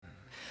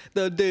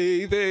the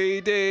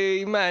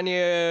DVD menu.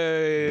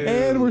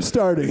 And we're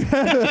starting. Ladies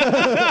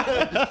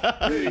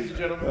and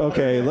gentlemen.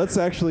 Okay, let's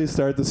actually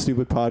start the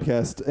stupid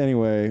podcast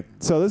anyway.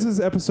 So this is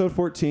episode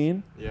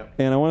 14. Yep.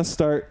 And I want to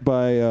start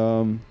by,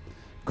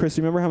 Chris,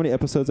 do you remember how many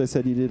episodes I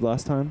said you did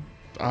last time?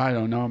 I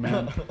don't know,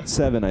 man.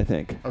 7, I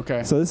think.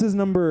 Okay. So this is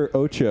number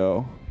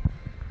ocho.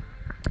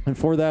 And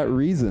for that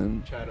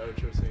reason... Chad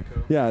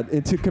Ochocinco. Yeah,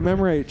 and to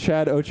commemorate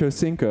Chad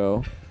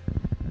Ochocinco,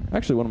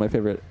 actually one of my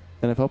favorite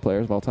NFL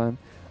players of all time,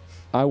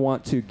 I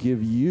want to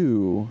give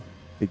you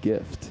a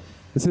gift.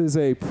 This is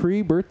a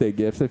pre-birthday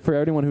gift. For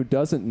everyone who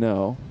doesn't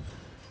know,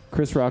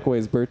 Chris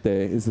Rockaway's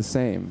birthday is the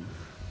same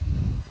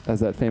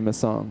as that famous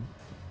song.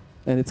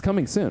 And it's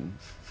coming soon.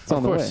 It's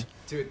on the way.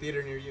 To a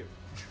theater near you.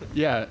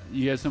 Yeah,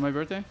 you guys know my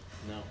birthday?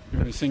 No. You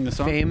want to sing the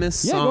song?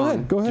 Famous Yeah,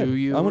 song. go ahead. Do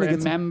you I'm gonna get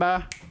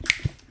remember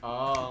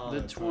Oh,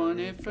 the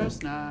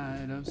 21st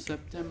night of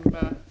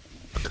September?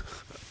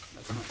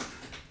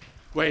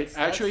 Wait,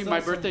 actually, my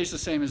birthday's the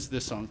same as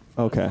this song.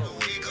 Okay.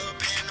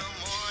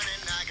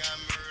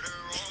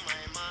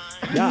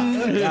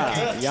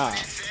 Yeah.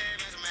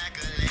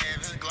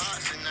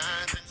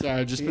 So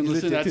I've just been He's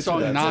listening to that addicted to song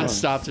that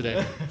non-stop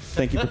today.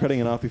 Thank you for cutting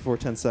it off before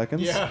 10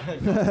 seconds.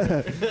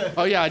 yeah.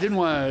 Oh, yeah, I didn't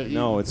want to...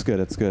 No, it's good.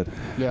 It's good.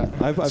 Yeah.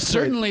 I've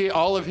Certainly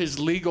all of his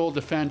legal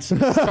defense is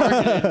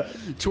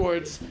targeted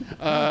towards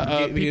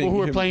people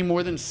who are playing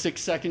more than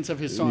 6 seconds of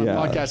his song Yeah,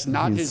 on podcast,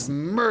 not he's- his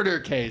murder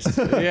case.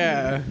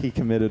 Yeah. He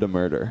committed a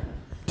murder.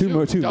 Two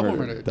double murder.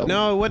 murder. Double.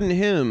 No, it wasn't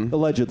him.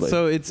 Allegedly.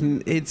 So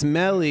it's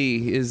Melly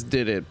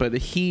did it, but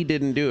he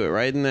didn't do it,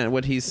 right? Isn't that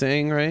what he's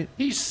saying, right?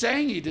 He's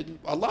saying he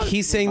didn't. A lot of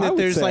He's saying I that would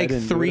there's say I like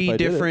didn't do it if I three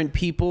did it. different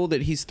people,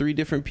 that he's 3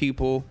 different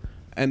people,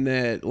 and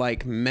that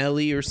like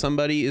Melly or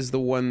somebody is the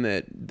one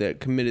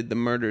that committed the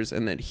murders,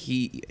 and that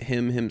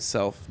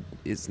himself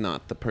is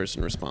not the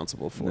person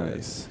responsible for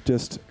Nice.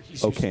 Just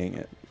He's okaying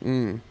it.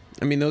 it.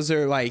 I mean, those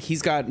are like,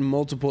 he's got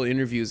multiple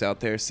interviews out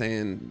there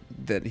saying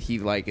that he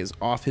like is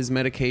off his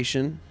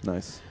medication,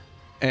 Nice.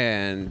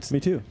 and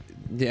Me too.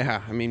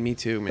 yeah, I mean, me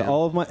too, man.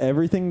 All of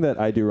everything that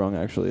I do wrong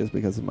actually is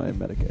because of my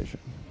medication.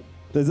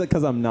 Is it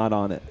because I'm not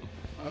on it?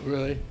 Oh,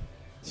 really?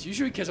 It's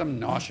usually because I'm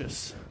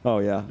nauseous. Oh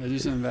yeah. I do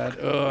something bad.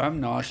 Oh,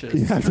 I'm nauseous.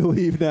 You have to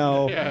leave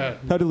now. Yeah.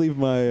 Have to leave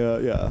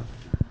my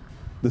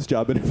this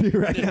job interview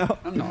right now.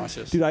 I'm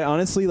nauseous. Dude, I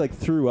honestly like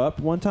threw up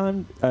one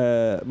time.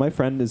 My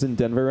friend is in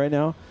Denver right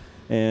now,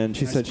 and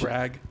she Nice said,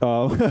 brag.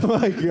 "Oh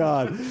my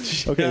god."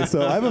 Okay,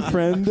 so I have a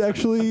friend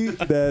actually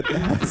that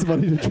has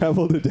money to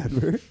travel to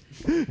Denver.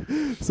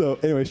 So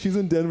anyway, she's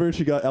in Denver.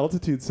 She got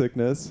altitude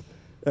sickness,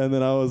 and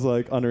then I was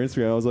like on her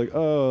Instagram, I was like,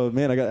 "Oh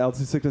man, I got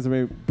altitude sickness." And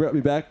maybe brought me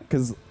back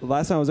because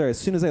last time I was there, as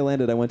soon as I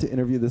landed, I went to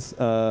interview this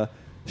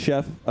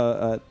chef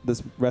at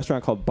this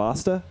restaurant called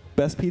Basta.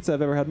 Best pizza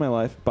I've ever had in my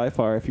life by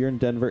far. If you're in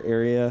Denver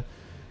area,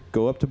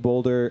 go up to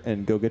Boulder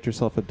and go get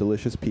yourself a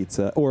delicious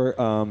pizza, or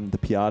the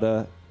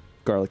Piata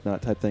garlic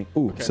nut type thing.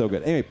 Ooh, Okay. so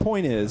good. Anyway,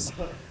 point is,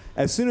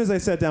 as soon as I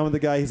sat down with the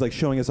guy, he's like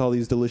showing us all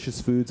these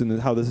delicious foods and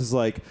how this is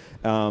like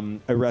a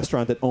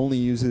restaurant that only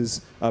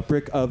uses a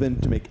brick oven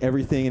to make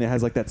everything, and it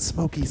has like that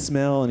smoky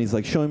smell, and he's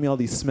like showing me all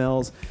these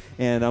smells,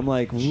 and I'm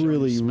like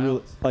really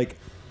like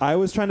I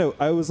was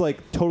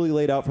like totally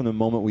laid out from the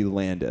moment we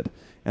landed,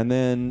 and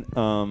then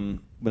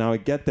when I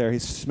would get there,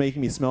 he's just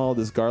making me smell all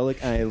this garlic,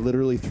 and I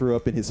literally threw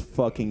up in his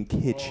fucking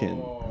kitchen.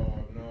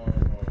 Oh,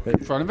 no. In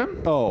front of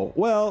him? Oh,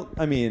 well,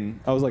 I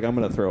mean, I was like, I'm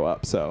going to throw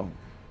up, so.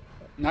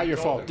 Not your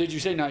fault. Did you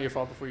say not your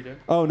fault before you did?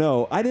 Oh,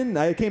 no, I didn't.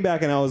 I came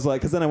back and I was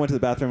like, because then I went to the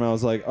bathroom and I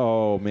was like,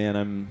 oh, man,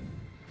 I'm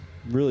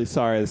really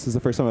sorry. This is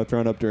the first time I've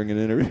thrown up during an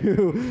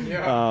interview.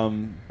 Yeah.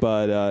 And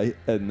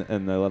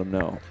I let him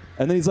know.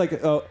 And then he's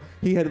like, oh,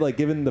 he had like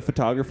given the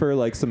photographer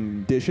like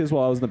some dishes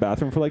while I was in the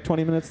bathroom for like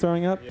 20 minutes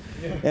throwing up.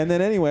 Yeah. And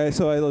then anyway,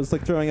 so I was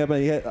like throwing up,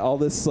 and he had all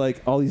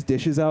these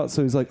dishes out.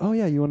 So he's like, "Oh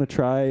yeah, you want to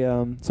try?"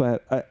 So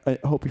I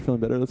hope you're feeling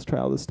better. Let's try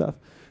all this stuff.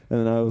 And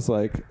then I was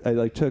like, I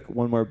like took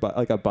one more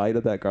a bite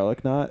of that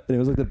garlic knot, and it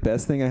was like the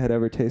best thing I had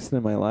ever tasted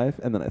in my life.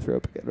 And then I threw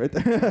up again right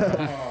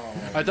there.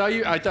 I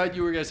thought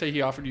you were gonna say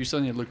he offered you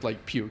something that looked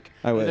like puke.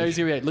 I wish. And then he's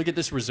gonna be like, look at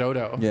this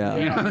risotto. Yeah.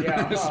 You know?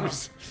 Yeah.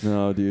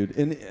 No, dude.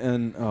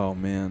 And oh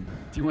man,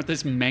 Do you want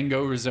this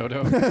mango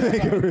risotto?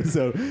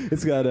 so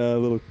it's got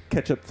little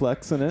ketchup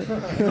flecks in it.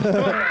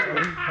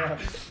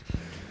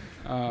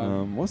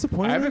 What's the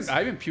point I of haven't this? I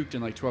haven't puked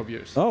in like 12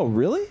 years. Oh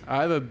really?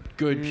 I have a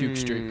good puke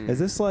streak. Is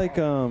this like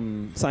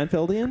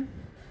Seinfeldian?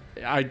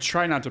 I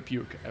try not to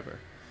puke ever.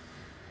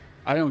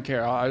 I don't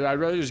care. I'd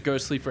rather just go to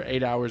sleep for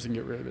 8 hours and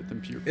get rid of it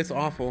than puke. It's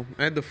awful.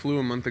 I had the flu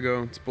a month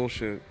ago. It's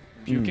bullshit.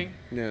 Puking?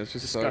 Yeah, it's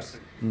just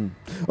Disgusting.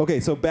 Okay,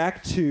 so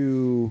back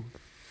to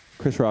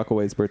Chris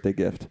Rockaway's birthday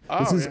gift. Oh,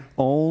 This is yeah.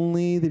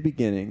 only the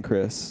beginning,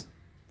 Chris.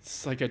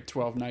 It's like a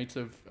 12 nights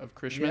of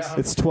Christmas. Yeah.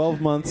 It's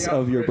 12 months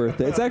of your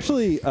birthday. It's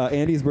actually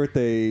Andy's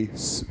birthday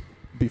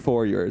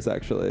before yours,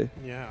 actually.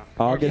 Yeah.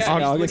 August Yeah, I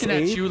was August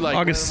looking 8th? at you like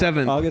August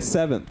 7th. August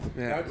 7th.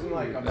 Yeah. That's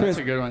like That's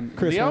a good one.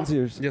 Chris, Leo? when's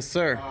yours? Yes,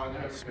 sir.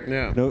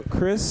 Yeah. No,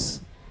 Chris,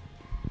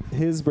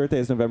 his birthday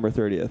is November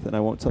 30th, and I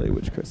won't tell you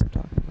which Chris I'm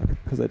talking about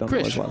because I don't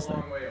Chris. know his last a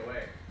name. long way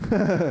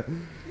away.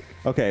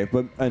 Okay,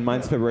 and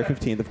mine's February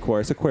 15th, of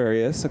course.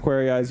 Aquarius.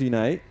 Aquarii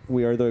unite.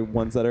 We are the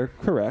ones that are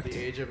correct. The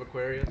age of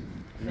Aquarius.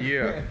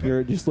 Yeah.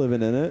 You're just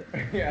living in it.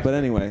 Yeah. But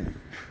anyway,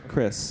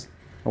 Chris,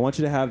 I want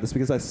you to have this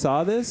because I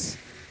saw this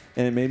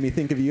and it made me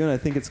think of you, and I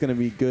think it's going to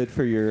be good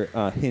for your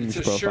Hinge It's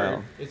a profile. shirt.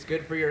 It's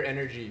good for your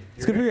energy.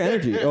 It's good for your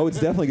energy. Oh, it's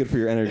definitely good for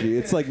your energy.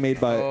 It's like made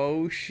by...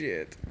 Oh,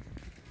 shit.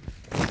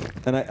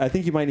 And I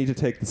think you might need to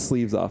take the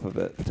sleeves off of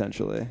it,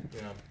 potentially.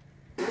 Yeah.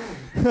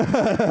 What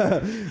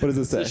does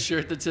it It's say? a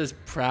shirt that says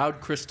 "Proud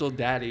Crystal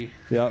Daddy."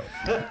 Yep.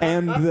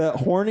 And the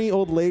horny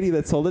old lady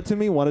that sold it to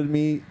me wanted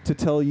me to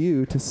tell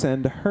you to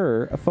send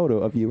her a photo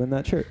of you in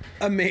that shirt.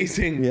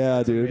 Amazing.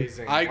 Yeah, dude.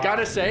 Amazing. I Wow.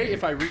 gotta say,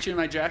 if I reach in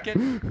my jacket,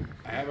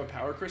 I have a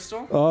power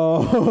crystal.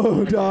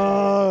 Oh,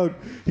 dog.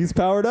 He's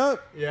powered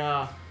up?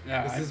 Yeah,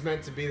 This is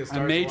meant to be the I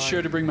stars made align.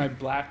 sure to bring my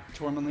black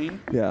tourmaline.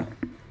 Yeah.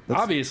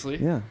 Obviously.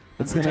 Yeah.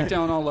 That's Protect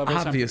gonna... on all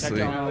levels.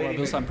 Obviously. I'm protecting on all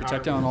levels. I'm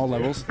protecting on all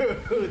levels.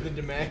 The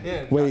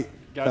demand. Wait.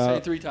 Gotta say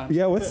it 3 times.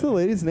 Yeah, what's the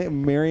lady's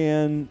name?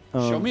 Marianne.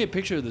 Show me a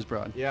picture of this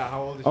broad. Yeah,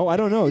 how old is Oh, I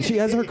don't know. She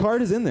has her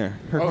card is in there.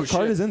 Her Oh, card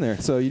shit. is in there.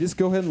 So you just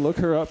go ahead and look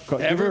her up. Give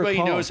her a Everybody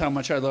call. knows how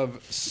much I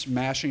love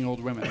smashing old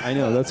women. I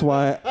know. That's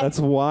why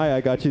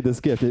I got you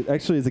this gift. It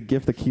actually is a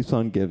gift that keeps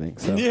on giving.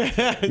 So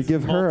Yeah. you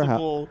give her a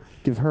call.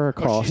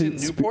 Oh, she's in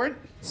She's Newport?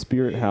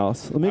 Spirit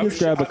House. Let me I just was-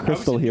 grab a I was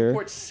crystal in here.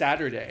 Newport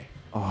Saturday.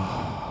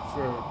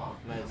 Oh,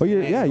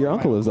 your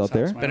uncle lives out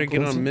there. That's my Better get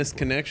uncle. on missed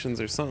connections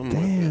or something.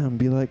 Damn,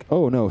 be like,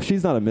 oh no,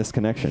 she's not a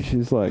misconnection.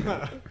 She's like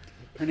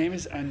Her name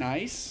is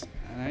Anais.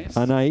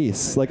 Anais,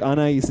 like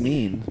Anais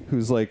Nin,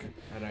 who's like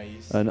Anais.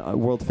 a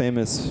world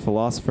famous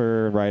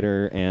philosopher,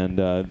 writer,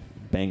 and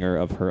banger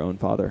of her own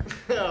father.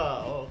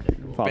 Oh, okay.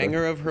 Father.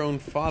 Banger of her own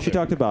father. She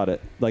talked about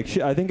it. Like,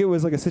 I think it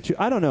was like a situation.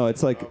 I don't know.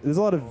 It's like there's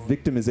a lot of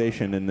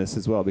victimization in this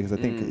as well because I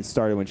think it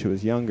started when she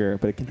was younger,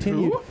 but it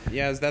continued. Who?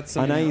 Yeah, is that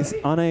some...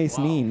 Anais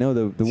Nin. No,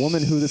 the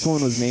woman who this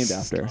woman was named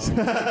after.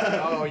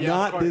 Oh, yeah.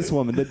 Not this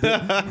woman.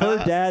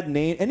 Her dad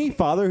named any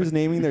father who's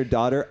naming their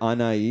daughter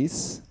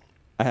Anais.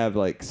 I have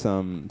like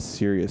some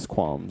serious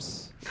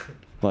qualms,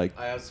 like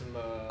I have some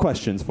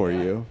questions for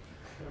you.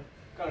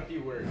 Got a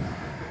few words.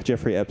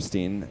 Jeffrey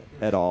Epstein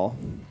et al.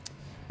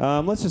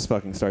 Let's just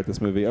fucking start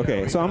this movie.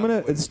 Okay, so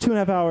it's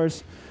 2.5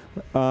 hours.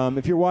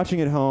 If you're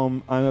watching at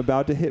home, I'm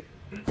about to hit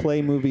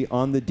play movie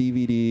on the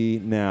DVD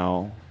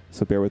now.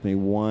 So bear with me.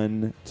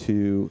 1,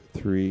 2,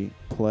 3,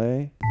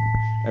 play.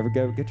 Ever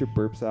get your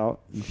burps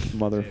out, you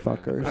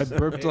motherfuckers? I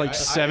burped like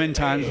 7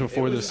 times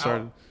before this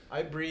started.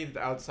 I breathed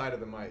outside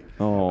of the mic.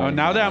 Oh,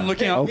 now that I'm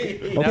looking at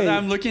now that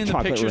I'm looking at the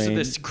Chocolate pictures rain. of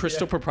this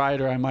crystal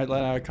proprietor, I might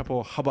let out a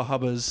couple hubba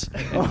hubbas,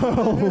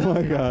 Oh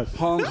my god.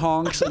 honk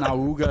honks, and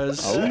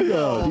augas.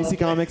 Oh, DC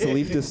Comics, a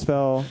leaf just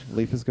fell.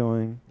 Leaf is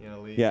going. Yeah,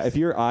 leaves. Yeah, if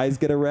your eyes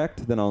get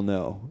erect, then I'll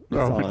know. It's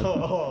on.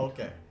 Oh,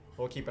 okay.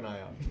 We'll keep an eye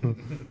out.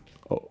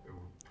 Oh.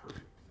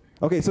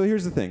 Okay, so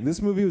here's the thing.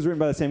 This movie was written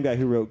by the same guy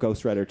who wrote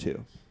Ghost Rider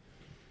 2.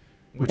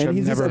 Which And I've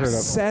he's never just heard of.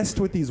 obsessed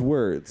with these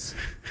words.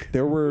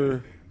 There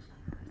were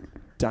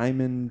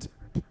diamond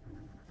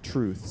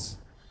truths.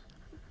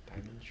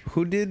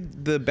 Who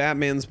did the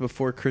Batmans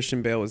before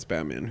Christian Bale was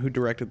Batman? Who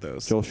directed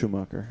those? Joel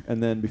Schumacher.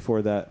 And then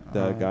before that,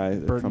 the guy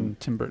from...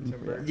 Tim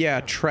Burton.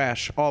 Yeah,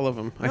 trash. All of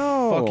them. I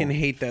No. fucking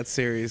hate that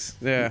series.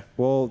 Yeah.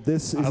 Well,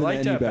 this I isn't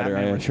liked any better,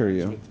 I Batman assure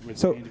Returns you. with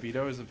So, Danny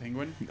DeVito as the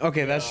Penguin.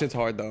 Okay, that shit's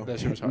hard though. That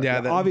shit was hard.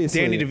 Yeah, that,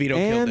 obviously. Danny DeVito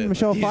and killed it.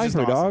 Michelle He's just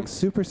Pfeiffer, awesome. dog.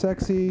 Super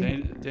sexy.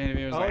 Danny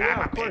DeVito was Oh, like, yeah, I'm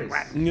a of course.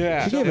 penguin.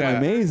 Yeah. She gave an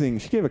amazing...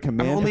 She gave a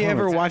command I've only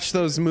ever performance. watched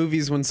those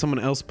movies when someone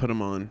else put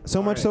them on.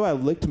 So much so I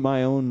licked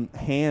my own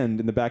hand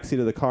in the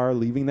backseat of the car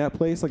leaving that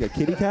place like a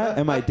kitty cat,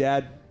 and my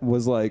dad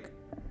was like,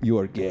 "You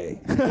are gay."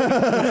 But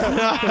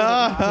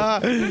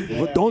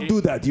don't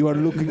do that. You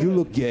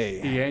look gay.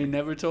 He ain't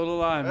never told a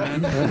lie,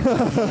 man.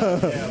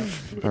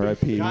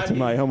 R.I.P. to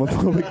my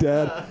homophobic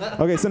dad.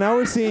 Okay, so now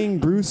we're seeing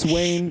Bruce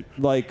Wayne,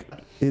 like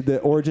the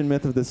origin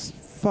myth of this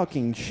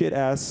fucking shit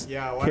ass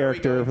Yeah, why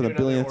character are we for the going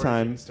through another billionth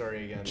time. origin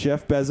story again?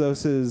 Jeff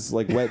Bezos's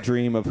like wet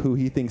dream of who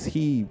he thinks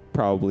he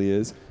probably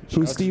is,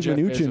 who out to Steve Jeff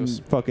Mnuchin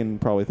Bezos. fucking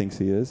probably thinks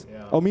he is.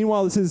 Yeah. Oh,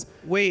 meanwhile, this is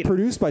Wait.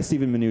 produced by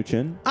Steven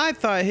Mnuchin. I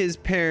thought his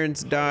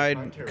parents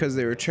died because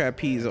they were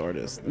trapeze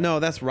artists. No,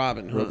 that's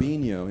Robin. Huh?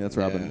 Robinho, that's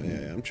Robin.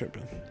 Yeah, I'm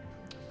tripping.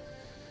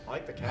 I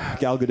like the cat.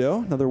 Gal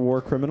Gadot, another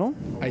war criminal.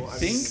 I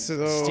think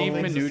So- Steve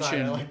Things aside, I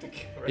Mnuchin like the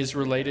cat. is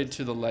related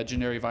to the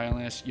legendary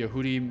violinist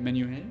Yehudi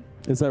Menuhin.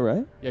 Is that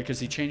right? Yeah, because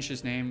he changed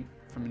his name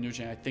from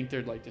Mnuchin. I think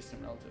they're like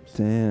distant relatives.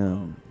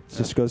 Damn. It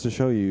just goes to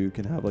show you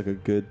can have like a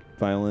good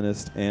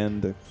violinist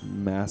and a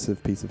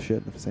massive piece of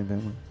shit in the same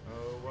family.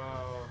 Oh,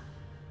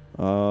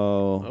 wow.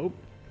 Oh. Nope.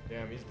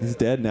 Damn, He's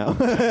dead now.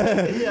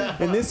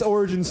 In this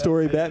origin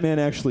story, Batman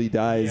actually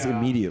dies Yeah.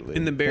 immediately.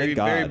 In the Thank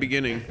God. very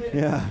beginning.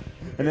 Yeah.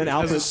 And then As a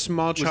Alfred.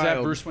 small Was that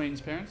child. Bruce Wayne's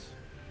parents?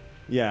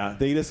 Yeah,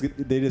 they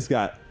just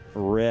got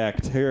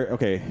wrecked. Here,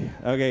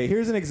 okay,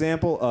 here's an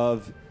example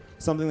of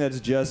something that's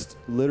just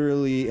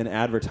literally an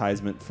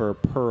advertisement for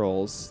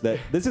pearls. That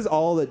this is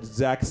all that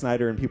Zack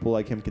Snyder and people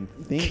like him can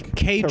think.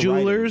 K to write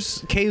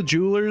Jewelers. K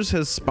Jewelers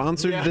has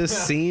sponsored Yeah. this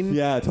scene. it.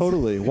 Yeah,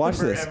 totally. Watch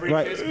For this. every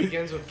Right. kiss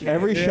begins with K.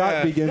 Every shot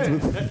Yeah. begins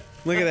with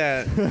Look at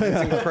that.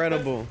 That's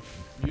incredible.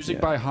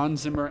 Music by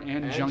Hans Zimmer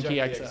and Junkie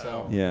Junkie XL.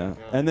 XL. Yeah.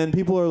 And then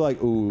people are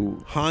like,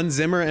 ooh. Hans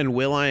Zimmer and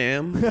Will I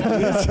Am.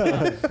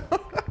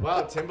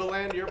 Wow,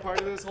 Timbaland, you're part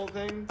of this whole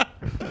thing?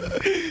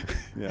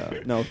 Yeah.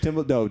 No,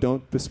 no,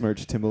 don't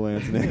besmirch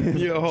Timbaland's name.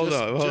 Yo, hold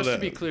Just to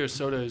up. be clear,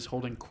 Soda is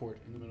holding court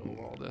in the middle of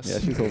all this. Yeah,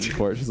 she's holding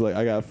court. She's like,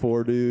 I got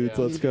 4 dudes.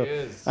 Yeah, let's she go.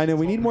 is. I know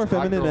we need more Hot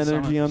feminine girl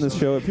energy summer, on this so-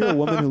 show. If you're a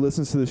woman who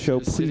listens to the show,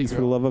 She's a city please, for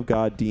the girl. love of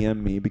God,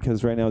 DM me,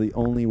 because right now the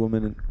only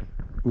woman,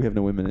 we have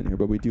no women in here,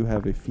 but we do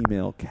have a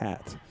female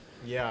cat.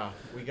 Yeah,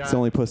 we got It's the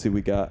only pussy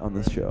we got on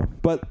this show.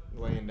 But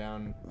laying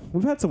down.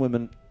 we've had some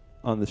women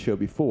on the show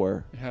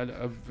before. We had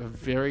a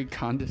very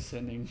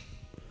condescending.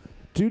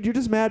 Dude, you're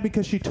just mad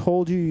because she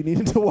told you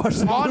needed to watch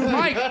the On movie.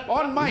 mic!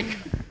 On mic!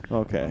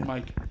 Okay. On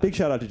mic. Big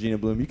shout out to Gina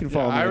Bloom. You can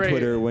follow Yeah, me I on already-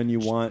 Twitter when you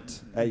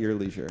want at your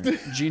leisure.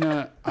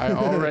 Gina, I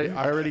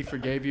already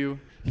forgave you.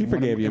 He in one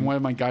of- forgave you. In one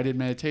of my guided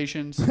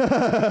meditations.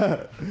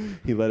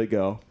 He let it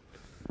go.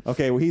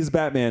 Okay, well, he's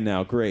Batman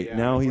now. Great. Yeah,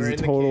 now he's we're a in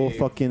the total cave.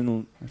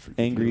 fucking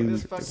angry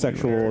This fucking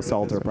sexual nerd with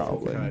assaulter, this bowl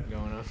probably. cut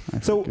going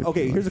on. So,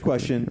 okay, here's a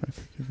question.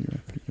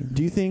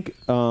 Do you think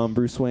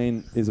Bruce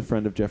Wayne is a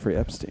friend of Jeffrey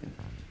Epstein?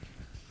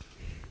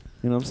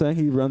 You know what I'm saying?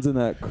 He runs in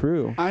that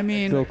crew. I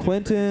mean, Bill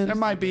Clinton. there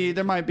might be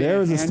There a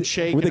was a st-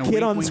 handshake with and a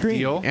kid on wink-wink screen.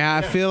 deal. Yeah,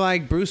 I feel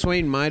like Bruce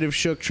Wayne might have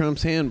shook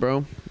Trump's hand,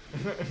 bro.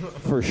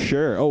 For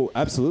sure. Oh,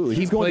 absolutely.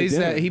 He He's going plays to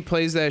dinner. that. He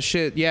plays that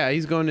shit. Yeah,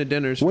 he's going to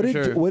dinners What for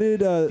did sure. what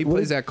did He what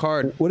plays did- that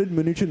card. What did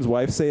Mnuchin's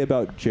wife say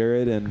about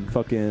Jared and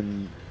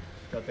fucking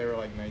Thought they were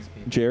like nice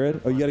people.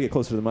 Jared? Oh, you got to get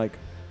closer to the mic.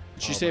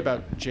 Did she say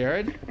about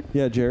Jared?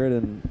 Yeah, Jared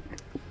and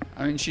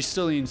I mean, she's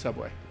still eating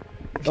Subway.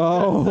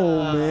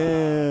 oh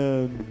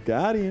man,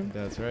 got him.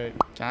 That's right.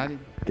 Got him.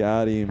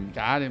 Got him.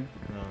 Got him.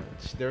 No,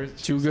 they're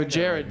Two good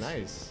Jareds.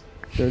 Nice.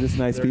 They're just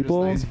nice They're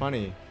people. Just nice,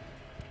 funny.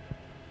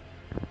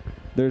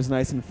 They're just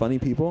nice and funny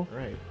people.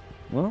 Right.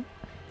 Well,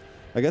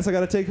 I guess I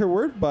got to take her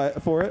word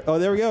for it. Oh,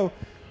 there we go.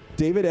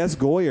 David S.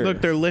 Goyer.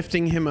 Look, they're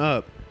lifting him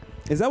up.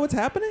 Is that what's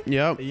happening?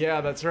 Yep.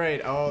 Yeah, that's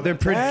right. Oh, They're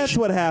That's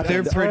what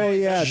happened. They're Oh,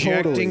 yeah,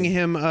 projecting totally.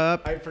 him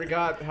up I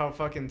forgot how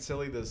fucking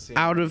silly this scene.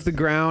 out of the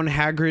ground.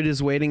 Hagrid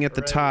is waiting at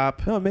the Right.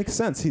 top. No, it makes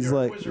sense. He's You're a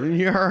like, wizard.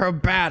 You're a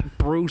bat,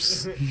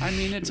 Bruce. I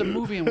mean, it's a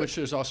movie in which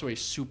there's also a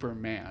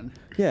Superman.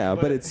 yeah,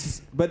 but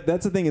But- but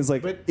that's the thing is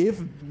like, But if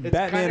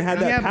Batman kinda had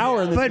that grounded.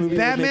 power in this but movie, it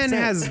would make Batman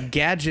sense. has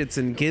gadgets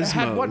and It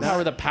had what gizmos.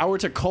 power? The power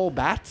to cull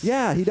bats?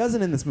 Yeah, he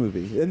doesn't in this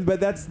movie, and but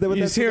that's You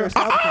that's hear, their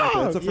style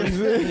character. That's the first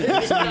thing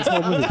in this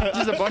whole movie.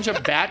 Just a bunch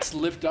of bats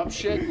lift up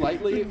shit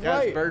lightly. Yeah,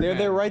 it's Birdman.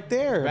 They're right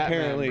there, Batman,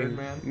 apparently.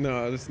 Birdman.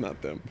 No, it's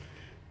not them.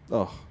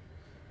 Oh,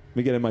 let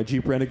me get in my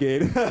Jeep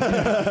Renegade,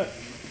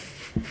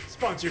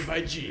 Sponsored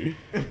by G.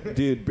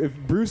 dude. If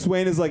Bruce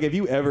Wayne is like, if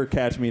you ever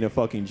catch me in a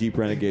fucking Jeep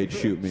Renegade,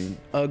 shoot me.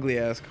 Ugly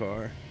ass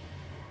car.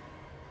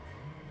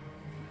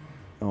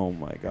 Oh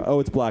my god. Oh,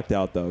 it's blacked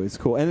out though. It's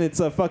cool, and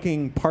it's a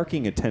fucking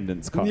parking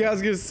attendant's car. Yeah, I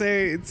was gonna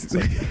say it's.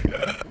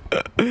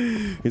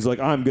 He's like,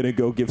 I'm gonna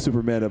go give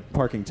Superman a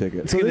parking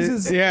ticket. So this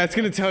is yeah, it's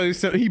gonna tell you.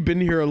 So he'd been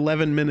here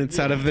 11 minutes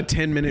out of the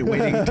 10-minute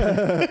waiting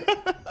time.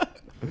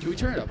 Can we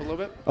turn it up a little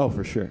bit? oh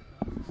for sure.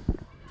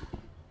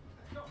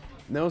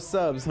 No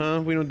subs,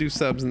 huh? We don't do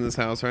subs in this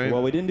house, right?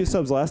 Well, we didn't do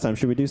subs last time.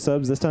 Should we do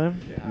subs this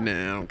time? Nah,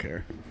 I don't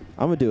care.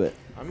 I'm gonna do it.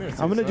 I'm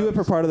gonna do it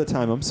for part of the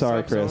time. I'm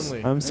sorry, Subs Chris.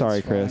 only. I'm sorry,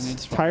 It's fine, Chris.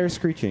 it's fine. Tire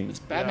screeching. It's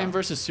Batman Yeah.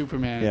 versus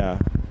Superman. Yeah.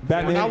 We're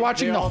Batman. not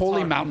watching They the all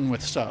Holy talk. Mountain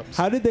with subs.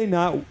 How did they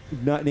not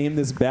name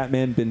this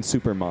Batman bin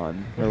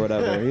Superman or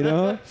whatever? You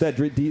know that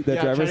Yeah, driver's trying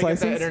to get that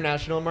license.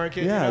 international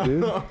market. Yeah, you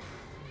know? dude.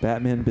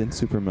 Batman bin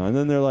Superman. And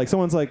then they're like,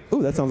 someone's like,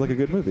 "Ooh, that sounds like a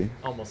good movie."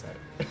 Almost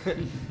had it.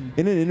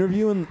 In an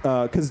interview, and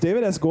because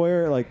David S.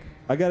 Goyer, like,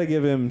 I gotta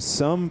give him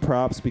some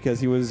props because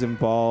he was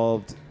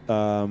involved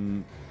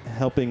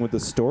helping with the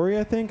story.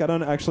 I think I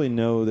don't actually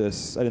know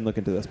this. I didn't look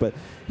into this, but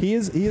he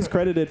is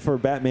credited for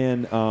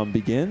Batman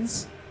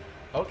Begins.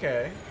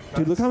 Okay.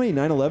 Dude, look how many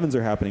 9/11s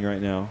are happening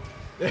right now.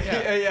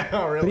 yeah,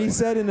 oh, really. But he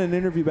said in an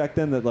interview back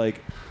then that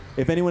like,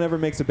 if anyone ever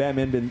makes a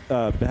Batman bin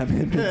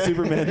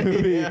Superman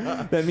movie,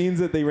 Yeah. that means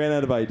that they ran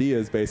out of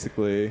ideas,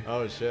 basically.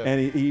 Oh shit. And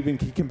he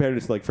compared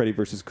it to like Freddy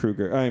versus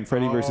Krueger. I mean,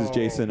 Freddy versus Oh.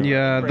 Jason. or-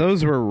 Yeah,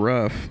 those were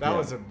rough. that yeah.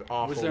 was an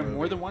awful. Was there movie.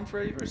 more than one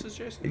Freddy versus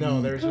Jason?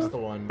 No, there was just the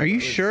one. Are you It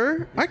was-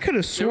 sure? I could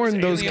have sworn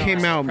those Alien came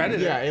versus out.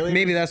 Predator. Yeah, Alien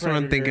Maybe versus that's what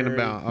I'm thinking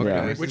Predator, about. Okay.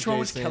 Yeah. versus Which one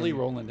was Jason. Kelly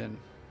Rowland in?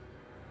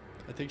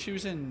 I think she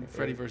was in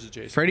Freddy versus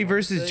Jason. Freddy I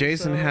versus think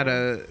Jason had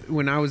so.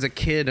 when I was a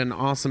kid, an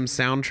awesome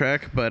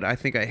soundtrack, but I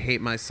think I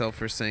hate myself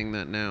for saying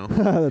that now.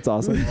 That's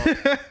awesome.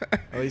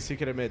 At least you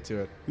could admit to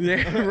it.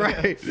 Yeah,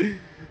 right.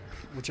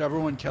 Whichever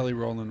one Kelly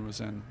Rowland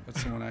was in.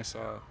 That's the one I saw.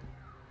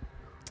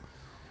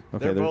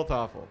 Okay, They're there- both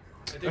awful.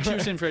 I think she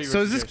was in Freddy So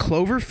versus is this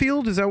Jason.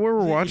 Cloverfield? Is that what we're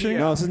watching? Yeah.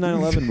 No, this is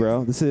 9/11,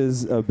 bro. This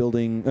is a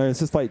building.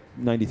 This is Flight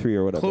 93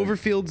 or whatever.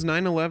 Cloverfield's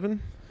 9/11?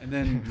 And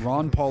then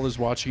Ron Paul is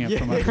watching it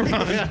from a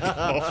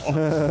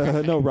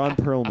No, Ron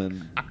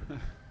Perlman.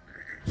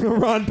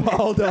 Ron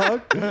Paul,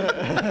 dog. Dude,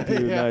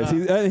 nice.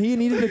 He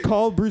needed to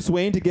call Bruce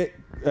Wayne to get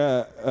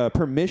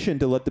permission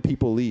to let the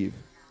people leave.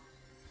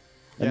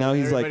 And Yeah, now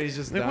he's like, everybody's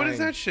just Like, what is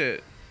dying. that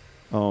shit?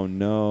 oh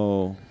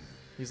no.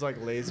 He's like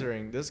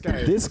lasering. This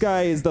guy. This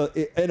guy is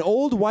an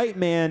old white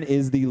man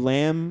is the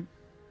lamb,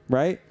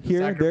 right?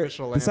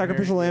 Sacrificial The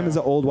sacrificial lamb lamb here. is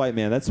an old white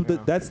man. That's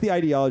that's the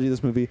ideology of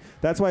this movie.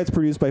 That's why it's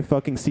produced by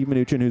fucking Steve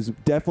Mnuchin, who's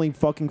definitely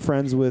fucking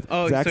friends with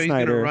Zack so he's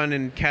Snyder. gonna run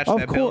and catch Of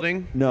that course.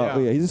 building? No,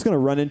 Yeah. he's just gonna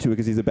run into it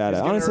because he's a badass. He's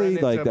gonna Honestly, run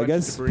into like a I bunch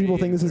guess of people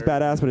debris think this is or-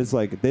 badass, but it's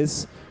like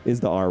this is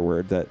the R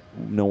word that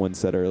no one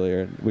said earlier,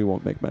 and we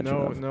won't make mention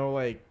of. No,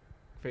 like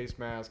face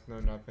mask, no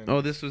nothing.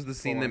 Oh, this was the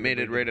scene Full that on made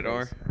it debris rated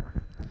R. face.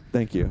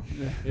 Thank you.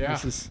 Yeah.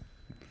 This is,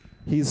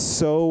 He's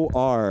so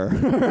R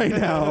right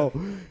now.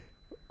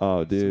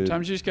 Oh, dude.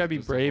 sometimes you just gotta be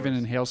Just the brave and voice.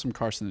 inhale some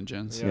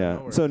carcinogens. Yeah, Yeah.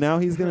 no So worries.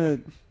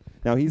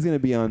 now he's gonna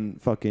be on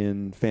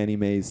fucking Fannie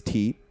Mae's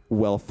teat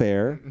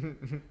welfare,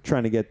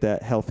 trying to get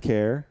that health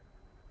care.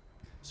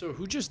 So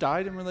who just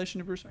died in relation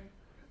to Bruce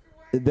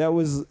Wayne? That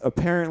was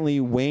apparently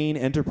Wayne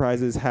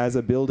Enterprises has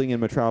a building in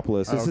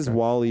Metropolis. This is okay.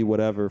 Wally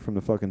whatever from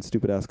the fucking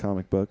stupid ass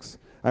comic books.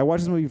 I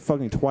watched this movie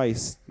fucking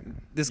twice.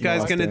 This Yeah,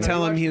 guy's gonna Austin.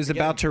 tell him he was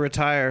Again. about to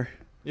retire.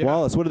 Yeah.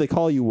 Wallace, what do they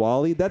call you,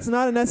 Wally? That's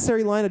not a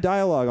necessary line of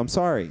dialogue. I'm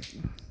sorry.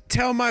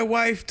 Tell my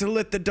wife to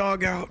let the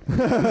dog out.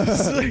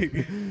 It's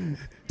like-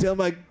 Tell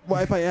my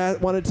wife I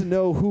wanted to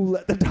know who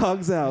let the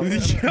dogs out.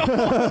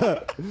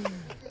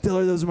 Tell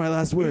her those are my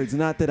last words,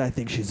 not that I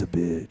think she's a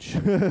bitch.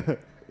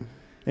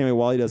 Anyway,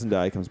 Wally doesn't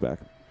die. He comes back.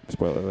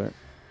 Spoiler alert.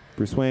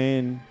 Bruce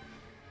Wayne,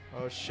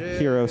 Oh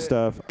shit. hero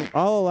stuff.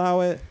 I'll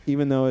allow it,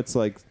 even though it's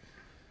like...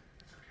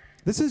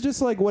 This is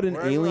just like what an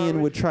Where alien are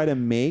would we? try to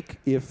make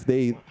if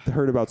they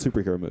heard about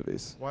superhero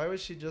movies. Why was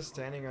she just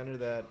standing under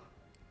that?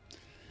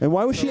 And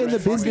why was she in the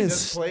Fucking business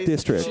displaced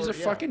district? She's a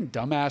Yeah. fucking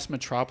dumbass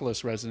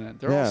Metropolis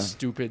resident. They're Yeah. all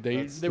stupid. They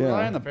That's-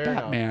 rely yeah. on the Fair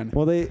enough. Batman.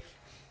 Well,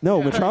 No,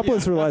 Yeah,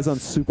 Metropolis yeah. relies on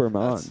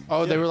Superman. That's-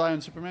 Oh, they Yeah. rely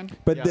on Superman?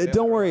 But Yeah, they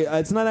don't are. worry,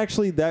 it's not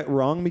actually that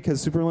wrong because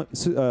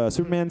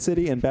Superman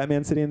City and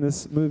Batman City in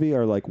this movie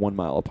are like 1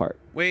 mile apart.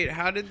 Wait,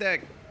 how did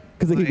that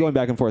Because they keep Like- going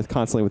back and forth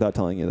constantly without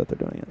telling you that they're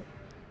doing it.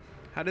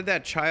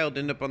 child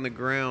end up on the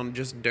ground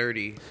just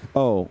dirty?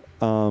 Oh,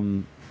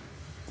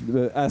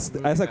 ask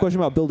that question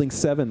about Building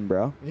 7,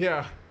 bro.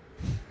 Yeah.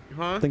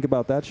 Huh? Think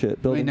about that shit.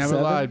 They Building never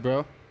 7. lied,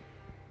 bro.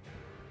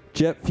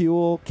 Jet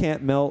fuel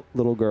can't melt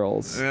little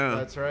girls. Yeah.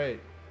 That's right.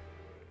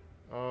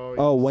 Oh.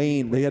 Oh, you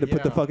Wayne, see, they had to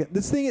put the yeah. fucking...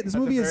 This At the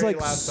movie is very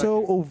like last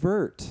so second.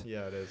 overt.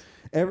 Yeah, it is.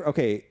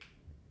 Okay.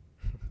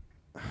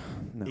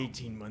 No.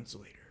 18 months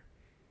later.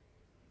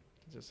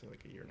 Just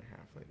like a year and a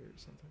half later or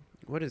something.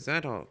 What is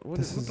that all? What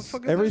This the is-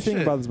 fuck is everything that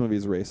shit? about this movie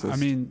is racist. I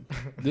mean,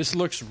 this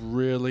looks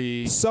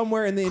really...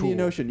 somewhere in the Indian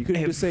Cool. Ocean. You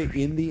couldn't just say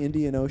in the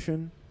Indian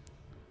Ocean.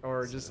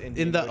 Or just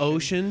in the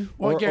ocean?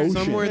 Well, I Or guarantee-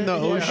 ocean. Somewhere in the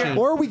Yeah. ocean.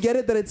 Or we get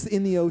it that it's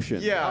in the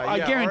ocean. Yeah, I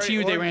yeah, guarantee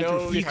you they ran through no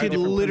 50 You kind could of-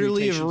 different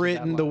literally have permutations of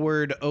written that the line.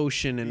 word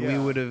ocean and we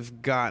Yeah. would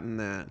have gotten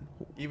that.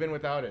 even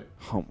without it.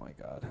 Oh my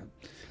god.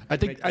 I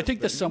think Make the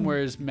this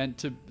somewhere is meant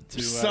to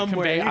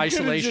Somewhere. convey You could've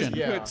isolation. just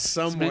Yeah. put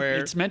somewhere.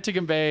 It's meant to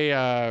convey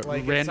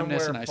Like randomness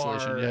somewhere and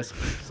isolation. far- Yes.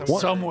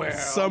 somewhere.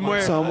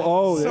 Somewhere.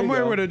 Oh, there you Somewhere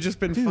go. would have just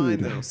been Dude.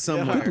 fine though.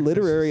 Somewhere. Good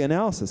literary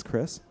analysis,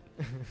 Chris.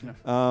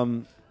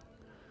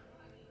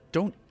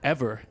 Don't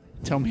ever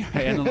tell me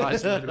I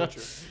analyzed the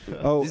literature.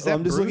 Oh, Is that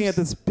I'm just looking at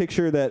Bruce? this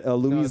picture that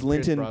Louise it's Pierce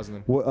Linton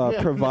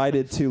Brosnan.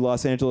 provided to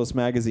Los Angeles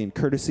Magazine,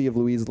 courtesy of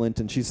Louise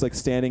Linton. She's like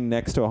standing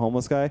next to a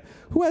homeless guy.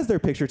 Who has their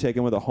picture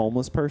taken with a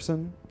homeless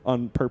person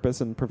on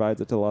purpose and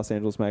provides it to Los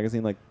Angeles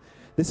Magazine? Like,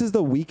 this is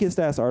the weakest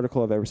ass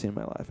article I've ever seen in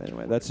my life.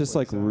 Anyway, that's just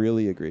like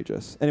really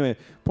egregious. Anyway,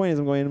 point is,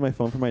 I'm going into my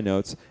phone for my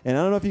notes, and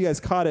I don't know if you guys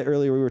caught it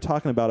earlier. We were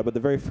talking about it, but the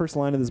very first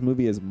line of this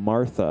movie is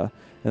Martha,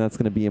 and that's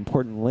going to be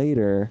important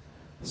later.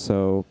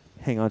 So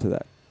hang on to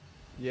that.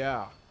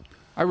 Yeah.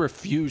 I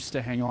refuse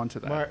to hang on to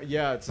that.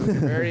 Yeah, it's a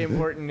very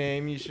important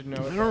name. You should know.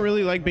 I don't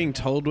really like being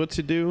told what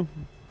to do.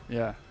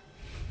 Yeah.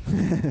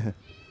 The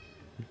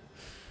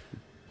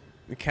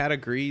cat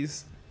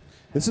agrees.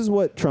 This is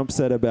what Trump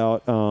said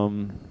about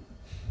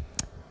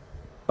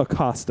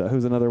Acosta,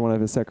 who's another one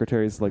of his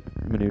secretaries, like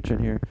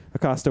Mnuchin here.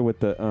 Acosta with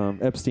the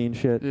Epstein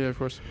shit. Yeah, of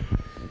course.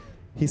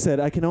 He said,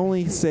 I can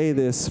only say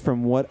this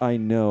from what I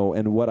know,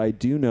 and what I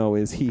do know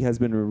is he has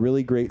been a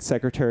really great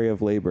Secretary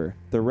of Labor.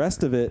 The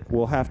rest of it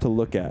we'll have to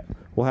look at.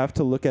 We'll have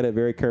to look at it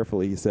very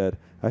carefully, he said.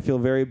 I feel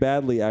very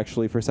badly,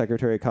 actually, for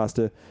Secretary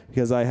Acosta,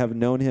 because I have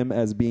known him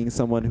as being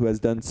someone who has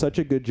done such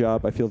a good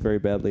job. I feel very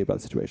badly about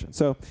the situation.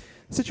 So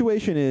the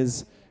situation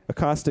is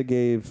Acosta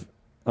gave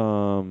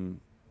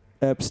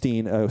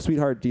Epstein a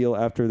sweetheart deal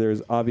after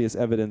there's obvious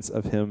evidence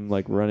of him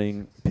like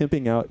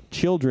pimping out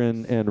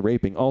children and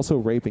also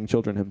raping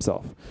children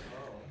himself,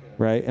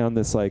 right, on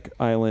this like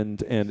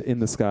island and in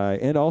the sky,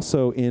 and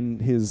also in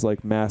his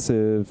like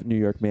massive New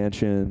York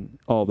mansion,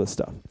 all this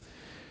stuff,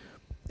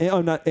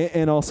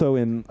 and also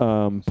in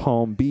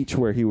Palm Beach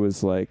where he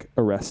was like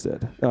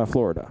arrested,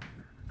 Florida.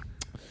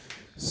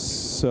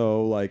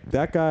 So like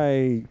that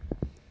guy,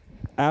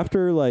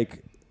 after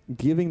like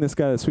giving this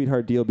guy the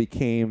sweetheart deal,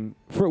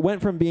 went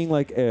from being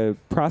like a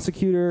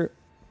prosecutor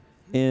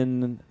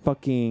in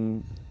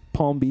fucking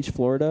Palm Beach,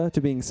 Florida, to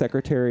being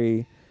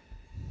Secretary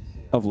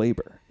of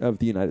Labor of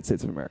the United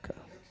States of America.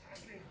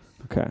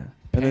 Okay.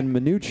 And then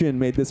Mnuchin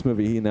made this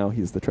movie. Now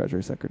he's the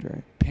Treasury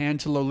Secretary. Pan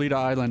to Lolita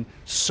Island,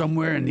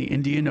 somewhere in the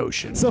Indian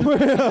Ocean. Somewhere,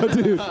 oh,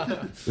 dude.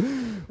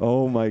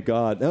 Oh my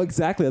God. No,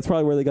 exactly. That's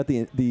probably where they got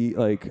the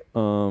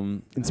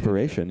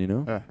inspiration. You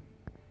know.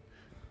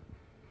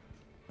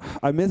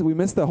 We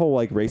missed the whole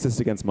like racist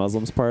against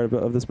Muslims part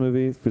of this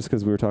movie just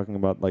because we were talking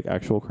about like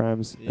actual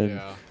crimes. And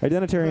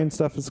identitarian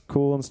stuff is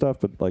cool and stuff,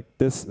 but like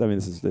this, I mean,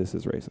 this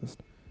is racist.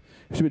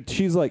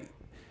 She's like,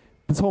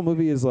 this whole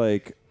movie is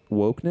like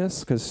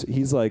wokeness because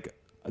he's like,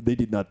 they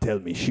did not tell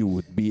me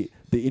the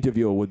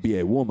interviewer would be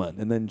a woman,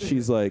 and then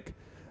she's like,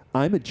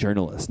 I'm a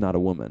journalist, not a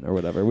woman, or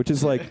whatever, which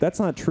is like, that's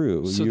not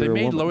true. So they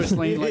made Lois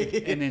Lane like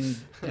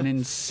an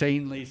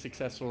insanely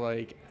successful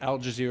like Al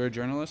Jazeera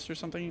journalist or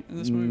something in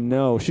this movie?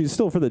 No, she's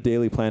still for the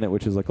Daily Planet,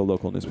 which is like a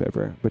local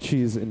newspaper, but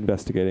she's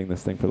investigating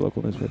this thing for the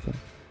local newspaper.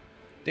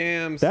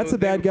 Damn, that's so a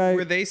bad guy.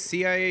 Were they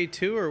CIA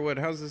too, or what?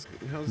 How's this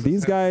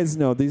these guys,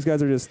 no, these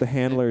guys are just the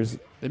handlers.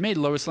 They made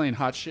Lois Lane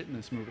hot shit in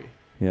this movie.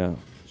 Yeah.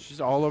 She's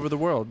all over the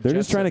world. They're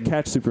just trying to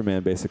catch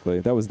Superman, basically.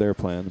 That was their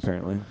plan,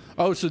 apparently.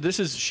 Oh, so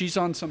she's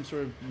on some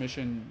sort of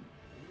mission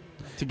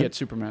to get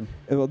Superman.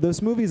 Well,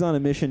 this movie's on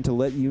a mission to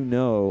let you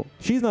know.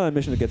 She's not on a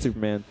mission to get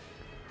Superman.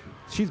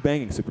 She's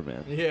banging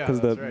Superman. Yeah, because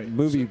the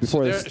movie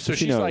before this. So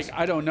she's knows. like,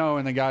 I don't know,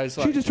 and the guy's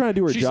like, she's just trying to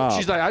do her job.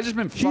 She's like, I just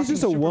been fucking just a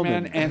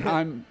Superman,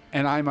 woman.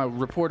 and I'm a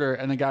reporter,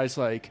 and the guy's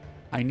like,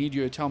 I need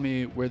you to tell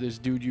me where this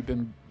dude you've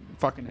been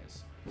fucking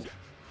is.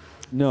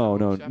 No,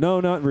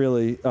 not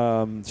really.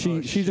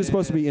 She's just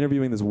supposed to be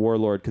interviewing this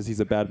warlord because he's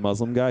a bad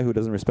Muslim guy who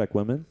doesn't respect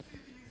women.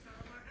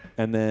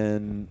 And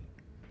then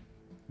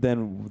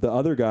the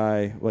other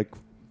guy, like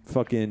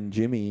fucking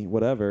Jimmy,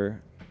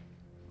 whatever,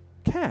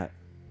 Cat.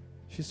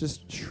 She's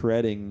just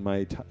shredding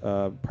my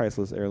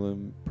priceless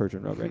heirloom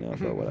Persian rug right now,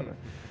 but whatever.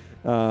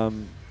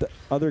 The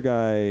other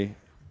guy,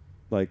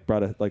 like,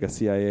 brought a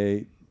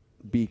CIA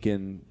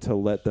beacon to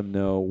let them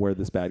know where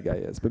this bad guy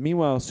is. But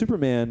meanwhile,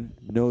 Superman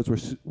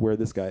knows where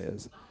this guy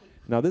is.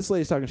 Now, this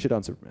lady's talking shit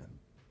on Superman.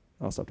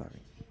 I'll stop talking.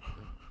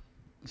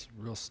 It's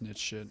real snitch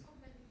shit.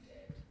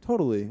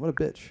 Totally. What a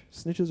bitch.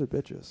 Snitches are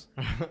bitches.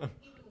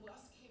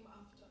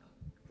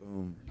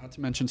 Boom. Not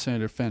to mention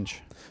Senator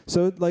Finch.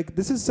 So, like,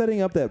 this is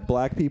setting up that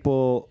black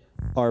people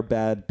are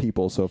bad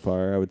people so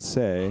far, I would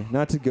say.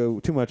 Not to go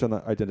too much on the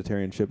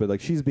identitarian shit, but,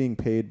 like, she's being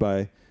paid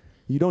by...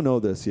 You don't know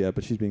this yet,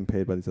 but she's being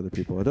paid by these other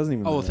people. It doesn't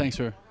even matter. Thanks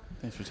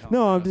for telling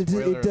No, me.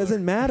 it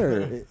doesn't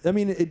matter. I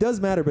mean, it does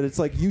matter, but it's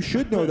like you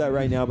should know that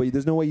right now, but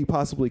there's no way you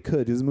possibly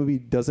could. This movie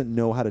doesn't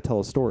know how to tell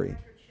a story.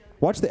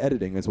 Watch the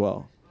editing as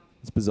well.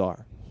 It's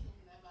bizarre.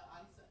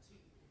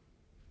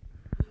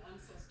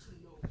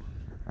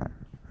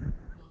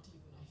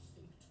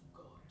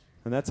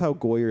 And that's how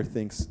Goyer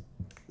thinks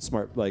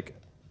smart. Like,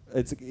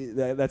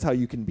 that's how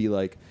you can be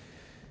like,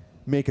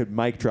 make a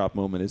mic drop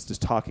moment. Is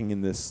just talking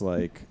in this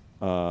like,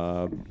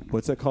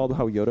 what's that called?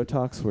 How Yoda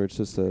talks, where it's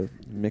just a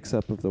mix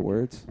up of the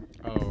words.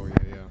 Oh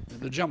yeah.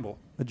 The jumble.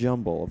 A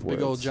jumble of words.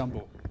 Big old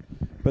jumble.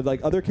 But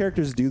like other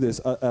characters do this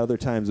at other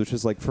times, which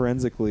is like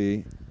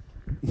forensically,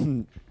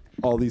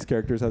 all these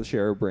characters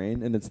share a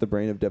brain, and it's the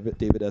brain of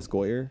David S.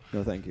 Goyer.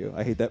 No, thank you.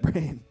 I hate that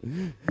brain.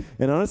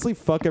 And honestly,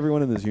 fuck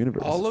everyone in this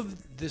universe. All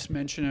of this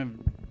mention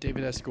of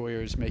David S.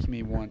 Goyer is making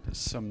me want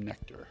some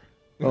nectar.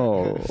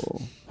 Oh,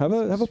 have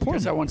a porn.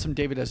 Because I want some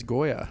David S.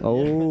 Goya.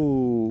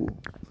 Oh,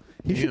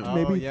 he should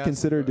maybe yes.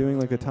 consider doing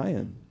like a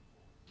tie-in.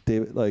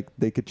 David, like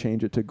they could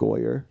change it to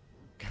Goyer.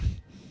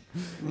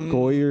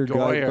 Goyer.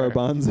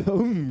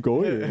 Garbanzo.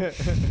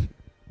 Goyer.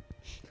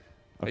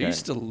 I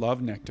used to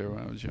love nectar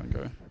when I was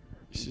younger.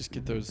 I used to just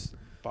get those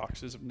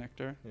boxes of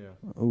nectar.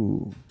 Yeah.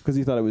 Ooh, because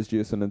you thought it was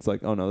juice, and it's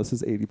like, oh no, this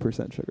is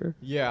 80% sugar.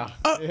 Yeah.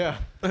 Yeah.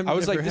 I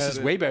was like, this is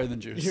way better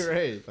than juice. You're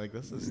right. Like,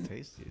 this is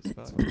tasty as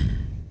fuck.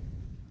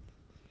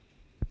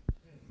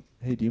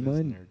 Hey, do you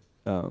mind?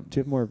 Do you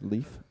have more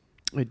leaf?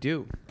 I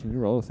do. Can you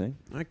roll a thing?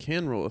 I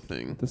can roll a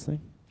thing. This thing?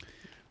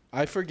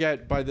 I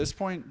forget, by this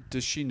point,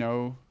 does she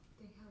know?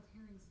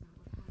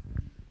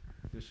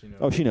 Does she know?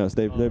 Oh, she knows.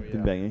 They've Oh, been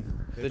yeah. banging.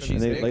 They've And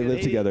been- they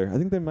live together. I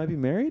think they might be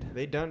married.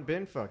 They done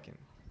been fucking.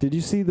 Did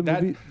you see the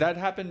movie? That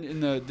happened in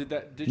the did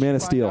Man you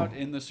of find Steel. out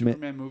in the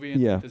Superman movie?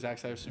 Yeah. The Zack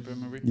Snyder Superman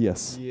movie.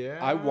 Yes. Yeah.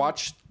 I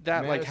watched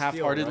that Man like of Steel,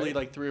 half-heartedly right?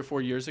 like 3 or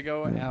 4 years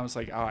ago, and I was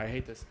like, oh, I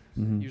hate this.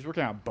 Mhm. He was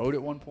working on a boat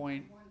at one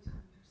point.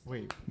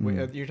 Wait.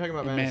 Mm. You're talking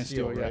about In Man of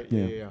Steel, right?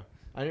 Yeah. Yeah.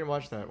 I didn't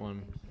watch that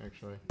one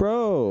actually.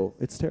 Bro,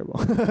 it's terrible.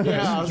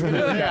 Yeah, I was gonna.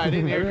 Yeah, I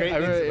didn't hear great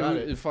things about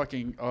it it.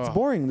 fucking. It's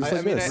boring. Just I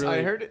like mean, this.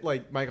 I heard it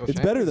like Michael. It's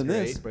Shannon's better than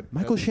great, this. but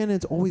Michael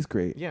Shannon's always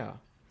great. Yeah,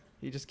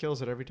 he just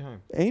kills it every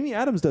time. Amy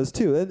Adams does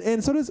too,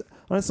 and so does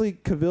honestly.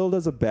 Cavill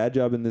does a bad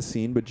job in this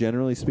scene, but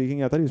generally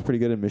speaking, I thought he was pretty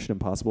good in Mission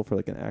Impossible for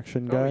like an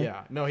action guy. Oh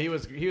yeah, no, he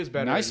was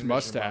better. Nice in Mission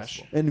mustache.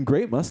 Impossible. And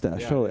great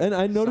mustache. Yeah, totally. And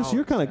I noticed solid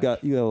you kind of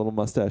mustache. got a little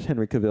mustache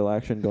Henry Cavill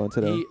action going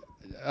today. He,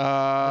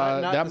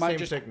 Not that the might same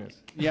just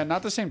thickness. yeah,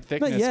 not the same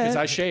thickness yet. because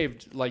I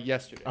shaved like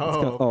yesterday. Oh,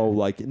 It's okay.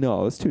 like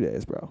no, it's 2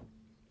 days, bro.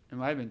 It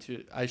might have been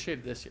 2. I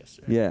shaved this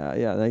yesterday.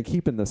 Yeah, like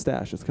keeping the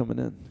stash is coming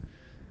in.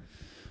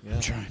 Yeah.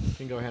 I'm trying. You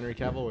can go Henry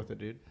Cavill with it,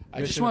 dude. I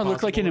just Mission want to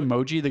look like an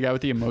Impossible. emoji. The guy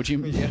with the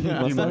emoji. Yeah. the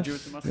Mustache? emoji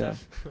with the mustache.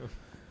 Yeah.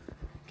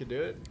 Can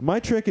do it. My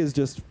trick is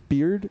just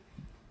beard,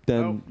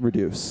 then Oh.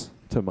 reduce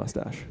to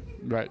mustache.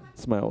 Right.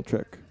 It's my old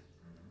trick.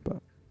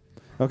 But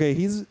okay,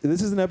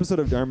 this is an episode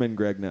of Dharma and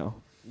Greg now.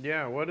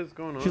 Yeah, what is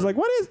going on? She's like,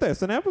 "What is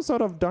this? An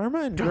episode of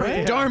Dharma and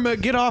Greg?" Dharma,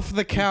 get off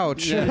the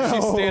couch. Yeah.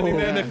 She's standing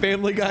there in Oh. the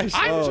Family Guy.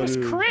 Oh,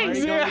 dude. Why are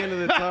you going into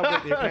the tub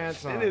with your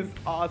pants on? It is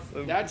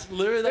awesome. That's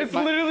literally. It's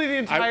literally the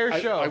entire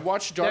show. I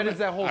watched Dharma. That is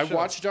that whole I show.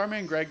 watched Dharma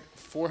and Greg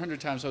 400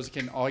 times. I was a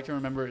kid. And all I can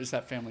remember is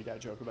that Family Guy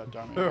joke about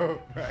Dharma. And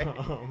Greg. Right.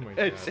 Oh my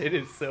That god. shit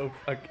is so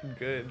fucking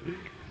good.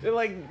 They're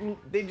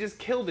like, they just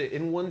killed it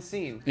in one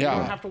scene. Yeah. You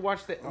don't have to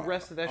watch the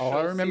rest of that All show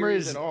I remember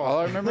series is at all. all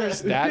I remember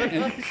is that.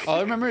 And all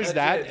I remember is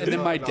that. And then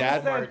my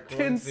dad. That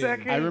 10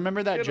 second. I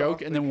remember that Get joke,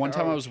 off and the then one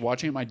time I couch. was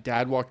watching it. My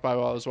dad walked by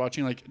while I was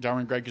watching like Dharma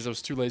and Greg because I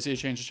was too lazy to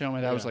change the channel.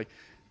 My dad was like,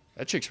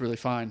 "That chick's really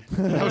fine."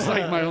 And that was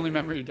like my only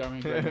memory of Dharma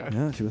and Greg.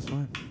 Yeah, she was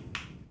fine.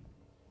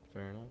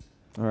 Fair enough.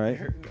 All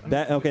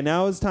right. Okay,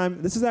 now it's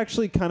time. This is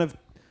actually kind of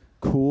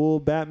cool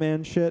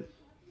Batman shit,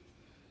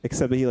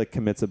 except that he like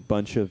commits a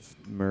bunch of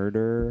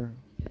murder,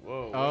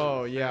 Whoa.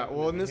 Oh yeah.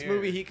 Well, in this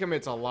movie, he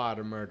commits a lot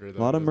of murder. a Though,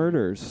 lot of doesn't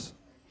murders.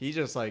 He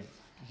just like.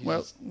 he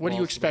Well, just what do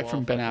you balls to the expect wall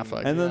from Ben fucking-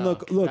 Affleck? And then Yeah.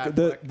 look,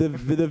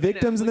 Affleck. the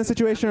victims in this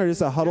situation are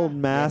just a huddled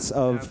mass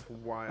of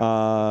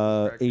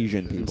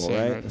Asian people, Insane,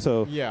 right? right?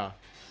 So Yeah.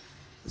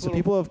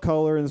 people of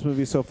color in this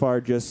movie so far,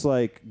 just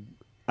like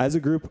as a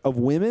group of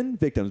women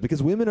victims,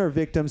 because women are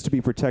victims to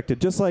be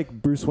protected, just like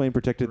Bruce Wayne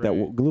protected that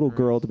Right. little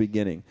girl at the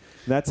beginning.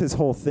 And that's his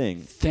whole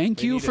thing. Thank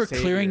They you need a for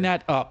savior. clearing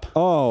that up.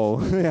 Oh,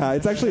 yeah,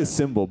 it's actually a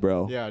symbol,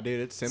 bro. Yeah, dude.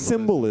 It's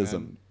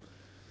Symbolism.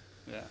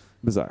 Yeah.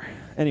 Bizarre.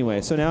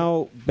 Anyway, so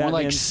now Batman.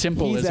 like He's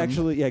symbolism.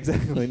 actually, yeah,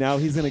 exactly. Now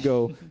he's gonna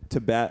go to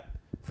bat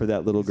for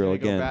that little girl Go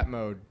again. Bat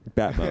mode.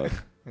 Bat mode,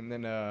 And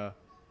then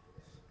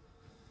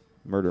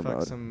murder fuck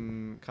mode.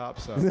 some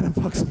cops up. He's gonna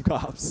fuck some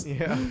cops.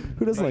 Yeah.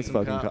 Who doesn't like some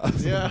fucking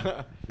cops?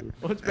 Yeah.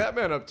 What's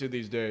Batman up to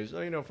these days?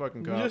 Oh, you know,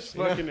 fucking cops. Just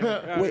fucking,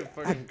 Wait,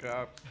 fucking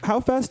cop. How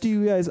fast do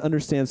you guys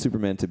understand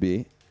Superman to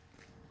be?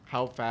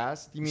 How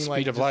fast? You mean Speed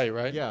like of light,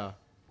 right? Yeah.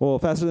 Well,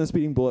 faster than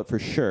speeding bullet for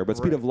sure, but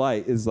speed Right. of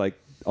light is like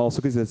also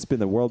because it spin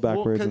the world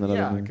backwards and then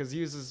yeah, other thing. because he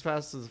uses as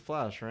fast as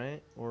Flash,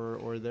 right?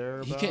 Or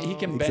there. He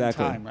can bend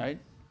Exactly. time, right?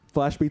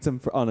 Flash beats him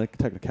on a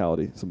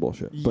technicality, some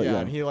bullshit. But Yeah, yeah,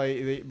 and he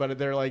like, but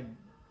they're like,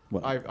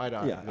 Well, I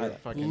yeah, they're I-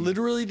 fucking.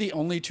 Literally the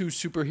only two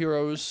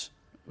superheroes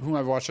whom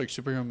I've watched like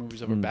superhero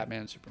movies of are Batman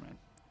and Superman.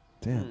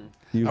 damn.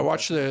 You- I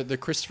watched the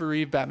Christopher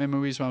Reeve Batman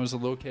movies when I was a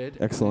little kid.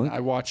 Excellent. And I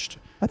watched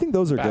I think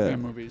those are Batman good.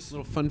 movies.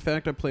 Little fun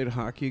fact: I played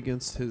hockey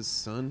against his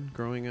son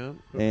growing up.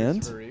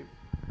 And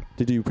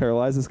did you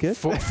paralyze this kid?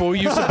 Full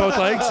use of both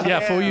legs? Yeah,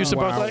 full use of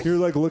both legs. You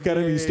like look at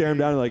him, you stare him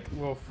down, and like,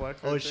 Well, flex.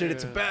 Oh shit!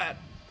 It's a bat.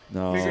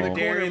 no. Figured corner,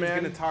 Darian's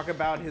man. gonna talk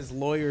about his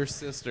lawyer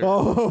sister.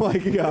 Oh my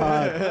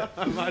god.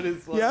 Might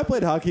as well Yeah, I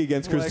played hockey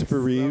against flex Christopher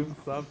Reeve,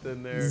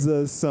 Something there.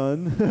 the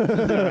son.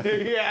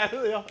 Yeah,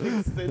 they all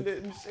extend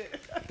it and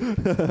shit.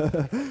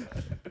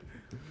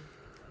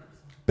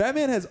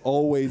 Batman has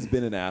always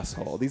been an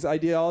asshole. These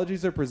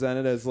ideologies are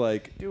presented as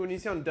like, Dude, when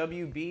he's on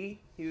WB,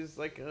 he was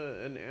like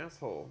an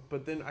asshole.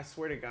 But then I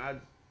swear to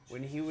God,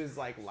 when he was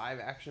like live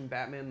action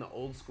Batman, the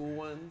old school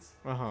ones,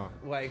 Uh huh.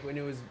 like when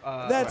it was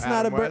that's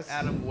not a Adam burn. West?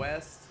 Adam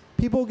West.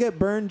 People get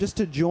burned just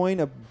to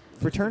join a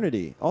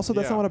fraternity. Also,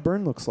 that's Yeah. not what a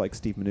burn looks like,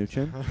 Steve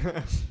Mnuchin.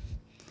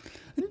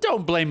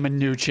 Don't blame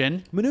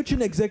Mnuchin.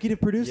 Mnuchin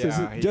executive produced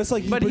Yeah, this, just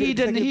like But he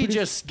didn't. He executive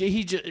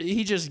just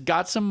he just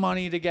got some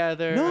money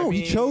together. No, I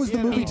he mean, chose the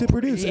you movie know, to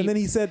produce, he- and then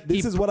he said,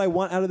 "This he is what I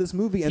want out of this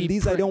movie, and He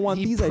these I don't want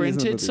he these ideas." in the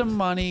printed movie." some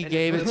money,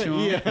 gave it to him.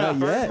 Yeah. Not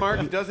First yet.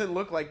 Mark doesn't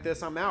look like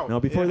this. I'm out. No,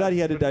 before Yeah. that, he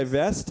had to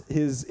divest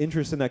his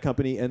interest in that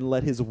company and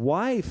let his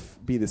wife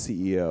be the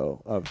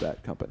CEO of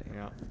that company.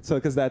 Yeah. So,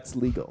 because that's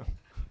legal.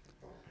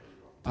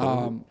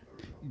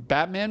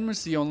 Batman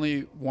was the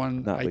only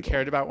one Not I legal.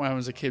 cared about when I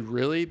was a kid,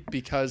 really,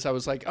 because I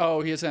was like,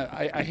 oh, he has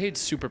I hate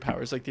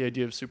superpowers, like the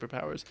idea of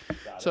superpowers.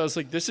 So I was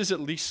like, this is at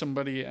least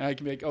somebody, and I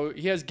can be like, oh,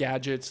 he has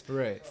gadgets.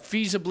 Right.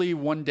 Feasibly,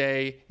 one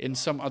day in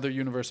some other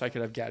universe, I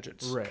could have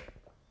gadgets. Right.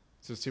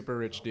 It's a super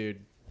rich dude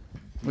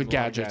With Long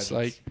gadgets,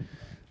 like,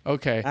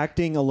 okay.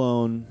 Acting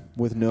alone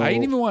with no. I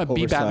didn't even want to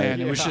be oversight.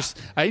 Batman. It was Yeah.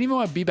 just, I didn't even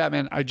want to be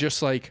Batman. I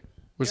just like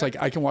was like,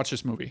 I can watch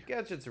this movie.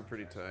 Gadgets are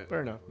pretty tight.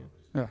 Fair enough.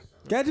 Yeah.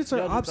 Gadgets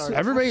are, Gadgets are-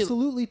 Everybody-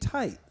 absolutely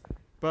tight.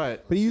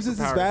 But But he uses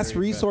his superpowers vast are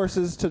even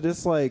resources to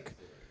just like.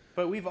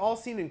 But we've all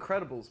seen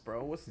Incredibles,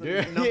 bro. What's the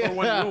Yeah. number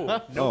one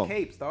rule? No Oh.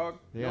 capes, dog.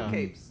 Yeah. No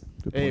capes.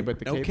 Good Hey, point. but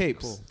the No cape's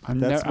capes. Cool.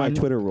 That's my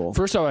Twitter rule.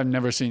 First of all, I've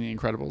never seen The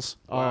Incredibles.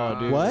 Oh,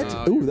 dude.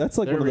 What? Ooh, that's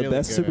like They're one of the really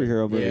best good.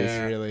 superhero movies.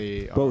 Yeah,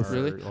 really. Both. are,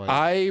 Really? like-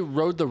 I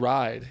rode the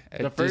ride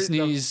at The first-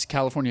 Disney's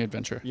California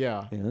Adventure.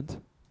 yeah.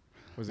 And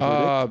Was it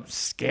good?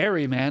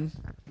 Scary, man.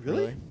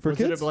 Really? For was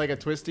kids? it like a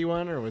twisty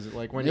one, or was it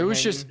like when It you're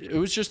was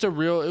hanging? just a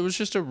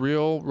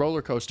real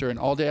roller coaster, and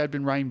all day I'd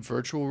been riding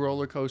virtual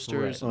roller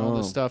coasters Right. and all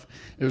this Oh. stuff.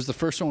 It was the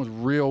first one with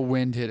real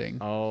wind hitting.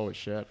 Oh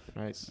shit!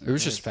 Nice. It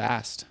was just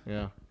fast.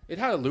 Yeah. It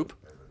had a loop.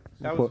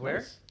 That was What-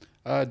 where?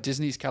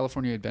 Disney's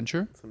California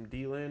Adventure. Some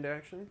D-Land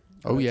action.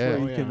 Oh Where yeah.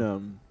 you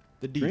can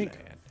The drink.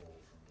 D-Land.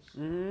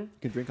 Mm-hmm. You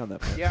can drink on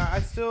that. Yeah, I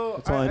still.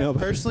 That's all I know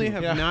about personally it.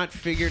 have Yeah. not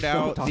figured Don't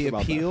out talk the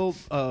about that. appeal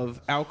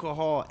of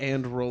alcohol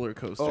and roller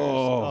coasters.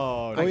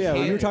 Oh I yeah,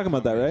 can't- you were talking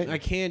about that, right? I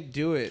can't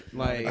do it.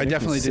 Like I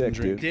definitely Makes me didn't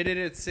sick, drink. dude. did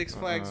it at Six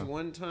Flags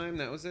one time.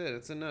 That was it.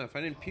 It's enough.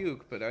 I didn't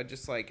puke, but I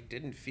just like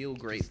didn't feel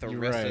great the You're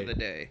rest of right. the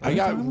day. I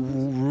got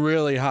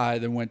really high,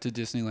 then went to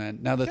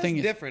Disneyland. Now the That's thing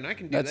is, different. I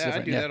can do that's that. I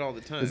different, do yeah. that all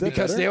the time. Is that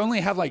because better? they only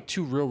have like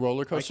 2 real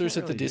roller coasters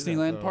at the really do that,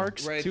 Disneyland though.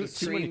 parks. right, Too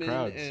the many Freeman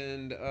crowds.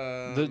 and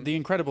The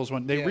Incredibles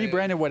one. They yeah,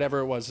 rebranded whatever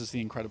it was as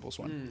the Incredibles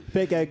one.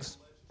 Fake eggs.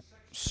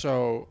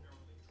 So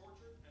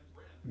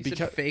you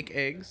said fake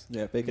eggs.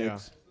 Yeah, fake Yeah.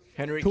 eggs.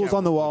 Henry Tools Cavill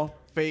on the wall.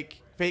 Fake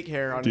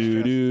hair on Do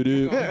his do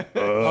do.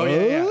 oh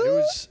yeah. It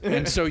was,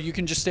 and so you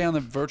can just stay on the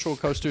virtual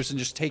coasters and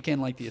just take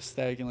in like the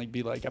aesthetic and like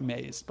be like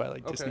amazed by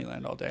like Okay.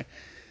 Disneyland all day.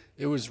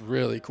 It was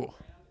really cool.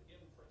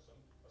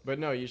 But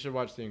no, you should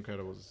watch The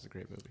Incredibles. It's a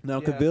great movie. Now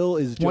Yeah.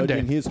 Cavill is One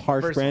judging day. his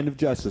harsh First brand one. of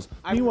justice.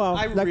 I- Meanwhile,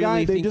 I that really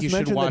guy they think you just should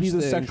mentioned that watch he's a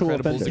The sexual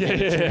Incredibles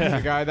offender. again.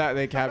 The guy that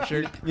they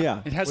captured.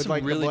 Yeah. It has With, some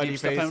like, the really bloody deep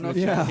stuff. I face don't know. and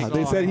if you Yeah, know.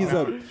 they said he's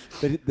Oh,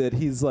 that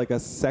he's like a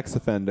sex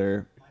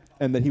offender,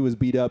 and that he was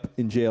beat up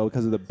in jail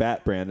because of the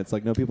Bat brand. It's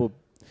like no people.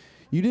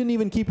 You didn't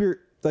even keep your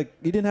like.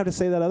 You didn't have to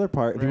say that other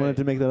part if you Right. wanted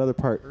to make that other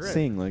part Right.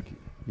 sing. Like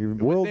your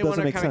Wouldn't world they doesn't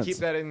wanna make kinda sense. keep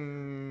that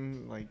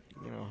in, like,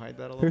 hide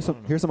that a little? Here's I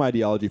don't know. here's some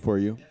ideology for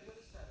you.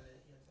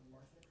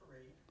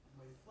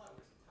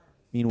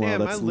 Meanwhile,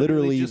 Damn, I that's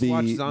literally literally just the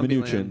watched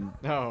Zombieland. Mnuchin.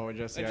 No,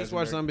 Jesse I just Eisenberg.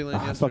 watched Zombieland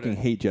I yesterday. fucking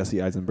hate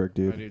Jesse Eisenberg, I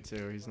dude. do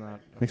too. He's not.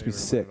 a Makes me favorite of mine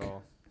sick. at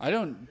all. I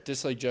don't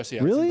dislike Jesse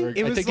Really? Eisenberg.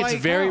 It I was think it's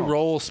like, very oh.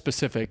 role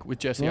specific with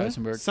Jesse What?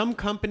 Eisenberg. Some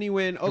company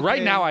went. Okay,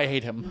 Right now, I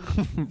hate him.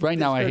 right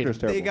now, I hate him. character's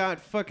terrible. They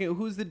got fucking.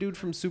 Who's the dude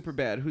from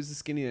Superbad? Who's the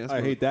skinny ass? I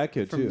one? hate that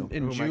kid From too.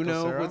 in Who, Michael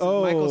Juno. Cera? What's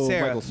Oh, Michael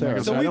Cera. Michael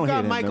Cera. So I we've don't hate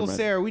got him, Michael never mind.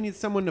 Cera. We need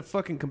someone to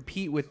fucking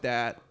compete with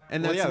that,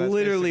 and Well, that's yeah, that's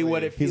literally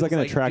what basically- it feels He's like an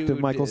like attractive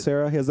dude Michael did.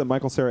 Cera. He has that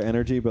Michael Cera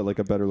energy, but like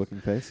a better looking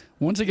face.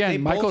 Once They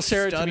again, Michael both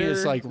Cera to me is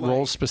stutter, like like-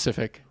 role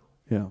specific.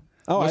 Yeah.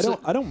 Oh, What's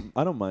I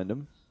don't mind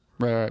him.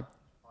 Right.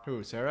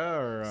 Who, Sarah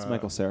or? It's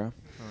Michael Cera.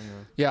 Oh,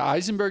 Yeah,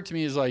 Eisenberg to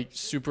me is like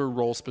super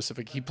role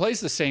specific. He plays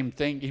the same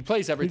thing. He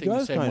plays everything the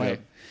does, same kind way. of.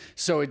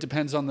 So it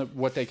depends on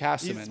what they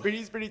cast him in.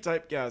 He's pretty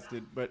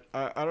typecasted, but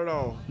I don't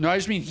know. No, I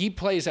just mean he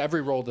plays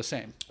every role the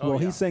same. Well,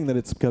 yeah. he's saying that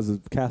it's because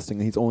of casting.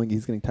 And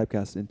he's getting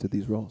typecast into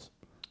these roles.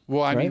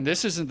 Well, I mean, Right?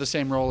 this isn't the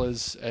same role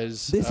as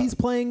This he's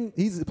playing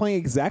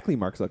exactly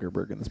Mark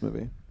Zuckerberg in this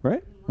movie,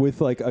 right? With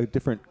like a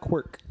different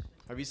quirk.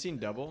 Have you seen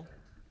Double?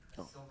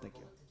 Oh, thank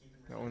you.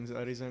 That one's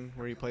that he's in,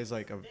 where he plays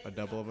like a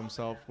double of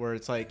himself, where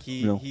it's like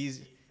No.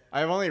 he's.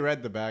 I've only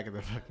read the back of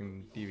the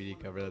fucking DVD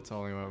cover. That's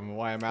all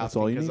why I'm asking. That's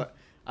all you 'cause need?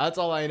 that's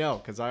all I know.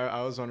 Because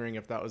I was wondering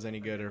if that was any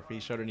good or if he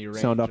showed any range.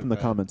 Sound off of in the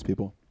that. comments,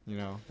 people.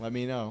 Let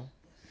me know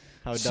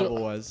how So-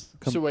 Double was.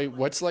 So wait,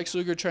 what's Lex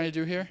Luthor trying to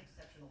do here?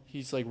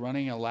 He's like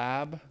running a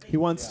lab. He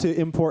wants to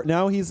import.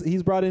 Now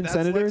he's brought in That's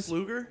senators. Lex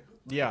Luger.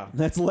 Yeah.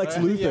 That's Lex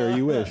Luthor. Yeah.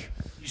 You wish.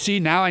 See,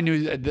 now I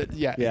knew that.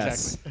 Yeah,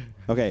 Yes. exactly.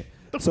 Okay.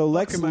 So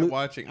Lex Am I Lu-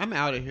 watching? I'm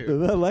out of here.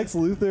 Lex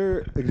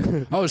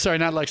Luthor. Oh, sorry,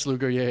 not Lex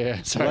Luger.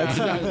 Yeah. Sorry.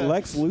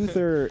 Lex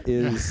Luthor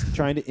is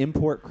trying to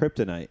import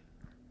kryptonite,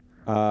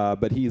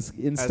 but he's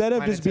instead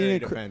of just being a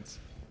defense.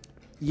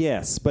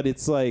 yes, but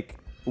it's like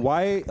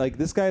why like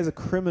this guy is a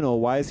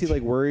criminal. Why is he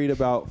like worried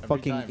about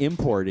fucking time.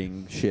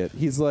 importing shit?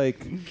 He's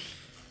like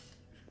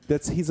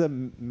he's a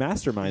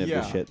mastermind of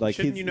this Yeah. shit. Like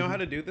Shouldn't he's- you know how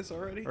to do this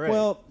already? Right.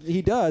 Well,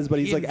 he does, but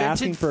he's He like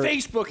asking invented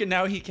for. Facebook, and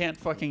now he can't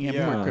fucking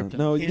import Yeah. kryptonite.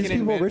 No, He these can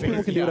people, invent rich people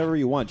things. can do Yeah. whatever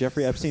you want.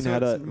 Jeffrey Epstein So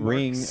had a it's Mark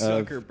ring of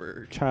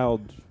Zuckerberg.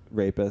 child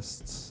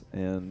rapists,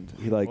 and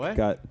he like What?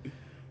 got.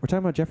 We're talking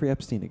about Jeffrey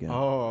Epstein again.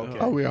 Oh, okay.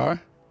 Oh, we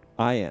are.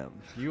 I am.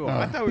 You I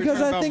are. thought we were Because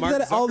talking I about think Mark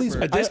that all these-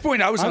 Zuckerberg. At this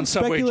point, I was I'm on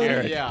Subway speculating-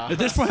 Jared. Yeah. At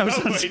this point, I was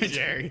on Subway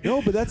Jared.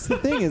 No, but that's the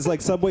thing is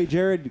like Subway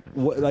Jared.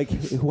 Like,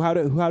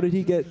 how did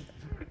he get?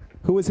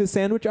 Who was his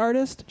sandwich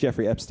artist?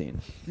 Jeffrey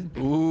Epstein.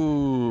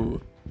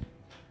 Ooh.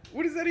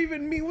 What does that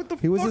even mean? What the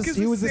He was fuck is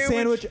he a was the sandwich?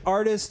 sandwich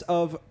artist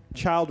of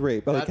child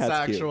rape. Oh, That's the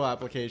cat's cute. actual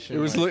application. It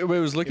was like, it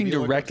was looking if you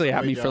look up directly at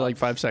Subway me for jobs, like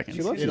 5 seconds.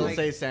 She loves It'll Like-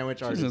 say sandwich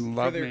She artist. doesn't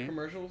For love their me.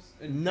 commercials?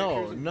 And No,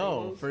 pictures and no,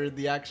 photos? for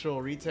the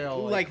actual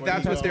retail. Like, when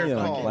that's you what go they're to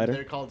called. fucking- Lighter?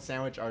 They're called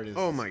sandwich artists.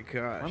 Oh my Why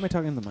gosh. am I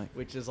talking to the mic?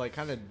 Which is like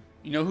kind of.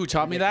 You know who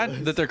taught me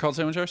that they're called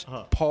sandwich artists?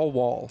 Huh. Paul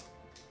Wall.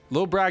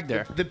 Little brag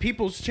there. The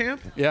people's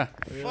champ? Yeah.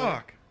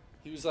 Fuck.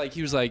 He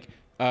was like,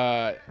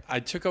 I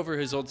took over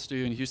his old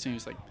studio in Houston. He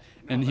was like,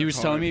 and he was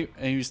telling me,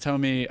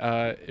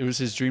 it was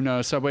his dream now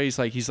at Subway.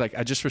 He's like,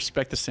 I just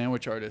respect the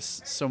sandwich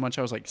artists so much.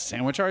 I was like,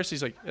 sandwich artists?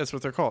 He's like, that's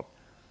what they're called.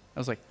 I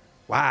was like,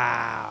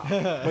 wow.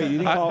 Wait, you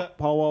think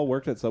Paul Wall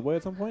worked at Subway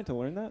at some point to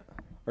learn that,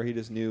 or he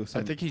just knew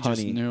some I think he honey?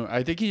 just knew.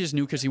 I think he just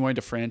knew because he wanted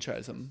to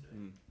franchise them.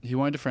 He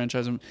wanted to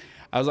franchise them.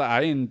 I was like,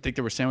 I didn't think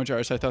they were sandwich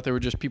artists. I thought they were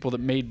just people that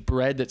made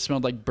bread that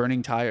smelled like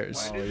burning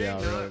tires. Why did they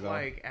not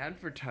like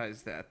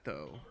advertise that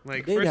though?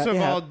 Like, They first ha- of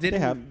they all, have- they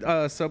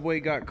didn't Subway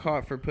got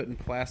caught for putting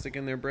plastic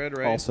in their bread,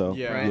 right? Also,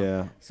 Yeah. Right?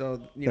 yeah.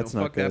 So That's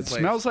know, not fuck that good. place.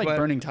 Smells like But-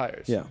 burning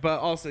tires. Yeah. But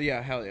also,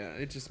 yeah, hell yeah,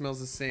 it just smells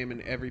the same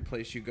in every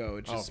place you go.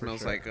 It just for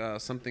smells sure. like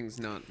something's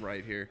not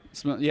right here.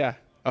 Yeah.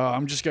 Oh,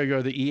 I'm just gonna go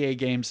to the EA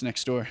games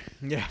next door.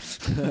 Yeah.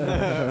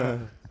 Yeah.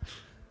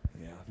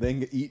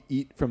 Then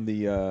eat from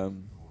the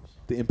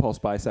impulse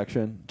buy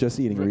section. Just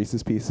eating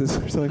Reese's Pieces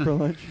or something for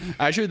lunch.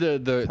 Actually,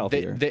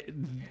 Healthier.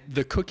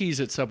 the cookies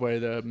at Subway,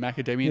 the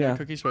macadamia Yeah. nut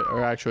cookies,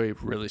 are actually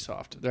really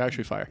soft. They're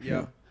actually fire.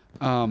 Yeah.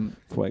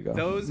 Fuego.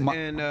 Those My-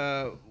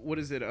 and what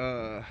is it?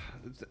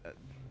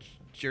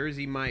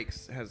 Jersey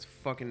Mike's has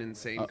fucking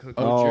insane cookies.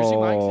 Oh, Jersey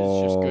Mike's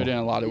is just Oh. good in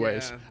a lot of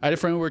ways. Yeah. I had a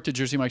friend who worked at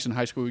Jersey Mike's in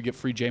high school. We'd get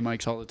free J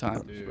Mike's all the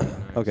time. Dude, nice.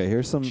 Okay,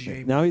 here's some.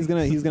 J- Now he's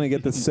gonna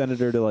get the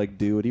senator to like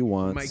do what he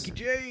wants. Mikey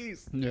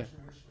J's. Yeah.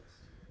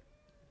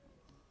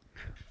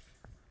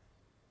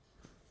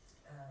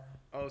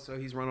 Oh, so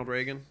he's Ronald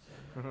Reagan.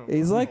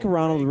 He's like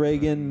Ronald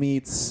Reagan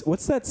meets.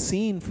 What's that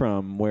scene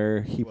from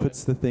where he What?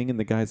 puts the thing in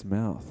the guy's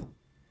mouth?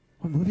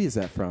 What movie is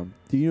that from?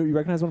 Do you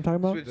recognize what I'm talking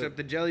about? Switch up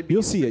the jelly beans.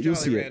 You'll see for it. You'll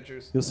Jolly see it.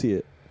 Ranchers. You'll see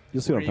it.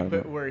 You'll see what I'm talking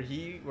about. Where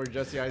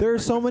Jesse Eisenberg. There are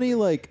so many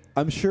like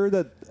I'm sure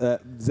that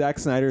Zack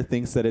Snyder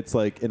thinks that it's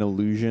like an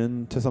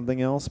allusion to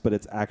something else, but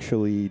it's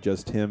actually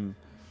just him.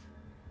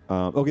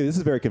 Okay, this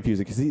is very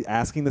confusing because he's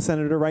asking the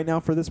senator right now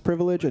for this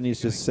privilege, and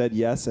he's just said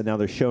yes, and now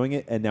they're showing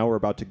it, and now we're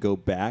about to go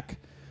back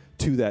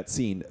to that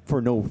scene for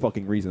no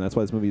fucking reason. That's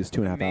why this movie is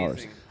 2.5 hours.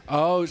 Amazing.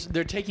 Oh, so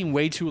they're taking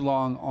way too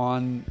long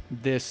on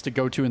this to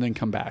go to and then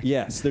come back.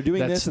 Yes, they're doing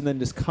That's- this and then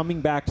just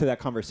coming back to that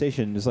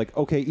conversation. Just like,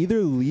 okay, either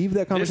leave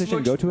that This conversation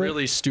and looks go to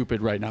really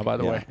stupid right now, by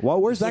the it. way. Well,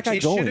 where's that guy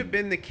It should going? have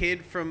been the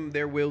kid from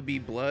There Will Be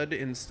Blood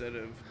instead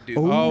of dude.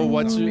 Ooh. Oh,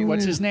 what's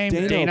his name?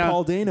 Dano,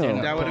 Paul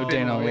Dano. That would have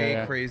been Dano, way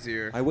yeah.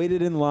 crazier. I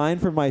waited in line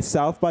for my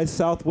South by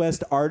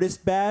Southwest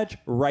artist badge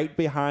right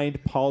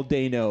behind Paul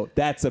Dano.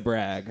 That's a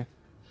brag.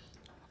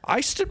 I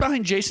stood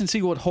behind Jason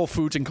Segel at Whole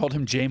Foods and called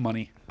him J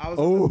Money. I was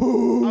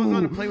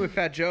on a plane with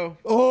Fat Joe.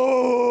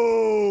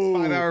 Oh!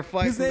 5-hour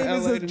flight His from name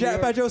is LA a to New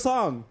York. Fat Joe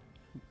song.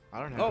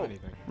 I don't have Oh.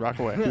 anything.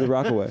 Rockaway. The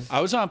Rockaway. I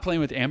was on a plane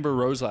with Amber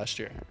Rose last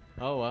year.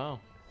 Oh wow.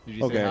 Did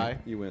you say Okay, hi?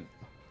 you went.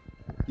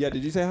 Yeah,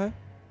 did you say hi?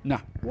 Nah.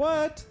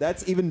 What?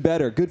 That's even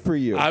better. Good for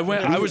you. I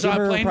was Give on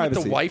her a plane with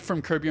privacy. the wife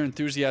from Curb Your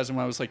Enthusiasm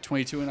when I was like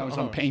 22, and I was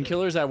on Oh, shit.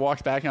 painkillers. I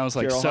walked back and I was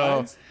like, Cheryl so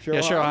Hines? yeah,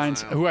 Cheryl Cheryl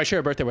Hines? Hines, who I share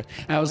a birthday with,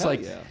 and I was Hell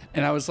like, yeah.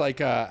 and I was like,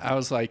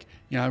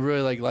 you know, I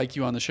really like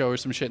you on the show or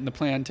some shit. And the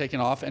plane taking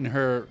off, and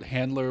her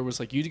handler was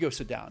like, you need to go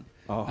sit down.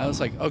 Oh. I was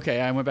like,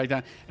 okay. I went back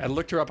down. I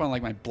looked her up on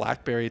like my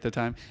BlackBerry at the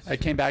time. I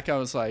came back. I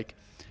was like,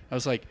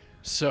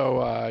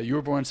 so you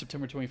were born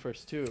September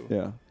 21st too.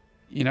 Yeah.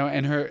 You know,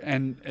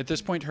 and at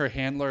this point, her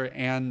handler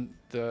and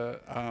the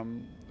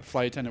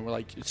flight attendant were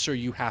like, "Sir,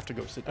 you have to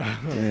go sit down."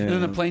 And then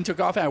the plane took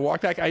off, and I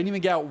walked back. I didn't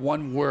even get out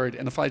one word,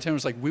 and the flight attendant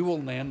was like, "We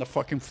will land the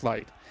fucking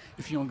flight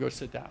if you don't go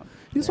sit down."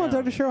 You just want to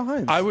talk to Cheryl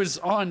Hines. I was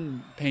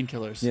on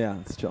painkillers. Yeah,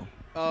 it's chill.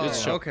 Oh,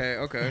 It's chill. okay.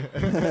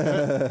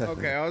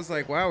 Okay, I was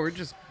like, wow, we're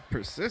just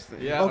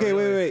persistent. Yeah. Okay,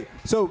 really. wait.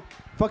 So,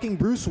 fucking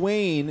Bruce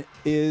Wayne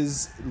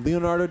is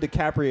Leonardo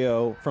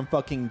DiCaprio from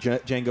fucking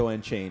Django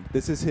Unchained.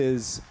 This is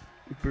his.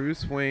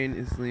 Bruce Wayne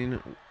is lean.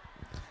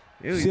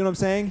 See what I'm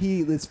saying?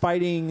 He is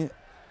fighting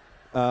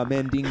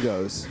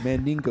Mandingos.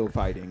 Mandingo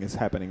fighting is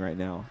happening right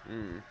now.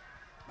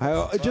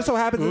 It just so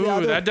happens Ooh, that the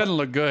other that doesn't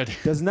look good.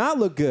 does not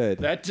look good.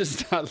 That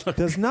does not look.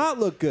 Does not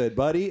look good,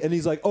 buddy. And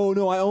he's like, "Oh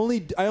no, I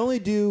only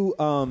do."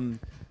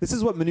 This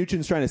is what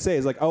Mnuchin's trying to say.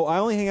 Is like, "Oh, I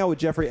only hang out with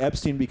Jeffrey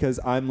Epstein because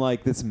I'm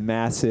like this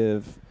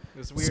massive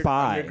This weird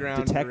spy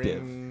underground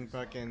detective. ring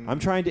fucking. I'm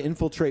trying to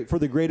infiltrate for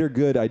the greater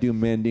good. I do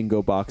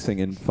Mandingo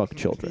boxing and fuck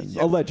children,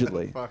 Yeah,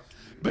 allegedly." fuck.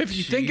 But if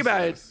you think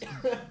about it,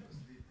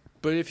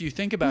 but if you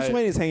think about Bruce it,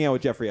 Wayne is hanging out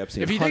with Jeffrey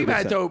Epstein. if you think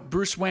about it 100%. though,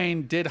 Bruce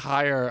Wayne did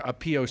hire a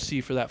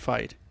POC for that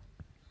fight.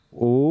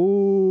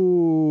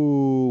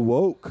 Ooh,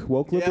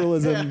 woke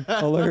liberalism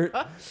alert.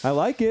 I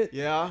like it.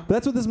 Yeah. But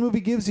that's what this movie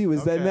gives you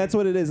is that, and Okay. that's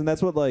what it is, and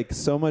that's what like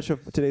so much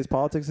of today's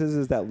politics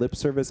is that lip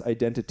service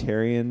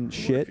identitarian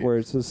shit, where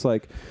it's just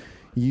like,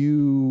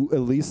 you at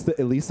least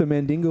the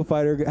Mandingo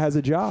fighter has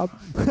a job.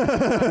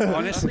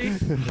 Honestly,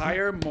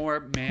 hire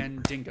more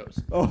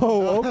Mandingos.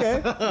 Oh,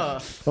 okay.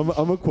 I'm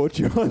gonna quote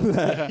you on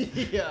that.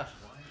 Yeah.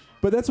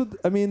 But that's what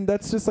I mean.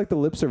 That's just like the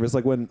lip service,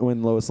 like when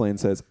Lois Lane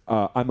says,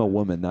 "I'm a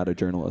woman, not a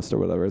journalist," or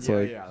whatever. It's Yeah,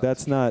 like yeah,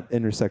 that's not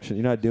intersection.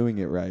 You're not doing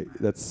it right.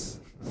 That's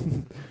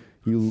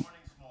you.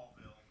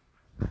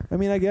 I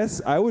mean, I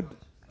guess I would.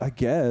 I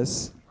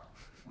guess.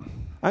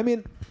 I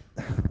mean,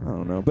 I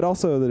don't know. But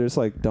also, they're just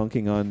like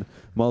dunking on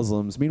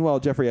Muslims.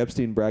 Meanwhile, Jeffrey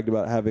Epstein bragged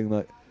about having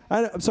like.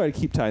 I'm sorry to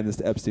keep tying this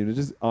to Epstein. It's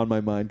just on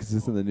my mind because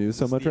it's in the news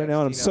so It's much the right now,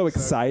 and I'm Epstein so episode.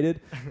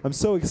 excited. I'm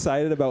so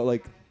excited about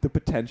like the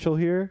potential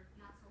here.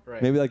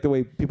 Right. Maybe like the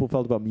way people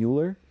felt about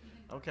Mueller,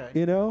 Okay.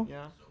 you know?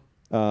 Yeah.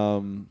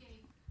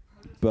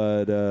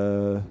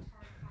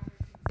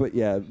 But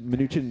yeah,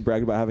 Mnuchin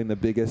bragged about having the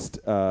biggest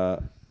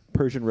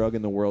Persian rug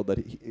in the world that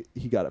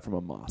he got it from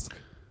a mosque.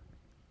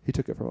 He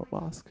took it from a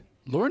mosque.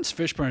 Lawrence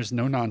Fishburne is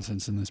no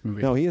nonsense in this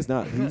movie. No, he is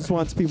not. He just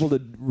wants people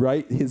to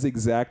write his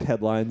exact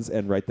headlines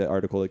and write the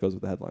article that goes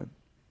with the headline.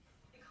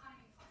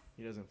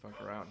 He doesn't fuck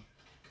around.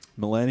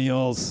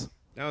 Millennials.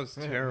 That was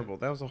terrible.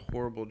 That was a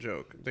horrible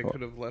joke. They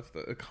could have left the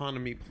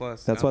economy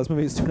plus. That's out why this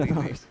movie is 2.5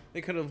 completely. hours.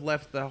 They could have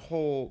left the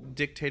whole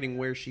dictating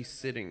where she's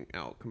sitting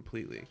out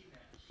completely.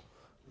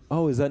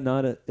 Oh, is that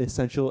not an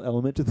essential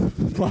element to the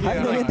plot?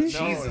 Andy?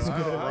 Jesus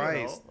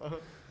Christ.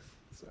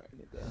 Sorry, I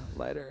need the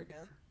lighter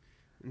again.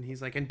 And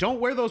he's like, and don't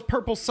wear those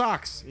purple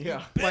socks.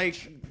 Yeah.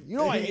 Like, You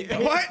know, I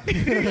what?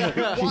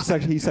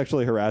 he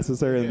sexually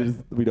harasses her, and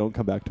then we don't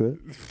come back to it.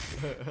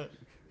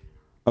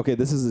 Okay,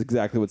 this is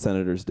exactly what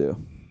senators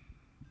do.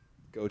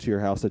 Go to your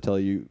house to tell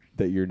you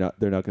that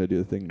they're not going to do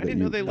the thing. I didn't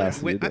know they let.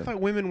 asked them to I do.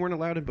 thought women weren't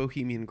allowed in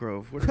Bohemian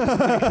Grove. What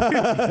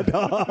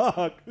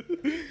Dog.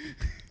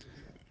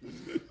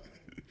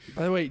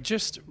 By the way,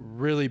 just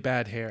really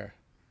bad hair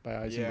by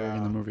Eisenberg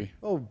in the movie.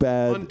 Oh,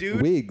 bad On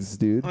dude? wigs,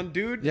 dude. on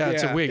dude? Yeah,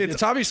 it's a wig.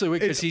 It's obviously a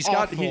wig because it's he's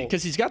got awful.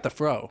 because he's got the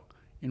fro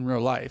in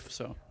real life.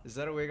 So Is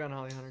that a wig on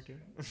Holly Hunter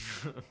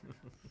too?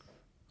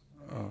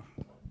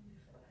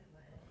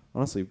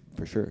 Honestly,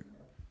 for sure.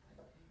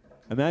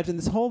 Imagine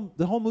the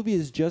whole movie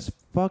is just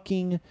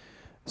fucking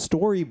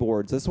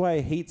storyboards. That's why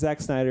I hate Zack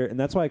Snyder, and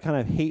that's why I kind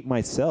of hate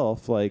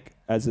myself, like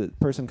as a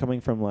person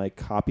coming from like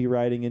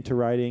copywriting into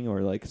writing,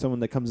 or like someone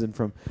that comes in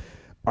from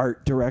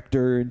art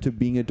director into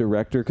being a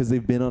director because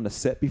they've been on a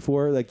set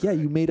before. Like, yeah,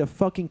 you made a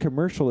fucking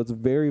commercial. It's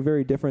very,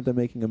 very different than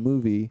making a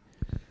movie,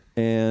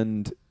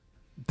 and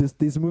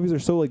these movies are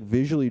so like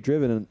visually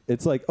driven, and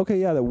it's like, okay,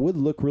 yeah, that would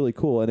look really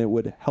cool, and it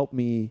would help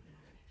me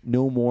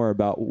know more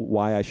about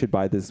why I should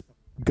buy this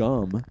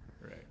gum.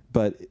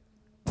 But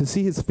to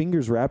see his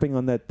fingers wrapping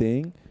on that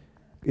thing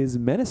is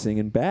menacing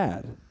and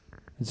bad.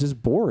 It's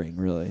just boring,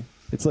 really.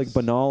 It's like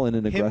banal in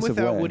an Him aggressive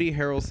without way. Woody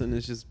Harrelson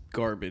is just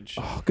garbage.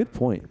 Oh, good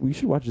point. We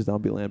should watch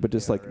Zombieland, but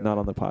just not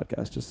on the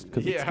podcast, just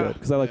because it's good.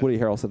 Because I like Woody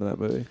Harrelson in that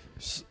movie.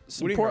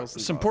 Woody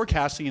Harrelson's some poor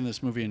casting in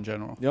this movie in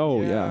general.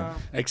 Oh yeah.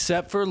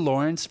 Except for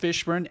Lawrence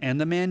Fishburne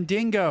and the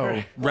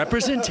Mandingo.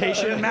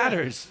 Representation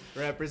matters.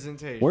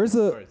 Representation. Where's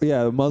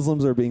the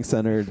Muslims are being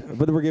centered,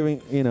 but we're giving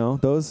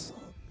those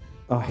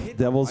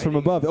devils from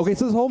above. Okay,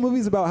 so this whole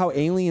movie's about how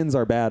aliens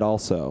are bad,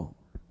 also.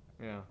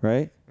 Yeah.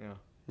 Right? Yeah.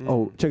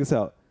 Oh, check this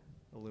out.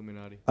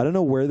 Illuminati. I don't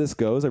know where this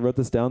goes. I wrote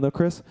this down though,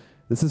 Chris.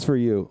 This is for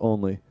you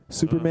only.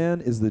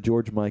 Superman is the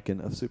George Mikan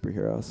of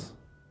superheroes.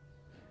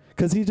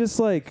 Because he's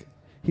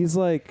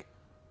like,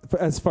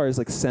 as far as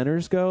like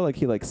centers go, like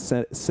he like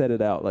set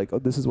it out. Like, oh,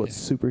 this is what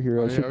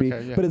superheroes should be.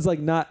 Yeah. But it's like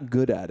not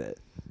good at it.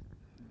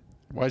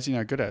 Why is he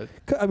not good at it?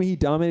 I mean, he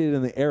dominated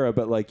in the era,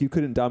 but like you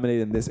couldn't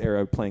dominate in this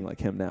era playing like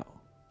him now.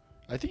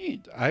 I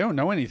don't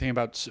know anything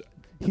about.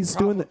 He's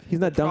not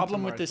The dumb.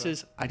 problem with this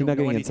is I He's don't not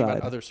know getting anything about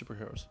inside. other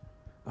superheroes.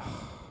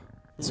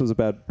 This was a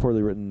bad,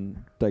 poorly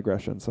written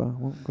digression. So I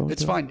won't go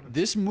It's into it. fine.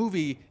 This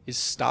movie is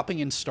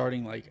stopping and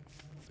starting like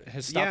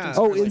has stopped. Yeah. and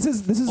Oh, started,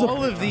 this is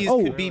All of these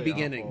could be Really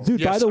beginnings. dude.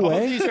 Yes, by the all of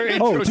way, these are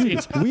intro dude,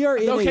 scenes. we are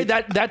in Okay, a,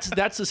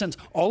 that's the sense.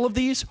 All of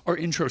these are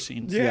intro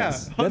scenes.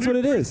 Yes, that's what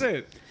it is.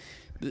 100%.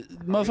 The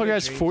motherfucker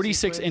has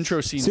 46 intro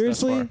scenes.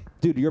 Seriously, thus far.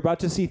 dude, you're about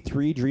to see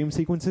 3 dream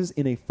sequences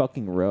in a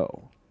fucking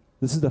row.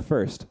 This is the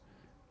first.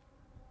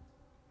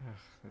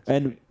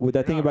 And with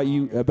that thing about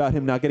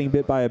him not getting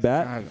bit by a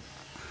bat, God.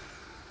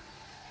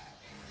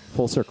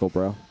 full circle,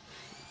 bro.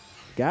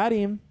 Got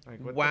him. Like,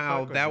 what the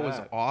Wow, fuck that was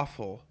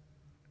awful.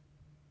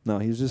 No,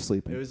 he was just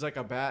sleeping. It was like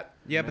a bat.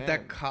 Yeah, but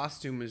that man.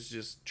 costume is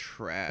just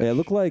trash. Yeah, it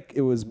looked like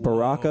it was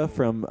Baraka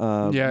from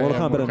Mortal Kombat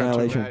Mortal Kombat.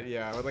 Annihilation. Bat,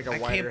 yeah, with like a I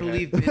wider can't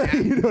believe head.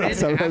 Ben, You know Ben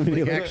that's not what I mean.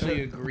 Affleck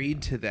actually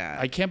agreed to that.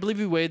 I can't believe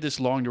we waited this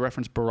long to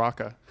reference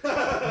Baraka.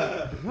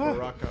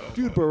 Baraka.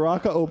 Dude,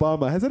 Baraka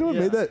Obama. Has anyone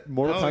made that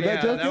Mortal Oh, Kombat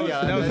yeah, joke? that was,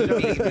 Yeah, that was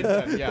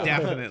that- a meme. yeah.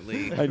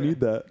 Definitely. I need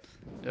that.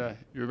 Yeah,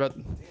 you're about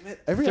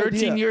Every 13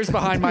 idea. years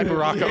behind my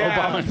Baraka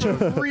Obama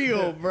joke. For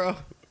real, bro.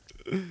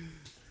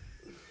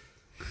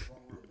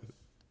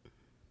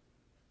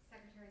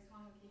 Secretary's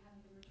home if you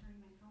haven't been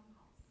returning my phone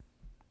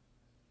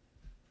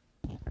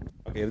calls.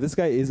 Okay, if this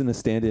guy isn't a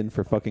stand-in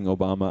for fucking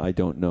Obama, I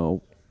don't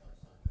know.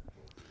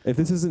 If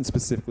this isn't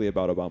specifically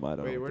about Obama, I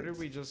don't Wait, know. where did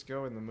we just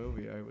go in the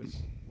movie?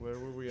 Where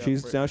were we? at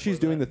She's for- now she's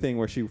for doing the that? thing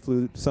where she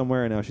flew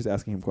somewhere and now she's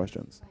asking him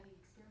questions. Providing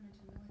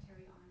experimental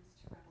military arms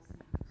to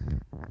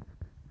rebels now.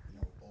 You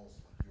know, balls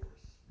like yours.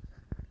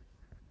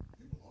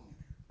 You belong in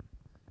here.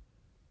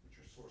 What's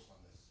your source on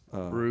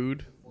this?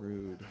 Rude.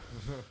 Rude.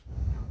 No,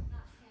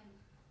 not tin,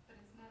 but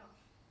it's metal.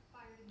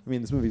 Fired in I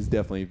mean, this movie's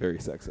definitely very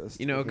sexist.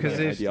 You know, Looking at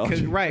because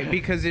ideology.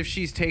 because if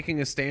she's taking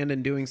a stand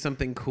and doing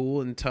something cool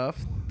and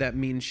tough, that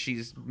means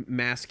she's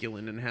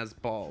masculine and has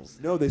balls.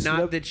 No, they straight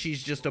not up- that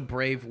she's just a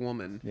brave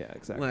woman. Yeah,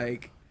 exactly.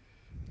 Like,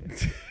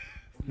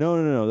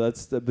 No.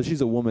 But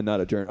she's a woman, not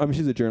a journalist. I mean,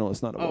 she's a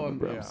journalist, not a woman,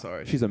 bro. I'm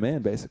sorry. She's a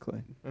man,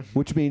 basically,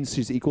 which means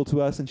she's equal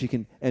to us and she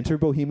can enter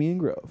Bohemian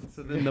Grove.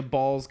 So then the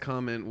balls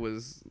comment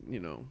was,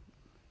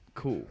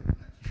 cool.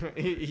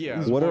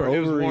 Yeah. What are it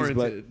was ovaries but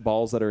warranted.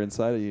 balls that are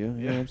inside of you? You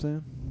know what I'm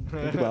saying?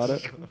 Think about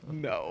it.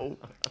 No.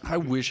 I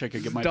wish I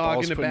could get my Dog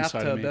balls in a put inside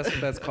of bathtub. me. That's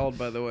what that's called,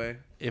 by the way.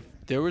 If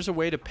there was a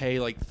way to pay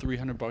like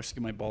 $300 to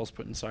get my balls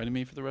put inside of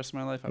me for the rest of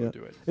my life, I would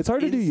do it. It's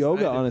hard to do Inside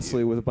yoga, of honestly,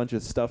 you. with a bunch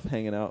of stuff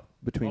hanging out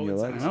between your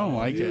I legs. don't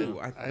like it. Ew,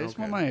 I just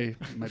okay.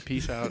 want my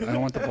piece out. I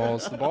don't want the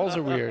balls. The balls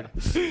are weird.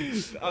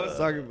 I was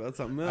talking about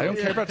something else. I don't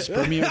care about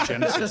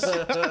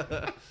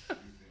spermiogenesis.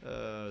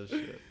 Oh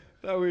shit.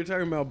 I thought we were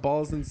talking about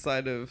balls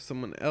inside of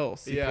someone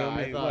else. You Yeah, feel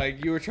I me? thought-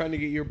 Like you were trying to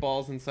get your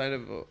balls inside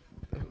of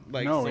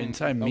No,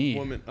 inside me.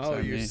 Woman. Inside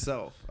Oh, me.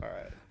 yourself. All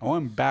right. I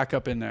want them back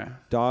up in there.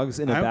 Dogs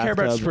in a I don't care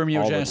about bathtub all the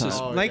spermiogenesis.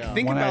 time. Oh, Like yeah.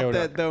 think One about iota.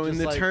 that though, in Just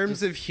the like- terms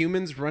just- of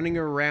humans running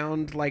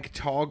around like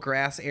tall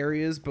grass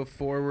areas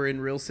before we're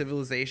in real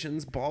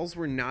civilizations, balls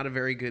were not a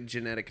very good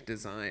genetic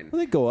design. Well,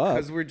 they go up.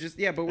 Because we're just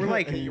but we're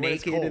like When it's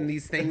naked cold. and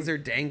these things are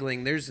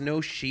dangling. There's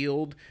no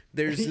shield.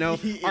 There's no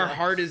our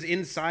heart is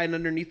inside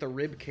underneath a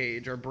rib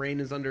cage. Our brain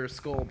is under a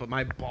skull, but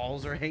my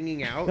balls are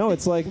hanging out. No,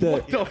 it's like the.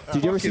 What the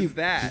did you ever fuck see? is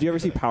that? Did you ever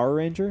see Power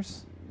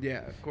Rangers?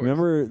 Yeah, of course.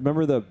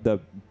 Remember the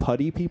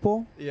putty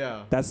people?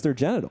 Yeah. That's their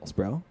genitals,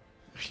 bro.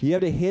 You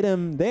have to hit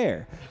them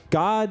there.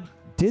 God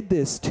did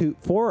this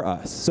for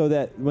us so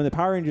that when the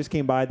Power Rangers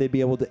came by, they'd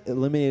be able to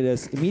eliminate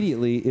us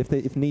immediately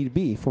if need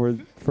be for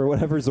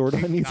whatever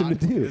Zordon needs him to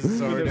do. This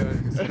is what we're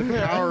doing.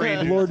 Power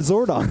Rangers. Lord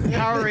Zordon.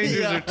 Power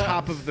Rangers are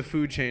top of the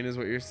food chain, is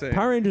what you're saying.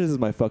 Power Rangers is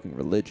my fucking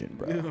religion,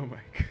 Oh bro. my god.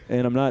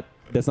 And I'm not.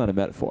 That's not a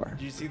metaphor.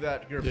 Did you see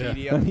that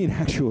graffiti I up mean,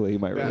 actually,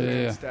 my Batman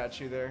religion. Yeah.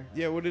 statue there?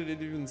 Yeah, what did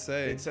it even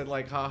say? It said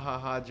like ha ha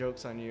ha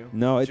jokes on you.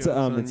 No, it's Joke's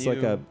on it's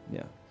like you. a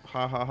yeah.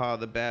 Ha ha ha,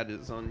 the bad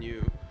is on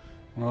you.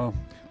 Well,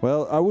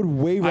 Well, I would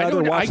way I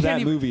rather don't- I watch can't that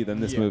even- movie than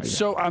this Yeah. movie.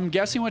 so I'm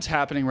guessing what's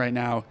happening right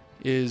now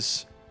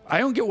is I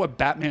don't get what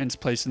Batman's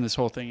place in this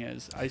whole thing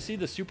is. I see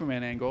the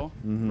Superman angle.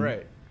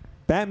 Right.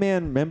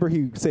 Batman, remember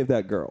he saved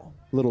that girl,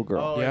 little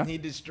girl. Oh, Yeah. and he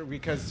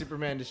because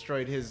Superman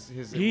destroyed his.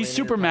 He's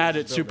super mad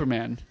at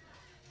Superman.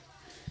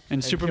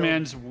 And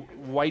Superman's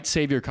white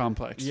savior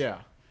complex. Yeah.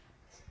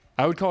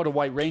 I would call it a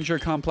white ranger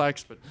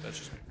complex, but that's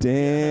just me.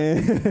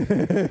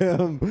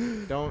 Damn.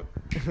 Don't.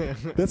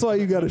 That's why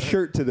you got a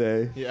shirt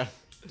today. Yeah.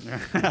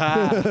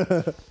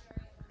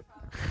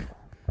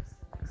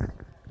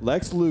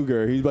 Lex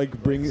Luthor, he like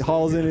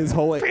hauls in his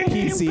whole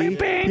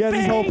PC. He has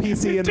his whole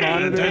PC and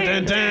monitor.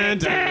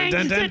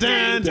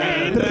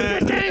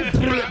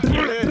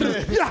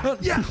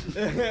 Yeah.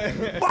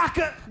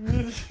 Waka.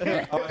 He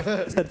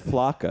said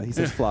Flocka. He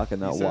says Flocka,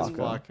 not says Waka.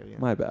 Flocka, yeah.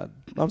 My bad.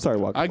 I'm sorry,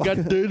 Waka. I got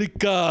dirty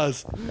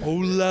cars,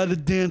 whole lot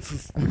of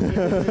dances.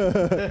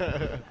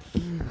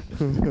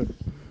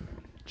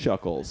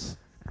 Chuckles.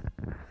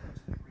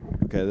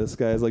 Okay, this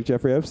guy is like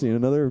Jeffrey Epstein,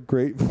 another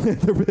great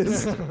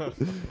philanthropist.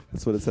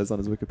 That's what it says on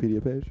his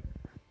Wikipedia page.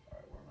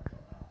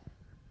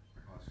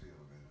 Past the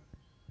elevator.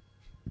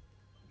 To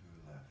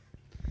the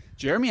left.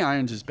 Jeremy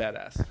Irons is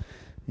badass.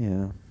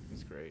 Yeah,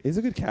 He's great. he's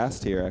a good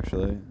cast here,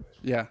 actually.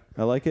 Yeah.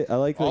 I like it. I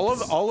like All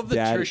like, of the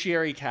zaddy-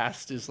 tertiary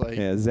cast is like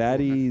Yeah,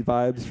 zaddy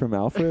vibes from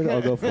Alfred.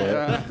 I'll go for it.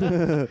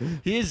 Yeah.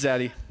 He is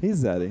zaddy.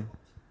 He's zaddy.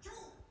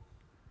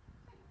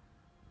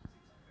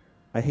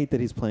 I hate that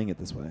he's playing it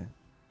this way. The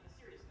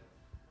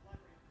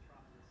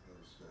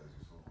other stairs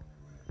is open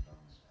your way it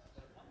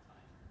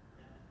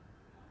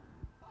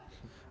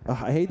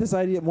comes. I hate this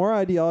idea. More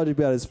ideology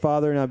about his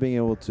father not being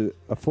able to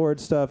afford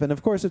stuff, and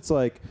of course, it's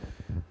like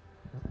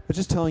it's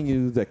just telling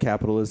you that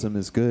capitalism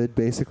is good,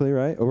 basically,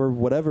 right? Or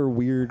whatever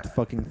weird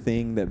fucking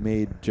thing that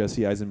made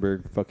Jesse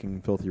Eisenberg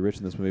fucking filthy rich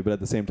in this movie, but at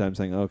the same time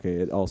saying, okay,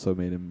 it also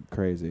made him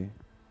crazy.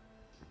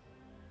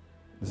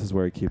 This is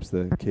where he keeps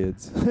the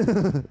kids.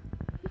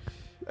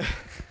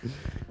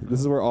 This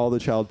is where all the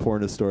child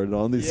porn is stored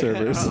on these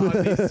servers. On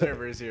these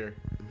servers here.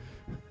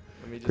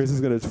 Let me just Chris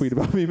is going to tweet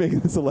about me making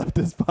this a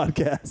leftist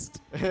podcast.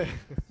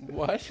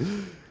 What?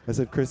 I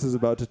said Chris is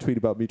about to tweet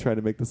about me trying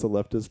to make this a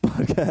leftist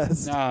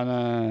podcast.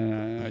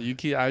 No. You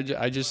keep.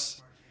 I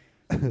just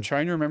I'm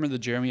trying to remember the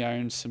Jeremy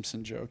Irons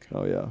Simpson joke.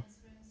 Oh, yeah.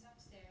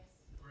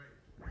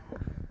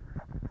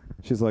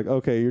 She's like,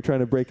 okay, you're trying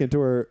to break into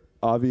her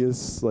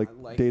obvious like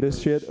data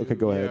shit? Okay,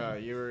 go Yeah,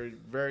 ahead. you were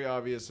very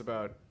obvious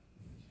about.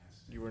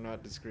 You were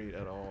not discreet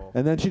at all.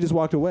 And then she just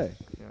walked away.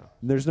 Yeah.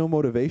 There's no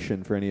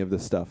motivation for any of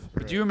this stuff.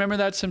 But do you remember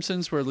that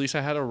Simpsons where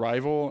Lisa had a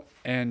rival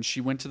and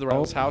she went to the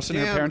rival's house and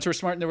her Damn. parents were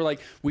smart and they were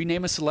like, we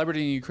name a celebrity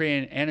and you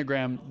create an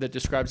anagram that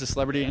describes the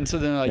celebrity. And so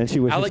then And like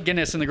she wishes- Alec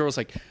Guinness and the girl was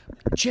like,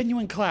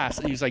 genuine class.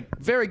 And he's like,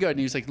 very good. And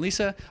he's like,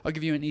 Lisa, I'll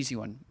give you an easy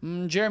one.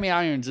 Jeremy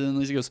Irons. And then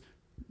Lisa goes,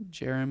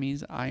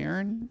 Jeremy's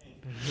iron?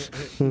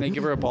 And they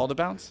give her a ball to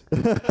bounce.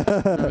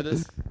 Remember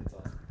this?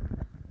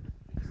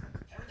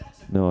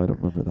 No, I don't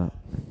remember that.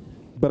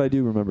 But I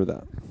do remember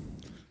that,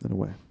 in a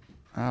way.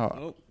 Oh.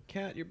 Oh,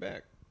 Cat, you're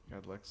back.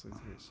 God, Lex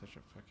Luthor is such a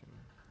fucking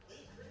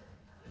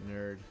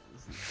nerd.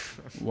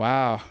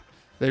 Wow.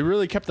 They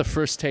really kept the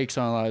first takes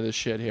on a lot of this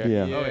shit here.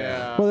 Yeah. Oh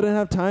yeah. Well, they didn't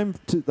have time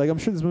to like. I'm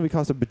sure this movie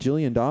cost $1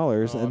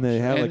 bajillion, and they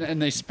had like.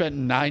 And they spent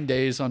 9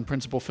 days on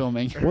principal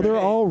filming. Well, they're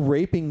all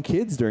raping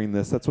kids during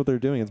this. That's what they're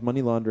doing. It's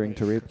money laundering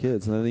to rape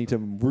kids, and they need to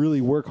really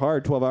work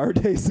hard, 12-hour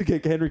days to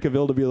get Henry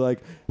Cavill to be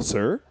like,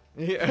 "Sir."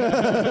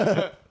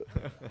 Yeah.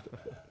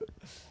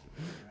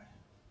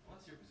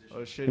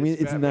 Oh, shit, I mean,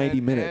 it's Batman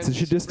 90 minutes. and It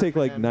should just take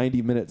like Superman.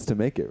 90 minutes to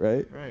make it,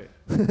 right? Right.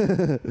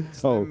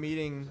 It's Oh. them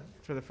meeting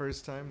for the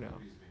first time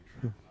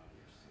now.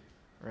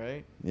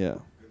 Right? Yeah.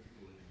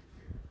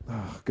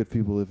 Oh, good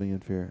people living in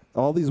fear.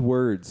 All these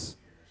words.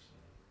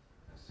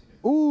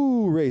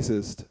 Ooh,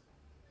 racist.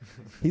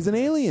 He's an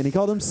alien. He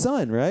called him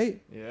son,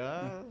 right?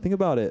 Yeah. Think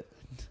about it.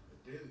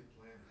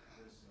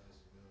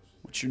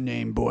 What's your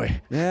name, boy?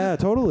 Yeah,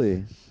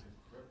 totally.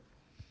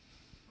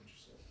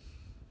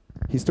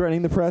 He's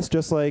threatening the press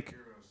just like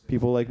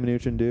people like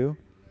Mnuchin do.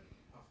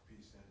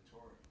 Puff-piece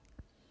editorial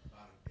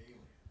about an alien.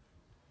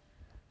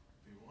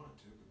 If he wanted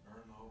to, could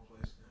burn the whole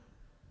place down.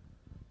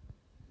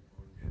 There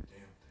wouldn't be a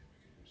damn thing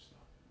we could do to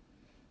stop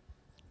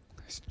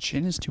it. His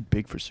chin is too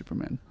big for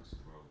Superman.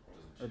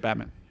 Or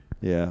Batman.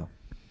 Yeah.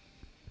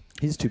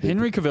 He's too big.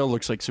 Henry Cavill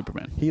looks like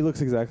Superman. He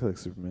looks exactly like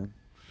Superman.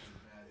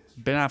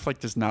 Ben Affleck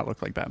does not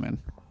look like Batman.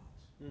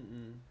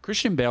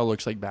 Christian Bale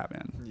looks like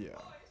Batman. Yeah.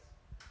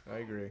 I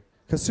agree.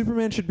 Because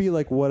Superman should be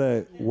like what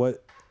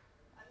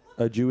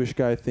a Jewish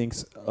guy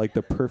thinks like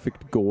the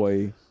perfect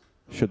goy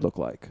should look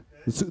like.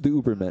 The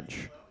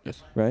Ubermensch,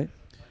 Yes. right?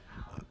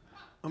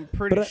 I'm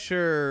pretty But I-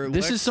 sure.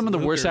 This Lex is some of the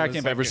worst Luthor acting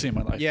was I've ever like seen in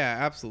my life. Yeah,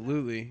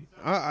 absolutely.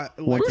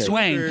 One Bruce take.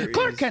 Wayne,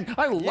 Clark Kent.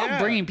 I love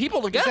bringing people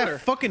Is together.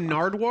 that fucking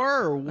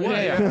Nardwar or what?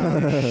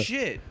 Yeah.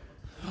 Shit.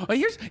 Oh,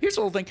 here's a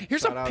little thing.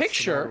 Here's Shout a outs to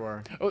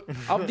picture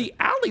of the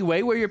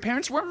alleyway where your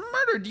parents were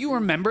murdered. Do you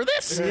remember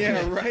this?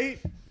 Yeah, right?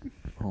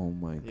 Oh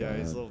my god. Yeah,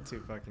 he's a little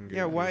too fucking good.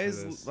 Yeah, why for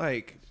is this.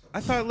 like I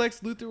thought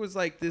Lex Luthor was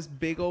like this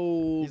big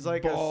old He's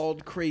like a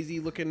bald, crazy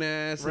looking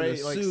ass, Right,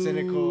 in a like suit,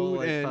 cynical,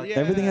 like and fuck- yeah.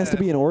 Everything has to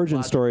be an origin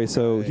Logical story,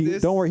 so guy. he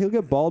This- don't worry, he'll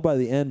get bald by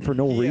the end for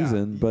no Yeah.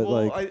 reason. But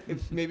Well,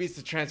 like maybe it's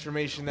the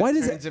transformation that Why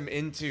does turns him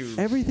into.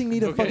 everything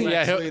need a Okay, fucking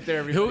Yeah, Lex Luthor,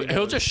 everybody he'll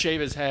knows. just shave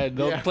his head.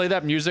 They'll Yeah. play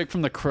that music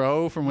from The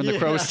Crow, from when The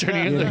Crow was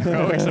turning into The Yeah.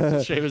 Crow, except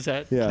to shave his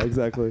head. Yeah,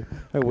 exactly.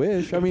 I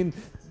wish. I mean,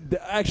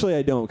 actually,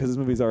 I don't because this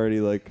movie's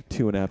already like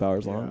 2.5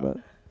 hours long. Yeah. But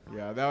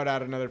Yeah, that would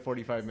add another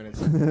 45 minutes.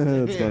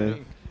 That's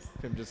funny.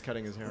 Him just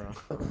cutting his hair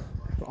off.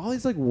 all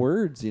these like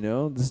words,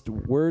 just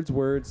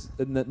words,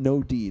 and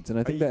no deeds. And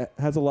I think that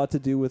has a lot to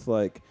do with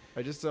like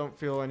I just don't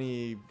feel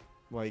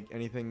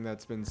anything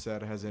that's been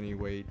said has any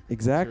weight to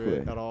exactly.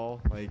 it at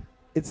all. Like,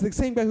 It's the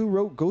same guy who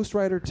wrote Ghost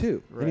Rider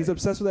 2. And he's Right.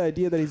 obsessed with the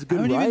idea that he's a I good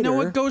don't rider. even know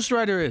what Ghost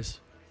Rider is.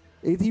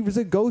 He was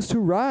a ghost who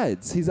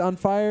rides. He's on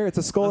fire. It's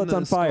a skull that's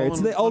on fire.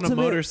 It's the ultimate on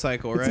a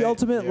motorcycle, right? It's the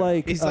ultimate Yeah.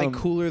 like He's like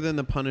cooler than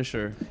the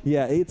Punisher.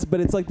 Yeah, it's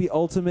like the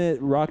ultimate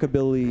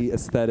rockabilly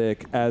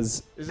aesthetic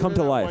as isn't come there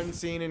to that life. one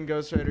scene in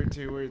Ghost Rider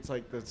 2 where it's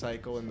like the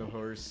cycle and the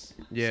horse?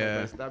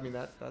 Yeah. I mean,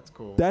 that's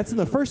cool. That's in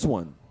the visually. first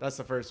one. That's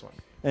the first one.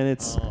 And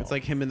it's Oh. It's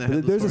like him in the.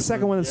 there's Headless a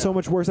second one that's so Yeah.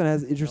 much worse and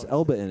has Idris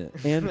Elba in it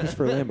and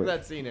Christopher Lambert.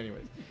 that scene,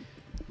 anyways.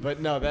 But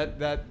no, that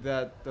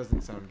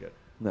doesn't sound good.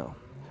 No.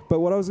 But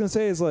what I was going to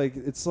say is like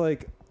it's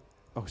like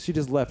oh, she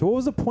just left. What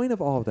was the point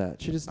of all of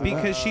that? She just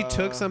Because she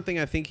took something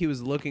I think he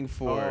was looking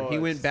for. Oh, He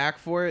went it's- back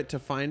for it to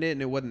find it,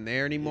 and it wasn't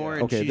there anymore.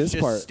 Yeah. And Okay, she's this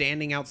just part-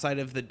 standing outside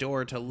of the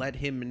door to let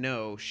him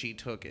know she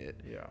took it.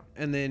 Yeah.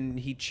 And then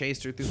he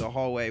chased her through the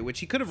hallway,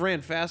 which he could have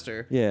ran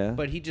faster. Yeah.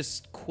 But he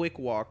just quick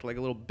walked like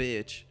a little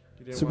bitch.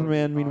 He didn't wanna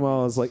Superman, be meanwhile,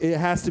 obvious. is like it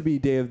has to be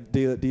Dia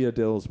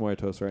de los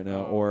Muertos right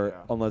now, Oh, or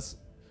yeah. unless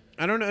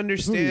I don't movie's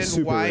understand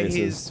super why racist.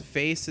 his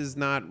face is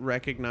not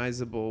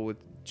recognizable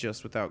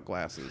without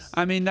glasses.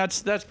 I mean,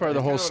 that's part of the That's whole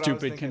kinda what I was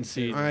stupid thinking,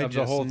 conceit too. I of the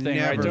just whole thing. Right?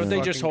 never Don't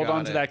they just fucking hold got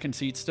on to it. that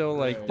conceit still?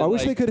 Like, Right. I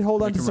wish they like, could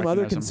hold on we to can some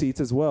other recognize 'em.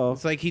 conceits as well.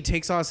 It's like he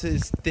takes off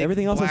his thick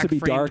Everything else has to black be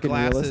framed dark and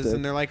glasses, realistic.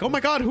 and they're like, "Oh my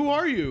god, who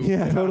are you?"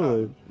 Yeah,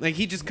 totally. Like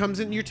he just comes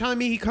in. You're telling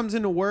me he comes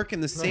into work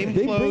in the same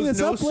They bring clothes, this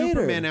no up later.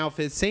 Superman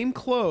outfit, same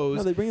clothes.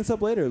 No, they bring this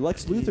up later.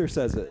 Lex Luthor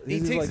says it. he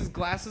He's takes like, his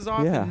glasses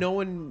off, Yeah. and no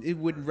one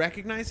would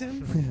recognize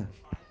him.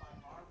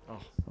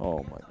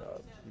 oh my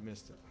god, You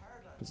missed it.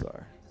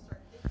 bizarre.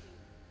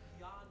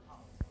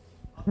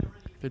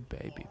 Good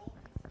baby.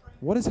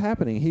 What is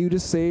happening? He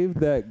just saved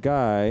that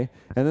guy,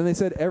 and then they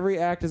said every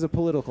act is a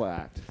political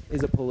act.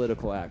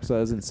 So that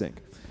was in sync.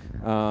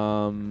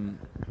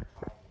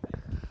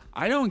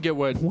 I don't get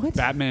what, What?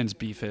 Batman's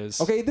beef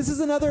is. Okay, this is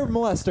another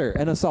molester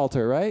and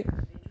assaulter, right?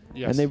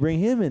 Yes. And they bring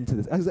him into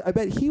this. I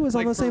bet he was on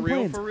Like, the same for real,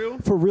 planes. for real?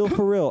 For real,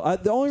 for real.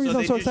 The only So reason they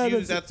I'm so just excited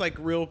use that's like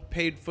real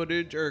paid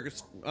footage, or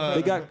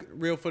They got-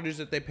 real footage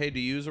that they paid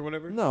to use, or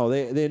whatever. No,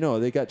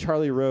 they got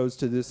Charlie Rose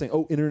to this thing.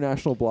 Oh,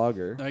 international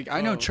blogger. Like,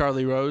 I know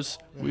Charlie Rose.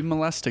 We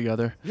molest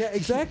together. Yeah,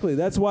 exactly.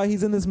 That's why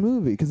he's in this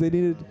movie, because they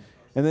needed.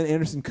 And then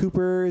Anderson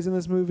Cooper is in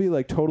this movie,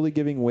 like totally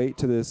giving weight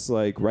to this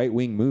like right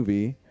wing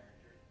movie.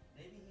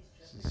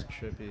 This is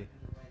trippy.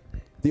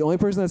 The only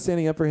person that's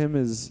standing up for him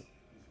is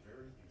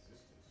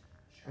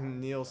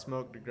Neil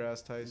Smoke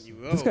deGrasse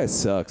Tyson. This guy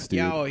sucks, dude.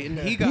 Yeah, and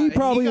he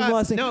probably got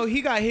molesting- no,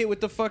 he got hit with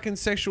the fucking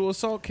sexual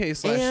assault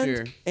case last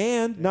year.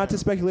 And not to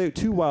speculate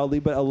too wildly,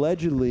 but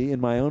allegedly, in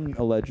my own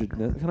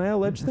allegedness, can I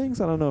allege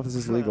things? I don't know if this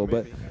is legal,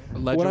 but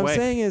Alleged what I'm away.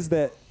 saying is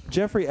that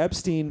Jeffrey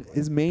Epstein,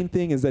 his main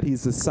thing is that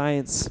he's a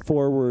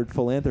science-forward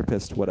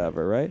philanthropist,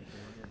 whatever, right?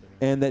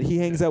 And that he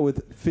hangs out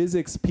with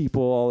physics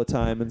people all the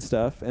time and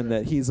stuff, and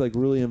that he's like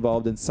really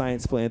involved in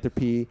science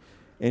philanthropy,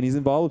 and he's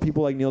involved with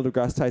people like Neil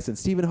deGrasse Tyson.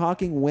 Stephen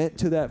Hawking went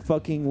to that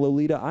fucking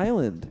Lolita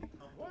Island.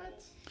 What?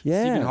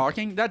 Yeah. Stephen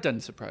Hawking? That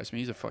doesn't surprise me.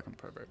 He's a fucking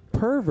pervert.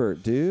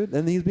 Pervert, dude.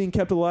 And he's being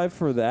kept alive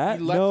for that?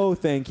 He left- No,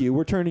 thank you.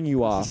 We're turning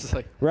you off. is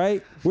like-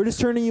 Right? We're just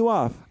turning you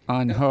off.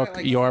 Unhook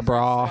Like your secret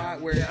bra.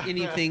 spot where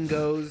anything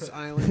goes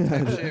island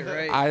type shit,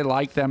 right? I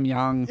like them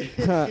young.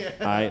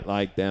 I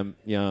like them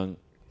young.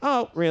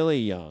 Oh, really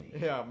young.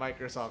 Yeah,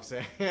 Microsoft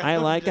saying. I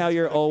like how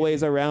you're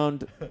always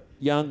around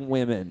young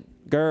women.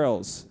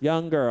 Girls.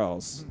 Young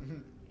girls.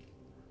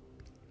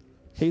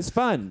 He's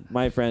fun,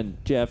 my friend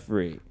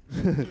Jeffrey.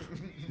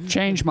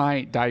 Change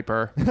my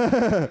diaper.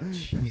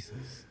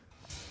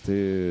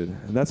 Dude.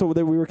 And that's what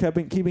we were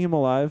keeping him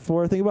alive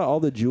for. Think about all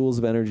the joules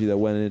of energy that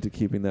went into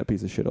keeping that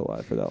piece of shit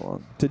alive for that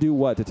long. To do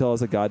what? To tell us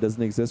that God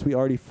doesn't exist? We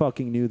already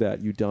fucking knew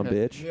that, you dumb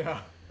bitch.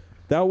 Yeah.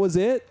 That was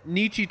it?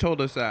 Nietzsche told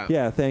us that.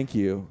 Yeah, thank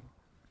you.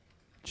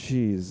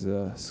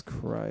 Jesus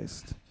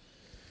Christ.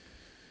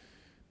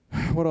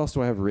 What else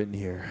do I have written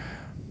here?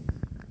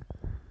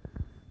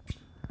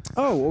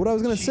 Oh, what I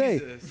was going to say.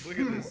 Jesus, look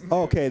at this.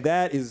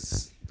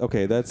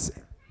 Okay, that's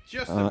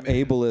Just a minute.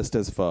 ableist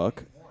as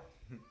fuck.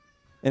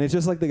 And it's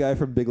just like the guy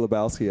from Big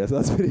Lebowski. I saw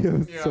this video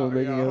of Yeah, someone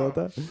making yeah. it about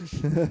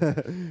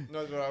that.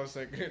 That's what I was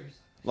thinking.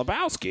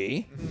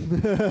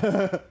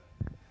 Lebowski?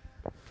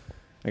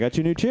 I got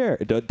your new chair.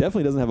 It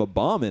definitely doesn't have a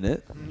bomb in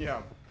it.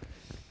 Yeah.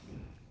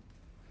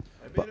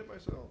 I made it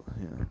myself.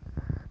 Yeah.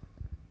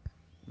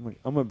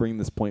 I'm going to bring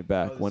this point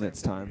back Oh, the when same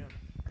it's thing time. again.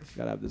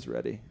 Gotta have this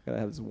ready. Gotta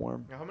have this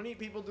warm. How many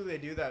people do they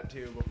do that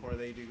to before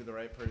they do the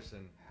right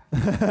person?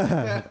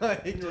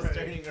 Like just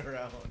turning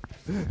around.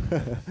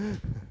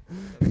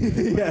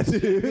 Yeah,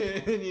 dude.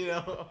 And, you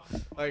know,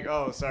 like,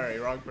 oh, sorry,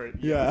 wrong person.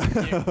 Yeah.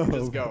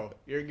 Just go.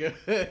 You're good.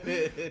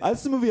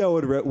 That's the movie I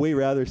would way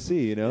rather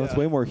see, you know? It's Yeah.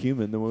 way more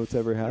human than what's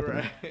ever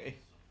happened. Right.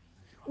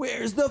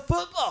 Where's the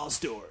football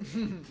store?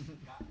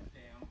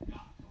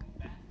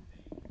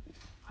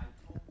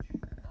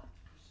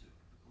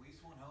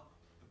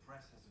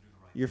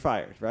 You're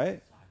fired,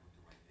 right?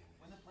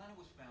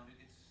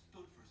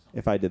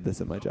 If I did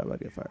this at my job, I'd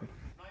get fired.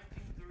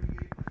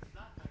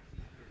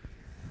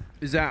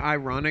 Is that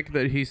ironic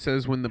that he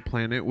says when the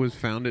planet was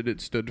founded, it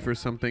stood for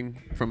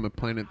something from a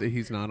planet that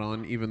he's not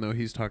on, even though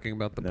he's talking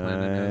about the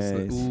planet as the...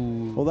 Nice.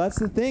 Ooh. Well, that's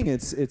the thing.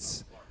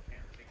 It's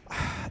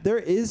there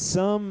is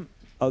some.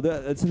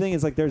 That's the thing.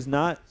 Is like there's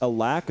not a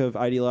lack of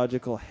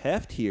ideological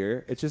heft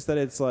here. It's just that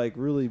it's like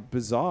really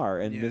bizarre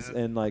and Yeah.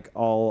 and like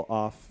all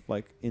off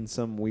like in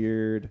some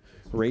weird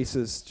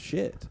racist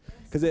shit.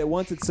 Because at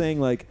once it's saying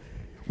like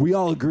we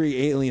all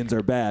agree aliens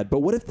are bad, but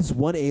what if this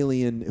one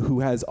alien who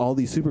has all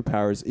these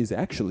superpowers is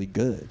actually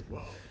good?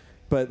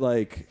 But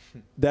like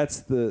that's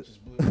the.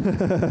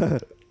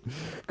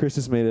 Chris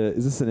just made a.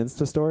 Is this an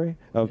Insta story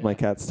of my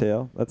cat's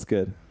tail? That's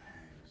good.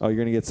 Oh, you're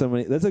gonna get so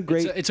many. That's a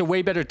great. It's a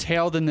way better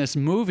tale than this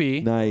movie.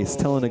 Nice,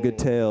 telling a good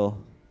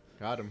tale.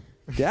 Got him.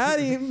 Got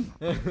him.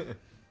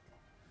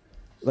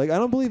 Like I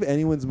don't believe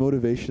anyone's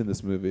motivation in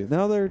this movie.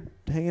 Now they're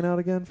hanging out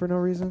again for no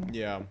reason,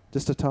 Yeah.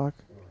 just to talk.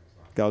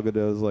 Gal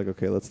Gadot's like,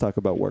 okay, let's talk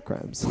about war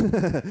crimes.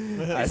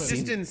 It's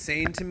just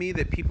insane to me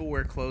that people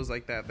wear clothes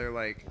like that. They're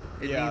like,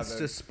 it Yeah, needs they're-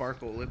 to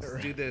sparkle. Let's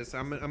do this.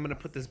 I'm gonna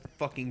put this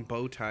fucking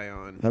bow tie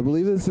on. I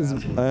believe this is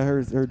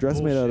her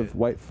dress made out of Bullshit.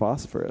 white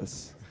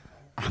phosphorus.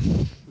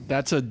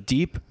 That's a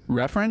deep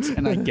reference,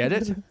 and I get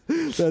it.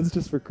 That's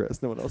just for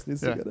Chris. No one else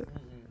needs Yeah. to get it.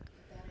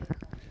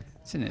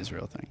 It's an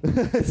Israel thing.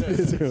 It's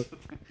Israel.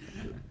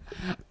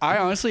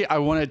 I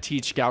want to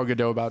teach Gal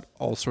Gadot about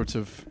all sorts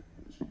of.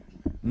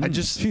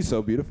 She's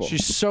so beautiful.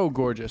 She's so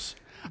gorgeous.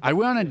 I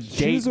went on a date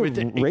She's a with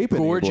a rape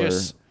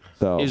gorgeous enabler,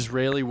 though.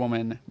 Israeli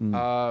woman,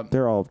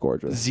 They're all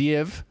gorgeous.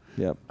 Ziev.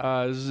 Yep.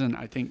 This is in,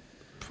 I think,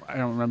 I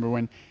don't remember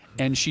when.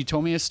 And she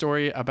told me a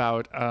story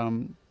about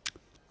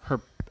her,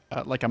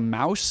 like a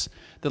mouse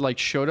that like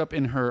showed up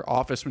in her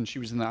office when she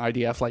was in the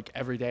IDF like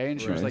every day. And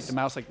she was like, Nice. the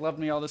mouse like loved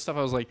me, all this stuff.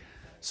 I was like,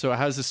 so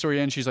how's the story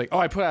end? She's like, oh,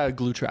 I put out a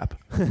glue trap.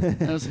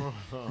 And I was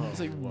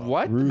like,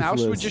 what? The mouse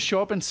would Ruthless. just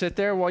show up and sit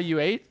there while you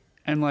ate?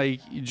 And like,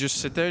 you just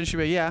sit there? And she'd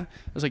be like, yeah.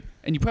 I was like,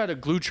 and you put out a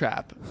glue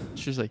trap?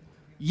 She's like,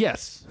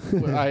 yes.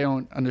 Well, I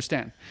don't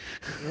understand.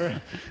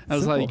 I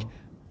was like,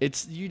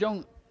 Simple. you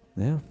don't,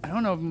 Yeah. I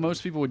don't know if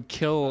most people would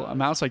kill a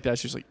mouse like that.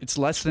 She's like, it's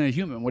less than a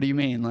human. What do you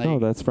mean? Like, Oh,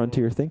 that's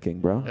frontier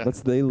thinking, bro. Yeah.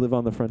 They live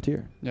on the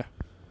frontier. yeah,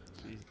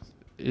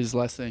 is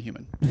less than a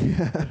human.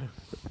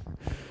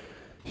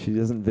 She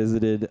hasn't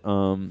visited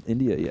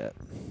India yet.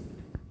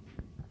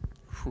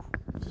 Whew.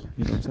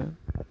 You know what I'm saying?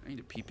 I need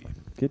a pee pee.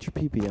 Get your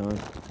pee-pee on.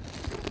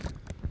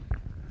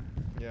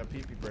 Yeah,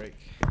 pee-pee break.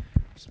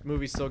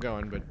 movie's still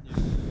going, but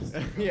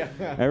yeah.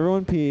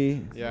 Everyone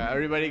pee. Yeah,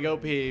 everybody go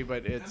pee,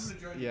 but it's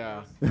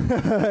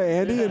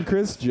Andy and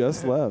Chris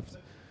just left.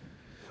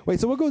 Wait,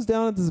 so what goes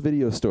down at this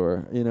video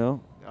store? You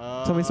know,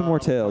 tell me some more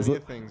tales.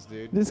 Plenty of things,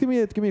 dude. Just give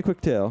me a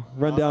quick tale.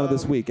 Rundown of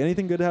this week.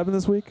 Anything good happen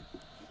this week?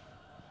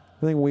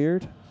 Anything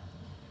weird?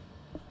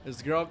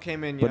 This girl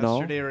came in Banal?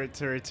 yesterday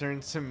to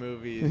return some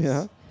movies.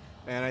 Yeah.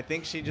 And I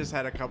think she just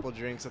had a couple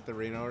drinks at the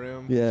Reno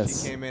room.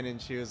 Yes. She came in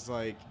and she was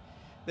like,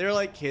 they're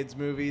like kids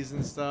movies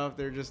and stuff.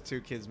 They're just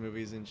 2 kids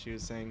movies, and she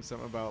was saying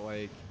something about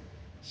like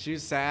she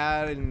was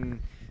sad and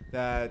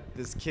that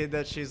this kid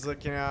that she's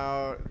looking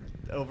out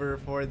over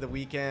for the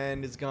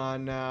weekend is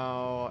gone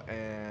now,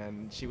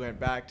 and she went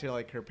back to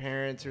like her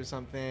parents or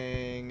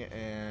something,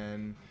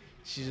 and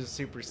she's just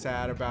super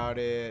sad about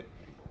it.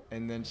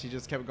 And then she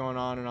just kept going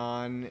on,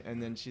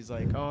 and then she's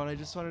like, oh, and I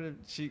just wanted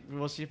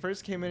to, she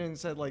first came in and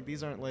said like,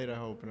 these aren't late, I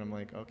hope, and I'm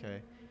like,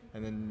 okay.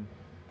 And then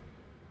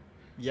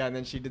yeah, and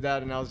then she did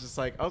that, and I was just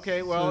like,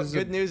 okay, well, So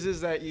good news is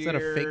that that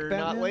a fake you're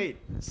not Batman? late,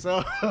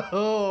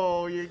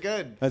 so you're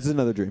good. That's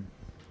another dream.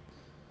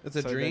 It's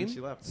a So dream. then she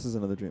left. This is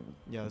another dream.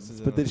 Yeah, this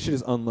is But then she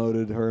just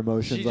unloaded her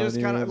emotions She on just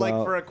you. kind of like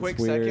about for a it's quick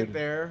weird. second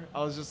there,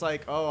 I was just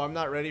like, oh, I'm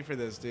not ready for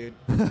this, dude.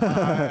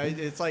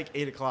 It's like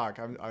 8 o'clock.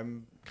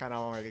 I'm kind of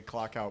on like a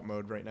clock out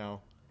mode right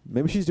now.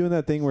 Maybe she's doing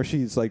that thing where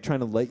she's like trying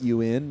to let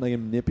you in, like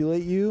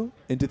manipulate you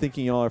into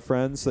thinking y'all are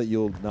friends, so that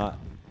you'll not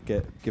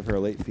give her a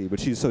late fee. But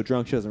she's so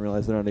drunk she doesn't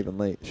realize they're not even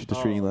late. She's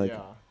just treating you like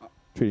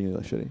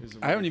shitty.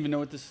 I don't even know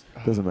what this.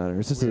 Doesn't matter.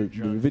 It's just a Weird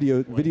drunk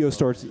video white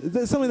stores.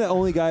 It's something that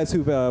only guys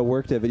who've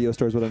worked at video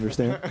stores would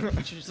understand.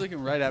 She's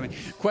looking right at me.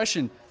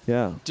 Question: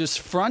 Yeah. Does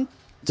front?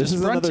 This Does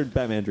is front? another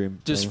Batman dream.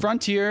 Does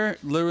frontier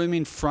literally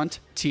mean front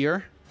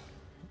tier?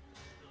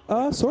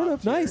 Sort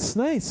of.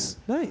 Frontier.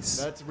 Nice.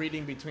 That's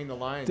reading between the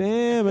lines.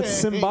 Damn, it's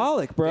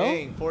symbolic, bro.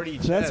 Dang, 40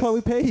 That's chest. what we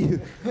pay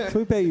you. That's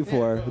what we pay you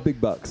for. The big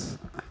bucks.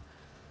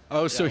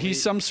 Oh, so Yeah,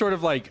 he's some sort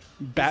of like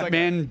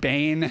Batman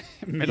Bane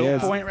middle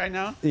Yes. point right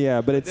now. Yeah,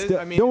 but it's This- still,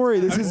 I mean, don't worry.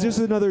 it's This is kinda just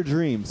another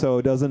dream, so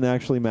it doesn't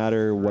actually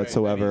matter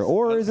whatsoever. he's-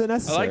 Or is it I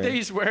necessary? like that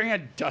he's wearing a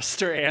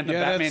duster and the Yeah,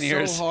 that's Batman so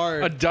ears.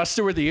 hard. A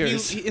duster with the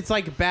ears. It's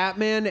like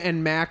Batman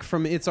and Mac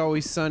from It's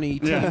Always Sunny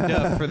teamed Yeah.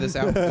 up for this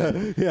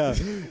outfit.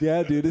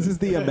 yeah, dude. This is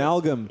the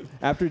amalgam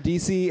after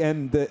DC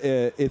and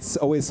the It's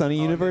Always Sunny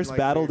Oh, universe like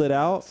battled weird it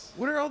out. bats.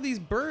 What are all these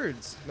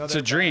birds? No, It's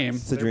they're a dream.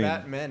 bats. It's a They're dream.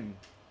 Batmen.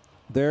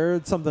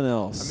 They're something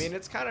else. I mean,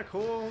 it's kind of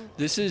cool.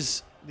 This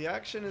is The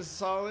action is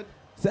solid.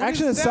 the what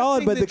action is is that solid,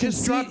 thing but the that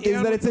just dropped conceit is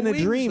down that with it's in the a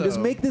wings, dream. Just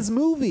though? make this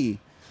movie.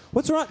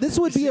 What's wrong? This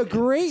would be a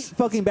great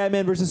fucking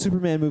Batman versus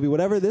Superman movie.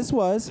 Whatever this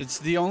was. it's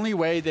the only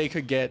way they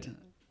could get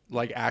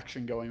like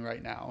action going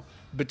right now.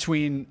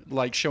 Between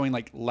like showing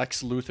like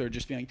Lex Luthor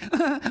just being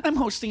like, I'm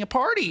hosting a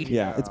party.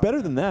 Yeah, it's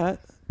better than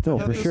that. No,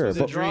 for sure. The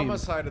But drama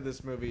side of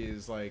this movie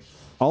is like,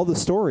 all the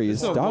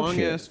stories, It's a dog long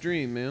shit. ass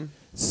dream, man.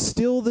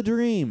 Still the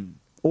dream.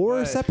 Or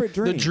a But separate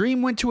dream. The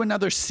dream went to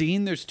another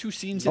scene. There's 2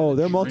 scenes. In Oh, the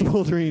there are dream.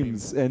 multiple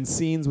dreams and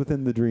scenes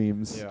within the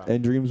dreams Yeah.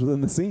 and dreams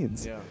within the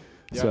scenes. yeah,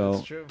 so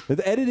that's true.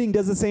 the editing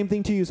does the same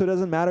thing to you, so it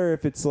doesn't matter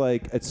if it's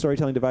like a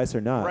storytelling device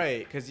or not.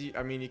 Right, because you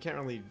can't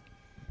really.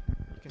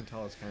 You can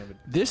tell it's kind of a.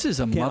 This is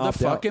a Can't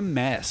opt out. motherfucking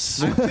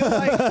mess.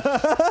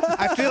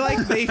 I feel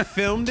like they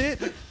filmed it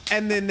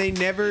and then they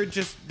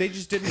just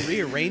didn't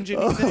rearrange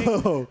anything.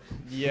 Oh,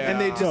 Yeah.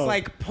 And they just No.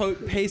 like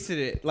pasted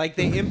it. Like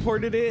they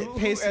imported it, Who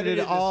pasted edited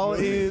it this all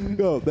movie? in.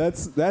 no,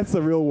 that's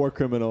the real war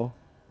criminal.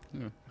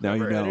 Now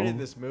you Whoever know. edited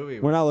this movie.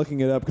 We're not looking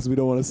it up because we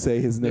don't want to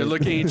say his name. They're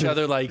looking at each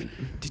other like,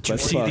 did you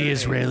Let's see fuck. the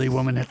Israeli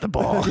woman at the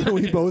ball? Did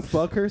we both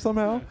fuck her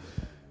somehow?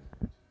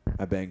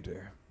 I banged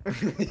her.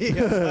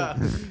 yeah.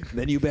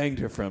 Then you banged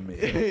her from me.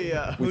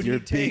 yeah. With Who'd your you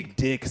take? big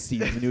dick,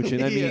 Steve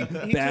Mnuchin. I mean, Yeah.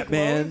 He took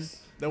Batman.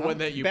 Lois? The one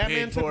that you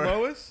Batman paid took for.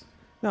 Lois?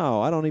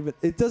 No, I don't even.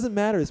 It doesn't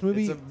matter. This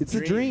movie, It's it's a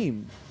a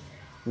dream.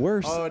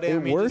 Worse. Oh,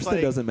 damn, he worse just, than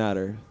like- doesn't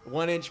matter.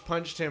 1 inch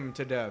punched him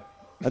to death.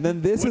 And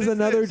then this What is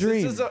another this?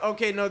 dream. This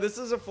is this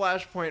is a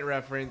Flashpoint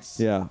reference.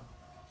 Yeah.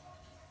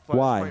 Flashpoint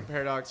Why?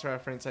 Paradox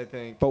reference, I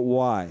think. But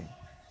why?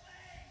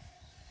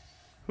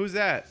 Who's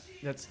that?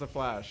 That's the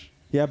Flash.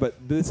 Yeah, but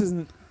this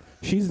isn't.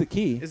 She's the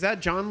key. Is that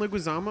John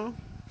Leguizamo?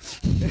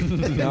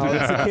 No,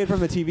 that's the kid from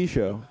the TV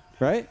show,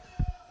 right?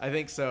 I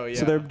think so, yeah.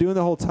 So they're doing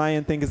the whole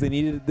tie-in thing because they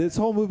needed this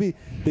whole movie.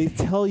 They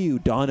tell you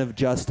Dawn of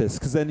Justice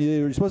because then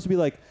you're supposed to be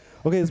like,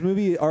 okay, this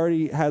movie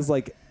already has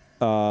like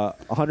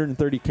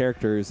 130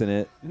 characters in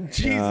it.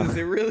 Jesus,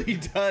 it really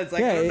does. yeah, I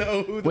don't it-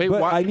 know who the Wait,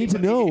 But why- I need to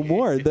know anybody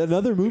more. is.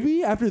 Another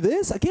movie after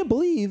this? I can't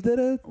believe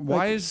that.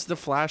 Why is the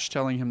Flash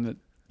telling him that?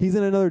 he's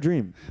in another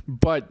dream?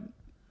 But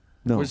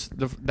No,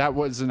 that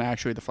wasn't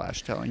actually the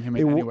Flash telling him It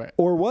w- anyway.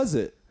 or was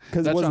it?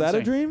 Because That's was what I'm that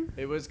a saying. dream?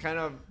 It was kind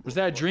of. Was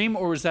that a dream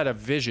or was that a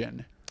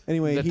vision?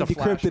 Anyway, that he the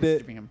Flash decrypted was it.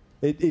 giving him?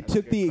 It That's a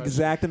took good the question.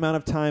 exact amount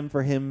of time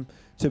for him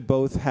to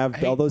both have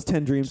Hey. all those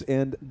 10 dreams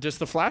and Does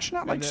the Flash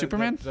not like and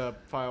Superman? The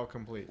file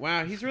complete.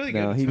 Wow, he's really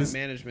No, good he at time just-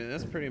 management.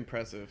 That's pretty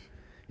impressive.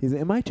 he's.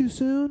 Am I too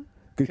soon?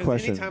 Good Because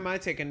question. anytime I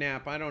take a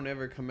nap, I don't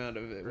ever come out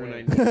of it when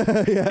I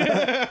Right. need.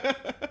 Yeah.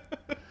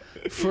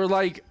 For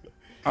like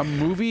a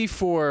movie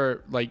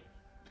for like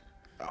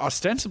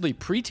ostensibly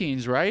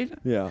preteens, right?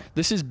 Yeah.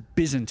 This is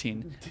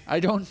Byzantine.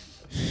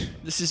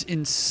 This is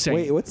insane.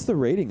 Wait, what's the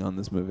rating on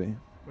this movie?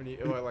 When you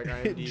like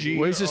IMDb.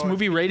 What is this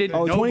movie rated?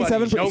 Oh, Nobody.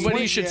 27%.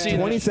 Nobody should see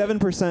this.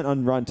 27%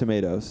 on Rotten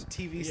Tomatoes.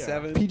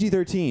 TV7.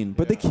 PG-13,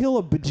 but they kill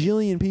a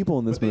bajillion people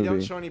in this But they don't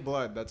movie. show any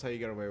blood. That's how you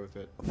get away with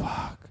it.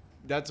 Fuck.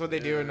 That's what they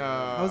do in.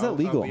 How's that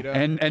legal?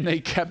 And they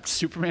kept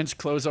Superman's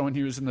clothes on when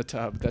he was in the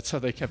tub. That's how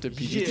they kept it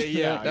PG.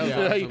 Yeah, That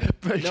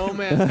was yeah. No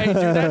man. Hey, do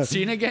that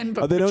scene again,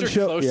 but Oh, they put don't your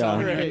show- clothes yeah. on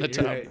when you're in the Right,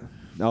 tub. right.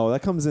 Oh,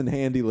 that comes in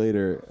handy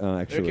later,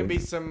 actually. There can be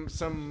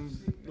some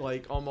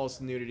like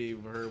almost nudity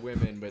for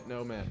women, but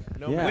no men.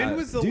 No Yeah. men. When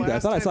was the Dude, I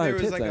last thought I time saw her there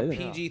was tits, like I a didn't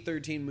know.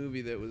 PG-13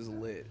 movie that was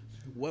lit?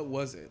 What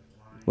was it?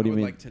 What do you I would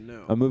mean? like to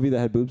know. A movie that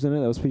had boobs in it?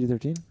 That was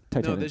PG-13? No,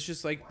 Titanic. that's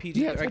just like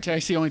PG. Yeah,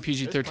 Titanic's the only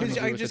PG-13 Because movie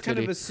I with just a kind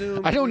of titty.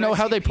 assume. I don't when know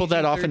how see they pulled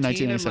that off in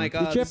PG-13, I'm like, 1987.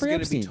 oh, this is Jeffrey gonna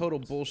be Epstein. total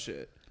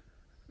bullshit.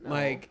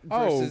 Like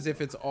Oh. versus if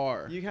it's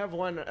R. You have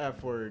one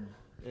F word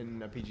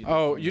in a PG.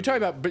 Oh, you're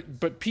talking about,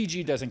 but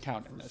PG doesn't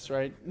count in this,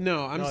 right?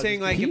 No, I'm No, saying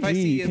just like if I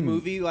PG see a can-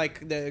 movie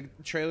like the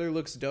trailer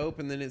looks dope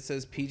and then it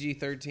says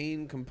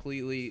PG-13,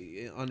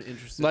 completely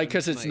uninterested. Like,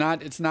 because it's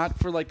Like, not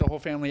for like the whole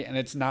family, and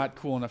it's not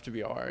cool enough to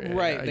be R. Yeah, right. I get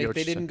Like what they you're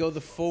didn't saying. go the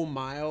full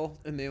mile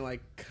and they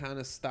like kind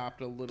of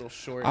stopped a little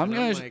short. I'm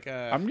and gonna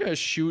I'm I'm gonna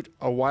shoot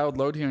a wild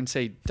load here and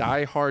say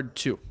Die Hard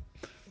 2.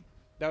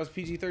 that was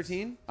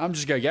PG-13. I'm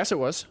just gonna guess it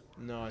was.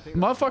 No, I think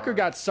Motherfucker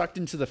got sucked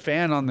into the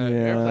fan on the Yeah.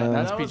 airplane.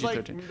 That's that was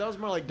PG-13. like that was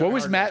more like. What Die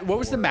was Hard What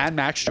was the 4. Mad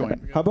Max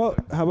joint? How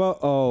about,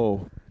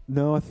 oh,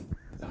 no, I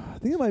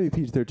think it might be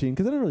PG-13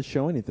 because they didn't really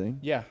show anything.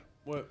 Yeah.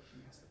 What?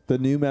 The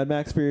new Mad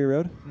Max Fury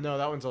Road? No,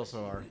 that one's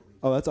also R.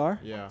 Oh, that's R?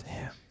 Yeah.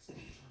 Damn.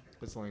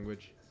 It's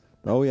language.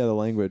 Oh, yeah, the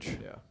language.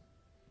 Yeah.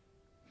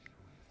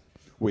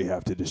 We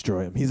have to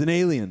destroy him. He's an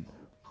alien.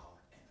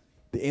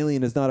 The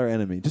alien is not our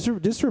enemy.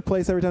 Just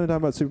replace every time we talk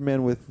about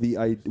Superman with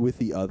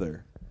the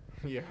other.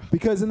 Yeah.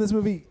 Because in this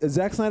movie,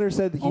 Zack Snyder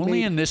said he Only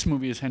made, in this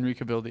movie is Henry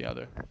Cavill the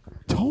other.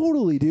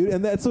 totally, dude.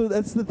 And that's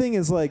the thing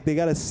is like they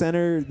got to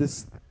center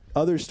this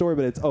other story,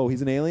 but it's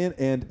he's an alien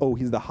and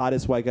he's the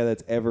hottest white guy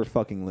that's ever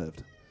fucking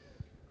lived.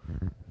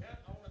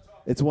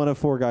 It's one of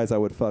 4 guys I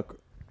would fuck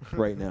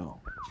right now.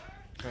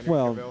 Henry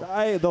Well,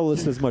 Cavill. the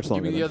list is much Give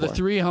longer. me the than other 4.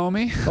 3,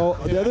 homie.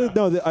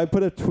 Oh, I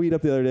put a tweet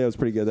up the other day. That was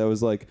pretty good. That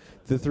was like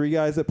the 3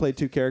 guys that played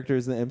 2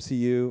 characters in the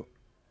MCU.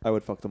 I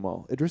would fuck them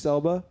all. Idris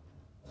Elba,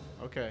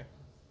 Okay.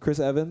 Chris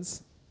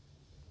Evans,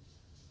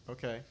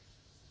 Okay.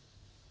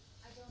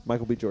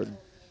 Michael B. Jordan.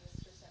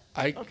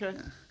 Okay.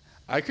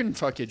 I couldn't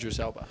fuck Idris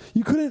Elba.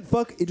 You couldn't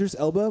fuck Idris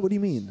Elba? What do you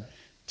mean?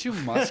 Too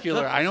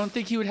muscular. I don't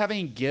think he would have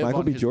any give Michael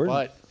on B. his Jordan?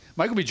 butt.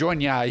 Michael B.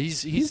 Jordan, yeah,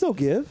 He's no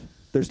give.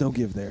 There's no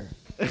give there.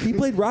 He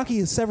played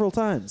Rocky several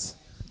times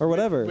or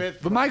whatever. With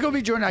But Michael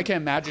B. Jordan, I can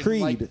imagine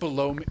Creed. like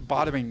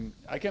bottoming.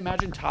 I can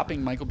imagine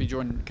topping Michael B.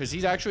 Jordan because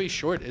he's actually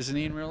short, isn't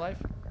he in real life?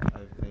 I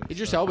think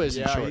Idris Elba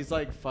isn't yeah, short. he's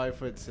like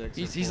 5'6".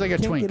 He's like a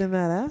Can't twink. get in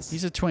that ass.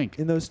 He's a twink.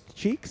 in those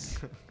cheeks.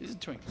 He's a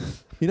twink.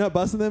 You not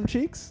busting them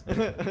cheeks?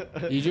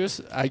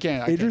 Idris, I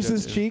can't.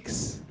 Idris's judge it.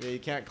 cheeks. Yeah, you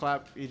can't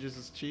clap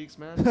Idris's cheeks,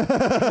 man.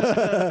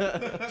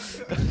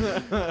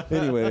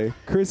 Anyway,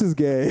 Chris is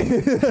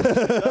gay.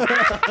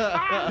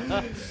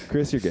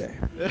 Chris, you're gay.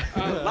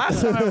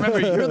 Last time I remember,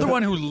 you're the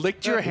one who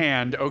licked your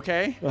hand.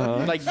 Okay,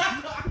 like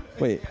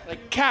Wait.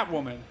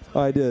 Catwoman. Oh,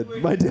 I did.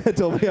 My dad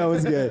told me I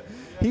was gay.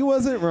 He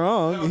wasn't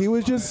wrong. He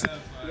was just,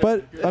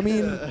 but I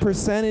mean,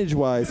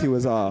 percentage-wise, he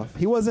was off.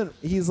 He wasn't.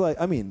 He's like,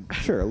 I mean,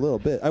 sure, a little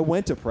bit. I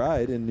went to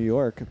Pride in New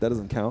York. That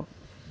doesn't count.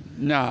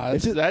 Nah,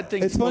 It's just- that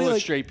thing's it's full funny, of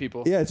like- straight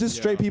people. Yeah, it's just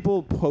straight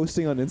people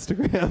posting on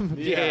Instagram.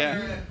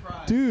 Yeah.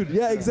 Dude,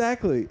 yeah,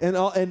 exactly. And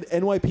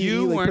NYPD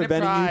You like weren't at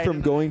preventing you Pride.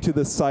 from going to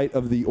the site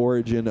of the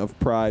origin of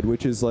Pride,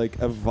 which is like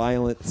a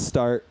violent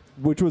start,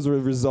 which was a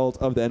result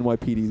of the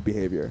NYPD's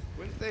behavior.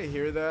 Wouldn't they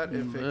hear that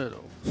if it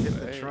Little hit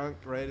the face. trunk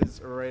right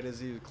as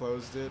he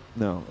closed it?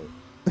 No.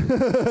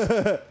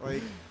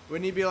 Like,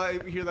 wouldn't he be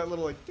like hear that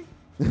little like? Ding?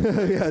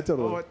 Yeah, Oh,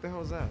 totally. what the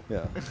hell is that?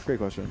 Yeah, great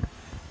question.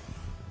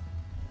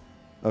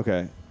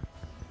 Okay.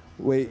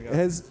 Wait, We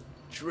got-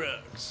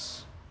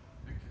 Drugs.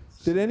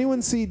 did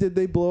anyone see, did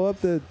they blow up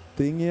the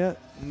thing yet?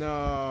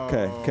 No.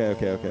 Okay.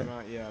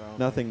 Not yet. I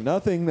don't think.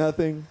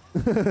 Nothing.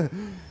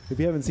 If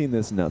you haven't seen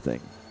this,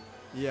 nothing.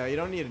 Yeah, you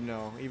don't need to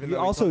know. Even You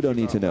though we also talked don't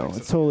need to about know. Lex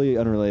It's Luthor. totally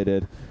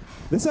unrelated.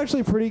 This is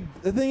actually pretty.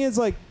 The thing is,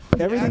 like,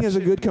 everything is a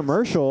action good is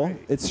commercial. great.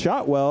 It's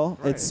shot well.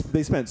 Right.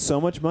 They spent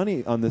so much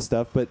money on this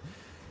stuff, but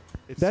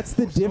It's that's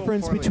the so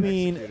difference poorly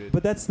between. executed.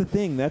 But that's the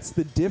thing. That's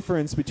the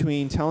difference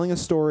between telling a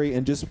story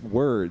and just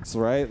words,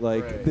 right?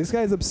 Like Right. this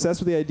guy's obsessed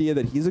with the idea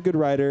that he's a good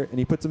writer and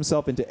he puts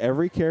himself into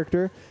every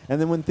character,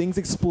 and then when things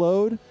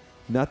explode,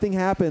 nothing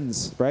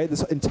happens, right?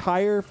 This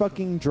entire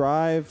fucking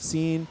drive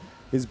scene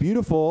is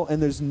beautiful,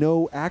 and there's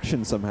no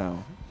action somehow.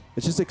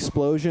 It's just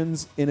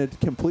explosions in a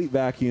complete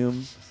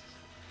vacuum,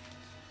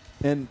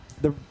 and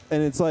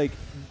it's like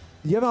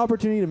you have an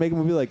opportunity to make a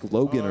movie like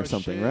Logan Oh, or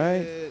something, shit.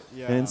 right?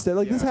 Yeah. And instead,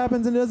 like this yeah.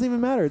 happens and it doesn't even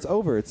matter. It's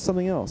over. It's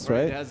something else, It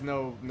right? has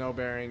no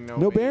bearing. No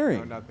No weight, bearing.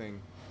 No nothing.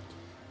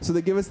 So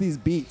they give us these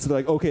beats. They're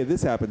like, okay,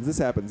 this happens, and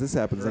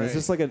it's Right.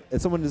 just like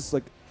it's someone just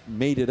like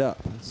made it up.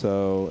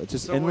 So it's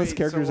just endless wait,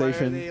 characterization.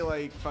 So why are they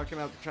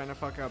like trying to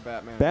fuck up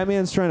Batman?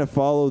 Batman's trying to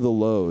follow the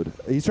load.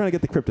 He's trying to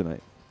get the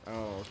kryptonite. Oh,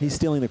 okay. He's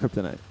stealing the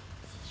kryptonite.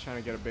 He's trying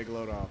to get a big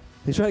load off.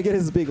 He's trying to get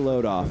his big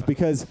load off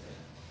because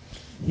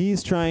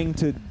he's trying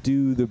to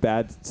do the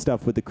bad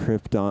stuff with the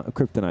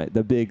kryptonite,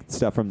 the big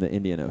stuff from the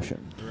Indian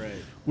Ocean. Right.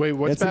 Wait,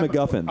 what's It's a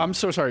MacGuffin. I'm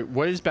so sorry.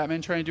 What is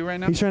Batman trying to do right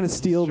now? He's trying to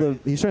steal the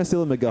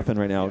MacGuffin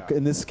right now. Yeah.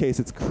 In this case,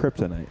 it's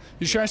kryptonite.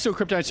 He's trying to steal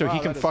kryptonite so Wow, he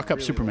can that is fuck up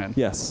really Superman.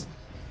 Yes.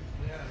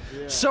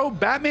 So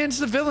Batman's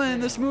the villain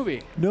in this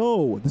movie.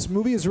 No, this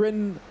movie is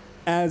written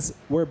as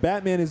where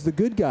Batman is the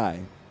good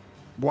guy.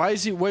 What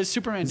is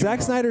Superman doing Zack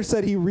wrong? Snyder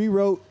said he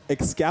rewrote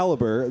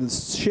Excalibur,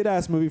 this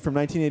shit-ass movie from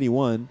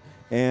 1981,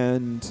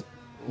 and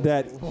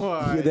that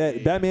Why?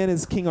 that Batman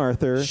is King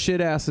Arthur.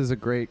 Shit ass is a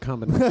great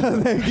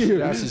combination. Thank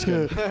you. Ass is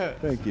good.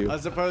 Thank you.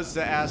 As opposed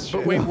to ass shit.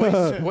 But wait,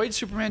 what did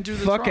Superman do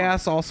this Fuck wrong?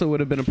 ass also would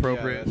have been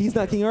appropriate. He's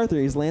not King Arthur.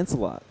 He's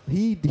Lancelot.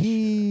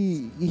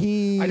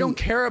 He. I don't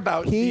care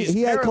about He these had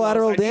parallels.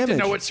 collateral I need damage. to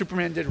know what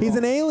Superman did wrong. He's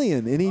an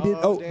alien, and he did.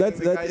 Oh, Oh, dang, that's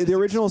the guy that. just The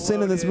original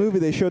sin in this exploded. movie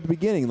they showed at the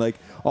beginning. Like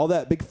all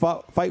that big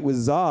fight with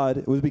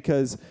Zod was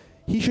because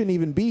he shouldn't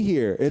even be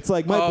here. It's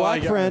like my Oh, I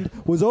black got friend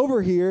was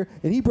over here,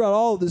 and he brought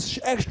all this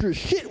extra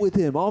shit with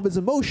him, all of his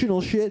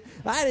emotional shit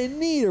I didn't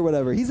need or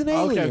whatever. He's an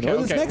alien. okay, Or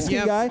this okay. Mexican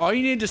Yeah, guy, All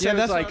you need to say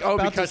is like, oh,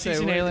 because he's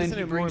an alien, Isn't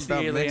he it more brings the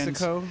about aliens.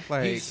 Mexico?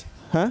 Like, He's-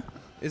 huh?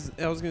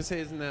 I was gonna say,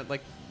 isn't that like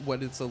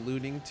what it's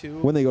alluding to?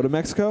 When they go to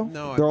Mexico,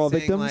 No, they're I'm all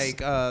saying victims.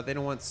 like they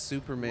don't want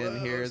Superman Whoa,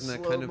 here. Isn't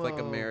that kind of like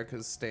slow-mo.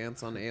 America's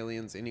stance on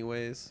aliens,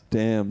 anyways?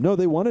 Damn. No,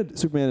 they wanted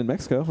Superman in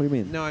Mexico. What do you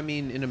mean? No, I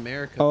mean in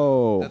America.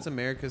 Oh. That's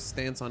America's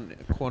stance on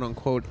quote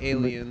unquote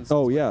aliens.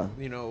 Oh, It's yeah. what,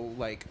 you know,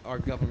 like our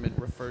government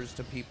refers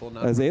to people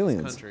not As from this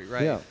aliens. country,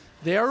 right? Yeah.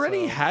 They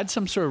already So- had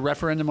some sort of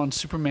referendum on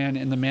Superman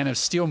in the Man of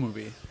Steel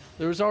movie.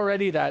 There was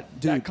already that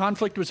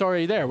conflict was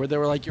already there where they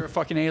were like, you're a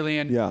fucking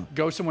alien. Yeah.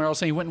 Go somewhere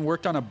else. And he went and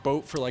worked on a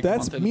boat for like a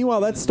That's month. meanwhile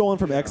that's stolen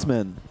from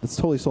X-Men. That's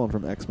totally stolen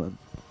from X-Men.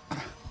 I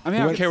mean, I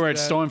don't went- care where it's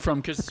stolen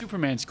from because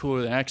Superman's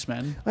cooler than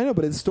X-Men. I know,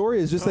 but his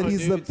story is just that Oh,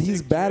 he's dude, he's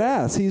sick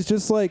badass. He's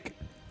just like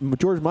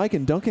George Mike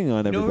and dunking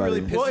on You know what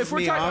everybody. really pisses Well, if we're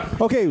me talking off?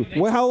 about Okay,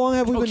 well, how long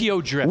have we Tokyo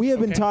been? Drift, We have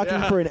been okay?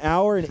 talking for an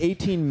hour and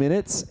 18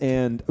 minutes,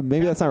 and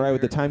maybe that's not right with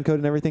the time code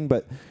and everything,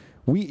 but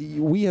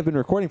we have been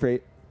recording for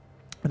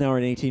an hour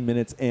and 18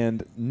 minutes,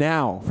 and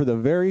now for the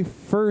very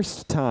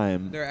first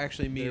time, They're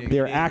actually meeting.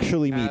 they're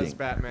actually as meeting.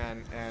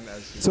 Batman and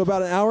as So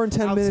about an hour and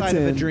 10 minutes outside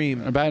of a in,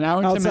 dream. about an hour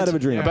and 10 Outside minutes. of a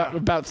dream.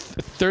 About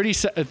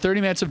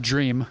 30 minutes of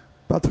dream.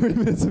 about 30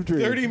 minutes of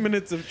dream. 30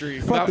 minutes of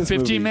dream. Fuck About this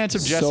 15 movie. minutes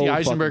of Jesse So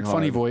Eisenberg fucking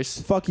funny hard.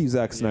 voice. Fuck you,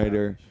 Zack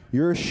Snyder.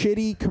 You're a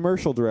shitty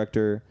commercial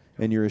director,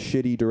 and you're a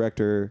shitty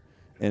director,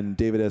 and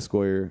David S.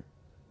 Goyer,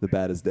 the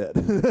bat is dead.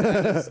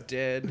 It's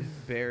dead.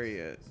 Bury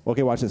it.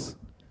 Okay, watch this.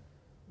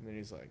 And then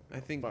he's like,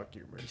 I think fuck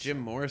you, Rich. Jim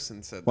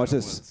Morrison said Watch that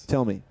this. once.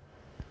 Tell me.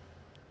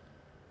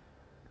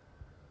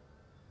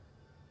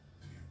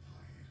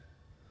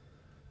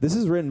 This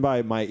is written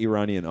by my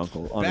Iranian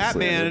uncle,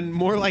 honestly. Batman,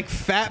 more like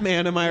Fat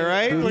Man, am I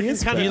right? Dude, he Looking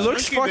is kinda fat. He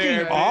looks chunky fucking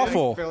there, dude.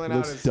 awful. Filling out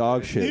Looks his-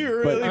 dog shit. He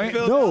really but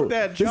filled no, out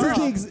that this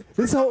is job.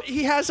 this whole.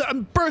 He has a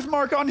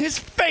birthmark on his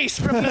face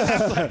from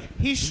this.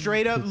 He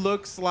straight up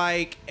looks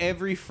like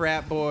every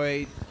frat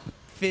boy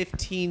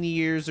 15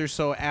 years or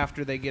so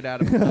after they get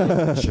out of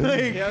college. Like,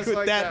 He has with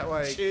like that, that,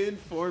 like- chin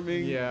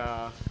forming.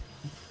 Yeah.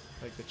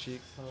 Like the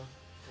cheeks, huh?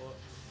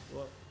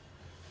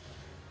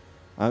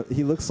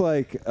 He looks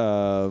like.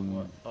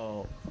 Oh,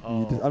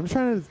 I'm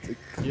trying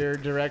to Your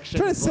directions.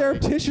 trying to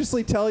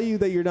surreptitiously tell you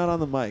that you're not on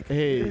the mic.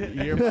 Hey,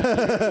 your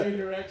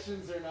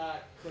directions are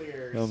not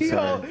clear. I'm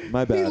sorry.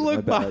 My bad. He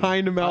looked my bad.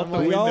 behind him out the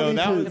We all window. need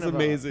That to- was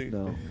amazing.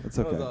 No, it's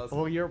okay.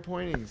 Well, you're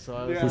pointing, so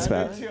I was He's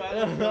fat.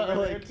 I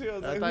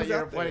thought you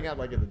were pointing at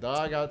like at the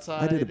dog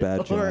outside. I did a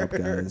bad job,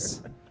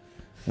 guys.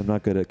 I'm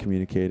not good at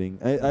communicating.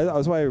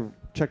 That's why I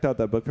checked out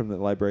that book from the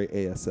library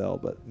ASL,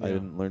 but I Yeah.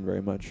 didn't learn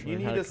very much. You Learn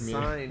need how to a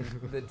sign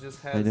communicate. that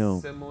just I has know.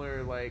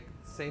 similar, like,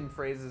 same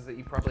phrases that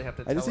you probably have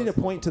to I tell just need us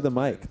to point to the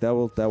mic. That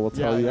will tell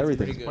Yeah, you that's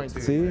everything. pretty good, Point too.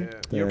 to See? it, yeah.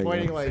 There You're you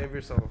pointing go. like Save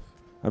yourself.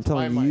 I'm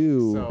telling my mic,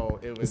 you. so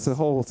it It's was- a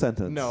whole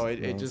sentence. No,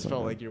 it it's just not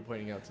felt bad. like you were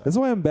pointing outside. That's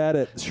why I'm bad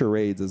at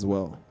charades as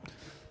well.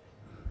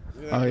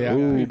 Oh yeah,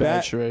 Ooh, pretty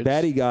bad charades.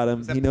 Batty got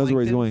him. Is that He knows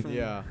where he's Plankton going. from-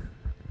 Yeah.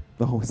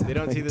 Oh, is that They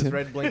don't see this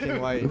Plankton? red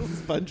blinking light.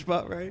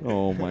 SpongeBob, right?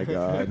 Oh my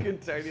God. Fucking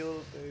tiny little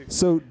thing.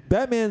 So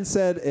Batman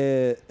said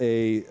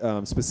a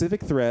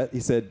specific threat. He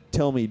said,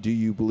 "Tell me, do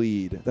you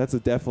bleed?" That's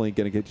definitely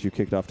gonna get you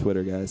kicked off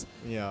Twitter, guys.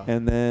 Yeah.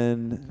 And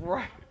then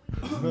Right.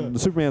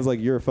 Superman's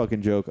like, "You're a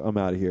fucking joke. I'm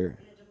out of here."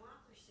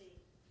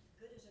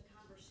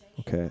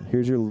 Okay,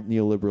 here's your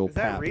neoliberal Is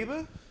that pap.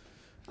 Reba?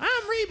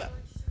 I'm Reba.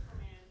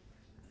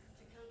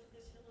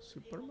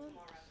 Superman?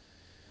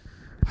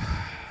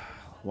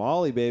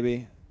 Wally,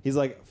 baby. He's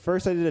like,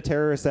 first I did a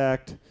terrorist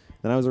act,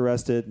 then I was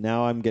arrested.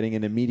 Now I'm getting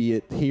an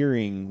immediate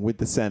hearing with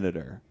the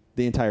senator,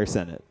 the entire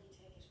Senate,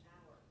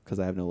 because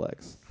I have no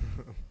legs.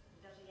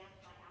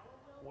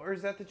 Or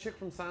is that the chick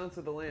from Silence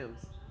of the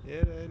Lambs?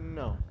 Yeah,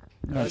 no.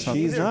 No, it's not.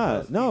 She's Neither of not.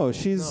 those No, people.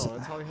 she's No,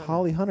 it's Holly Hunter.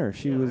 Holly Hunter.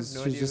 She Yeah, I have was. no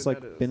She's idea just who like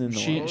that is. been in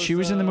the. She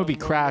was in the movie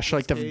Crash,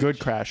 like the good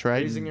Crash,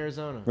 right? Raising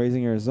Arizona.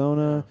 Raising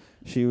Arizona.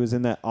 She was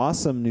in that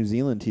awesome New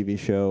Zealand TV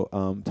show,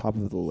 Top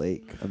of the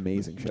Lake.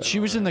 Amazing show. She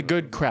was in the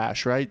good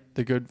Crash, right?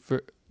 The good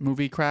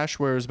movie Crash,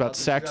 where it was about the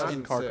sex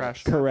and car 2006.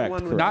 crash. Correct. one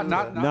correct. with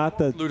Not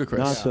the Ludacris.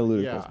 Not the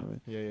Ludacris Yeah.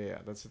 movie. Yeah.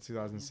 That's a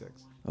 2006.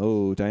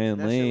 Oh, Diane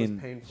That shit was Lane.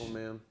 painful,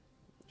 man. That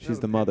She's was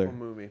the a mother.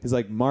 painful movie. He's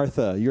like,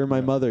 Martha, you're my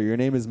mother. Your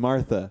name is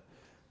Martha.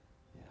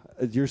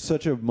 You're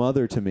such a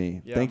mother to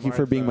me. Yeah, Thank you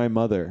for being Martha. my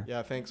mother.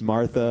 Yeah, thanks,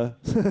 Martha.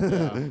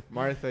 Yeah.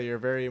 Martha, you're a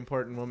very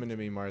important woman to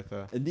me,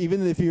 Martha. And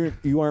even if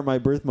you aren't my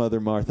birth mother,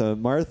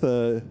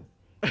 Martha,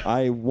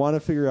 I want to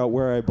figure out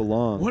where I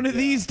belong. One of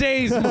these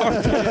days,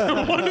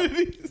 Martha. One of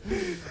these.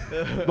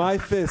 My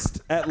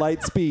fist at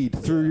light speed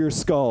through your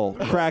skull,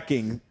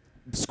 cracking,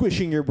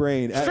 squishing your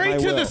brain. at my Straight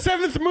to will. the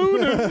seventh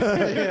moon.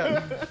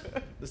 Yeah.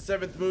 The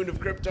seventh moon of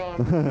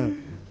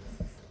Krypton.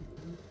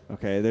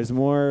 Okay, there's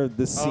more.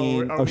 This Oh,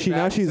 scene. are Oh, we she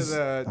now back to she's. the-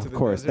 to Of the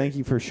course. desert? Thank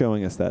you for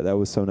showing us that. That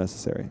was so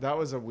necessary. That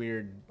was a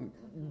weird.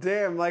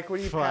 Damn, like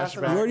when you pass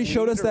Flashback. You already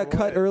showed us that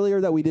cut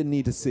earlier that we didn't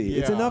need to see.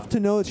 It's Yeah. enough to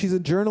know that she's a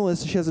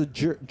journalist. She has a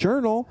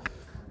journal,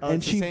 and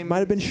it's the she same- might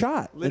have been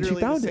shot, and Literally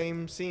she found the it.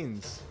 same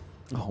scenes.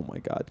 Oh my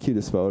God,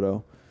 cutest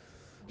photo.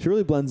 She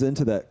really blends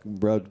into that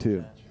rug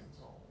too.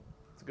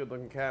 It's a good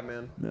looking cat,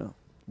 man. No,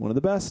 one of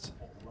the best.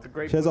 It's a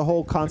great. She has a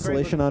whole pussy. It's a great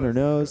constellation looking on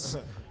her pussy.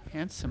 nose.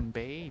 Handsome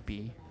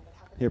baby.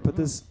 Here, put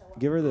this.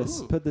 Give her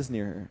this. Put this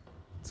near her.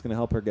 It's gonna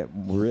help her get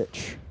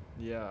rich.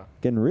 Yeah.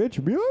 Getting rich,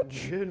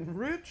 bitch. Getting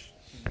rich.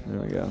 There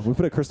we go. We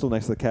put a crystal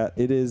next to the cat.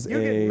 It is You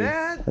a. get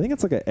mad? I think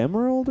it's like an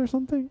emerald or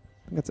something.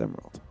 I think it's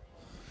emerald.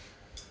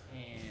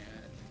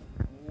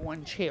 And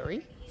one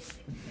cherry.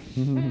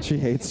 She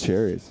hates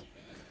cherries.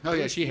 Oh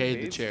yeah, she hated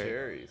the Hates cherry.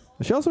 cherries.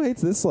 She also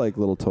hates this like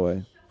little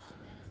toy.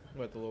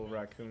 What, the little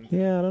raccoon?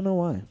 Yeah, I don't know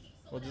why.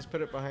 We'll just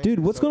put it behind. Dude,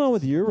 you what's so going on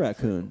it's- with your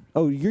raccoon?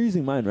 Oh, you're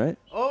using mine, right?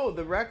 Oh,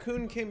 the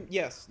raccoon came.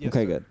 Yes. Yes.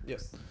 Okay, sir. good.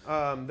 Yes.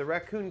 The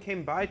raccoon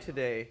came by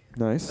today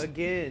Nice.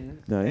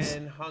 again Nice.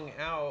 and hung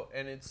out,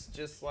 and it's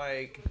just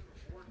like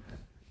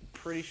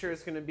pretty sure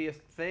it's gonna be a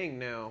thing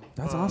now.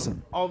 That's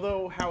awesome.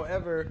 Although,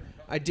 however,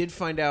 I did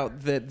find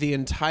out that the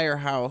entire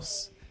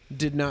house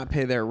did not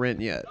pay their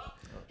rent yet.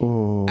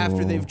 Oh.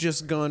 After they've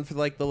just gone for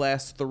like the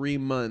last 3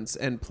 months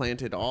and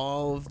planted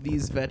all of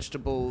these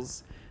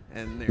vegetables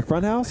and their The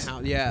front house?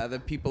 yeah, the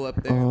people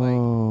up there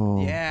Oh.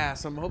 like yeah.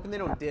 So I'm hoping they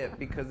don't dip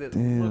because it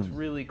Damn. looks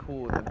really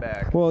cool in the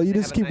back. Well, you They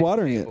just have a keep nice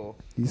watering table.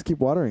 it. You just keep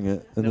watering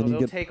it, and No, then you they'll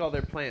get. take all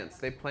their plants.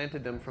 They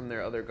planted them from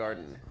their other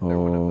garden. They're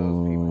one of those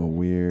Oh, people.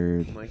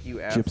 weird. I'm like you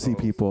Gypsy assholes.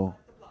 people.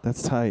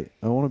 That's tight.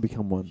 I want to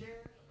become one.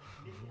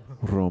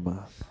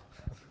 Roma.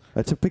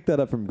 I picked that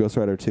up from Ghost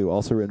Rider 2,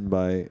 also written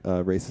by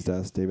racist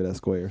ass David S.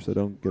 Goyer. So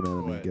don't get mad at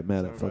me. What? Get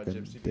mad at Something about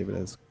fucking gypsy David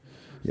people? S.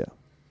 Yeah.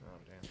 Oh,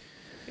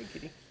 damn. Hey,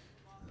 kitty.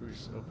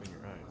 Bruce, open your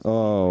eyes.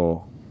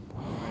 Oh.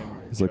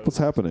 He's like, what's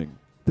happening?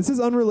 This is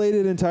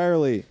unrelated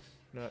entirely.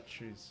 Not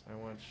trees. I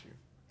want you.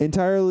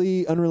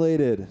 Entirely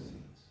unrelated.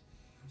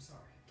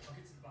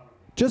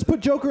 Just put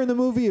Joker in the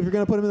movie if you're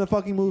gonna put him in the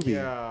fucking movie.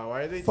 Yeah,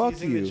 why are they Fuck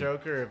teasing you. the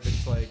Joker if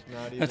it's like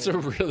not even? That's a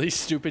really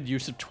stupid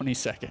use of 20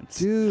 seconds.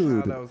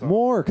 Dude, Wow, that was awesome.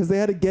 more because they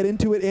had to get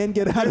into it and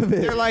get out of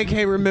it. They're like,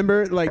 hey,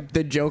 remember like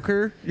the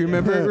Joker? You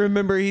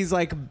remember he's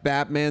like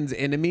Batman's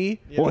enemy.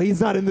 Well,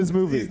 he's not in this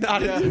movie.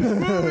 Not Yeah. in this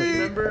movie.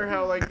 Remember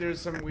how like there's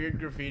some weird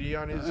graffiti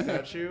on his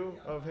statue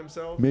of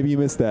himself? Maybe you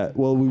missed that.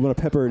 Well, we want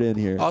to pepper it in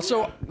here.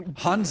 Also,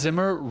 Hans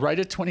Zimmer write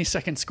a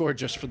 20-second score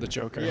just for the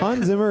Joker.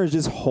 Hans Zimmer is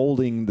just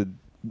holding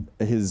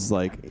his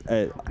like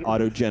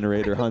auto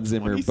generator Hans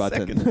Zimmer 20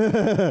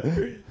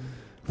 button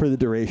for the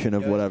duration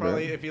of Yeah, it's whatever.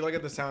 Probably, if you look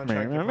at the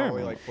soundtrack, they're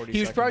probably like 40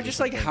 He was probably seconds just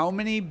or like, something. how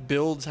many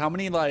builds, how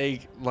many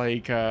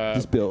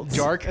Just builds.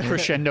 dark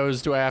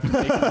crescendos do I have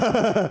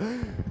to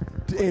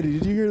make? Andy,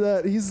 did you hear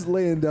that? He's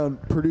laying down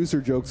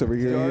producer jokes over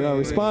here. And you're not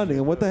responding.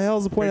 And what the hell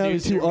is the point of having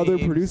two Producer other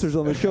memes. producers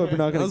on the show if you're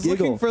not I going was to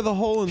giggle? looking for the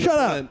hole in Shut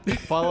the up. front.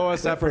 Follow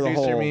us at for the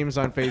Producer whole. Memes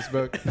on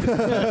Facebook.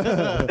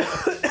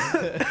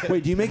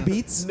 Wait, do you make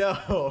beats?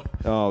 No.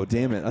 Oh,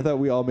 damn it. I thought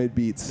we all made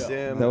beats.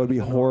 Damn, that would be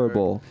that's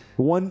horrible.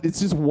 It's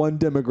just one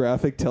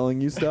demographic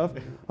telling you stuff.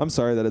 I'm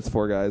sorry that it's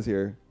four guys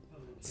here.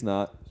 It's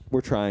not. We're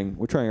trying.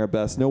 We're trying our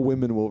best. No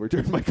women will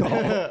return my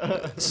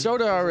call.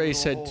 Soda already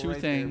said Hole two right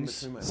there in things.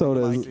 between my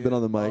Soda's mic, been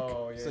on the mic.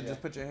 Oh, yeah, So yeah.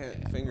 just put your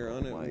finger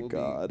on it. My and we'll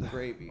God. Be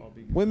gravy.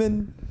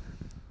 Women,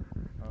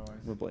 Oh, I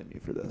we'll blame you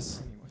for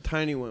this.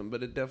 Tiny one,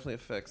 but it definitely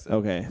affects it.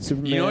 Okay,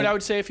 Superman. You know what I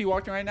would say if he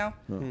walked in right now?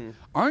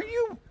 Aren't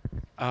you?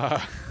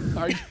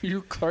 Are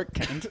you Clark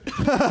Kent?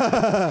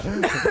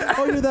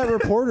 Oh, you're that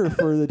reporter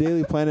for the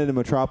Daily Planet in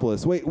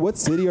Metropolis. Wait, what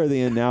city are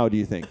they in now? Do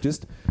you think?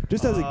 Just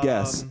as a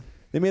guess.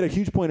 They made a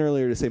huge point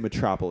earlier to say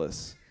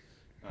Metropolis.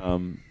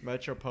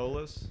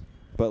 Metropolis.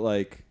 But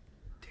like,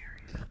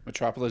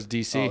 Metropolis,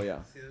 DC. oh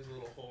yeah. See, there's a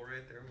little hole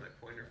right there with my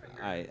pointer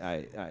finger.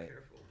 I.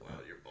 Careful while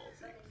you're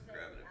ballsy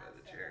grabbing it by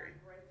the cherry.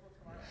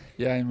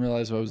 Yeah, I didn't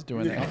realize what I was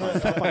doing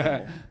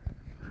there.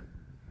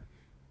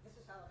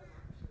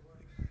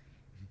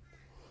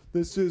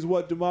 This is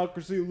what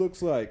democracy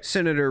looks like.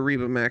 Senator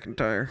Reba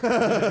McEntire.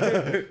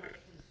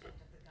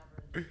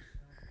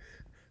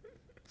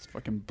 This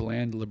fucking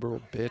bland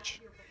liberal bitch.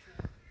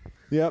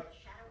 Yep.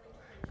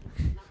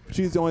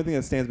 She's the only thing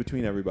that stands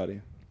between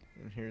everybody.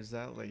 And here's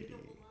that lady.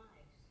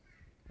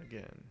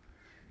 Again.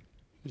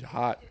 She's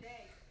hot.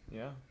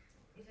 Yeah.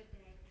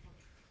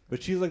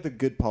 But she's like the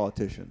good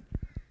politician.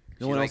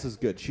 No She one like- else is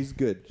good. She's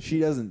good. She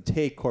doesn't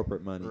take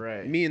corporate money.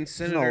 Right. Me and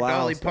Senator allow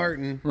Dolly stuff.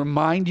 Parton.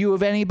 Remind you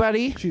of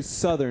anybody? She's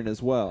Southern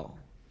as well.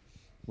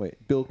 Wait,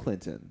 Bill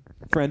Clinton.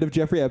 Friend of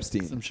Jeffrey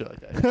Epstein. Some shit like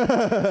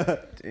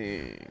that.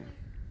 Dang.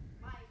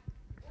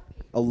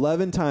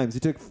 11 times. He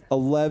took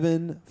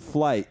 11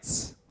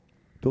 flights.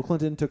 Bill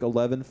Clinton took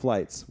 11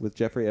 flights with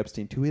Jeffrey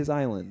Epstein to his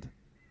island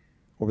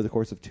over the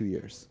course of 2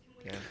 years.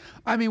 Yeah.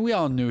 I mean, we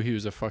all knew he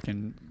was a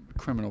fucking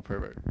criminal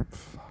pervert.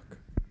 Fuck.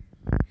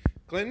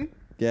 Clinton?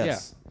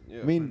 Yes.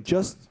 Yeah. I mean,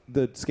 just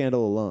the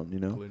scandal alone, you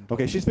know? Clinton.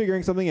 Okay, she's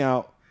figuring something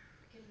out,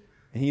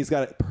 and he's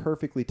got it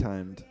perfectly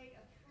timed.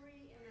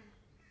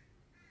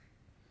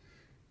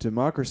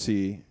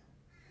 Democracy.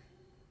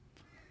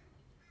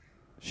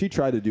 She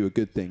tried to do a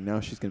good thing. Now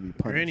she's going to be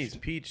punished. Granny's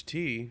peach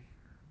tea.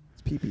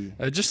 It's pee-pee.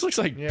 It just looks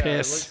like Yeah,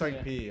 piss. it looks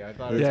like pee. I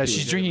thought. Yeah, it was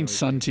she's pee. drinking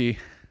sun tea.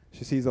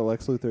 She sees that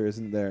Lex Luthor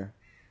isn't there.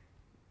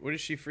 What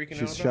is she freaking out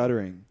She's about?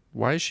 shuddering.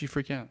 Why is she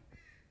freaking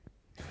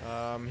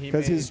out?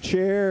 Because his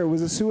chair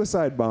was a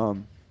suicide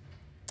bomb.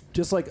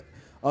 Just like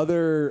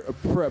other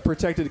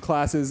protected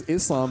classes,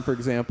 Islam, for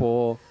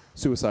example,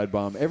 suicide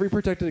bomb. Every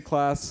protected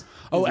class.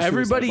 Oh, is a suicide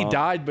everybody bomb.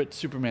 died but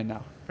Superman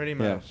now. Pretty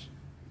Yeah. much.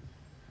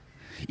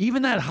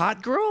 Even that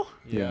hot girl?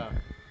 Yeah.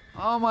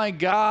 Oh my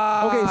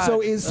god. Okay,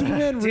 so is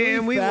Superman really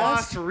Damn, we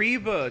fast? lost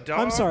Reba, dog.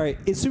 I'm sorry.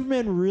 Is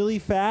Superman really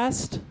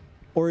fast,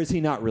 or is he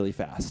not really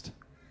fast?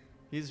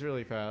 He's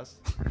really fast.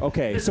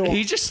 Okay, so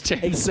he just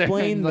stands there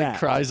explain and that. like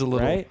cries a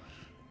little. Right?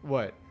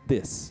 What?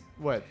 This.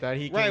 What? That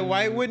he can... Right,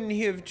 why wouldn't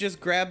he have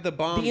just grabbed the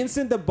bomb? The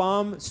instant the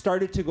bomb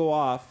started to go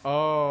off,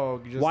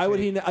 Oh. Just why would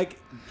take- he like?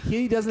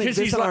 He doesn't 'Cause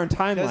exist he's on like- our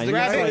timeline. the He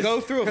grab was it, like- go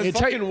through a It's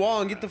fucking like-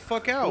 wall and get the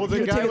fuck out. Well, the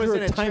You guy take it was through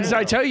in a a time chair. Because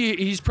I tell you,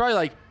 he's probably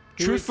like,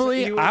 He was-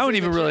 truthfully, he was I don't in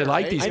even the really chair,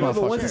 like right? these I know,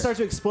 but once it motherfuckers. starts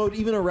to explode,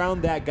 even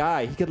around that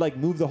guy, he could like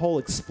move the whole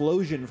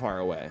explosion far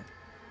away.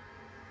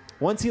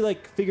 Once he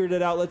like figured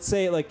it out, let's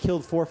say it like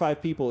killed 4 or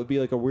 5 people, it'd be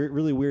like a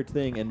really weird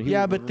thing, and he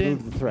Yeah, would but then-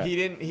 remove the threat. He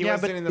didn't. He Yeah,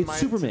 wasn't but in the it's mind.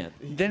 Superman.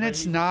 Then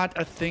it's not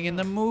a thing in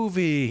the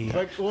movie.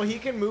 But well, he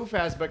can move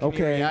fast, but can he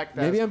Okay, react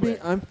that maybe I'm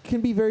quick? can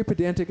be very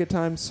pedantic at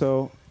times,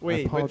 so I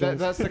Wait, but apologize.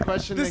 that's the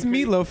question. This then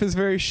can- meatloaf is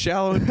very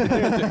shallow and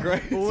pedantic,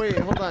 right? Well, wait,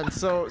 hold on.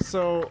 So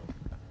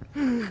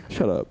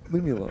Shut up.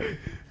 Leave me alone.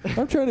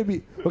 I'm trying to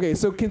be okay.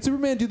 So can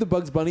Superman do the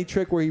Bugs Bunny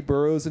trick where he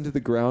burrows into the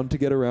ground to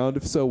get around?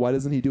 If so, why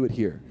doesn't he do it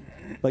here?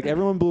 Like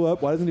everyone blew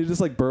up. Why doesn't he just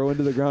like burrow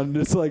into the ground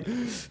and just like,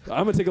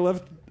 I'm gonna take a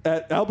left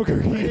at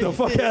Albuquerque. Get the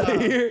fuck out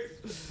of here.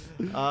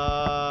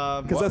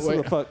 Because that's what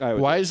the fuck I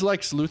would. Why do. is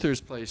Lex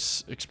Luthor's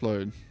place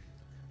explode?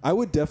 I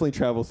would definitely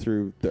travel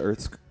through the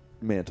Earth's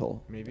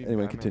mantle. Maybe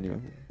Anyway, Batman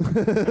continue.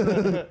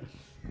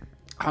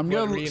 I'm What,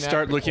 gonna reenact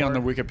start the looking on the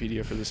core?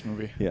 Wikipedia for this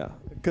movie. Yeah,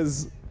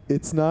 because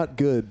it's not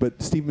good.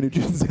 But Steve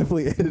Mnuchin's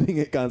definitely editing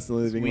it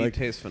constantly, being Weed like,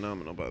 tastes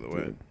phenomenal, by the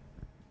way.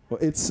 well,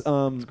 it's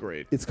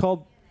great. It's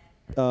called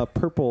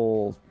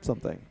Purple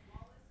something.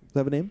 Does it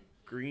have a name?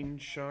 Green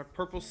Shark,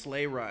 Purple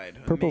Sleigh Ride.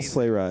 Purple Amazing.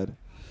 Sleigh Ride.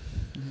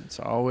 It's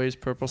always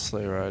Purple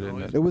Sleigh Ride,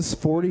 isn't it? It was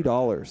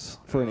 $40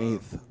 for an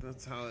eighth.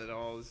 That's how it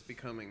all is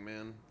becoming,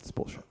 man. It's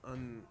bullshit.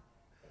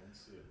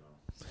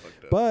 It's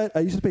fucked up. But I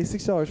used to pay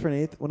 $6 for an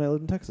eighth when I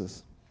lived in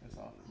Texas.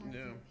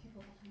 yeah,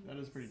 that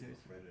is pretty tasty.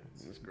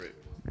 that's great.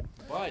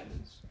 But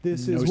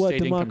This No is what state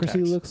income democracy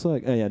tax. looks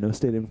like. Oh yeah, no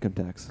state income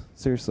tax.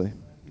 Seriously,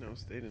 No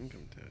state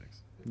income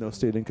tax. no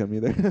state income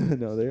either.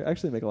 No, they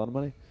actually make a lot of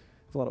money.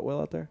 There's a lot of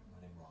oil out there.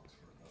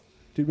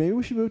 Dude, maybe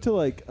we should move to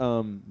like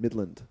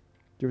Midland. Do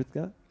you ever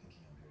think that?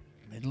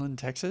 Midland,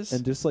 Texas?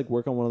 And just like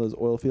work on one of those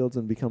oil fields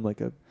and become like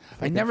a. I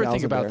fucking never think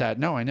thousand about bear. that.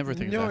 No, I never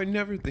think No, of I that.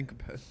 never think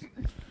about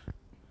it.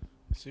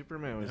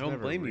 Superman I was don't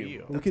never blame real.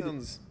 you. We That could-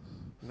 sounds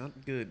not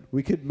good.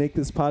 We could make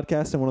this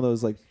podcast in one of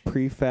those like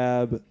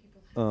prefab,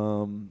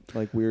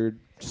 like weird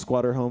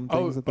squatter home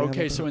Oh, things. That they have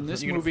okay. out So there. in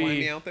this you gonna fly me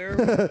movie, out there?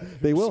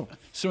 They will.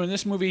 so in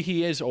this movie,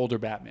 he is older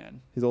Batman.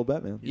 He's old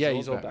Batman. Yeah, old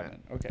he's old Batman.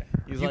 Batman. Okay.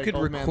 He's You like could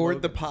Old Man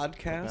record the Logan.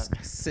 podcast,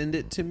 Batman. send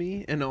it to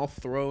me, and I'll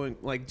throw in,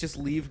 like, just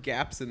leave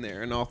gaps in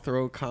there, and I'll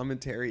throw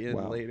commentary in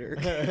Wow. later.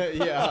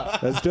 Yeah.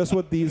 That's just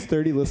what these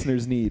 30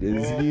 listeners need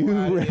is Oh, you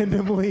I didn't-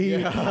 randomly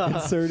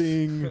Yeah.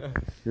 inserting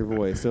your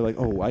voice. They're like,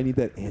 oh, I need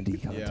that Andy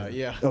content.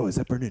 yeah. Oh, is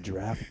that Burnin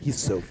Giraph? He's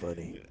so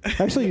funny.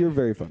 Actually, you're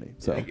very funny.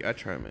 So I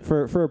try, man.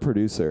 for a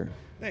producer,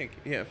 Thank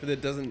you. Yeah, for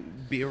that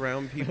doesn't be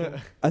around people.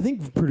 I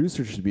think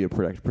producers should be a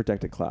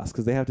protected class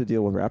because they have to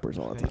deal with rappers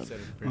all the time.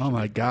 Oh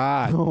my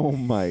god. Oh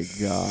my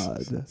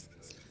god.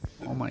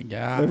 Oh my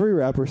god. Every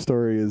rapper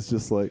story is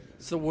just like,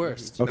 It's the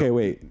worst. okay,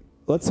 wait.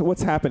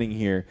 What's happening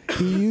here?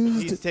 He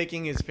used He's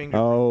taking his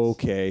fingerprints.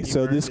 Okay, He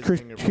so burned this his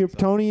fingerprints off.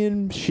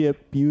 Kryptonian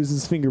ship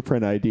uses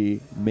fingerprint ID.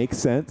 Makes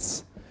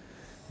sense.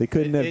 They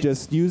couldn't have It-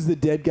 just used the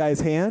dead guy's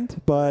hand,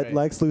 but Right.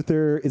 Lex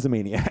Luthor is a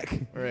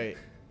maniac. Right.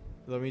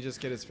 Let me just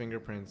get his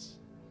fingerprints.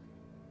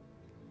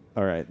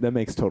 All right, that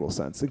makes total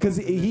sense because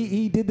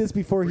he did this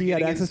before he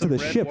had access to the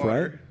ship,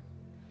 right?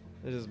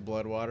 It's just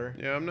blood water.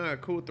 Yeah, I'm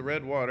not cool with the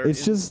red water.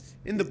 It's just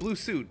in the blue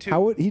suit too.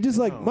 how would he just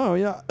like, No. oh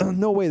yeah,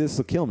 no way this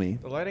will kill me.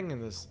 The lighting in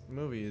this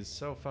movie is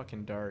so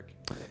fucking dark.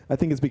 I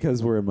think it's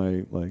because we're in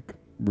my like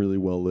really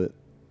well lit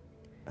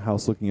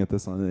house looking at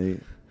this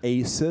on a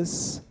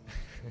Asus.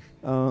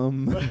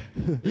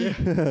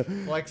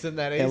 Flexing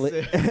that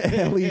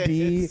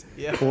LED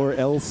Yeah. or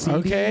LCD.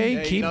 Okay,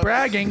 Yeah, keep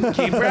bragging.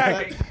 Keep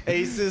bragging.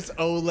 Asus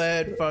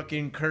OLED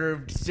fucking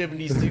curved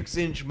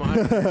 76-inch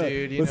monitor,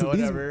 dude. You Listen, know,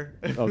 these- whatever.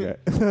 Okay.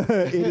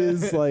 It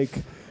is like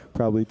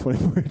probably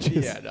 24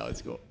 inches. Yeah, no,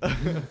 it's cool.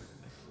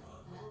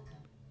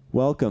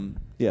 Welcome.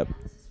 Yep.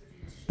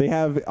 They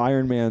have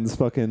Iron Man's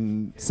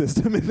fucking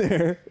system in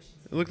there.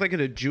 It looked like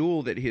a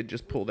jewel that he had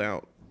just pulled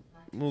out.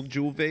 A little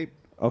jewel vape.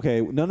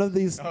 Okay, none of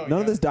these, Oh, none of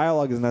yeah. this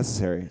dialogue is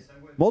necessary.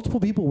 Multiple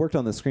people worked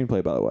on this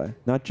screenplay, by the way,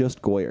 not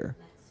just Goyer.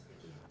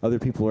 Other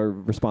people are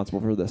responsible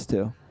for this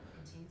too,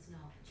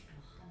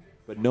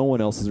 but no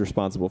one else is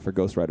responsible for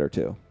Ghost Rider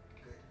 2.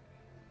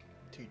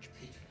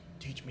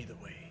 Teach me the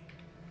way.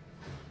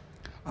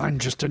 I'm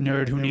just a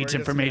nerd who needs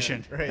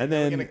information. Right, And we're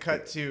then- gonna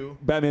cut to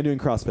Batman doing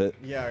CrossFit,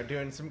 yeah, we're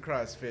doing some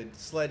CrossFit,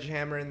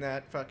 sledgehammering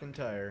that fucking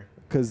tire.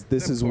 because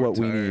this That is poor what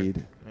we tire.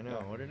 need. I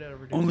know. What did I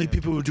ever do? Only man?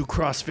 people who do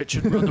CrossFit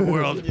should run the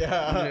world.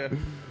 Yeah.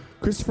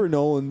 Christopher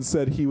Nolan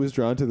said he was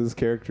drawn to this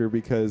character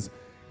because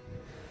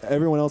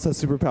everyone else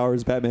has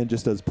superpowers. Batman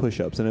just does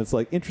push-ups, and it's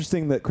like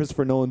interesting that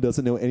Christopher Nolan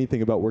doesn't know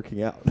anything about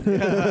working out.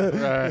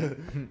 Right.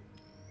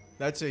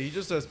 That's it. He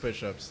just does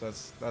push-ups.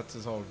 That's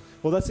his whole.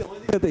 Well, that's the only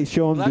thing that they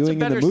show him Well, that's a doing in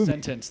the better movie.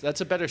 sentence.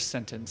 That's a better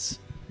sentence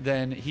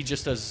than he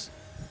just does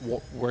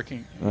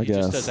working. I He guess.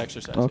 just does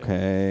exercise.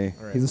 Okay,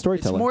 All right. he's a It's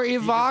storyteller. more just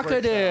works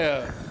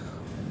evocative.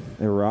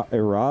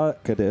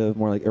 Eroticative,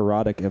 more like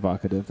erotic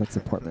evocative. That's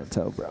a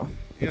portmanteau, bro.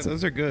 Yeah, That's a-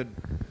 those are good.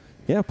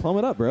 yeah, plumb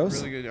it up,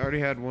 bros. Really good. Already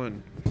had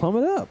one. Plumb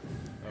it up.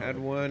 Had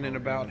one and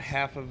about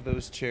half of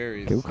those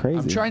cherries. Go crazy.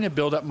 I'm trying to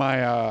build up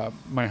my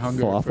my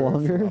hunger. Falafel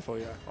hunger? Falafel,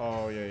 yeah.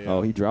 Oh yeah, yeah.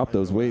 Oh, he dropped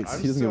those weights. I'm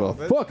He doesn't give still- a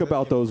that- fuck that-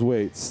 about those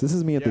weights. This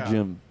is me at the Yeah.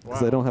 gym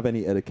because I Wow. don't have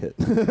any etiquette.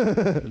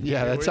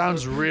 Yeah, that where's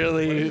sounds the-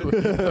 really. I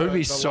would be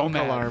The so lunk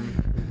mad.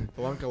 alarm.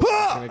 The lunk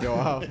alarm's gonna go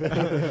off.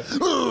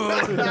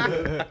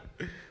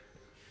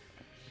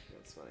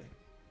 That's funny.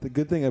 The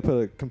good thing I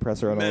put a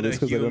compressor on all this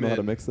because I don't know how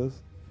to Metahuman. mix this.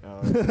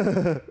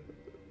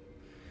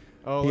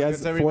 Oh, He look, has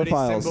it's 4 everybody's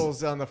files.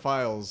 symbols on the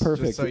files.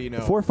 Perfect. Just so you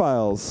know. 4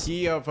 files.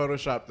 He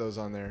photoshopped those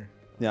on there.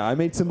 Yeah, I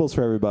made symbols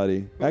for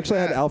everybody. Actually,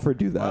 I had that? Alfred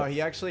do that. Wow, he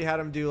actually had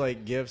him do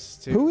like gifts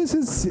too. Who is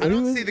his? I who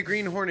don't is- see the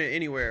Green Hornet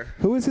anywhere.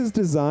 Who is his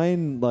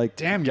design like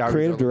Damn, Yago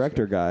creative Joe looks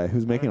director guy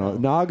who's making all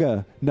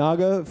know.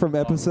 Naga from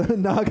episode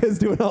Naga's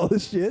doing all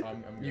this shit.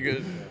 I'm You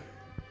good?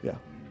 Yeah.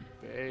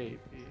 Baby.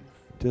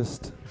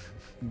 Just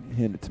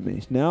hand it to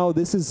me. Now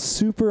this is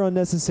super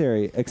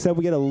unnecessary, except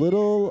we get a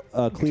little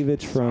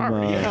cleavage from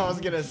yeah, I was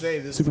gonna say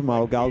this. is,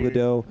 supermodel like, Gal weird.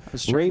 Gadot,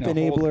 was trying rape to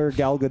hold- enabler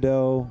Gal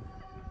Gadot,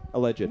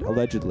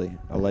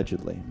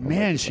 allegedly.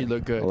 Man, she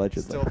looked good.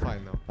 Allegedly. Still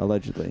fine though.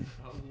 Allegedly.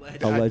 I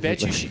bet you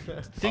Allegedly. she.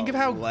 Think of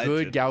how Alleged.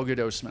 good Gal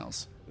Gadot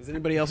smells. Does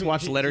anybody else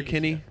watch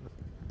Letterkenny?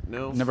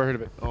 No. Never heard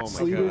of it. Oh my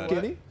Sleater god.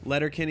 Kenny?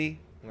 Letterkenny.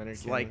 Leonard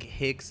It's Kenny. like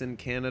Hicks in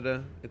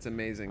Canada. It's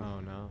amazing. Oh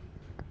no.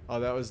 Oh,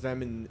 that was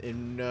them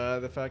in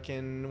the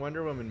fucking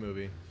Wonder Woman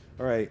movie.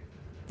 All right.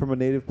 From a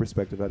native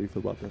perspective, how do you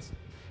feel about this?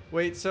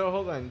 Wait, so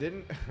hold on,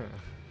 didn't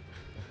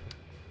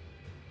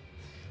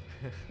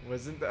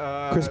wasn't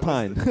Chris was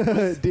Pine.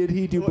 the- Did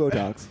he do What-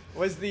 Botox?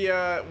 was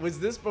the was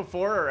this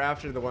before or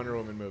after the Wonder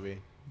Woman movie?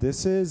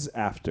 This is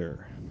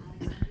after.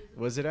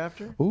 Was it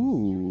after?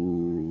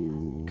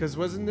 Ooh. Because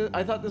wasn't it?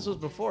 I thought this was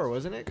before,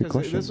 wasn't it? Good Because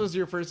question. this was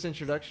your first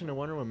introduction to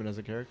Wonder Woman as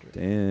a character.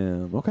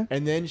 Damn. Okay.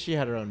 And then she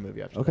had her own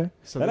movie after. Okay. that.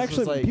 So that this actually,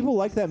 was like, people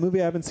like that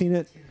movie. I haven't seen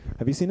it.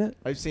 Have you seen it?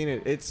 I've seen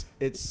it.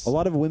 It's A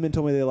lot of women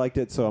told me they liked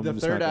it, so I'm the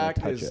just third not act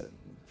gonna touch is it.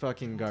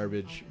 fucking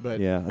garbage. But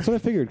Yeah, that's what I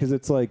figured because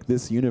it's like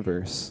this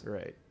universe,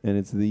 right, and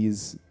it's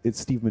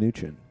Steve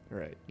Mnuchin.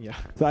 right, yeah.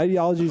 The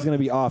ideology is going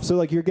to be off. So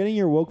like you're getting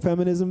your woke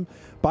feminism.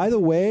 By the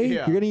way,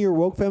 Yeah. you're getting your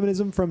woke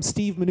feminism from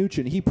Steve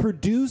Mnuchin. He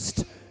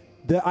produced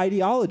the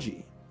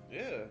ideology.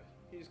 Yeah.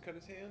 He just cut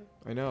his hand.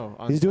 I know.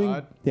 On He's doing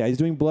Sod. he's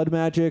doing blood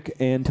magic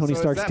and Tony So is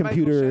Stark's that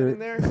Michael computer. Shannon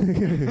there?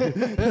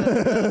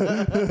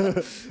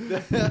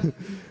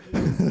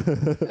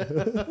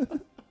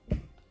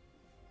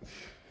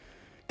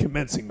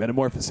 Commencing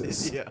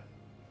metamorphosis. Yeah,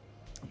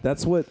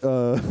 That's what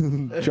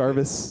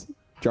Jarvis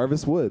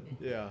would.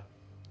 yeah.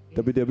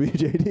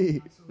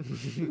 WWJD.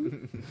 None will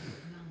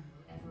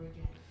ever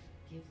again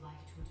give life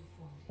to a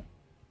deformity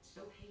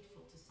so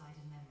hateful to sight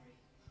and memory.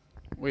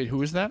 Wait,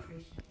 who is that?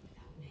 Creation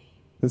without name.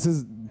 This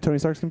is Tony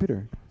Stark's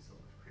computer.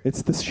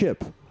 It's the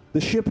ship.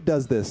 The ship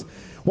does this.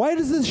 Why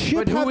does this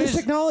ship have this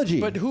technology?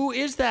 But who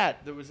is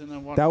that? That was in the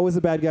one. That was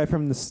the bad guy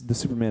from the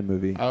Superman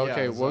movie. Oh,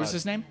 okay, Yeah, what was Zod.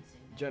 his name?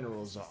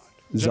 General Zod.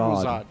 General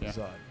Zod. Zod. Yeah.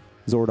 Zod.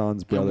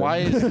 Zordon's brother. And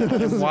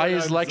why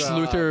is Lex Zod's,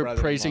 Luthor brother-in-law.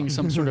 praising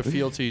some sort of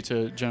fealty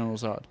to General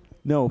Zod?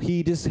 No,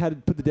 he just had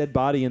to put the dead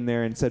body in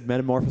there and said,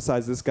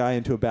 metamorphosize this guy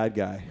into a bad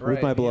guy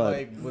with my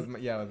blood. With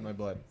my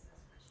blood.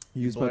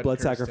 Use my blood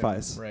cursed him.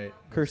 sacrifice. Right.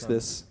 Curse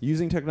this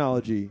using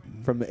technology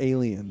from the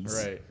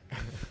aliens. Right.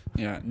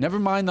 Yeah. Never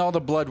mind, all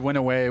the blood went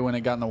away when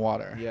it got in the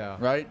water. Yeah.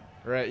 Right.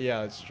 Right.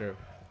 Yeah, that's true.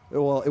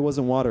 Well, it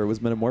wasn't water. It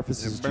was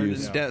metamorphosis Burnin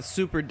juice. death,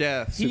 super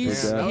death.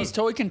 He's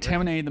totally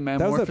contaminated the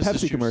That was metamorphosis a Pepsi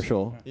juice.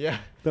 commercial. Yeah.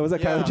 That was a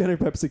Yeah. Kylie Jenner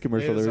Pepsi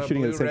commercial. They were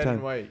shooting at the blue, same red, time.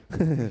 and white.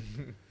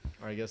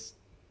 Or I guess,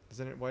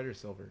 isn't it white or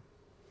silver?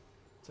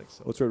 It's like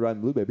silver. What's red, white,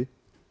 and blue, baby?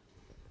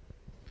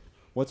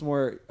 What's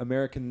more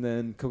American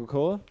than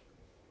Coca-Cola?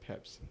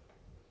 Pepsi.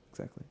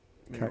 Exactly.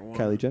 Marijuana.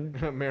 Kylie Jenner.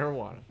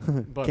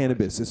 Marijuana. Bud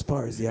Cannabis, as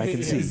far as the eye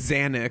can see.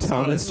 Xanax. Thomas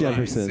honestly.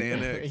 Jefferson.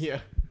 Xanax. Yeah.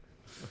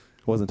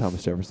 It wasn't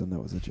Thomas Jefferson. That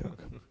was a joke.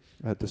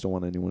 I just don't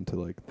want anyone to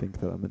like think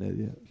that I'm an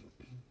idiot.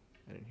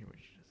 I didn't hear what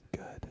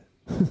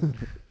you just said.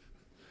 Good.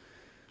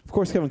 Of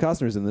course, Kevin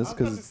Costner's in this I was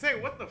about to because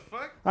say, what the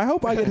fuck? I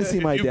hope I get to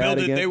see my you dad build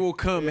again. it, they will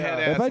come. Yeah. Head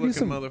If ass I do looking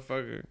some-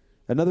 motherfucker.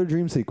 Another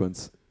dream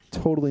sequence,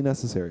 totally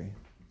necessary.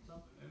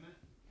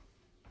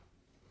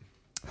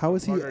 How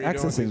is he What are you doing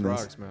with accessing these this?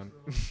 rocks, man?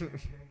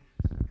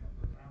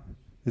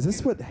 Is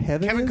this what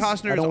heaven Kevin is? I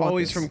Costner is don't want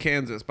always this. from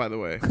Kansas, by the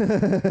way.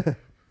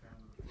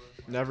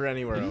 Never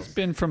anywhere He's else.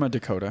 been from a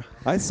Dakota.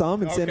 I saw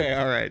him in Santa. Okay,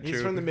 all right. He's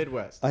true. from the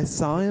Midwest. I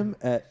saw him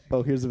at.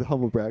 Oh, here's a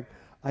humble brag.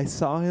 I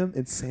saw him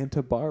in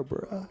Santa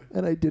Barbara,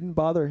 and I didn't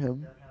bother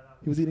him.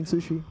 He was eating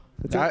sushi.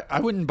 That's it. I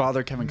wouldn't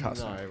bother Kevin No,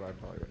 Costner. I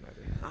probably wouldn't either.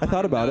 I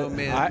thought about know, it.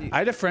 man. I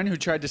had a friend who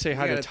tried to say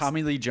hi Yeah, to it's-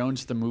 Tommy Lee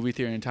Jones at the movie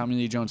theater, and Tommy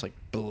Lee Jones like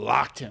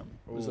blocked him.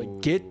 It was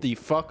like, get the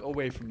fuck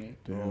away from me.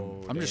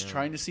 Oh, I'm just damn.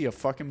 trying to see a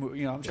fucking movie.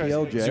 You know, I'm trying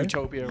TLJ? to see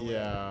Zootopia. or whatever.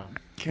 Yeah.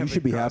 Kevin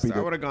should be happy Costner. I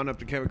that- would have gone up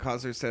to Kevin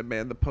Costner and said,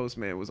 "Man, the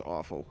postman was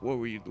awful. What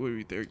were you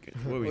thinking?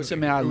 What were you Listen,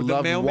 thinking? man, I The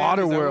love mailman, is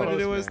that what Waterworld.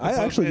 it was? The I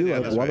actually postman? do Yeah,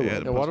 like that's right, Waterworld. yeah, Yeah,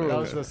 the Waterworld. postman.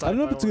 That was the I don't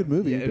know if it's a good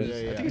movie. Yeah, but it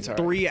is. I think it's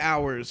alright. 3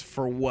 hours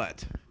for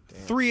what?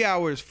 3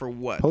 hours for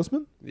what?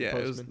 Postman, Yeah,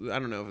 it was. I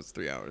don't know if it's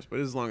 3 hours, but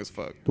it's as long as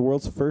fuck. the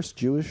world's first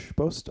Jewish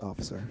post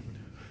officer.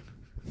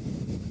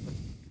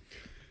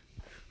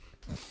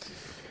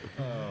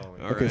 Oh,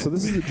 Okay, so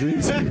this is a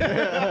dream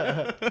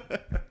sequence.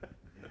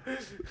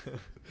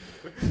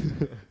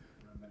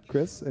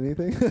 Chris,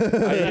 anything?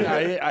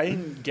 I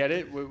didn't get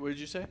it. What did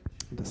you say?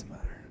 It doesn't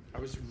matter. I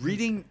was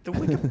reading the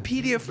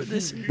Wikipedia for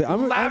this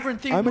I'm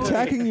labyrinthine I'm movie.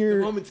 attacking your.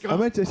 moment's gone.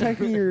 I'm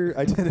attacking your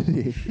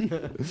identity.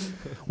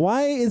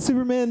 Why is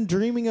Superman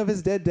dreaming of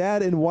his dead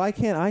dad, and why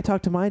can't I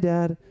talk to my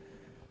dad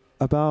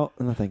about?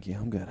 No, thank you.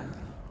 I'm good.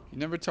 You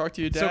never talked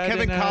to your dad. So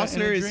Kevin in a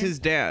Costner is dream? his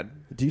dad.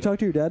 Do you talk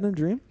to your dad in a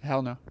dream?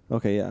 Hell no.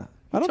 Okay, yeah.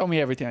 I He don't. told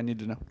me everything I need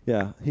to know.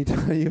 Yeah, he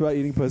told you about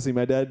eating pussy.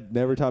 My dad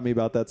never taught me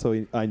about that,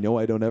 so I know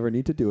I don't ever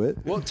need to do it.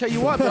 Well, tell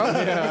you what, bro.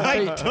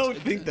 I don't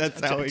think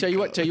that's how. Tell you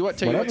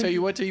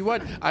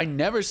what. I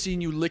never seen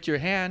you lick your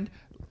hand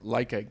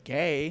like a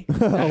gay.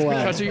 That's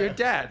because of your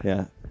dad.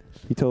 Yeah,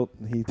 he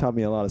taught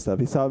me a lot of stuff.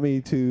 He taught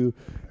me to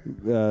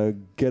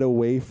get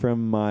away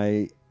from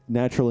my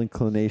natural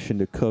inclination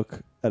to cook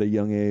at a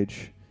young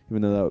age.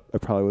 Even though that I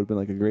probably would have been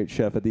like a great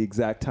chef at the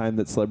exact time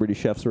that celebrity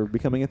chefs were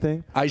becoming a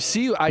thing. I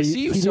see you he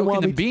soaking didn't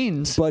want the me-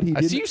 beans. but he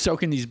I see didn't- you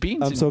soaking these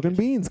beans. I'm in- soaking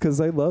beans because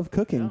I love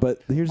cooking.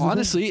 But here's the thing.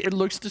 Honestly, it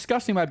looks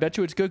disgusting. But I bet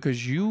you it's good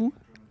because you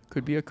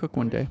could be a cook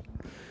one day.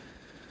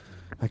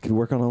 I could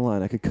work on a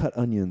line. I could cut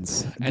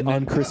onions And on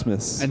then-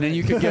 Christmas. And then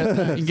you could get a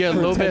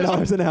little bit.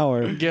 $10 an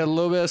hour. Get a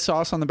little bit of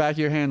sauce on the back of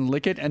your hand,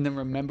 lick it, and then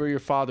remember your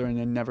father, and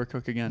then never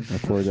cook again. My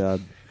poor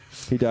dad.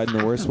 He died in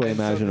the worst way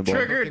imaginable.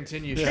 Triggered.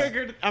 Continue.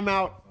 Triggered. I'm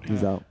out.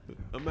 He's out.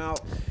 I'm out.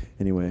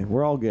 Anyway,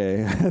 we're all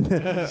gay.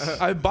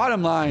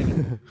 Bottom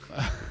line,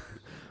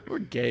 we're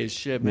gay as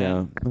shit, man. Yeah,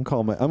 I'm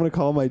gonna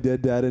call my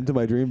dead dad into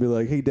my dream and be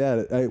like, "Hey,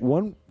 Dad,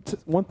 one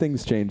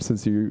thing's changed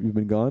since you've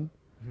been gone.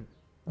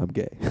 I'm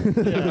gay."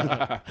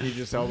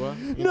 Idris Elba.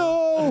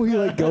 No, he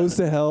like goes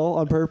to hell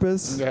on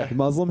purpose. Yeah.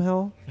 Muslim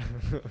hell.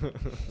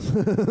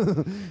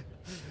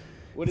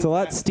 It's a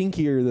lot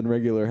stinkier than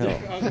regular hell.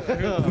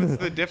 What's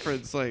the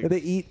difference? Like, They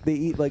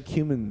eat like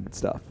human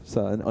stuff,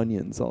 and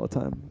onions all the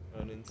time.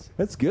 Onions.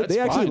 That's good. That's they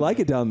actually fine. like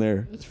it down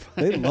there.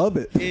 They love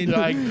it.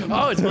 Like,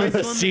 oh, it's great.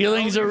 The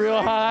ceilings are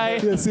real high.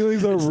 The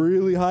ceilings are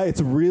really high.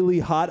 It's really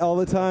hot all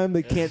the time.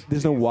 They can't.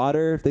 There's no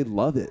water. They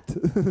love it.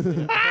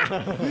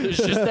 There's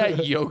just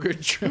that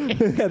yogurt drink.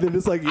 Yeah, they're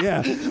just like,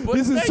 yeah,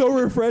 this is that? so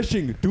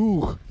refreshing.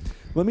 Dude,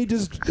 let me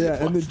just.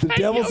 Yeah, and the that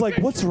devil's like,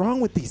 yogurt? what's wrong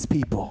with these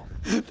people?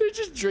 They're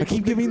just I drinking.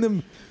 keep giving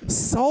them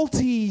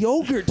salty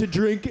yogurt to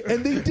drink,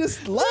 and they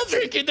just love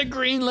it. drinking the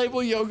green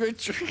label yogurt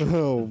drink.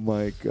 Oh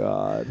my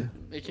god.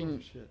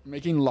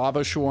 Making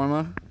lava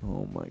shawarma.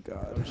 Oh my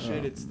god.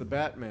 Shit, it's the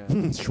Batman.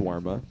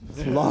 Shawarma.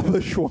 Lava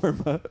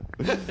shawarma.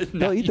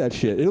 They'll eat that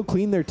shit. It'll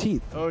clean their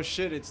teeth. Oh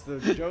shit, it's the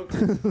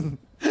Joker.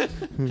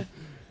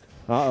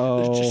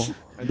 Uh-oh.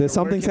 There's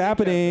something's working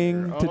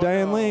happening together. to Oh,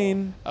 Diane no.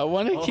 Lane. I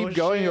want to keep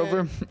going shit.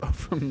 over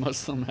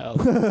Muslim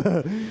health.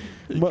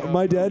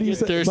 My dad Get used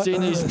to... thirsty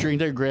and they drink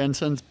their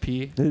grandson's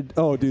pee.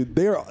 Oh, dude,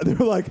 they're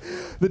like,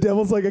 the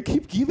devil's like, I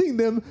keep giving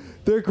them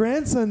their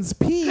grandson's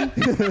pee, and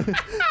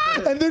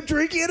they're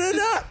drinking it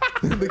up.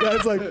 The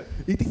guy's like,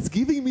 it is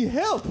giving me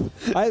help.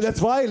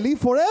 That's why I live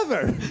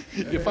forever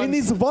in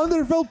this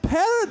wonderful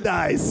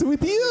paradise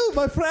with you,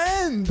 my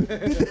friend,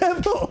 the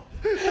devil.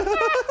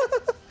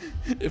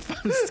 If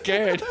I'm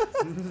scared,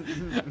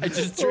 I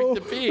just drink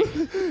the pee.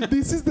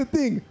 This is the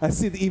thing. I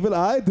see the evil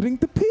eye,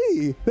 drink the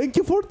pee. Thank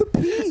you for the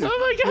pee. Oh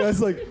my God. And I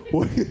was like,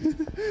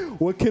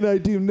 what can I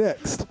do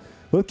next?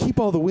 Well, keep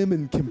all the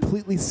women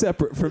completely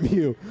separate from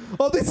you.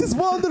 Oh, this is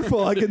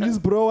wonderful. I can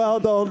just bro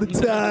out all the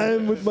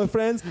time with my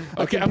friends.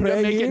 I Okay, can I'm going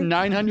to pray make it here.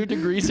 900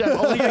 degrees. I'm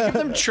only going to give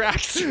them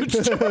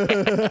tracksuits.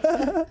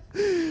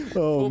 Oh,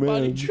 Full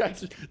body man.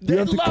 tracksuits. You They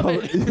have to love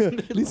cover- it. Yeah,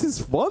 this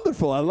is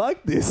wonderful. I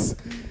like this.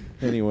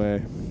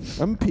 Anyway,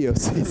 I'm a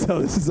POC,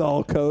 so this is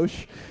all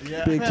kosher.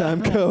 Yeah. Big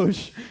time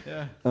kosher.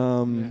 Yeah.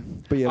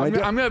 But yeah, I'm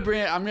gonna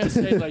bring it. I'm gonna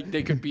say like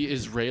they could be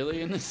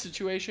Israeli in this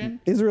situation.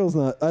 Israel's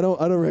not. I don't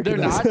They're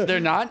recognize. not. They're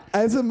not.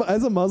 As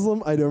a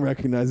Muslim, I don't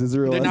recognize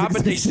Israel. They're as not.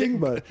 But they existing,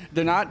 sit. but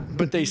They're not.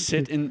 But they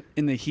sit in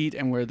the heat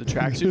and wear the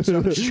tracksuits. So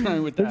I'm just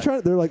trying with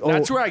that. they're like, oh,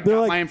 That's where I they're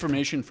got like, my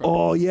information from.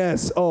 Oh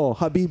yes, oh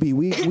Habibi,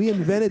 we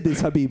invented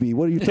this Habibi.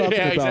 What are you talking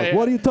Yeah, about? exactly.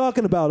 What are you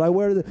talking about? I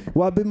wear the.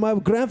 What my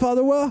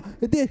grandfather wore?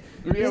 It did.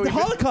 Yeah, the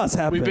Holocaust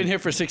happened. We've been here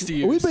for 60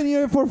 years. We've been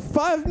here for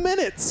 5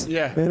 minutes.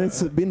 Yeah. And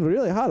it's been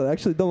really hot. I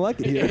actually don't like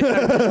it here.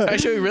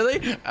 Actually,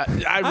 really? I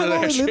I'm really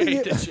only actually living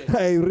hate it- this shit.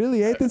 I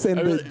really hate this, and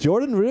the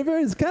Jordan River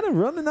is kind of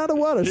running out of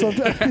water. So I'm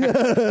trying-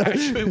 I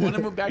actually want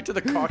to move back to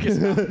the Caucasus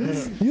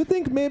Mountains. you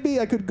think maybe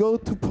I could go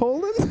to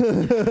Poland?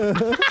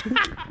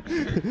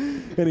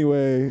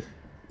 Anyway,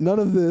 none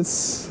of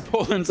this.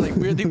 Poland's like,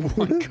 we're the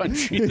one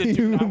country that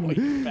do not want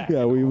you back.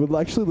 Yeah, we would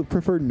actually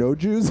prefer no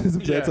Jews.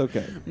 That's Yeah.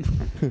 okay.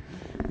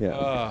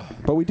 Yeah,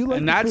 but we do like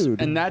And the that's-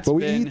 food. and that's but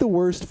we been- eat the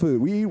worst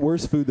food. We eat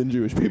worse food than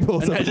Jewish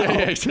people. And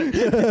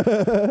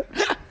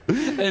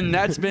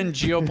that's been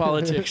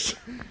geopolitics.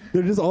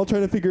 They're just all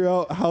trying to figure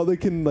out how they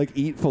can like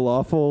eat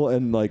falafel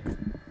and like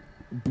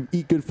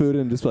eat good food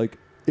and just like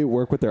it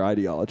work with their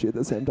ideology at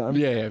the same time.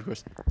 Yeah, of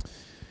course.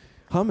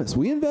 Hummus.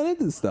 We invented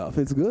this stuff.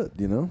 It's good,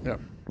 you know? Yeah.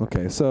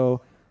 Okay,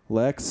 so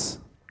Lex,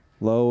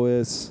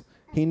 Lois,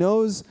 he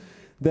knows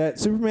that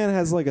Superman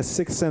has like a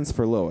sixth sense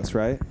for Lois,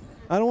 right?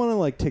 I don't want to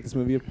like take this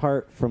movie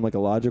apart from like a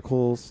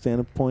logical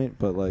standpoint,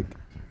 but like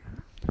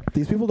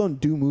these people don't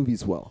do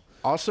movies well.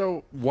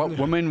 Also, what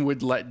woman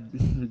would let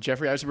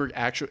Jeffrey Eisenberg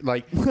actually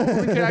like? What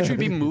woman could actually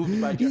be moved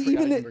by Jeffrey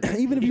Eisenberg?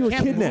 Even if you were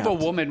can't kidnapped. move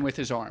a woman with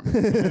his arm.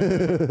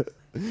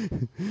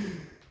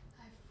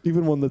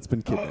 Even one that's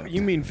been kidnapped. Oh,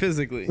 you mean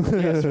physically?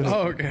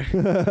 Oh, okay.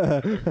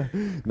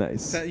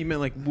 Nice. That you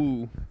meant like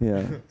woo.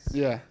 Yeah.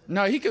 Yeah.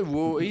 No, he could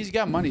woo. He's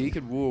got money. He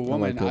could woo a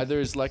woman, like it. either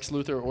as Lex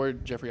Luthor or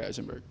Jeffrey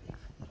Eisenberg.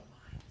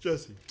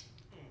 Jesse.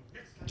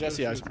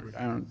 Jesse Eisenberg.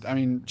 I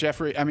mean,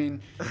 Jeffrey. I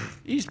mean,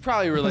 he's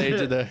probably related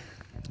to the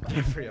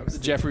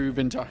Jeffrey we've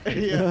been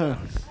talking. Yeah.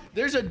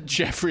 There's a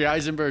Jeffrey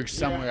Eisenberg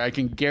somewhere. I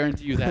can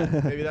guarantee you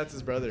that. Maybe that's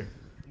his brother.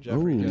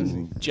 Jeffrey Ooh.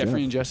 Jesse.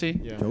 Jeffrey and Jesse.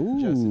 Yeah. Ooh.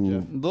 Jess and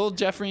Jeff. Little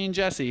Jeffrey and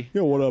Jesse.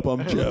 Yo, what up?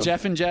 I'm Jeff.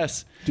 Jeff and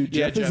Jess. Dude,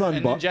 Jeff is on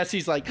and Bo- then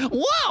Jesse's like,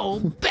 whoa,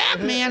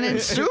 Batman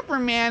and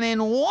Superman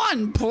in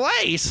one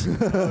place.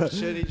 Oh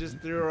shit! He just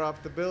threw her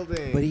off the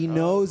building. But he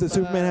knows that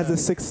Superman has a fuck.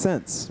 sixth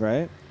sense,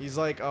 right? He's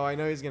like, oh, I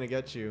know he's gonna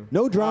get you.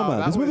 No drama.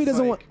 Wow, This that movie was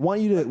doesn't like, want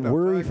you to what the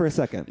worry fuck? for a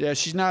second. Yeah,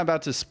 she's not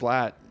about to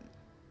splat.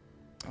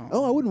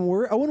 Oh, I wouldn't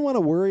worry. I wouldn't want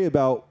to worry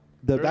about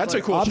the That's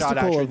like a cool shot,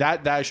 obstacle actually. of-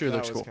 That actually That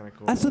looks was cool. kind of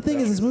cool. That's the thing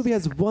is this movie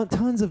has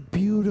tons of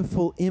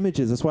beautiful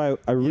images. That's why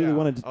I really Yeah.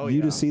 wanted Oh, you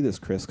yeah. to see this,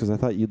 Chris, because I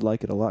thought you'd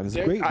like it a lot. It's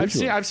a great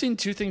visual. I've seen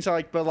two things I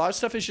like, but a lot of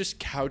stuff is just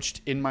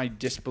couched in my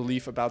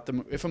disbelief about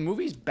the. If a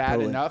movie's bad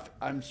Totally. enough,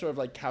 I'm sort of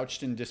like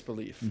couched in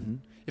disbelief.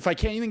 If I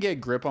can't even get a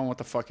grip on what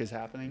the fuck is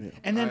happening,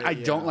 and then I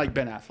don't yeah. like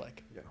Ben Affleck.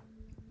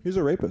 He's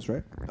a rapist,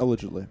 right?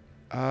 Allegedly.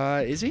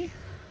 Is he?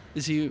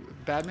 Is he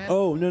Batman?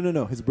 Oh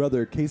no! His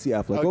brother Casey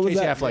Affleck. Oh, what was Casey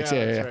that? Affleck.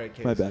 Yeah, that's yeah.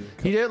 right, My Casey. bad.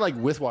 He did it like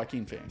with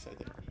Joaquin Phoenix, I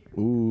think.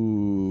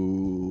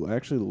 Ooh, I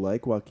actually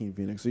like Joaquin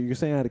Phoenix. So you're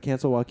saying I had to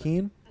cancel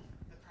Joaquin?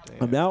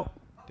 I'm out.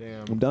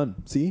 I'm Damn. done.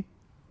 See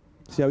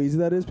how easy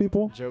that is,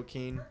 people? Joe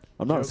Keen.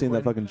 I'm not Joe seeing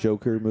that Quinn fucking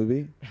Joker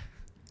movie.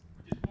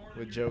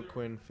 with Joe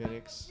Quinn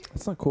Phoenix.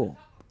 That's not cool.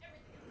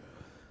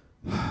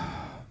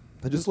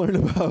 I just learned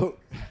about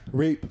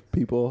rape,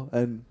 people,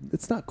 and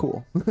it's not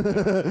cool.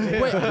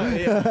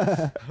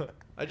 Yeah.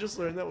 I just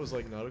learned that was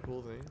like not a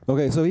cool thing.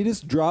 Okay, so he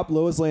just dropped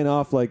Lois Lane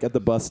off like at the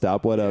bus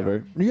stop,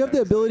 whatever. Yeah. You have the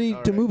ability to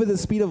Alright. move at the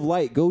speed of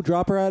light. Go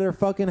drop her at her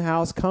fucking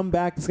house, come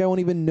back. This guy won't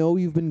even know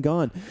you've been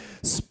gone.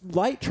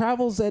 Light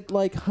travels at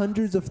like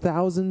hundreds of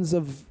thousands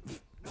of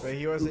But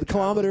he wasn't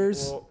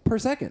kilometers traveling- per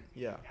second,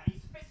 Yeah.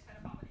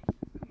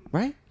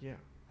 right? Yeah.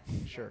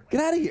 Sure.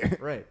 Get out of here.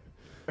 Right.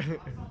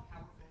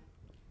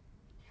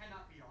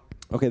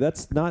 Okay,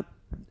 that's not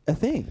a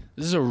thing.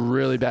 This is a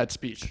really bad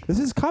speech. This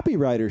is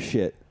copywriter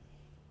shit.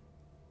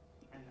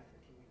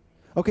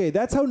 Okay,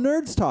 that's how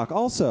nerds talk.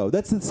 Also,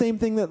 that's the same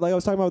thing that like I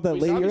was talking about with that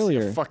He's lady obviously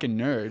earlier. a fucking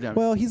nerd. I mean,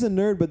 Well, he's a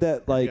nerd, but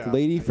that like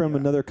lady from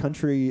another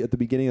country at the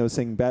beginning that was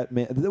saying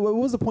Batman. What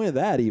was the point of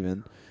that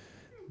even?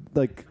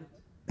 Like,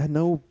 had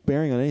no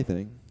bearing on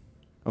anything.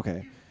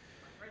 Okay,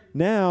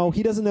 now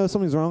he doesn't know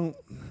something's wrong.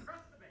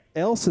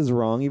 Else is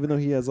wrong, even though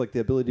he has like the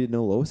ability to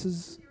know Lois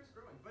is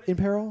in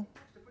peril.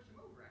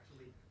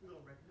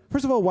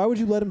 First of all, why would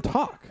you let him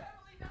talk?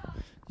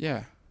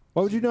 yeah.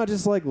 Why would you not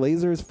just like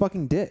laser his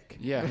fucking dick?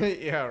 Yeah.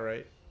 Yeah,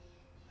 right.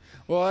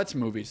 Well, that's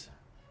movies.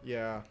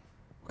 Yeah.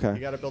 Okay. You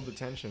got to build the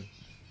tension.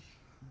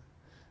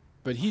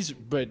 But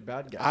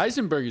Bad guy.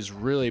 Eisenberg is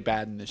really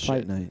bad in this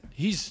Fight shit. Night.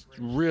 He's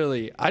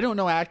really. I don't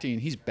know acting.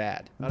 He's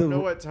bad. I don't know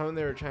what tone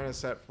they were trying to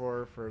set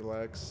for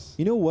Lex.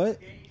 You know what?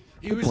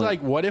 He Good was point.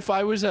 like, "What if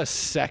I was a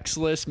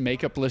sexless,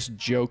 makeupless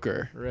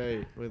Joker?"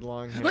 Right, with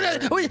long hair. What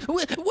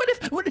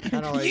if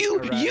Kinda like you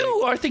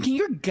erratic. are thinking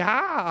you're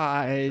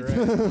God?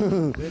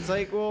 Right. It's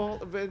like, well,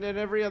 but in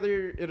every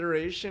other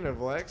iteration of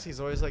Lex,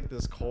 he's always like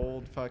this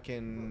cold,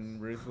 fucking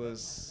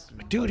ruthless,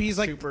 Dude, he's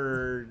like-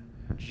 super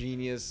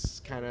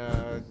genius kind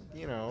of,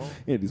 you know.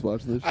 Andy's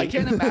watching this shit. I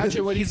can't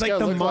imagine what He's he's like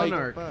the gonna look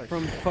monarch Fuck.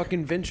 from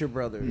fucking Venture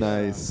Brothers.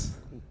 Nice.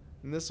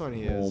 In this one,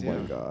 he Oh is. my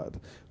yeah. god!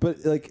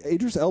 But like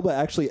Idris Elba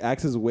actually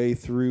acts his way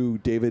through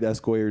David S.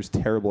 Goyer's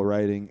terrible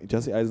writing.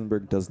 Jesse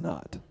Eisenberg does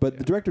not. But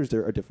the directors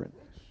there are different.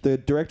 The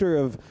director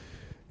of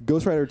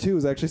Ghost Rider 2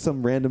 is actually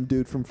some random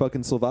dude from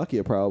fucking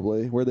Slovakia,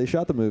 probably, where they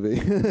shot the movie,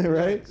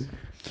 right?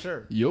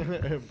 Sure. Yup.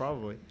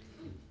 Probably.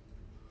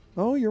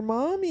 Oh, your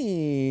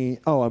mommy!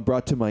 Oh, I'm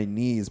brought to my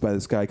knees by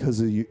this guy because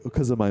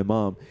of my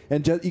mom.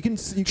 And you can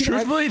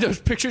Truthfully, those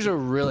pictures are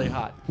really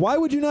hot. why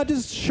would you not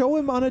just show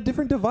him on a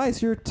different device?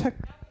 You're tech.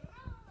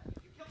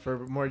 For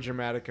more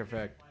dramatic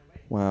effect,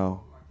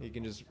 Wow! you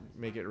can just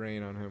make it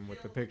rain on him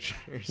with the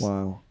pictures.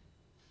 Wow!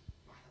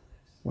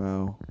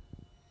 Wow!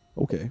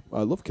 Okay,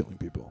 I love killing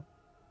people.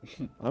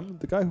 I'm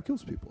the guy who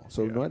kills people,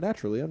 so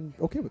naturally I'm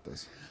okay with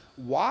this.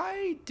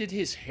 Why did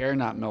his hair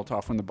not melt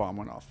off when the bomb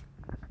went off?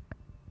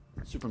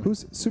 Superman.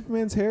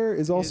 Superman's hair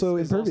is also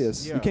is also-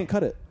 impervious. yeah. You can't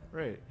cut it.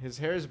 Right. His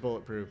hair is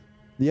bulletproof.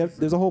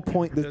 There's a whole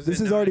point. Does This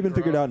it has not already been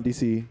figured grow? out in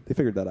DC. They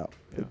figured that out.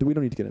 Yeah. We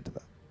don't need to get into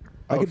that.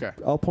 Okay.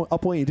 I'll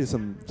point you to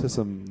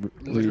some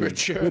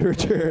Literature.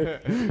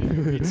 Literature.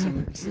 Read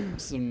some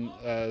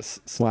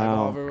Slavov or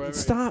Wow. whatever.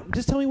 Stop.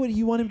 Just tell me what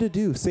you want him to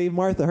do. Save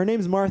Martha. Her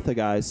name's Martha,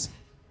 guys.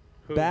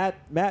 Who?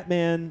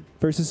 Batman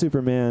versus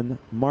Superman.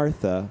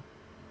 Martha.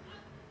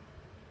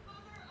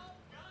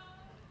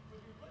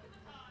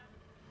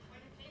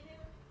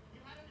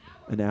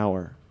 An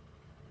hour.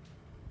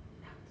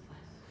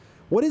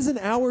 What is an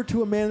hour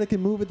to a man that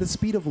can move at the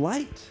speed of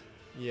light?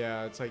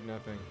 Yeah, it's like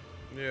nothing.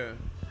 Yeah.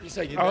 He's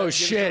like, He oh gives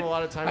him shit, a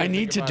lot of time I to need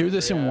think to about do it.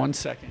 this in Yeah. 1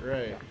 second.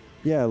 Right.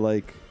 Yeah,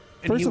 like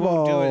And first he of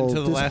won't all, do it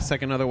until the just- last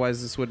second,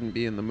 otherwise this wouldn't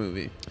be in the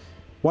movie.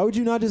 Why would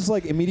you not just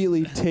like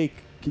immediately take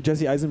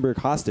Jesse Eisenberg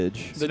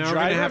hostage? The now we're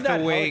gonna driver have of that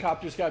to wait.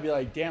 helicopter's gotta be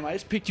like, damn, I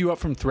just picked you up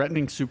from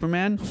threatening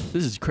Superman.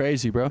 This is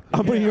crazy, bro.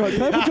 I'm putting you on.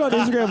 Can I put you on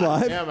Instagram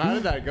Live? Damn, how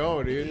did that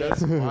go, dude?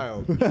 That's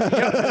wild.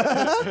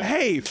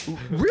 Hey,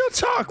 real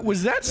talk,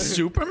 was that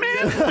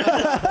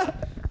Superman?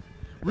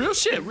 real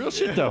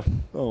shit though.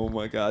 Oh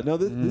my God! No,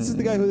 this is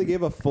the guy who they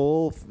gave a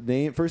full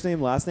name, first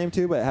name, last name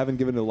to, but haven't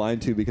given a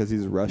line to because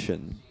he's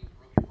Russian.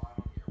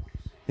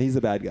 He's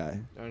the bad guy.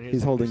 And here's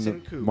He's holding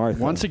Anderson the Cooper. Martha.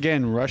 Once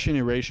again, Russian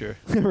erasure.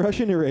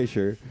 Russian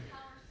erasure.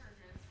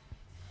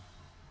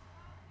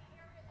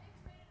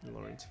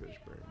 Lawrence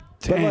Fishburne.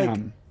 But,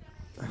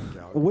 like,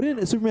 Damn.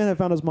 Wouldn't Superman have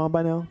found his mom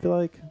by now? I feel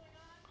like.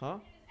 Huh?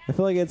 I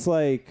feel like it's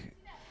like,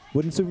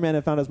 wouldn't Superman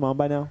have found his mom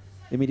by now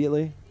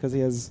immediately because he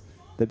has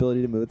the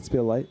ability to move at the speed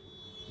of light?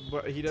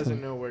 But he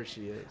doesn't know where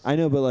she is. I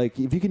know, but like,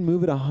 if you can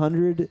move at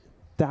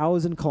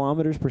 100,000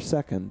 kilometers per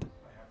second,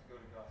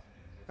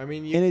 I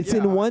mean, And it's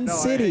in one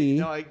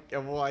city.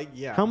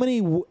 Yeah. how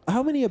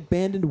many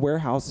abandoned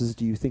warehouses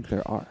do you think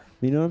there are?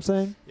 You know what I'm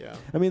saying? Yeah.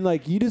 I mean,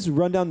 like, you just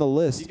run down the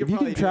list. You If you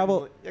probably can do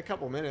travel, it in a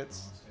couple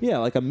minutes. yeah,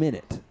 like a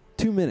minute,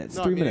 2 minutes,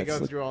 No, 3 I mean, minutes. to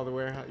go Like- through all the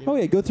warehouse. oh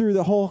yeah, go through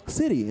the whole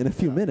city in a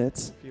few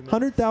minutes. few minutes.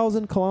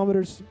 100,000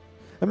 kilometers.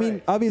 I mean,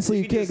 Right. obviously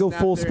you can can't just go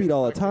snap full there speed and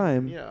all the fucking-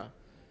 time. Yeah.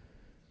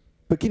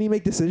 But can he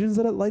make decisions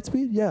at light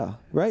speed? Yeah,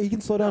 right. He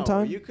can slow down No,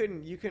 time. You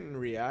couldn't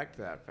react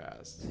that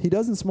fast. He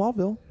does in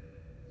Smallville.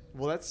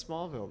 Well, that's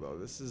Smallville though.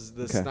 This is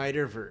the Okay.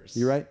 Snyderverse.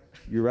 You're right.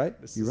 You're right.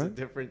 This You're is right. a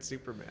different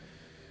Superman.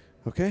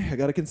 Okay, I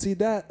gotta concede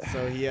that.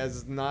 So he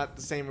has not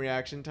the same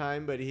reaction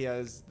time, but he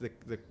has the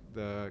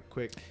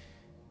quick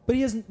But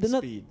he has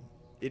not. speed.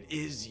 It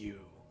is you.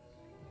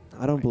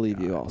 I don't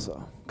believe you,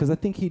 also, because I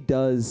think he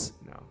does.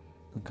 No,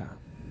 Okay.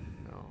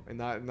 no, and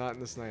not in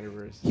the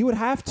Snyderverse. He would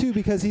have to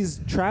because he's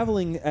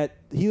traveling at.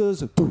 He goes.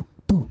 Doo,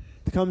 doo,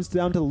 comes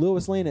down to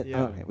Lewis Lane.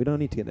 Yeah. Okay, we don't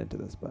need to get into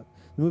this, but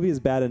the movie is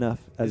bad enough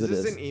as Is it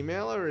this is. an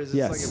email or is this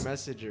Yes. like a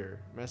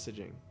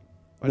messaging?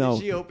 Why No.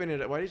 did she open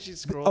it? Why did she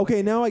scroll?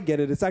 Okay, now I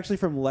get it. It's actually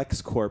from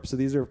LexCorp, so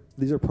these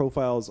are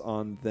profiles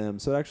on them.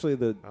 So actually,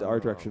 the art Oh.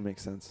 direction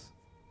makes sense.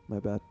 My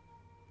bad.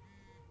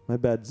 My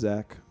bad,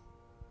 Zach.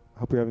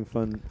 Hope you're having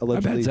fun.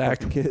 Allegedly,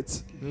 Zach. fucking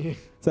kids.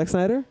 Zack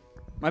Snyder.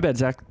 My bad,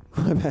 Zach.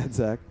 My bad,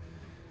 Zach.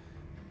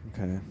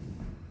 Okay.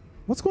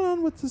 What's going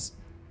on with this?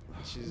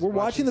 She's We're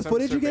watching the some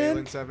footage again?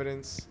 surveillance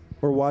evidence.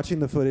 We're watching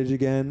the footage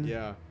again.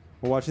 Yeah.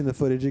 We're watching the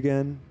footage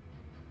again.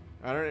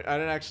 I didn't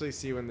actually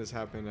see when this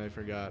happened. I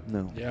forgot.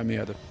 No. Yeah, me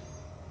either.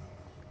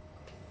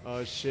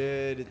 Oh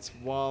shit! It's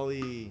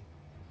Wally.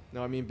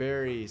 No, I mean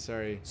Barry.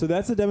 Sorry. So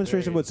that's a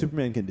demonstration of Barry. what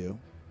Superman can do.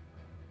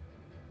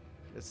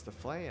 It's the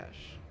Flash.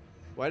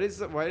 Why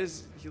does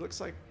he looks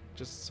like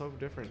just so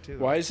different too?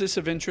 Why is this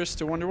of interest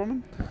to Wonder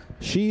Woman?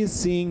 She is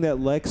seeing that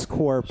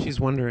LexCorp. She's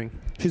wondering.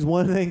 She's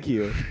one. Thank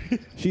you.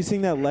 She's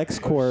seeing that Oh,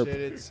 LexCorp. shit!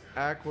 It's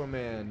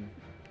Aquaman.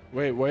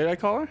 Wait, what did I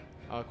call her?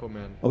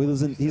 Aquaman. Oh,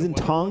 he's in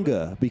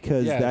Tonga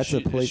because Yeah, that's a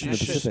she- place in the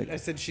she- Pacific. I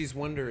said she's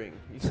wondering.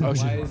 Oh,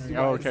 she's why wondering. is, Oh,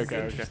 why okay, is this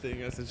okay.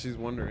 interesting? I said she's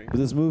wondering. But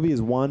this movie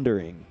is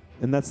Wandering,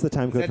 and that's the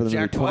time code that for the movie.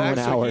 Jack Black? 21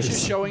 So hours. He's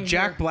just showing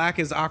Jack her- Black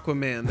is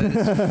Aquaman. That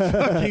is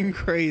fucking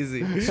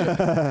crazy.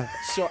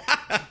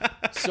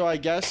 So I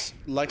guess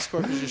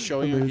LexCorp is just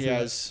showing her he Amazing.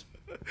 has.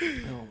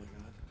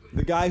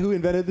 The guy who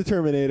invented the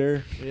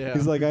Terminator. Yeah.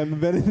 He's like, I'm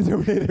inventing the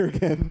Terminator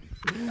again.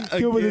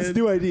 Came up with this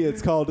new idea.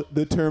 It's called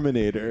the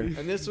Terminator.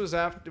 And this was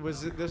after.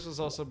 This was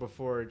also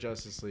before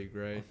Justice League,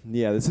 right?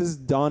 Yeah, this is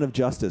Dawn of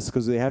Justice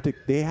because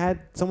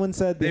someone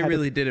said They had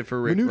really to, did it for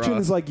Rick Mnuchin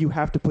Ross. is like, you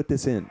have to put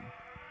this in.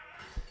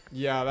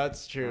 Yeah,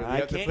 that's true. I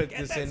You have to can't put get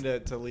this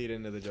in to lead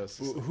into the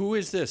Justice League. Who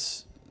is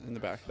this in the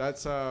back?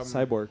 That's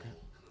Cyborg.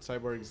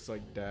 Cyborg's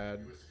like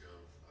dad.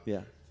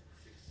 Yeah.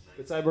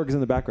 But Cyborg is in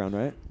the background,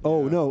 right?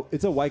 Oh, no.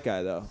 It's a white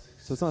guy, though.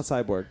 So it's not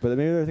Cyborg. But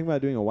maybe they're thinking about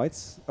doing a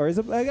whites. Or is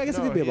it? I guess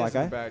it could be a black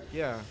guy. Back.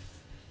 Yeah.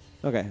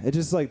 Okay. It's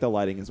just like the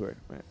lighting is weird.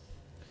 Right.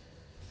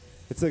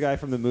 It's the guy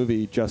from the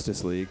movie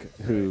Justice League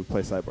who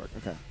plays Cyborg.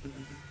 Okay.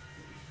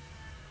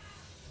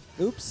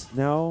 Oops.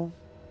 Now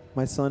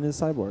my son is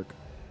Cyborg.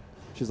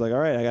 She's like, all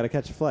right, I got to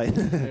catch a flight.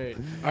 Right.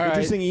 All right.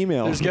 Interesting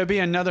email. There's gonna be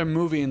another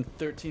movie in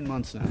 13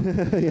 months now.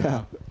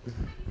 Yeah.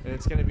 And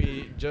it's gonna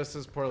be just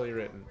as poorly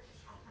written.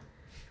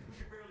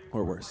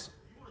 Or worse.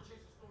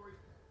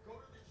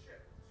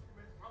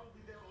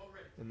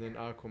 And then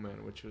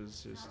Aquaman, which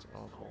was just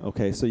awful.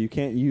 Okay, so you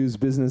can't use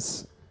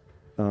business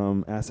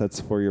assets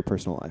for your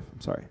personal life.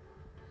 I'm sorry.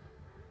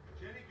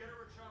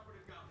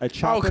 A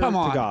chopper come to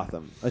on.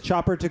 Gotham. A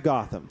chopper to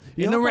Gotham.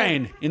 You In know the how far-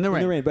 rain. In the In the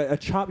rain. rain. But a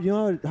chop. You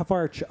know how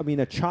far?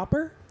 A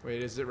chopper.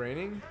 Wait, is it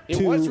raining? It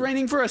To- was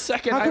raining for a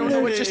second. How I come don't know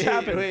they- what just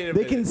happened. Wait a They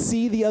minute. can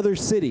see the other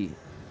city.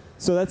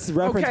 So that's the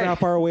reference Okay. to how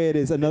far away it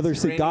is. Another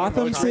It's city. raining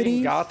Gotham in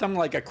City. Gotham,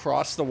 like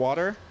across the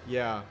water.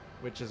 Yeah,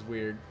 which is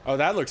weird. Oh,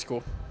 that looks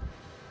cool.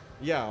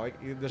 Yeah, like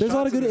the There's a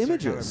lot of shots in good this are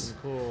kind of images.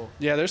 cool.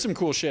 Yeah, there's some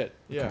cool shit.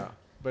 Yeah,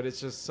 but it's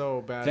just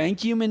so bad.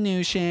 Thank you,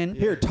 Mnuchin.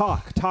 Here,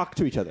 talk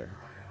to each other.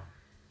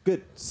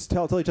 Good.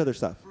 Tell each other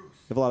stuff. You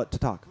have a lot to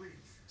talk.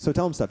 So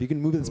tell them stuff. You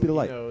can move at the speed of He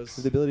light. knows.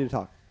 With the ability to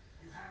talk.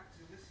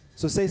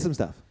 So say some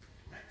stuff.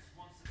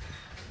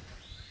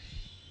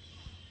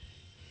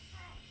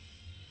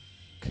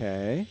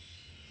 Okay.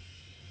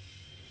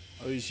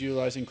 Oh, he's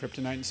utilizing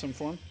kryptonite in some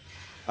form.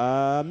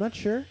 I'm not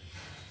sure.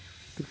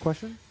 Good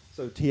question.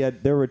 So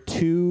there were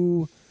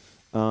two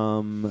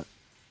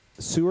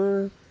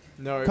sewer.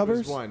 No, it covers?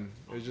 was one.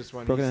 It was just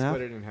one. Broken He in half?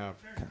 split it in half.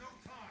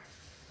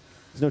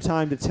 There's no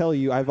time to tell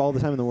you. I have all the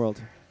time in the world.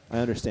 I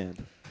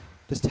understand.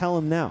 Just tell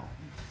him now.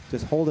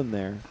 Just hold him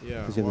there.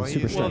 Yeah, 'cause you have well, the he- super well,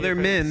 Well, strength. they're If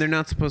men. it's- They're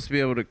not supposed to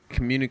be able to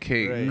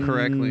communicate Right.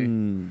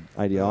 correctly.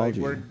 Ideology.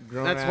 Like,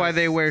 we're That's why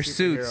they wear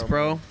suits, superhero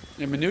bro.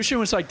 And Mnuchin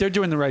was like, they're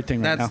doing the right thing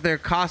right That's now. their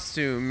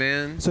costume,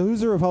 man. So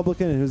who's a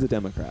Republican and who's a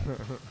Democrat?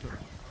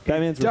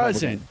 Batman's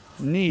Doesn't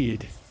Republican.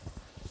 need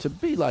to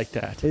be like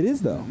that. It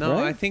is though. No,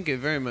 right? I think it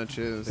very much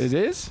is. It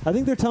is? I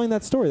think they're telling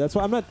that story. That's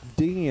why I'm not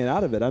digging it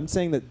out of it. I'm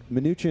saying that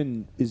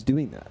Mnuchin is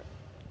doing that.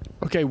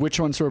 Okay, which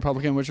one's the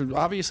Republican? Which one?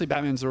 Obviously,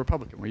 Batman's the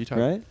Republican. What are you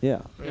talking Right?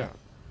 Yeah. Yeah.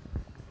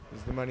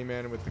 He's the money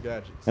man with the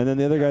gadgets. And then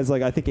the other guy's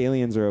like, I think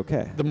aliens are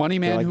okay. The money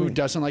They're man like who me.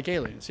 doesn't like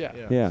aliens. Yeah.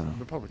 Yeah. Yeah.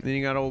 Republican. Then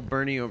you got old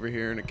Bernie over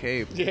here in a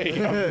cape.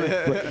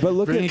 But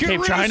look Bernie at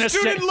kept trying to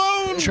student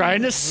loan!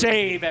 trying to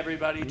save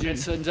everybody,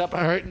 just ends up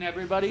hurting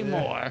everybody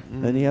more.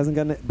 and he hasn't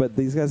gotten it, but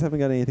these guys haven't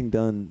got anything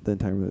done the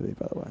entire movie,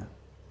 by the way.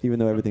 Even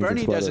though everything's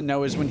Bernie exploded. doesn't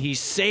know is when he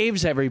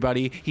saves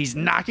everybody, he's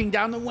knocking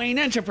down the Wayne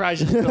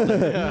Enterprises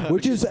building.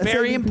 Which is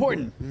very saving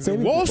important. people.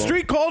 Saving Wall people.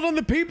 Street called on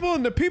the people,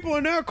 and the people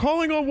are now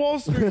calling on Wall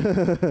Street.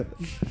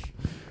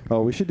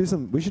 Oh, we should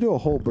do a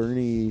whole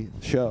Bernie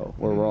show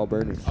where we're all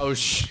Bernie. Oh,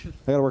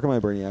 I gotta work on my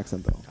Bernie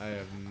accent though. I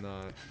have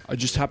not. I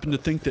just happen to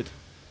think that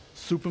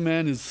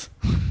Superman is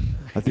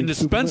I think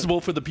indispensable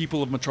for the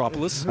people of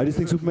Metropolis. I just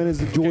think Superman is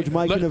the George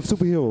Mikan let- of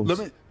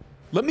superheroes.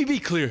 Let me be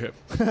clear here.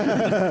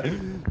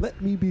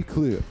 Let me be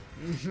clear.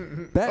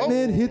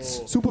 Batman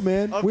hits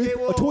Superman with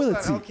a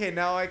toilet seat. Okay,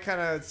 now I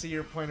kind of see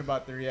your point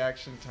about the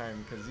reaction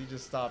time because he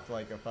just stopped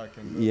like a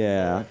fucking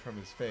Yeah. bullet from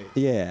his face.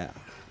 Yeah,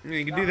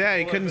 You can do that.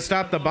 He couldn't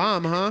stop the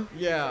bomb, huh?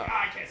 Yeah,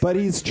 but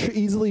he's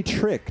easily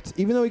tricked,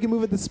 even though he can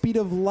move at the speed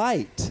of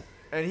light.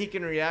 and he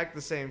can react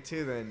the same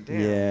too. Then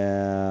damn.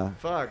 Yeah.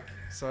 Fuck.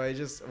 So I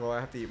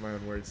have to eat my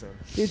own words then.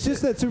 It's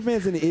just that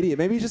Superman's an idiot.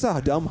 Maybe he's just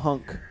a dumb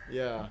hunk.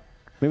 Yeah.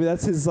 Maybe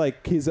that's his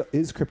his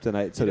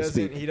kryptonite, so to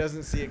speak. He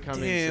doesn't see it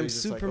coming. Damn, so he's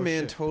just like, oh,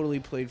 Superman shit. totally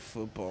played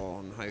football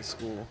in high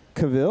school.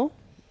 Cavill,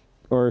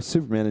 or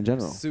Superman in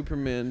general.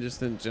 Superman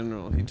just in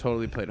general. He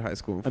totally played high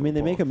school football. I mean,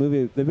 they make a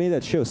movie. They made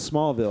that show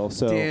Smallville.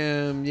 So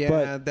Damn, yeah,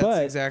 but- that's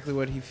but- exactly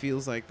what he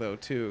feels like though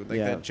too. Like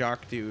Yeah. that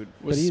jock dude.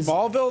 Was he's-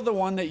 Smallville the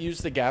one that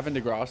used the Gavin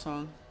DeGraw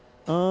song?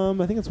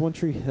 I think it's One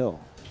Tree Hill.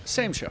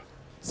 Same show.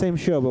 Same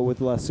show, but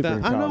with less I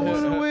superhero don't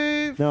powers. want to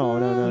wait. No,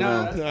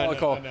 No, that's Paul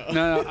Cole.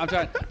 No, I'm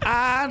trying.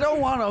 I don't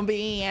want to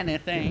be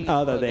anything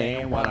Other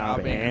than what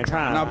I've been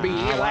trying to be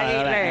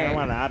lately.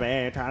 What I've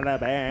been trying to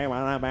be. What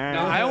I've been.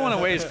 No, I don't want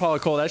to waste Paula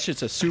Cole. That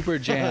shit's a super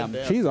jam.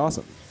 She's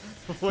awesome.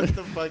 What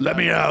the fuck? Let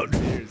me out.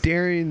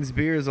 Darian's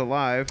beer is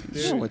alive.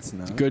 No, it's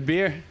not. Good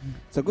beer.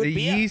 It's a good The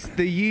beer.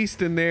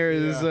 yeast in there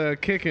is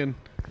kicking.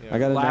 I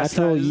got a Last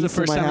natural time, this is the yeast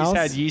in first my time house. he's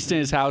had yeast in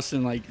his house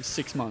in like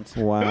 6 months.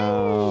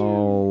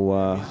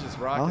 Wow. He's just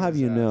rocking I'll have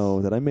his you ass.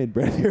 know that I made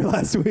bread here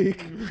last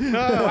week.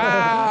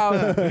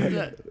 Wow.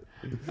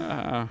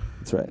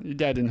 That's right. Your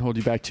dad didn't hold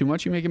you back too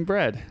much. You making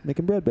bread.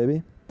 Making bread,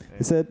 baby.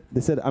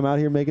 They said I'm out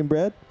here making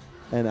bread,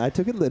 and I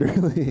took it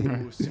literally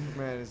Ooh,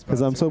 Superman is because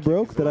about I'm to so kick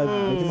broke his that I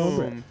ass. make my own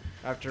bread.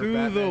 After Through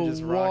Batman the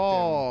just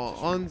wall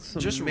rocked on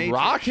some Just Matrix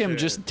rock him. shit.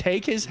 Just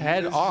take his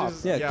head Just- off.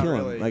 just- Yeah, Yeah, kill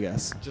really. him, I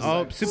guess. him. Just Oh,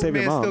 like,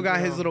 Superman mom. still got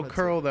his No, little that's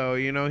curl though.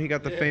 You know, he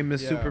got the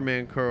famous yeah.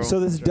 Superman curl. So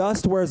this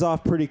dust wears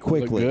off pretty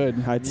quickly.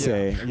 good. I'd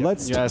say. Yeah.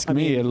 Let's. You ask I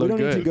me, mean, it we looked don't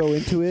need to good. go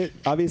into it.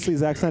 Obviously,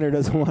 Zack Snyder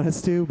doesn't want us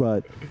to,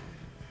 but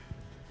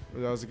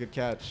that was a good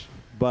catch.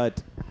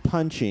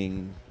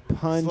 punching.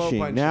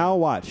 punching. Now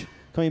watch,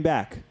 coming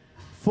back,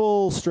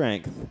 full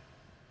strength.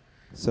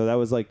 So that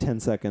was like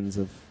 10 seconds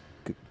of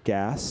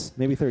gas,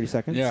 maybe 30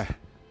 seconds. Yeah.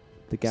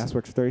 The gas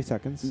works for 30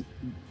 seconds.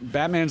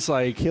 Batman's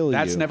like, Kill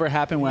that's you. never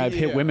happened when I've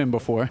hit Yeah. women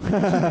before.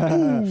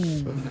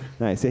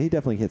 Nice. Yeah, he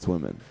definitely hits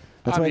women.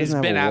 That's I why mean, he it's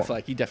doesn't Ben have a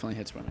Affleck. He definitely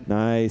hits women.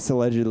 Nice,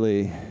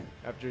 allegedly.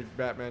 After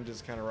Batman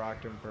just kind of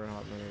rocked him for a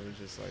hot minute, it was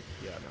just like,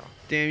 yeah, no.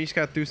 Damn, you just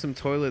got through some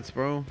toilets,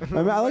 bro. I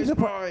mean, I like the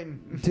part. Fine.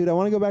 Dude, I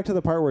want to go back to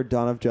the part where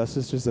Dawn of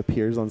Justice just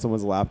appears on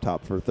someone's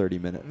laptop for 30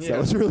 minutes. Yeah. That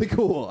was really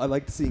cool. I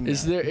liked seeing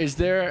Is that.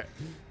 there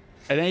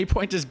at any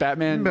point does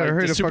Batman You better like,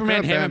 hurry does the fuck Superman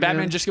up, him and Batman.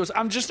 Batman just goes,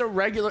 I'm just a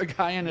regular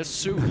guy in a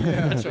suit.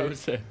 That's what I would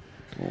say.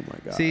 Oh my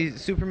god. See,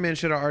 Superman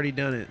should have already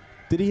done it.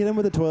 Did he hit him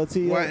with a toilet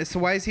seat? Why, yet? so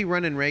why is he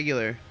running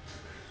regular?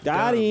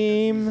 Got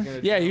him.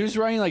 Yeah, he was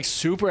running like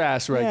super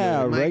ass regular.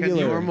 Yeah, Like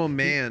regular. a normal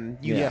man.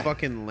 You Yeah.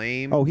 fucking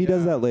lame. Oh, he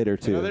does that later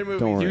too. Another movie-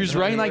 Don't He worry. was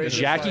running Anyway, like it's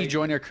Jackie like-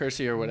 Joyner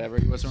Kersey or whatever.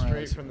 He wasn't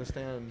running. Straight from the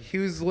stand. He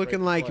was looking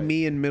Right, like like-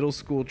 me in middle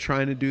school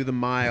trying to do the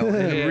mile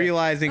and Yeah.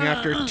 realizing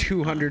after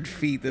 200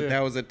 feet that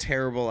that was a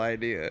terrible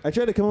idea. I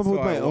tried to come up So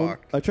with my I own.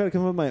 walked. I tried to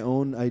come up with my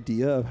own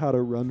idea of how to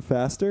run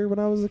faster when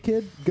I was a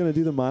kid, gonna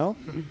do the mile,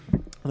 and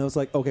I was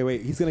like, okay,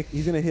 wait, he's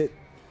gonna hit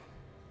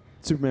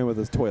Superman with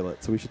his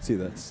toilet, so we should see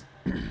this.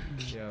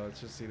 Yeah, let's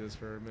just see this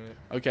for a minute.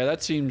 Okay,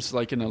 that seems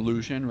like an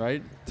illusion,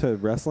 right? To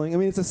wrestling, I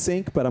mean, it's a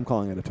sink, but I'm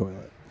calling it a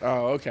toilet.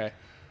 Oh, okay.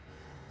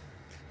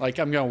 Like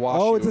I'm gonna wash.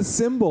 Oh, you. it's a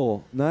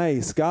symbol.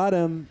 Nice, got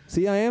him.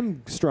 See, I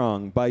am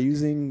strong by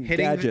using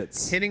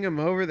gadgets. Hitting him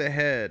over the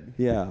head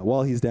Yeah,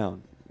 while he's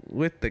down.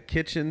 with the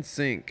kitchen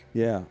sink.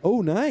 Yeah.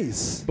 Oh,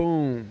 nice.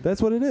 Boom. That's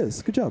what it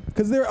is. Good job.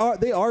 Because they're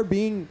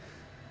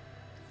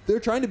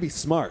trying to be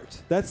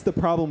smart. That's the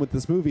problem with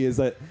this movie is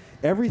that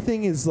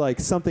everything is like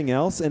something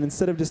else, and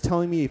instead of just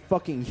telling me a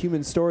fucking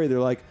human story, they're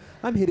like,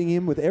 I'm hitting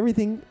him with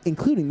everything,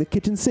 including the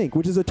kitchen sink,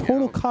 which is a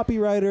total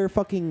copywriter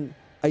fucking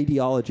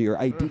ideology or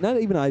not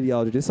even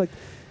ideology, just like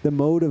the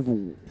mode of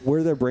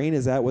where their brain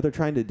is at, what they're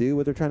trying to do,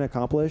 what they're trying to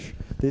accomplish.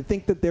 They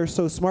think that they're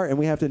so smart, and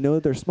we have to know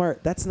that they're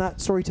smart. That's not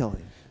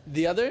storytelling.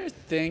 The other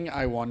thing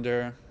I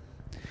wonder,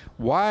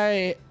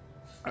 why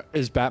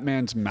is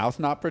Batman's mouth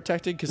not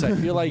protected? Because I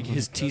feel like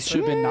his teeth should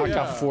have been knocked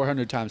out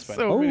 400 times by now.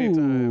 So many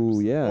times. Oh,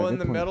 yeah. Well, in good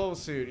the point. metal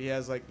suit, he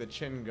has like the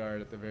chin guard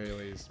at the very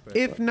least. But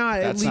If not,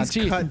 at That's not least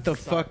teeth. cut the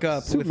fuck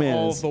up Superman with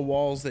all is- the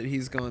walls that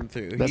he's gone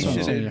through. That's He what I'm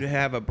should saying.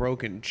 have a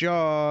broken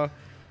jaw,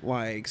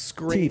 like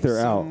scraped Teeth are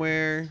out.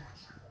 somewhere.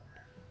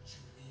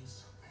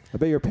 I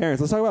bet your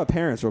parents. Let's talk about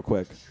parents real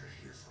quick.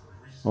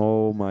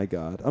 Oh my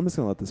god. I'm just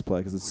going to let this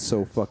play because it's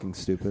so fucking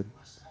stupid.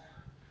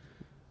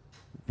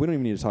 We don't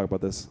even need to talk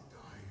about this.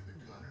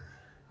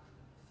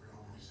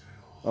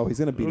 Oh, he's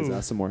going to beat his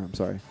ass some more. I'm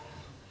sorry.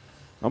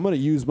 I'm going to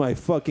use my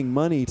fucking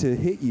money to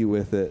hit you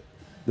with it.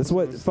 That's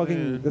what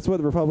that's what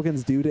the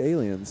Republicans do to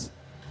aliens.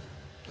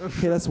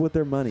 Hit us with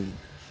their money.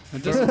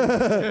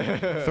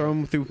 Throw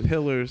him through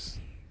pillars.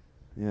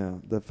 Yeah,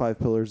 the 5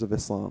 pillars of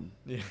Islam.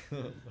 yeah.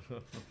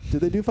 Did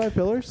they do 5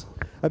 pillars?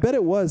 I bet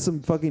it was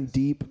some fucking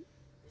deep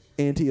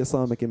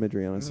anti-Islamic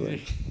imagery,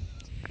 honestly.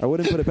 I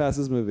wouldn't put it past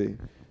this movie.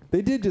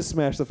 They did just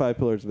smash the 5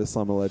 pillars of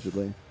Islam,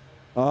 allegedly.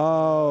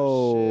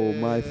 Oh,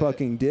 my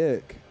fucking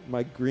dick.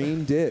 My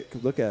green dick.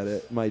 Look at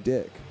it. My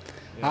dick.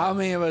 How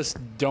many of us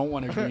don't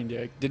want a green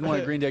dick? Didn't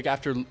want a green dick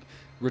after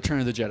Return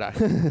of the Jedi?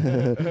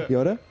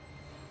 Yoda?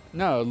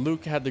 No,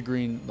 Luke had the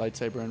green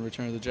lightsaber in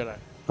Return of the Jedi.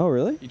 Oh,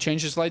 really? He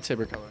changed his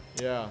lightsaber color.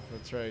 Yeah,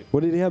 that's right.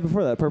 What did he have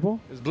before that? Purple?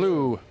 It's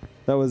Blue.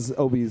 That was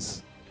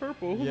Obi's. Purple.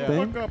 Yeah.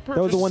 thing? That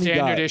was the one he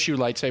Standard got. issue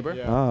lightsaber.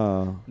 Yeah.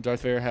 Oh,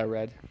 Darth Vader had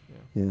red.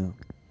 yeah.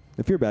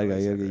 If you're a bad guy,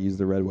 you gotta use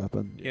the red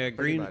weapon. Yeah, pretty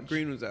green much.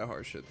 green was that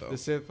hard shit though. The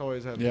Sith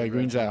always had. Yeah, the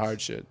green's red that ones.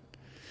 hard shit.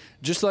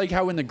 Just like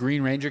how when the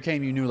Green Ranger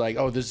came, you knew like,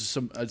 oh, this is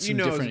some know it's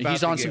different. about He's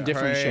to on get some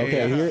different crazy. shit.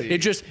 Okay, here-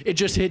 It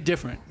just hit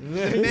different.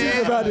 This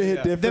is about to hit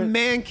Yeah. different. The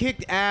man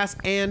kicked ass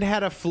and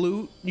had a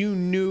flute. You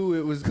knew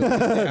it was going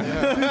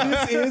down. Dude,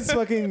 this is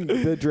fucking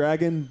the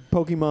dragon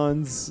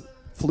Pokemon's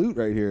flute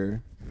right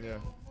here. Yeah.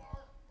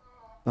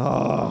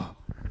 Oh,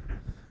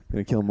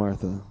 gonna kill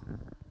Martha.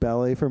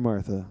 Ballet for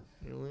Martha.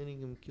 You're letting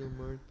him kill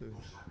Martha.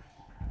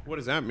 What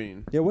does that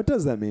mean? Yeah, what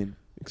does that mean?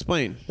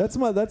 Explain. That's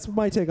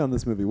my take on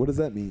this movie. What does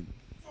that mean?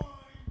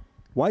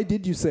 Why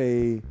did you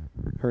say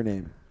her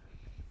name?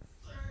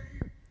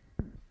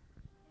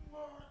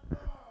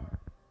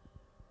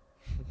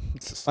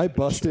 I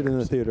busted in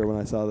the theater when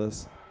I saw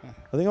this.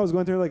 I think I was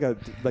going through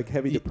like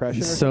heavy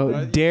depression. Or So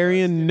something.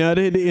 Darian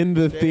nutted in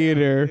the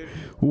theater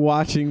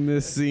watching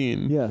this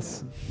scene.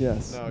 Yes,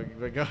 yes, No,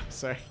 but go.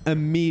 Sorry.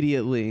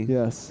 Immediately.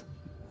 yes.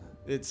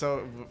 It's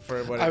so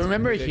for what. I its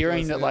remember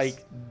hearing that ridiculousness.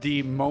 like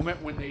the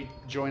moment when they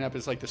join up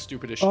is like the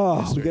stupidest shit. Oh, in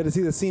we history. got to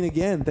see the scene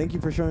again. Thank you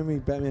for showing me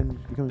Batman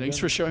becoming. Thanks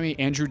for Batman. showing me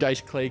Andrew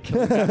Dice Clay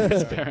killing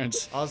Batman's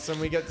parents. Awesome.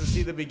 We get to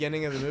see the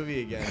beginning of the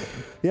movie again.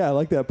 Yeah, I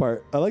like that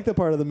part. I like that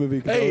part of the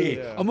movie. 'cause Hey,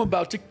 yeah. I'm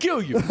about to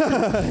kill you.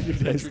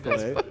 Nice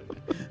play.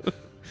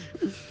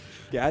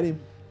 Got him.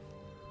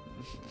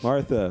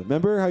 Martha.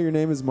 Remember how your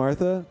name is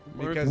Martha?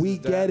 Because We his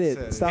dad get it.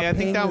 said Stop Hey, I think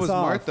paying that this was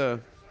off. Martha.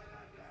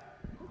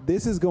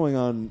 This is going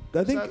on.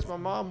 I think. That's my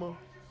mama.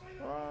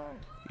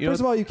 You know, First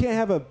of all, you can't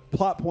have a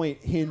plot point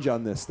hinge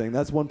on this thing.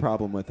 That's one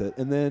problem with it.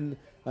 And then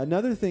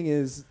another thing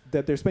is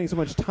that they're spending so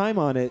much time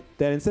on it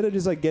that instead of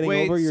just like getting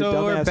wait, over your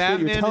so are dumbass shit,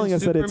 Batman you're telling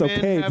and us that it's Superman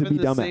okay to having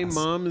be the same dumbass.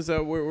 mom? Is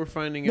that what we're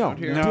finding No, out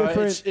here? No,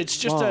 Different it's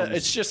just moms.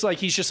 it's just like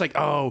he's just like,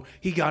 oh,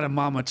 he got a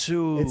mama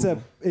too. It's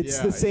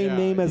Yeah, the same yeah,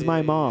 name as my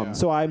yeah, mom, yeah.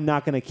 so I'm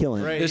not gonna kill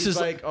him. Right. This He's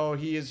is like, oh,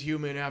 he is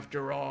human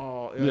after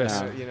all.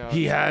 Yes. You know,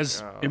 he it's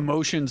has like, oh.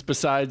 emotions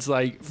besides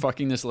like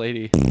fucking this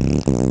lady.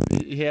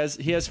 He has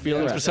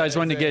feelings Yeah, besides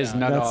wanting to get his yeah.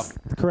 nut That's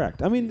off.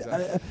 correct. I mean,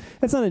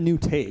 that's not a new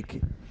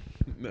take,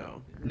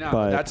 No. No,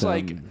 but that's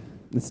like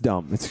it's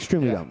dumb. It's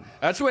extremely dumb.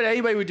 that's what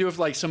anybody would do if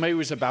like somebody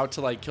was about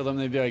to like kill them.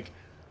 They'd be like,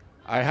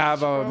 I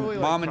have a Probably,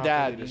 like, mom and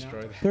dad. properly you know?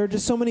 destroy that. There are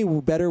just so many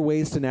better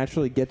ways to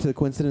naturally get to the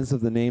coincidence of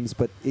the names,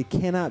 but it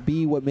cannot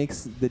be what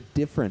makes the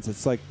difference.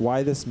 It's like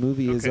why this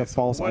movie is Okay, a so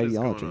false what is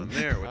ideology. going on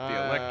there with the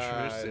I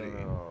electricity? don't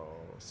know.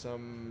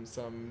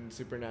 Some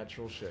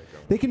supernatural shit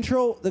going They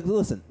control.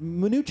 Listen,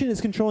 Mnuchin is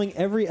controlling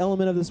every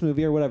element of this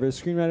movie, or whatever.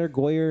 Screenwriter,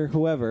 Goyer,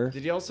 whoever.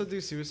 Did he also do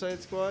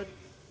Suicide Squad?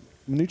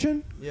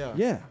 Mnuchin? Yeah.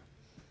 Yeah.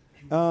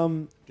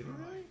 Did he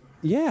really?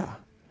 Yeah.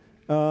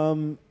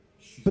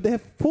 But they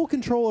have full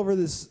control over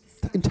this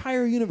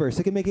entire universe.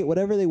 They can make it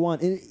whatever they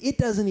want, and it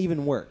doesn't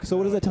even work. So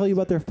what does that tell you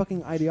about their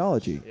fucking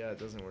ideology? Yeah, it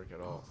doesn't work at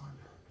all.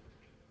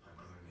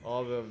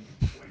 All the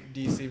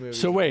DC movies.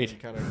 So wait.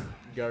 Kind of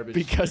garbage.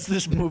 Because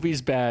this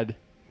movie's bad,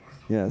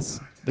 Yes.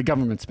 the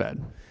government's bad.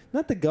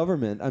 Not the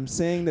government. I'm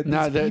saying that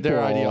No, these their people-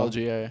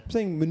 ideology. Yeah. I'm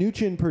saying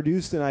Mnuchin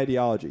produced an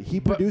ideology. He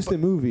produced a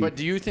movie. But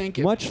do you think?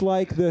 Much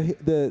like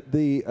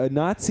the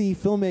Nazi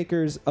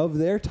filmmakers of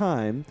their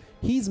time,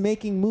 he's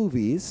making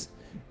movies,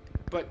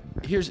 But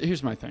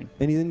here's my thing.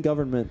 and he's in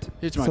government.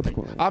 Here's my thing.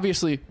 subsequently.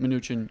 Obviously,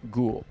 Mnuchin,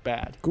 Ghoul,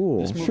 bad.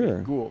 Ghoul, This movie,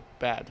 sure. Ghoul,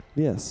 bad.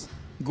 Yes.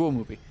 Ghoul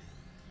movie.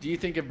 Do you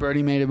think if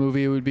Birdie made a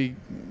movie, it would be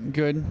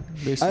good?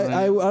 Based on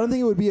I don't think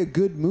it would be a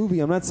good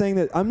movie. I'm not saying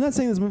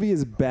this movie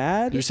is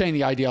bad. You're saying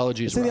the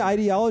ideology I'm is saying the wrong.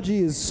 ideology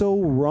is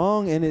so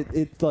wrong, and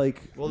it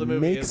like well, the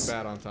movie makes is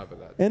bad on top of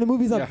that. and the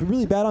movie's not Yeah.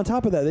 really bad on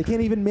top of that. They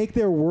can't even make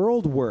their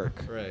world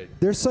work. Right.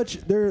 They're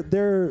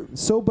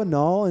so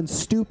banal and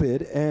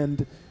stupid,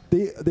 and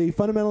they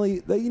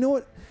fundamentally you know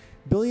what,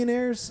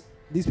 billionaires,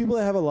 these people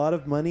that have a lot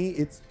of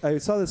money. I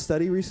saw this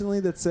study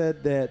recently that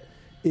said that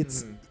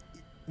it's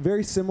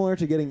very similar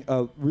to getting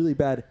a really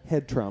bad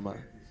head trauma.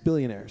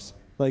 Billionaires,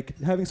 like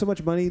having so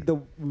much money,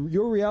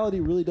 your reality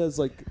really does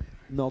like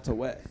melt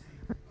away.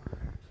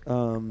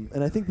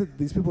 And I think that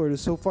these people are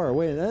just so far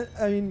away. And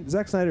I mean,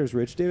 Zack Snyder is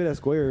rich. David S.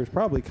 Goyer is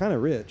probably kind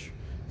of rich.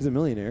 He's a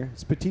millionaire.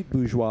 He's petite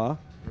bourgeois.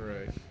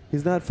 Right.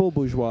 He's not full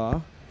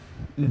bourgeois.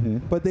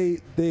 But they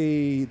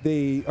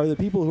are the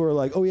people who are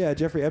like, oh yeah,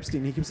 Jeffrey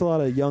Epstein. He keeps a lot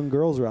of young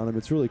girls around him.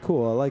 It's really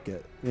cool. I like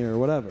it, or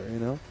whatever,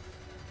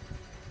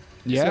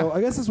 Yeah. So I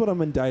guess that's what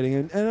I'm indicting,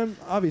 and I'm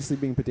obviously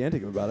being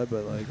pedantic about it,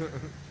 but like,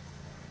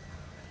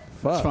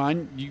 fuck. It's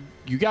fine.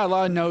 You got a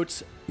lot of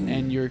notes,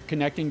 and you're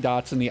connecting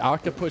dots, and the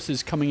octopus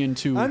is coming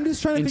into. I'm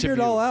just trying to figure it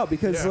view. all out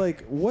because, Yeah.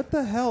 like, what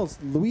the hell?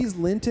 Louise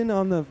Linton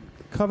on the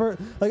cover,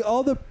 like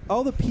all the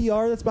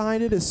PR that's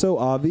behind it is so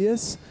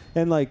obvious,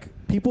 and like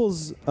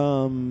people's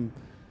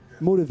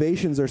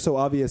motivations are so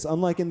obvious.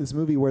 Unlike in this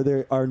movie where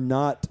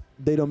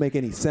they don't make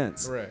any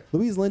sense. Right.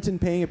 Louise Linton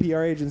paying a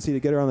PR agency to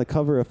get her on the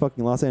cover of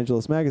fucking Los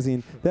Angeles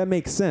magazine, that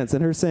makes sense.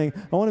 And her saying,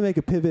 I want to make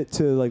a pivot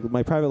to like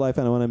my private life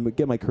and I want to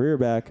get my career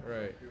back.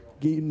 Right.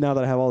 Now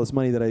that I have all this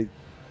money that I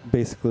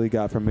basically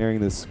got from marrying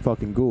this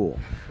fucking ghoul.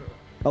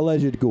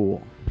 Alleged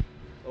ghoul.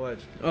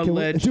 Alleged.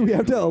 Alleged. Do we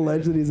have to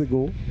allege that he's a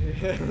ghoul?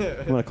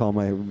 I'm gonna call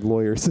my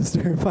lawyer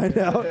sister and find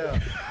out.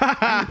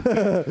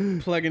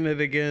 Plugging it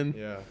again.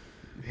 Yeah.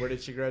 Where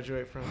did she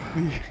graduate from?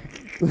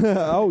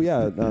 Oh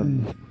yeah.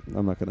 I'm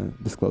not gonna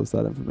disclose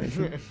that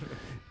information.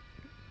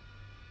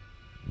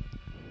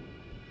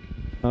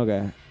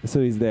 Okay,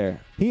 so he's there.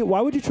 Why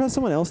would you trust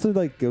someone else to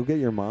like go get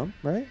your mom,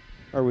 right?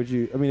 Or would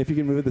you? I mean, if you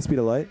can move at the speed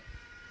of light.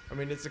 I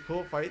mean, it's a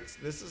cool fight.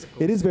 This is a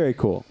cool. It is very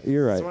cool.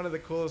 You're right. It's one of the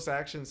coolest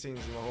action scenes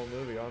in the whole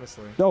movie,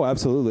 honestly. Oh,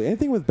 absolutely.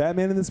 Anything with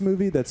Batman in this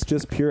movie that's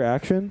just pure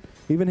action,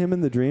 even him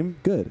in the dream,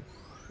 good.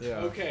 Yeah.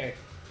 Okay.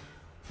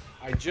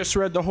 I just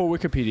read the whole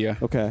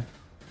Wikipedia, Okay,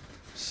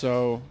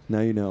 so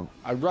now you know.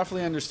 I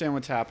roughly understand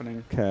what's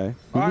happening. Okay.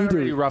 I You need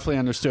already roughly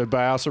understood,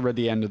 but I also read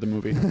the end of the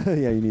movie.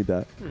 Yeah, you need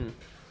that.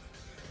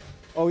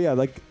 Oh yeah,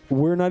 like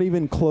we're not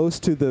even close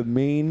to the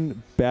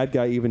main bad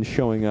guy even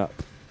showing up.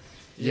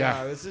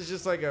 Yeah, this is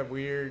just like a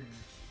weird.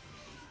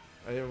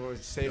 I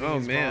was saving Oh,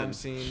 his man. mom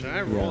scene. Should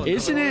I roll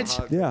Isn't Another it-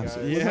 hot Yeah,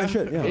 guy. look at that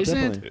shit. Yeah, Isn't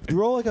it- definitely.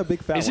 Roll like a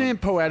big fat Isn't one.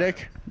 it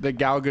poetic that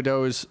Gal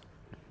Gadot is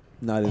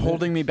Not in it.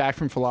 holding me back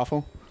from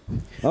falafel?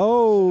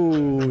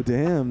 Oh,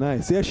 damn,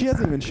 nice. Yeah, she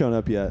hasn't even shown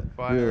up yet.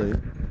 Fire. Really.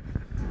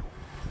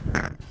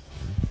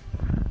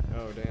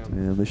 Oh damn.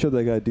 Damn, they showed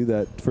that guy do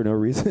that for no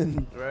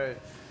reason. Right.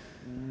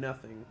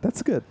 Nothing.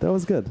 That's good. That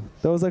was good.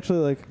 That was actually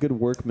like good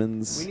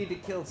workman's. We need to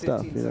kill 15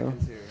 Stuff, you know?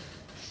 seconds here.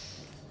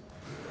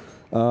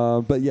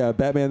 But yeah,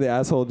 Batman the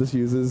asshole just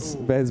uses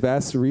his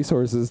vast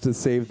resources to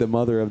save the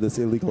mother of this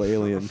illegal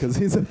alien because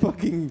he's a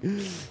fucking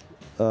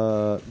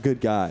good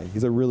guy.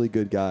 He's a really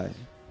good guy.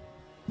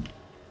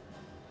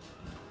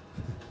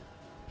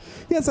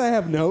 Yes, I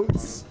have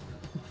notes.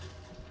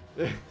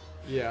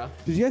 Yeah.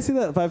 Did you guys see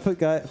that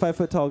 5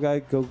 foot tall guy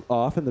go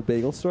off in the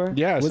bagel store?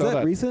 Yeah, I was saw that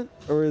that. recent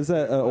or is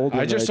that old? I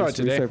one just that saw it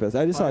today. resurfaced?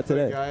 I just saw it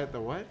today. Guy at the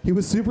what? He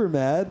was super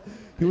mad.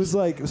 He was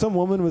like, some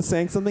woman was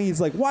saying something.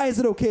 He's like, why is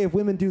it okay if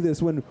women do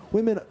this when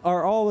women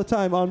are all the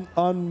time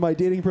on my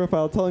dating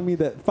profile telling me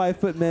that 5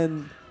 foot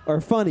men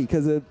are funny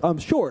because I'm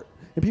short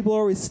and people are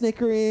always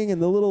snickering and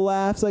the little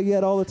laughs I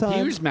get all the time.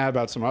 He was mad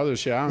about some other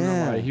shit. I don't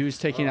Yeah. know why. He was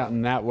taking it out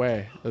in that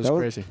way. That was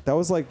crazy. That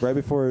was like right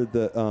before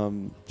the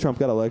Trump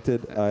got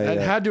elected.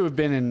 It had to have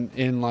been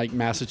in like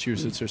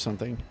Massachusetts or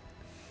something.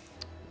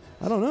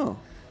 I don't know.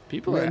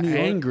 People are New York.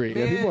 angry.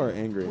 Yeah, people are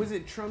angry. Was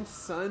it Trump's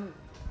son?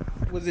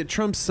 Was it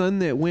Trump's son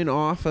that went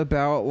off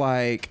about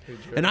like,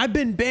 and I've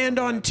been banned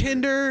on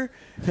Tinder?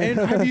 And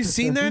have you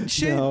seen that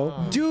shit?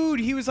 No. Dude,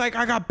 he was like,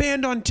 I got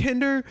banned on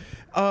Tinder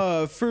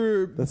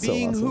for That's so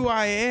being awesome. who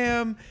I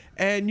am.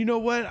 And you know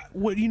what?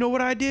 You know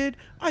what I did?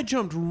 I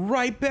jumped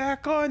right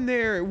back on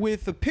there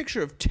with a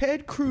picture of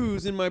Ted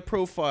Cruz in my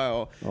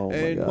profile. Oh my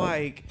and God.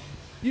 like,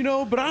 you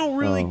know, but I don't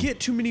really Oh. get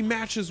too many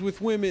matches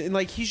with women. And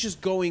like, he's just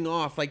going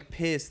off, like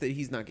pissed that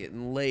he's not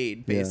getting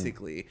laid, Yeah.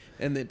 basically,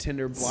 and that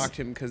Tinder blocked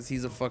him because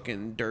he's a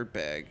fucking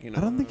dirtbag. You know.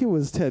 I don't think it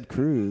was Ted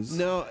Cruz.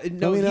 No, I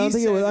mean, I don't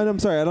think it was. I'm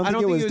sorry. I don't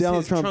think it was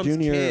Donald Trump Trump's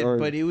Jr. kid, or.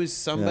 but it was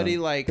somebody yeah.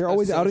 like They're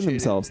always outing associated-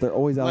 themselves. They're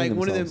always outing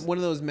like themselves. one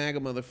of those MAGA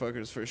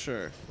motherfuckers for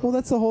sure. Well,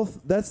 that's the whole.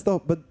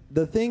 But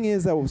the thing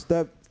is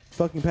that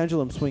fucking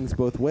pendulum swings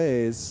both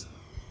ways.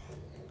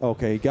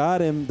 Okay,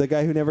 got him. The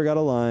guy who never got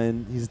a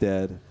line. He's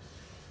dead.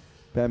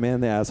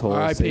 Batman the asshole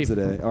R.I.P. saves the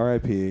day.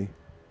 R.I.P.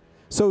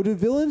 So do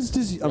villains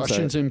just? I'm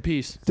Russians sorry. in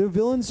peace. Do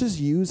villains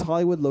just use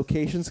Hollywood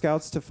location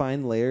scouts to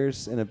find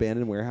layers in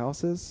abandoned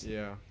warehouses?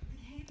 Yeah.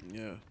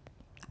 Yeah.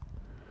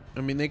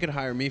 I mean, they could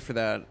hire me for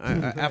that.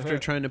 After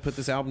trying to put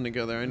this album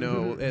together, I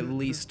know at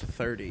least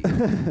 30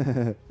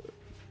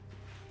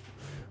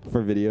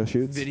 For video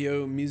shoots?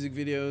 music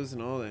videos,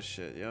 and all that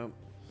shit. Yep.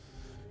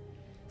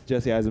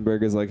 Jesse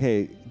Eisenberg is like,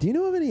 hey, do you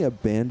know of any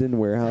abandoned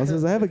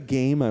warehouses? I have a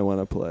game I want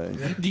to play.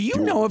 Do you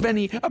know of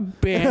any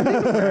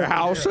abandoned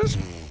warehouses?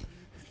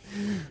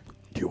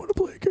 Do you want to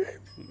play a game?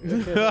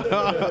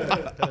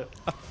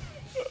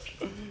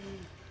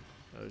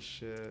 Oh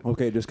shit.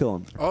 Okay, just kill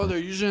him. Oh, they're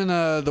using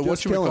the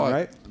Just kill him, whatchamacallit,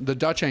 right? the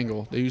Dutch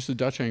angle. They use the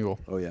Dutch angle.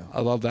 Oh, yeah.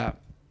 I love that.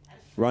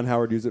 Ron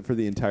Howard used it for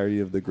the entirety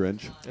of The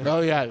Grinch.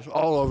 Oh yeah, it's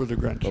all over the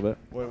Grinch. Love it.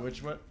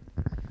 Which one?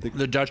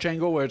 The Dutch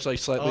angle where it's like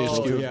slightly Oh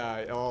askew.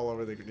 yeah, all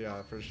over the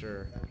for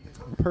sure.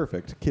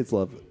 Perfect. Kids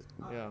love it.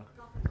 Yeah.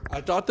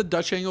 I thought the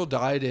Dutch angle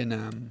died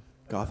in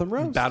Gotham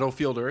Rose?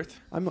 Battlefield Earth.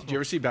 Did you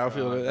ever see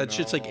Battlefield Earth? That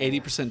shit's like no.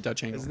 80%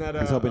 Dutch angle. Isn't that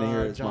was hoping to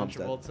hear his John mom's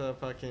dead. Travolta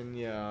fucking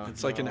yeah?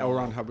 It's like an L.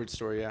 Ron Hubbard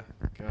story, yeah.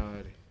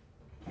 God.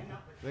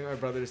 I think my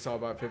brother saw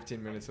about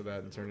 15 minutes of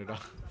that and turned it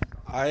off.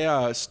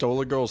 I stole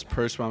a girl's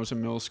purse when I was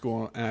in middle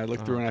school, and I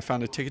looked through and I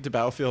found a ticket to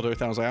Battlefield Earth,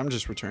 and I was like, I'm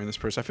just returning this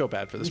purse. I feel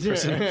bad for this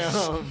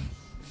person.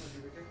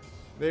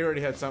 They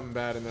already had something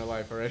bad in their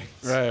life already.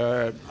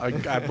 Right.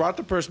 I brought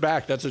the purse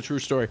back. That's a true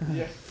story.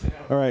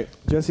 All right,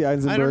 Jesse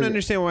Eisenberg. I don't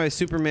understand why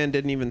Superman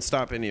didn't even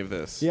stop any of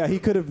this. Yeah, he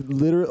could have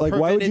literally. Like,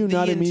 why would you Prevented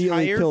not the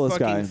immediately entire kill this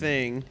fucking guy?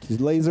 Thing.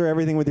 Just laser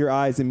everything with your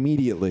eyes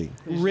immediately.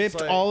 Ripped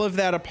like- all of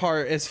that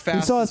apart as He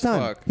fast saw as his time.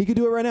 fuck. He could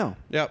do it right now.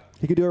 Yep.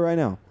 He could do it right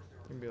now.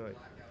 Can be like,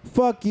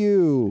 Fuck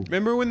you.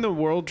 Remember when the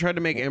world tried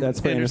to make That's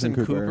for Anderson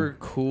Anderson Cooper. Cooper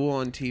cool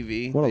on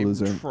TV? What a they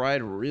loser.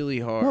 tried really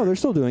hard. No, they're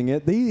still doing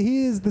it.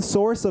 He is the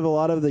source of a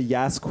lot of the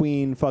Yas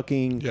Queen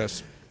fucking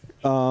Yes.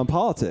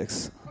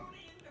 politics.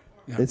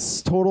 Yeah.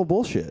 It's total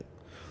bullshit.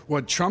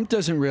 What Trump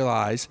doesn't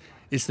realize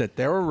is that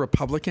there are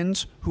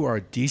Republicans who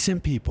are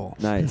decent people.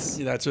 Nice.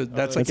 Yeah, that's what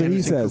That's what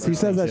he says. He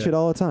says that shit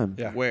all the time.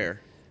 Yeah.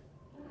 Where?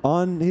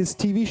 On his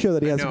TV show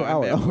that he has No, for I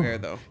hour. meant where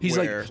though? He's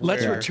Where? like,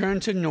 let's Where? return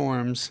to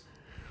norms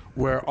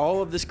where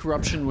all of this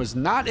corruption was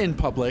not in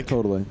public.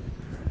 Totally.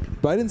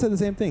 Biden said the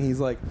same thing. He's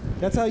like,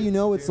 that's how you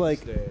know it's like,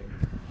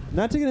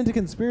 not to get into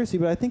conspiracy,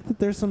 but I think that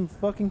there's some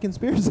fucking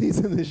conspiracies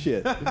in this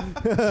shit.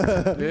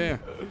 Yeah.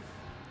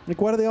 Like,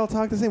 why do they all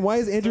talk the same? Why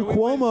is Andrew we went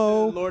to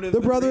Cuomo Lord of the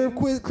the brother of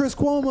Rings? Chris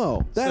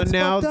Cuomo? That's so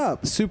now fucked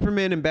up.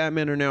 Superman and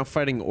Batman are now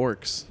fighting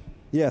orcs.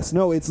 Yes,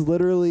 no, it's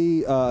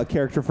literally a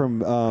character from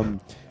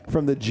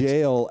the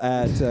jail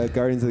at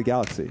Guardians of the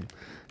Galaxy.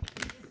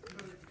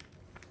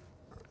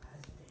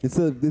 It's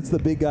the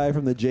big guy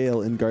from the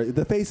jail in Guardians.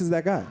 The face is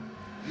that guy.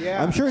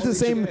 Yeah, I'm sure it's the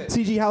same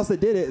CG house that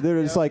did it.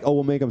 They're just like, oh,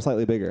 we'll make him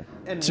slightly bigger.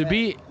 To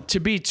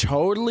be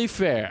totally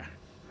fair,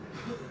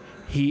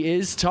 he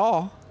is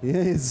tall. He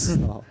is.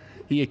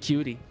 He a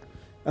cutie.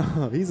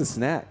 Oh, he's a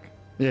snack.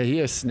 Yeah, he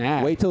a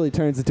snack. Wait till he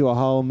turns into a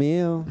whole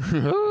meal.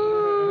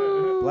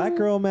 Black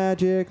girl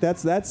magic.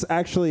 That's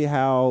actually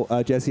how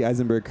Jesse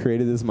Eisenberg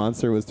created this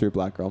monster, was through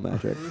black girl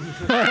magic.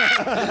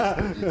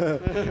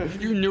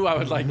 You knew I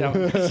would like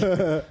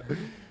that one.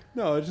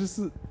 No,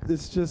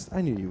 it's just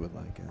I knew you would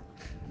like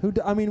it.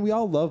 I mean, we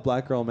all love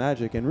black girl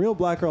magic, and real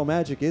black girl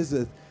magic is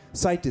a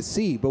sight to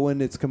see. But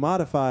when it's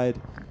commodified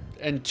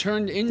And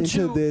turned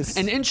into this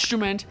an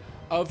instrument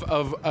of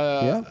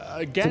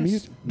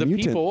against the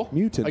mutant. people,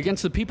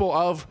 against the people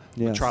of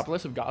Yes.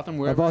 Metropolis, of Gotham, of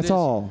wherever it us is,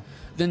 all,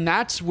 then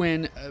that's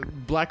when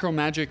black girl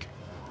magic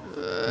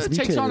It's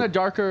takes on a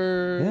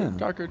mutated.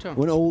 darker tone.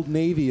 When Old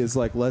Navy is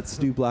like, let's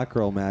do black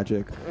girl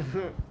magic.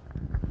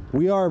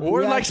 We are. Or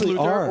we Lex actually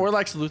Luthor. are. Or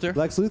Lex Luthor.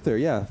 Lex Luthor,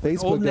 yeah.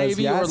 Facebook Old does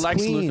Navy or Yas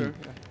Lex Queen. Luthor.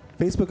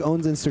 Facebook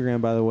owns Instagram,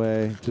 by the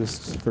way,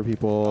 just for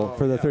people,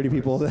 for the 30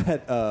 people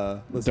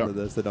that listen to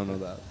this that don't know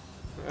that.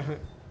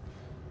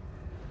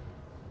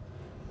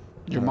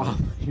 Your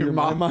mom.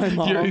 my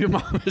mom. Your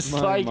mom is My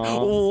like,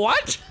 mom.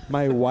 what?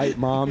 My white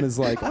mom is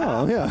like,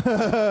 oh,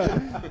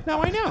 yeah.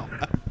 Now I know.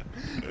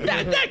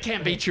 that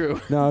can't be true.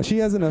 No, she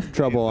has enough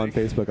trouble on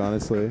Facebook,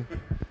 honestly.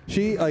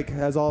 She like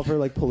has all of her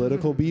like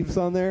political beefs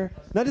on there.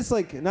 Not just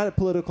like not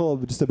political,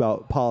 but just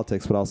about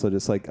politics, but also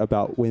just like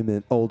about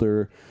women,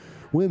 older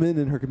women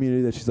in her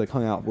community that she's like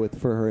hung out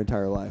with for her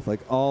entire life. Like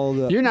all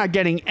the You're not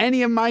getting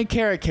any of my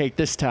carrot cake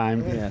this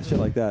time. yeah, shit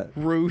like that.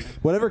 Ruth.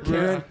 Whatever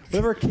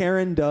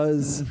Karen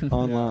does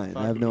online,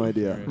 I have no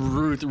idea.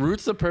 Ruth.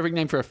 Ruth's the perfect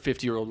name for a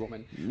 50-year-old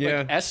woman. Yeah.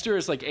 Like Esther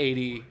is like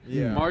 80.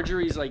 Yeah.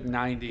 Marjorie's like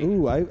 90.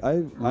 Ooh,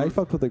 I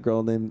fucked with a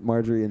girl named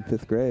Marjorie in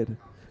 5th grade.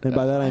 And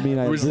by that I mean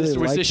I Was really this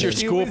liked your her.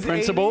 school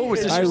principal?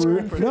 Was this I your school re-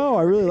 principal? no,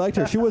 I really liked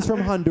her. She was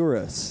from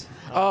Honduras.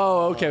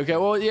 Oh, okay.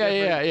 Well,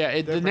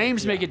 yeah. The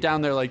names make it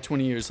down there like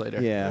 20 years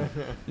later. Yeah.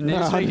 The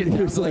names make it down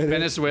Years to like later.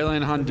 Venezuela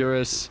and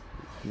Honduras.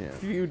 Yeah.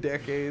 Few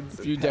decades.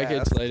 A few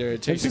decades later,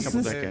 it takes a It's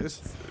couple just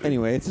decades.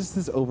 Anyway, it's just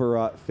this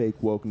overwrought fake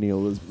woke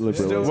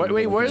neoliberalism.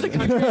 Wait, where are the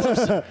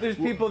countries? There's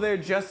people there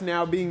just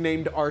now being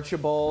named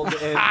Archibald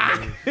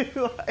and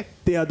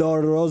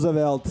Theodore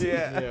Roosevelt.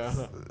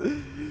 yeah.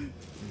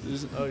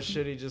 Oh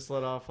shit! He just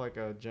let off like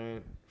a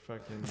giant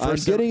fucking. I'm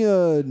getting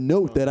a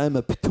note that I'm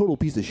a total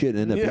piece of shit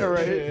and a Yeah,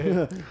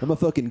 bitch. right. I'm a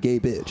fucking gay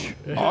bitch.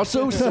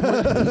 Also,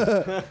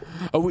 someone,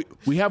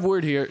 we have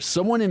word here.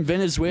 Someone in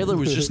Venezuela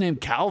was just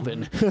named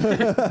Calvin.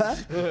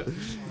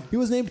 He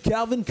was named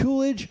Calvin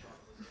Coolidge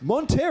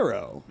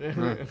Montero.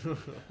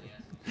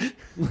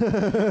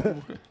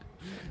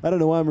 I don't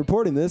know why I'm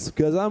reporting this,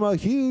 because I'm a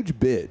huge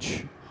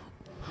bitch.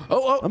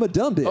 I'm a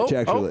dumb bitch,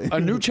 actually. a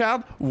new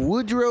child,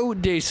 Woodrow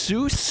De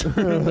Seuss.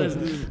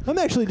 I'm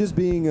actually just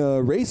being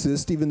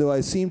racist, even though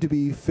I seem to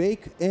be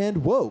fake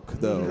and woke,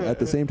 though, at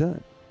the same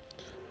time.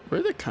 Where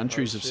are the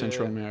countries of shit.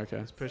 Central America?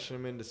 It's pushing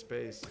him into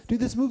space. Dude,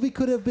 this movie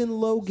could have been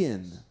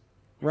Logan,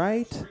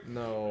 right?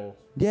 No.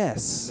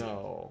 Yes.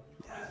 No.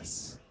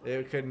 Yes.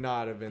 It could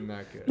not have been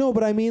that good. No,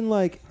 but I mean,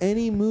 like,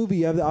 any movie,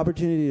 you have the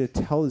opportunity to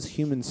tell this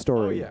human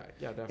story. Oh yeah,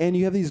 definitely. And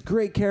you have these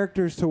great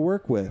characters to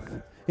work with.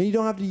 And you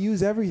don't have to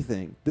use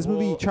everything. This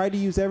movie Well, tried to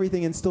use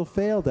everything and still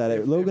failed at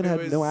it. if Logan it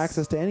had no was-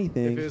 access to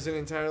anything. If it was an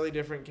entirely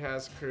different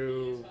cast,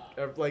 crew,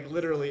 like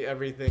literally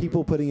everything.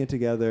 People putting it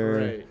together.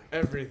 Right.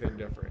 Everything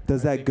different.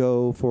 Does I that think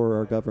go for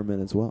our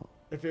government as well?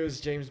 If it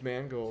was James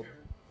Mangold,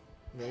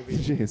 maybe.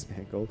 James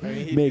Mangold I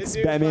mean, he makes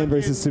did do Batman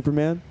versus fucking-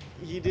 Superman.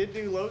 He did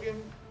do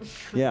Logan.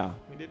 Yeah.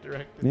 He did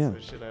direct it. Yeah. So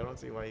shit, I don't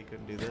see why he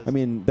couldn't do this. I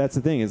mean, that's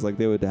the thing is like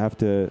they would have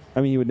to.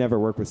 I mean, he would never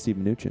work with Steve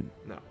Mnuchin.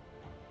 no.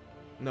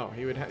 No,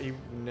 he would. He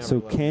never. So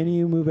let can him.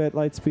 you move at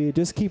light speed?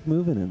 Just keep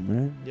moving him,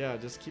 right? Yeah,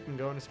 just keep him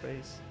going to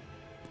space.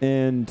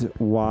 And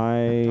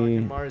why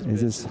Talking Mars,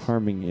 is this bitches.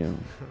 harming you?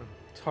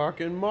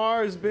 Talking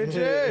Mars,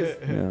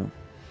 bitches. Yeah.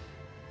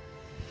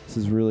 This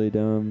is really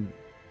dumb.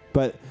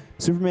 But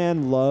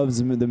Superman loves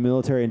the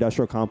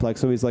military-industrial complex,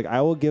 so he's like,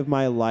 I will give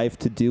my life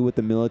to do what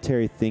the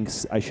military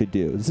thinks I should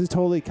do. This is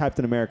totally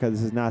Captain America.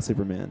 This is not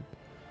Superman.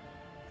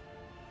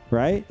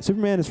 Right?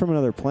 Superman is from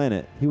another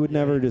planet. He would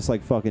never just,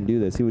 like, fucking do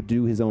this. He would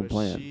do his own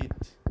plan.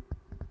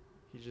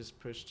 He just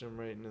pushed him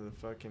right into the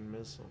fucking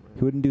missile, man.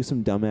 He wouldn't do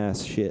some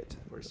dumbass shit.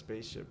 Or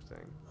spaceship thing.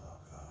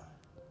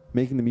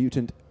 Making the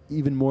mutant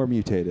even more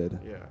mutated.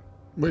 Yeah.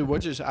 Wait,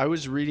 what just? I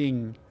was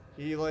reading.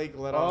 He like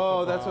let off. Oh,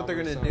 a that's what bomb they're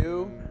or gonna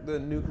do. something. The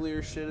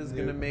nuclear shit is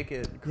gonna make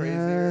it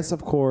crazier. Yes,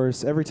 of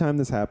course. Every time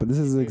this happens,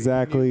 this is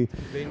exactly...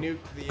 They nuked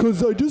the.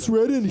 Because I just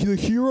read in the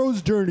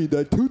hero's journey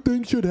that 2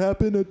 things should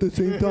happen at the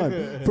same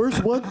time.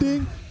 First one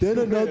thing, then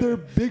another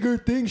bigger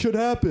thing should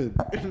happen.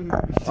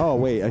 Oh,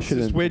 wait, I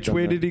shouldn't. Which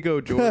way did he go,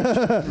 George?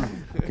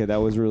 Okay, that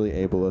was really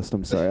ableist.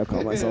 I'm sorry. I'll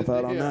call myself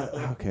out on that.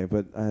 Okay,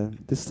 but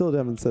they still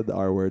haven't said the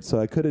R word, so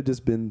I could have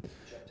just been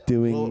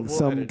doing We'll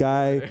some edit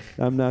guy. it.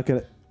 I'm not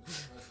going to...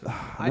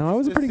 No, it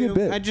was a pretty good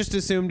bit. I just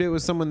assumed it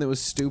was someone that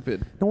was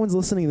stupid. No one's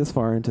listening this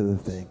far into the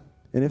thing.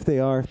 And if they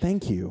are,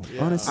 thank you.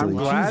 Yeah. Honestly, I'm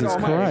glad Jesus all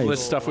my Christ.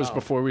 list stuff was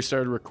before we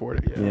started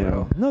recording.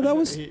 Yeah. No, that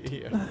was...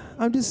 Yeah.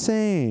 I'm just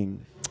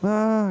saying.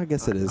 I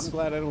guess it is. I'm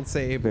glad I don't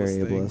say ableist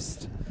Very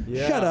things.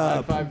 ableist. Shut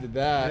up. High five to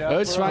that. Oh,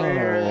 it's fine.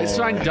 It's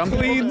fine. Dumb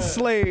Clean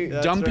slate.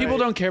 That's dumb people right.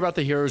 don't care about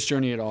the hero's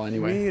journey at all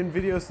anyway. Me and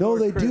video No, store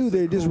they Chris do. are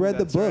They just cool. read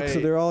the That's book, so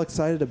right. they're all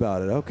excited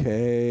about it.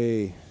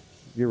 Okay.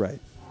 You're right.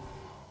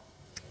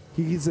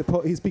 He's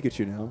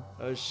Pikachu now.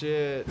 Oh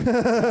shit.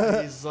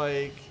 He's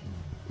like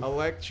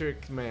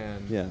electric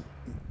man. Yeah.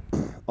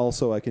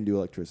 Also, I can do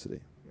electricity.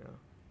 Yeah.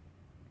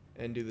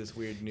 And do this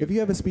weird new. If you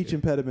have a thing, speech dude.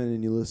 impediment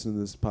and you listen to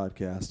this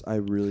podcast, I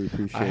really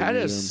appreciate I had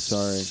you. a I'm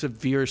sorry.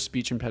 severe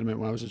speech impediment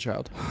when I was a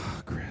child.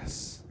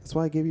 Chris. That's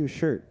why I gave you a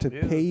shirt, to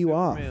Yeah, pay you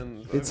off.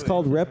 Superman. It's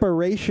called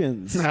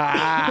reparations.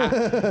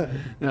 That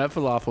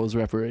falafel is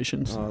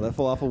reparations. Oh, that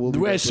falafel will be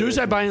Wait, as soon as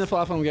I buy reparations. into the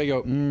falafel, I'm gonna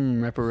go,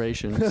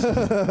 reparations.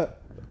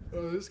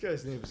 Oh, this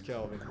guy's name is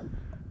Calvin.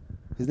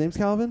 His name's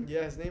Calvin?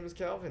 Yeah, his name is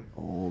Calvin.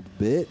 Old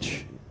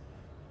bitch.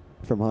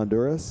 From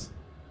Honduras.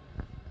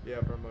 Yeah,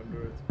 from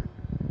Honduras.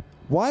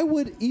 Why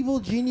would evil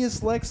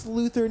genius Lex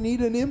Luthor need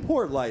an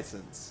import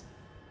license?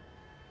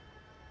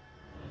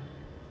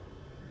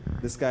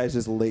 This guy's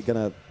just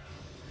gonna...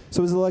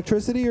 So is it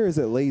electricity or is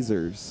it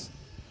lasers?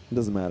 It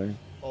doesn't matter.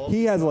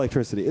 He has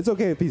electricity. It's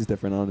okay if he's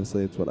different,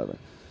 honestly. It's whatever.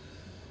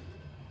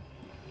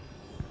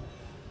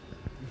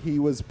 He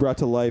was brought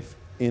to life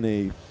in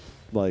a,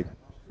 like,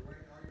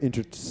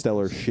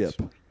 interstellar ship.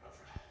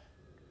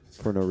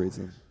 For no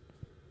reason.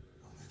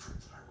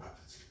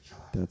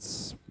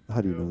 That's...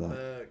 How do you know that?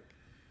 Back.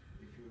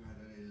 If you had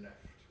any left,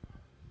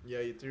 Yeah,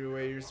 you threw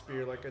away your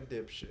spear like a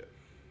dipshit. It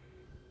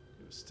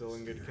was still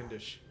in good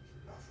condition.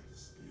 after the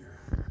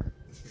spear,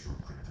 it's true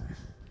kryptonite.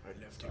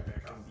 I left you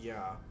back in,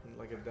 yeah,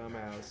 like a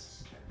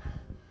dumbass.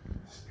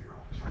 The spear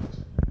always was.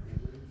 You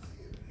wouldn't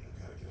see it.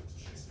 You gotta get up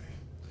to chase me.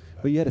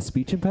 But you had a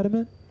speech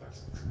impediment?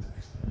 That's the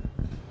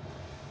kryptonite.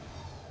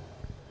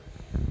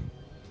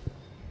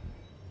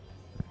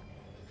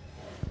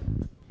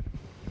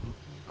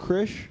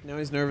 Krish? Now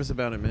he's nervous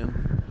about it,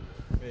 man.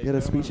 You had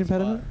a speech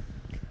impediment?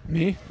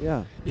 Me?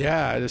 Yeah.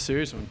 Yeah, I had a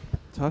serious one.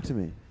 Talk to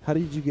me. How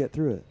did you get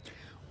through it?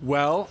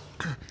 Well,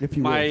 If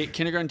you my wish.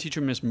 kindergarten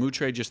teacher, Miss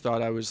Moutre, just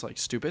thought I was like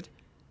stupid.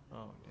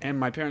 Oh, And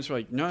my parents were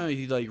like, no,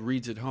 he like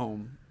reads at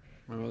home.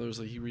 My mother was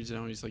like, he reads at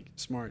home. He's like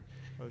smart.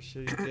 oh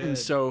shit, he did. And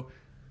so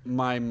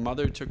my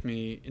mother took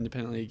me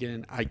independently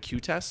again an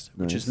IQ test,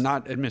 which is Nice.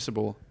 not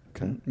admissible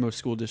Okay. in most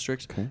school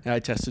districts. Okay. And I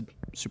tested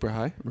super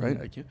high, right?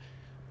 Mhm. IQ.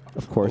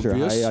 Of course, you're a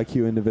Obvious. high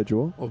IQ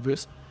individual.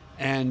 Obvious.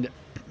 And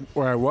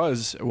where I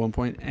was at one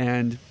point,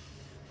 and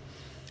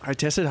I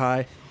tested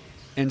high.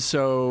 And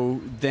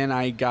so then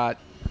I got,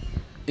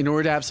 in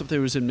order to have something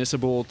that was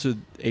admissible to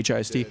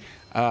HISD,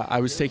 I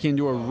was taken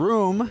into a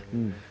room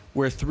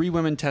where 3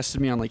 women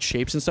tested me on like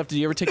shapes and stuff. Did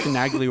you ever take the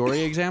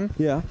Nagliori exam?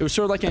 Yeah. It was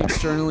sort of like an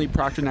externally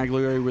proctored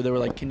Nagliori where they were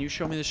like, can you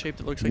show me the shape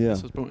that looks like Yeah.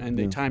 this? Boom. And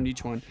they Yeah. timed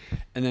each one.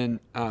 And then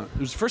it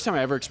was the first time I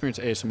ever experienced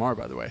ASMR,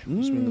 by the way. It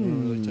was when they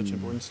were really touching the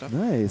board and stuff.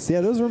 Nice.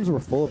 Yeah, those rooms were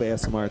full of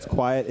ASMR. It's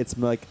quiet. It's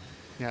like,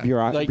 Yeah.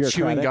 Bureauc- like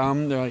chewing bureaucratic.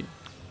 gum. They're like,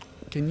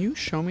 can you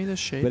show me the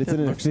shape? but it's that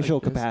in an looks like official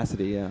this?"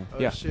 capacity. Yeah. Oh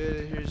Yeah.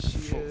 shit, here she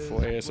Full- is. full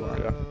ASMR,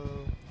 yeah. Whoa.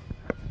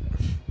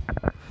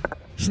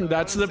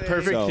 That's I the wanna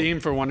perfect So- theme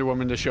for Wonder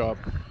Woman to show up.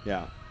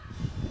 Yeah.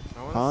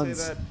 I want to Hans.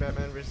 say that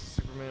Batman vs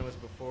Superman was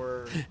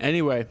before.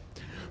 Anyway,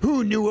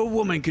 who knew a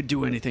woman could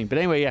do anything? But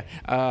anyway,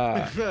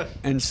 yeah.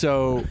 And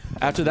so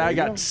after that, I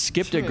got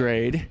skipped a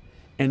grade,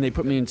 and they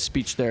put me in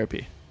speech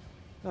therapy.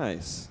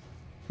 Nice.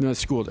 No, the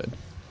school did.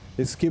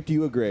 They skipped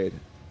you a grade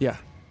Yeah.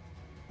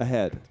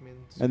 ahead,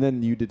 and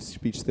then you did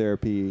speech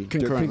therapy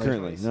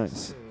Concurrently.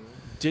 Nice.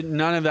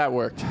 None of that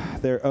worked.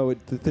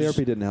 The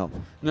therapy didn't help.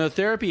 No,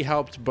 therapy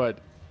helped, but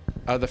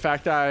the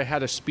fact that I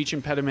had a speech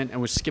impediment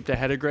and was skipped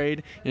ahead a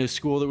grade in a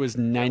school that was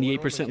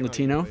 98%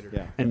 Latino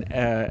Yeah.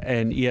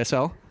 and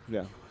ESL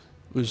Yeah.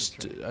 was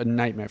a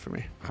nightmare for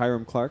me.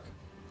 Hiram Clark,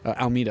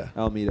 Almeida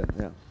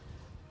Yeah.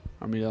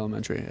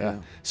 Elementary. Yeah. Yeah.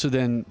 So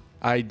then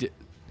I did.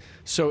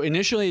 So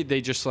initially they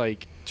just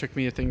like took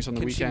me to things on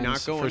the Can she weekends.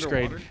 not go first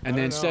grade, underwater? and I then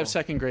don't instead of know.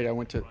 second grade, I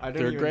went to I don't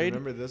third even grade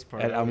remember this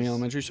part. at I Almy was-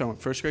 Elementary. So I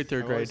went first grade,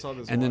 third I grade, always saw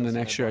this and then the once and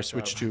next I year I thought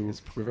switched that to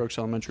was- River Oaks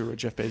Elementary where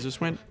Jeff Bezos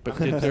went, but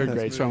did third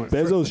grade. So I went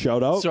Bezos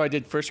shout out. So I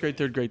did first grade,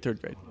 third grade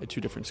at 2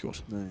 different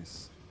schools.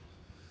 Nice.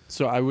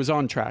 So I was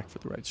on track for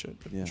the right shit.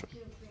 Yeah.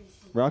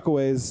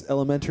 Rockaway's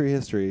elementary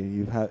history.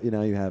 You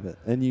have it,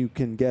 and you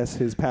can guess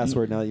his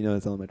password now that you know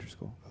it's elementary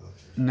school.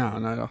 No,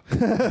 not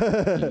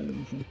at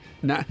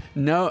all.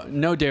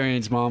 No,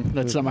 Darian's mom.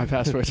 That's not my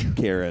password.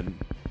 Karen.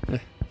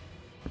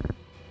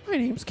 My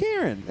name's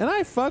Karen, and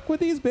I fuck with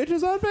these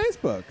bitches on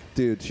Facebook.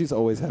 Dude, she's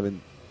always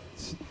having.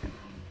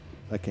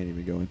 I can't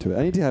even go into it.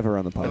 I need to have her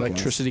on the podcast.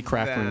 Electricity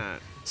crackling,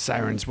 That.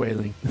 sirens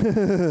wailing.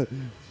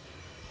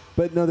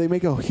 But no, they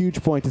make a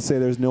huge point to say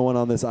there's no one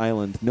on this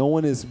island. No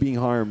one is being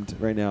harmed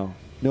right now.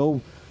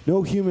 No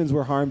humans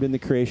were harmed in the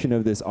creation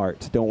of this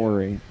art. Don't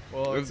worry.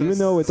 Well, Even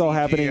though it's all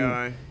happening.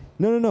 CGI.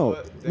 No.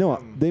 But,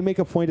 No, they make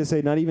a point to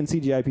say not even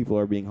CGI people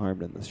are being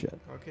harmed in this shit.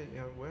 Okay,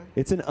 yeah, what?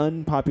 It's an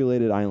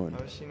unpopulated island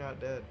How is she not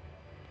dead?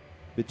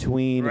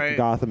 between Right.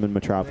 Gotham and And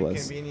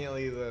Metropolis.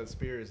 conveniently, the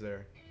spear is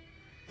there.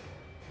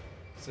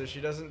 So she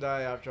doesn't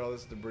die after all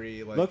this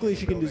debris. Like, Luckily, in the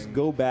she can just building.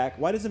 go back.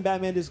 Why doesn't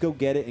Batman just go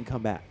get it and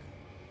come back?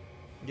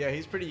 Yeah,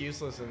 he's pretty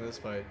useless in this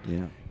fight.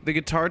 Yeah. The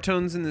guitar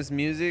tones in this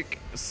music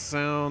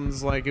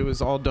sounds like it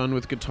was all done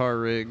with guitar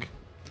rig.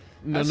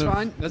 That's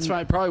fine. That's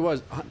fine. It probably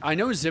was. I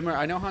know Zimmer.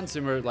 I know Hans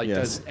Zimmer Yes,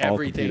 does all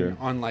everything computer.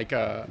 on like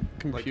a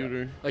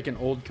Computer. like an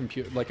old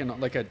computer, like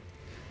a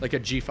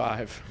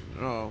G5.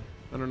 Oh,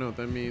 I don't know what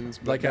that means.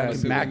 but Like I'm a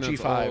assuming Mac that's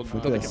G5 old.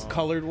 with Like this. a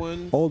colored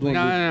one. Old one.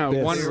 No,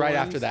 with one this. right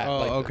Ones? after that. Oh,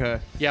 like, okay.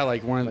 Yeah,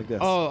 like one. Like this.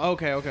 Oh,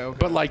 okay.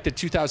 But like the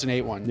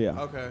 2008 one. Yeah.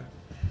 Okay.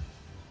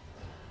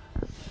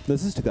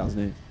 This is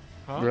 2008.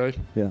 Huh? Really?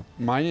 Yeah.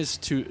 Mine is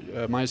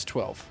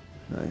 12.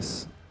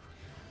 Nice.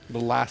 The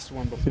last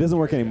one before. It doesn't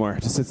work anymore.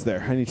 It just sits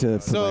there. I need to.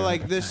 put So my-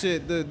 like this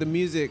shit, the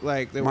music,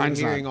 like that we're Mine's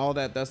hearing, not. all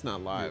that's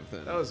not live.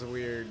 Then. That was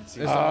weird. It's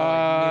all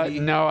like MIDI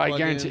No, I plugins.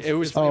 guarantee it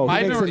was. Oh, it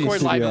might he have makes been it in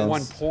recorded live at studios.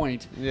 one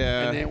point.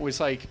 Yeah. And it was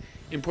like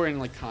imported in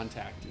like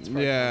Contact. It's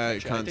probably Yeah,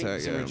 shit. I Contact,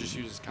 think Zimmer yeah. just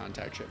uses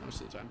Contact shit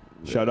most of the time.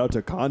 Shout out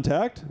to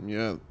Contact.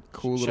 Yeah,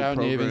 cool little Shout out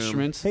program. Native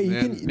Instruments. Hey, you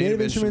Yeah, can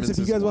Native Instruments. If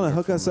you is guys want to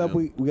hook us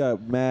wonderful, up, man. we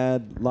got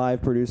mad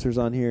live producers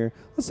on here.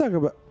 Let's talk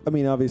about. I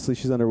mean, obviously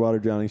she's underwater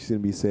drowning. She's gonna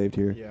be saved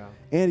here. Yeah.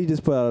 Andy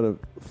just put out a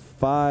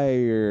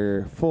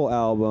fire full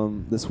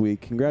album this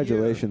week.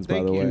 Congratulations, by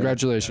thank the you. way.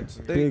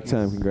 Congratulations. Big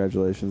time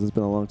congratulations. It's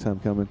been a long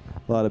time coming.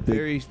 A lot of big.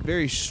 Very,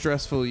 very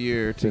stressful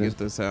year to get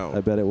this out.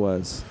 I bet it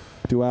was.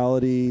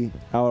 Duality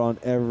out on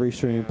every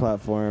streaming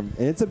platform,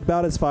 and it's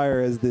about as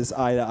fire as this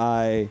eye to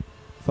eye,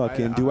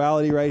 fucking Eye-to-eye.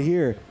 duality right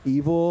here.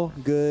 Evil,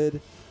 good,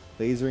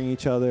 lasering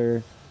each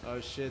other. Oh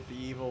shit, the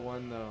evil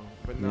one though.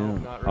 But no, Yeah.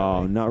 not really.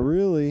 Oh, not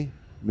really,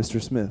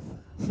 Mr. Smith.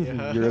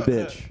 Yeah. You're a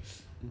bitch.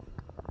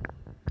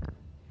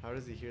 How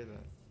does he hear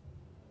that?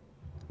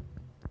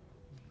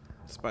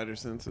 Spider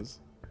senses.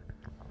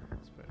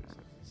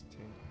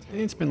 I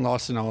think it's been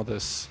lost in all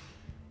this.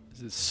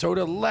 Is it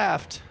soda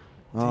left?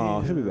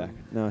 Oh, she'll be back.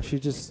 No, she's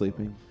just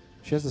sleeping.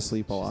 She has to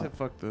sleep a She lot. said,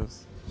 "Fuck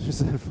this." She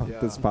said, "Fuck Yeah,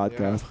 this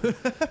podcast."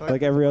 yeah.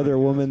 Like every other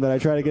woman that I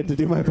try to get to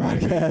do my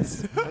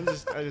podcast.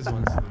 I just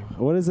want to sleep.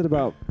 What is it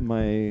about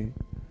my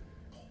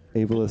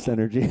ableist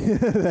energy?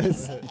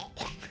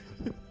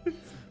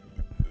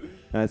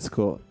 That's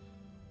cool.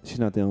 She's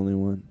not the only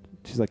one.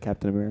 She's like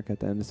Captain America at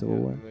the end of Civil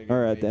Yeah, War. and they're gonna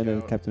Or at the make end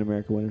of out. Captain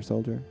America Winter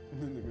Soldier.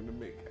 And then they're gonna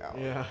make out.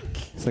 Yeah.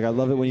 It's like, I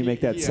love it when you make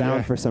that Yeah.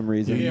 sound for some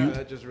reason. Yeah,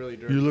 that just really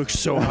drove You me look nuts.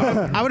 so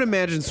hot. I would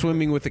imagine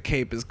swimming with a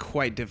cape is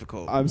quite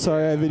difficult. I'm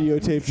sorry I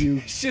videotaped you.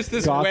 It's just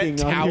this gawking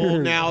wet on towel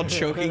your- now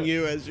choking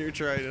you as you're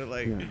trying to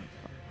like. Yeah.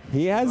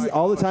 He has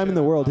all the time in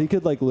the world. He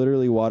could like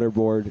literally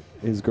waterboard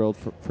his girl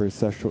for his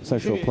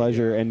sexual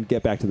pleasure and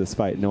get back to this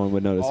fight. No one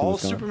would notice. he All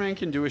was gone. Superman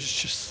can do is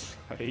just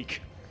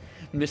like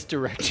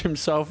misdirect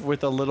himself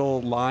with a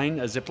little line,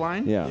 a zip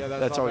line. Yeah. Yeah, that's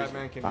That's all always-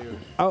 Batman can do.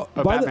 Oh,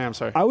 Oh, by the- Batman, I'm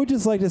sorry. I would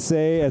just like to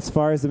say, as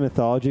far as the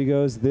mythology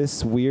goes,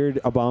 this weird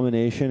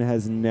abomination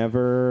has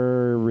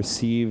never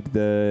received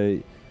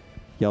the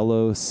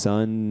yellow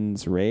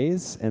sun's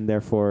rays, and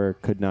therefore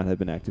could not have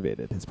been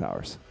activated, his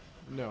powers.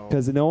 No.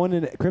 Because no one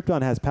in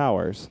Krypton has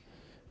powers.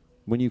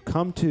 When you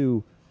come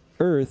to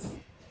Earth,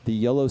 the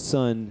yellow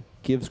sun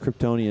gives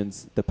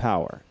Kryptonians the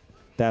power.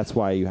 That's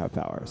why you have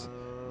powers.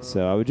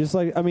 So I would just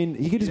like, I mean,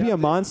 he could just be a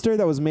monster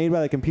that was made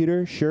by the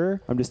computer, sure.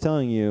 I'm just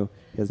telling you,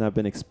 he has not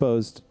been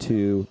exposed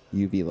to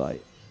UV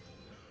light.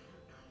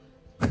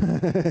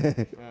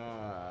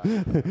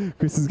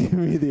 Chris is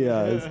giving me the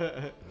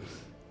eyes.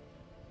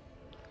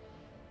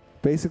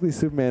 Basically,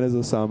 Superman is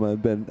Osama,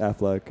 and Ben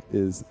Affleck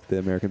is the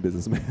American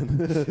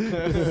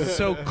businessman.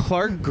 So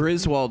Clark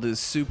Griswold is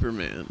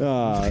Superman.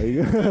 Ah,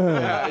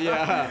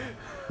 yeah.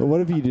 But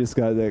what if you just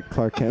got that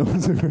Clark Kent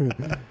was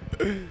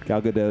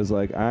Gal Gadot's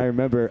like, I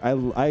remember,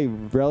 I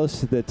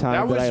relished the time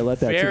That that, was I let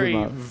that very,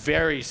 Superman.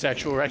 very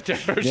sexual right there.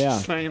 Yeah.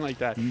 Just saying like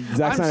that.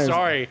 Zack I'm Snyder's-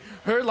 sorry.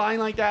 Her lying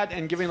like that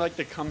and giving like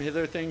the come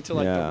hither thing to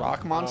like Yeah. the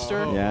rock monster.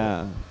 Oh.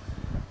 Yeah.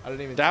 I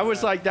didn't even. That see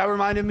was like, that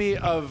reminded me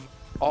of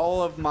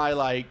all of my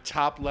like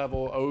top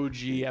level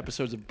OG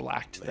episodes of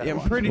Blacked. That I I'm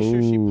watched. pretty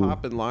sure she Ooh.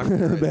 popped and locked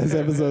her. Best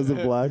episodes of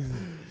Black.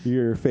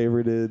 Your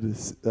favorited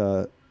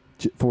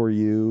For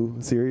You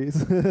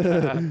series.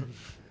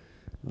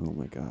 Oh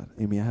my God,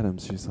 Amy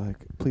Adams. She's like,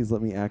 please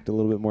let me act a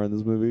little bit more in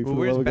this movie. Well, For the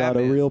where's love of God, a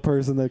Batman? real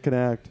person that can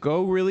act.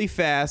 Go really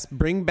fast.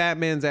 Bring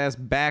Batman's ass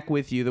back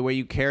with you the way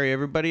you carry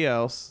everybody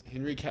else.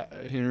 Henry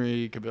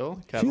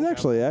Cavill. She's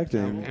actually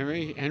acting.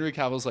 Henry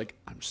Cavill's like,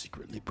 I'm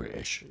secretly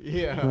British.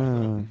 Yeah.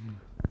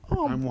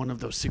 I'm one of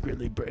those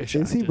secretly British.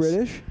 Is he actors.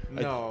 British?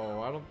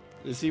 No, I don't.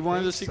 Is he one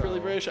of the secretly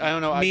so. British? I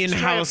don't know. Me and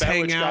House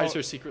hang which out. guys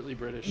are secretly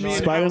British. Me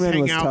and Spider-Man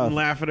hang was out tough. and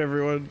laugh at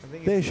everyone. I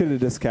think They it's- should have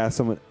just cast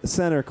someone.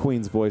 Center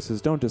Queen's voices.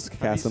 Don't just you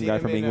cast some seen guy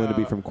him from in, England to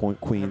be from Have you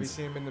Queens.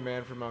 seen him in The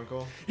Man from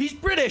U.N.C.L.E.? He's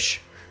British.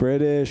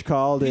 British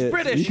called He's it.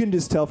 British. You can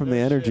just tell from the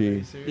No shit, are energy.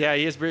 you serious? Yeah,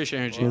 he has British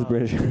energy. He has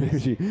British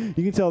energy. You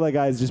can tell that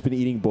guy's just been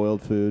eating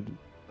boiled food.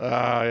 Oh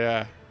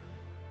yeah.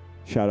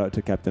 Shout out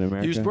to Captain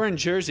America. He was born in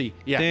Jersey.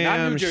 Yeah, not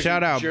Damn, New Jersey.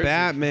 shout out Jersey.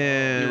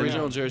 Batman. The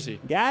original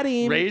Jersey. Got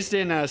him. Raised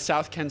in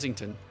South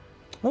Kensington.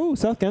 Oh,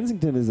 South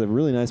Kensington is a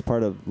really nice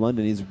part of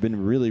London. He's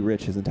been really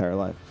rich his entire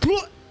life.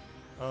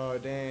 Oh,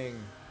 dang.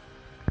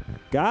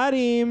 Got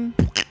him.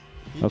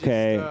 He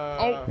Okay.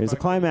 just, Here's a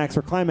climax.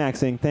 We're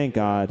climaxing. Thank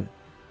God.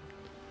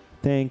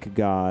 Thank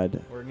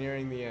God. We're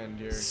nearing the end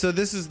here. So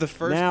this is the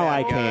first Now bad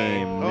I guy.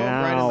 came. Oh,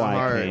 Now right in the I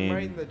heart. came.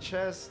 Right in the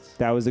chest.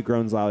 That was a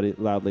groans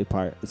loudly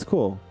part. It's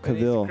cool. And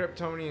he's a Cavill.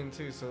 Kryptonian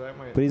too, so that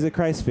might. But he's a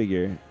Christ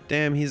figure.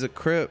 Damn, he's a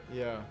crip.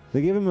 Yeah.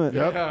 They give him a.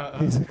 Yeah.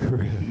 He's a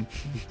Christ.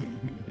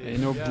 Ain't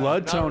no Yeah,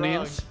 blood not wrong.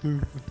 Tonians.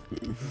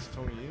 It's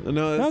Tony you. No,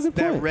 No, that's good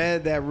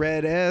point. that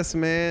red S,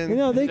 man. You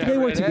know, they Yeah,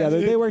 work right.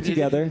 together. They work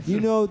together. You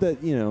know that,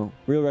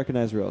 real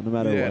recognize real, no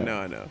matter yeah, what. no,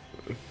 I know.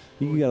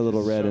 You got a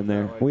little red in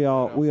there. Like, We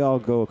all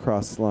go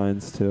across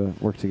lines to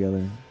work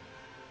together.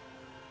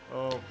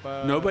 Oh,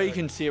 fuck. Nobody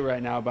can see it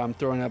right now, but I'm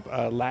throwing up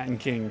Latin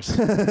Kings.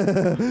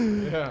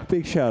 Yeah.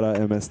 Big shout out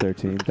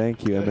MS13.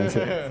 Thank you,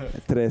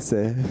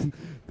 MS13.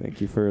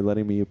 Thank you for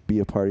letting me be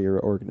a part of your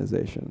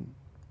organization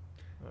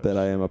that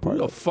I am a Who part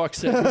the of. fuck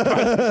said we're part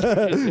of this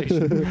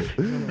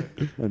organization?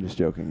 I'm just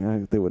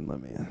joking. They wouldn't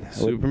let me in.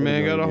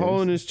 Superman got a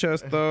hole in his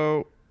chest,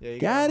 though. Yeah, he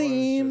Got one of those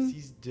him. just-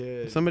 He's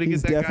dead. Somebody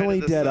He's get that definitely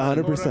guy to the dead, sun.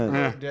 100%.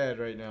 Quote-unquote dead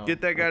right now.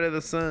 Get that guy to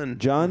the sun.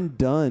 John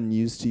Dunn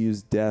used to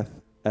use death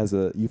as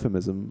a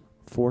euphemism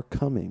for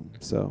coming.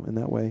 So in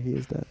that way, he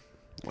is dead.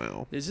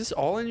 Wow. Is this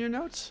all in your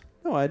notes?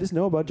 No, I just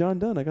know about John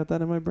Dunn. I got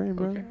that in my brain,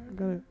 bro. Okay. I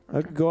got it.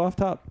 I could go off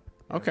top.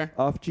 Okay.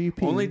 Off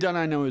GP. Only done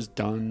I know is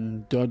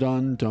dun dun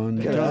dun dun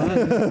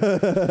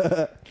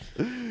dun.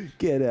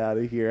 Get out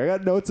of here. I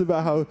got notes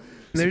about how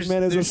There's-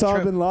 Superman is there's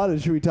Osama bin Laden.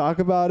 Should we talk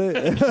about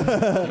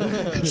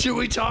it? Should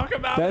we talk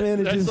about Batman it?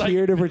 is That's just like-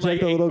 here to protect like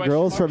the a little question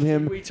girls mark. from Should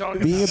him we talk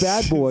being a about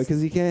bad it? boy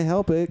because he can't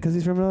help it because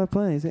he's from another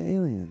planet. He's an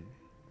alien.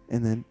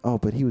 And then,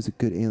 but he was a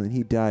good alien.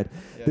 He died.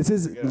 Yeah, This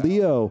is good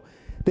Leo.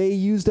 They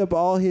used up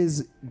all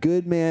his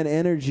good man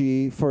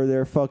energy for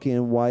their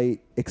fucking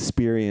white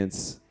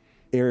experience,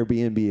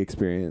 Airbnb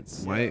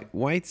experience.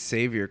 White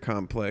savior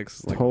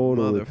complex. Like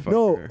Totally. a motherfucker.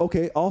 No,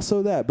 okay,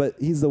 also that, but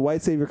he's the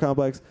white savior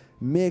complex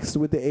mixed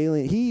with the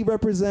alien. He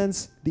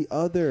represents the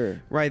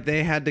other. Right,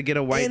 they had to get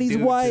a white And he's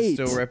dude white.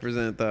 to still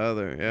represent the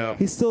other. Yeah.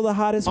 He's still the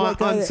hottest white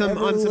guy on to some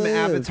ever on some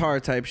live. Avatar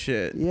type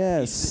shit.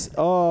 Yes.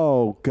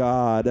 Oh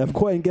God. Of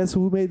course. And guess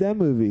who made that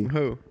movie?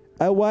 Who?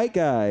 A white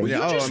guy. Will you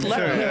Yeah, just I'm let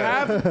sure. me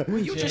have? Will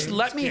you just James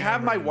let me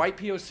have my Cameron. white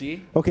POC?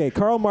 Okay,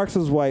 Karl Marx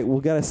was white.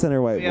 We got to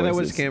center white Yeah, that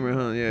was voices. Cameron,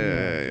 huh?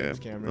 Yeah. James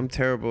Cameron. I'm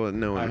terrible at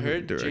knowing I who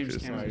heard directors.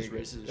 James Cameron is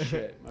racist as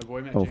shit. My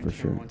boy met Oh, James for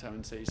Cameron sure. one time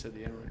and said he said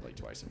the N-word like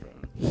twice in front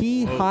of him.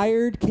 He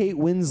hired Kate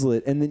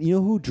Winslet, and then you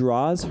know who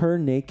draws her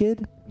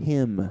naked?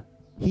 Him.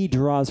 He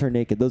draws her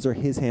naked. Those are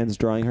his hands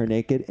drawing her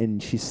naked,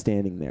 and she's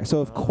standing there.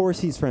 So of course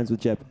he's friends with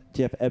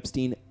Jeff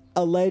Epstein,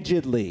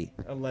 allegedly.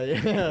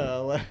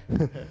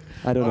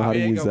 I don't know how to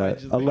use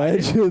that.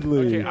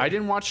 Allegedly. Okay, I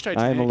didn't watch I'm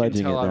Titanic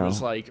alleging until it I now.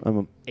 was like I'm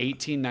a-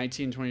 18,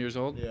 19, 20 years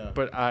old. Yeah.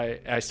 But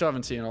I still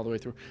haven't seen it all the way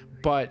through.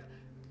 But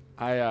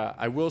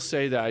I will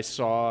say that I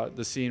saw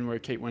the scene where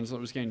Kate Winslet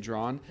was getting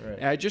drawn, Right.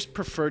 and I just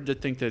preferred to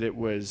think that it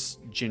was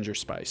Ginger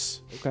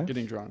Spice Okay.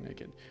 getting drawn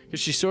naked. Because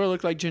she sort of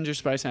looked like Ginger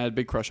Spice, and I had a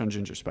big crush on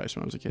Ginger Spice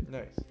when I was a kid.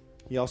 Nice.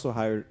 He also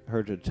hired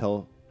her to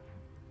tell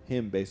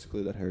him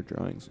basically that his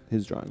drawings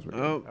were good.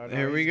 Oh, Oh, now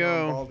here we he's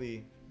going go.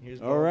 Baldy.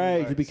 Here's All Baldy right,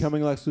 Lex. he's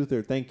becoming Lex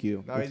Luthor. Thank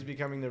you. Now he's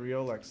becoming the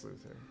real Lex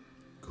Luthor.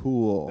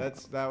 cool.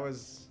 That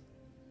was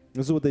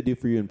This is what they do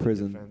for you in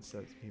prison. defense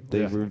that people.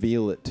 They Yeah.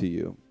 reveal it to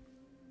you.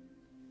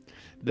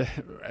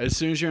 As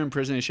soon as you're in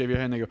prison, they shave your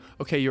head and they go,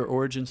 okay, your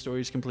origin story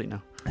is complete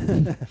now.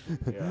 Yeah.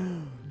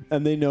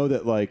 And they know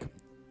that like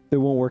it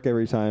won't work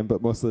every time,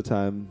 but most of the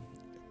time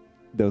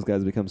those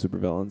guys become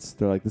supervillains.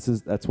 They're like,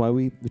 that's why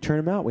we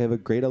churn them out. We have a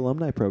great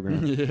alumni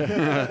program.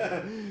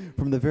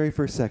 From the very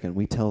first second,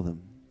 we tell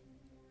them.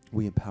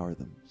 We empower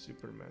them.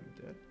 Superman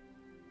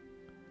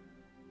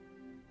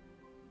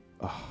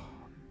dead.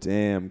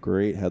 Damn,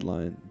 great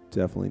headline.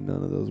 Definitely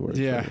none of those words.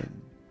 Yeah. are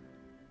in.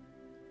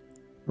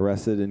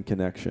 Arrested in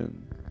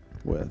connection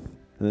with.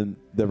 And then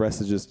the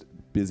rest is just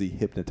busy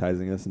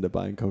hypnotizing us into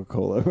buying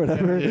Coca-Cola or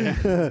whatever.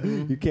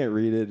 You can't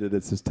read it, and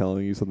it's just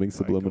telling you something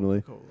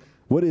subliminally. Coca-Cola.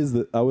 What is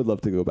the? I would love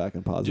to go back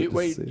and pause it. just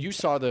Wait, to see. you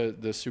saw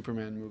the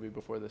Superman movie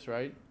before this,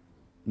 right?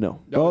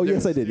 No. No, Oh, there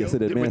yes, I did. Yes, I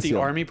did. Man With of the Steel.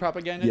 army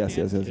propaganda? Yes, at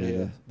the yes, end? yes,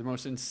 yes. The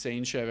most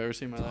insane shit I've ever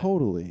seen in my life.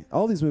 Totally.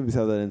 All these movies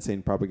have that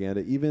insane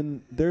propaganda.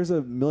 Even there's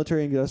a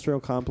military-industrial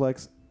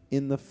complex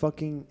in the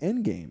fucking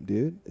Endgame,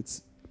 dude.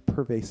 It's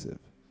pervasive.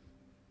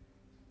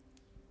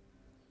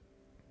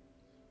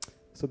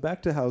 So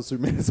back to how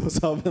Superman is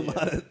Osama bin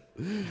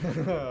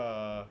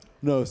Laden.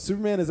 No,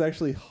 Superman is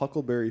actually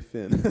Huckleberry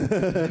Finn.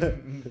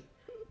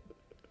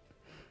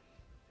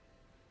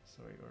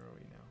 So wait, where are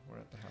we now? We're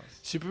at the house.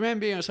 Superman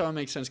being Osama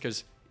makes sense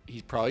because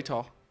he's probably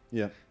tall,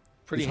 Yeah.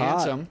 pretty He's hot,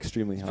 handsome.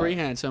 extremely He's hot. pretty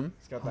handsome.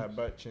 He's got that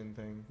butt chin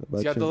thing.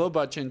 He's got the little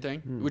butt chin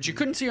thing, which you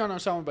couldn't see on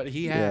Osama, but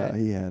he had.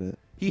 Yeah, he had it.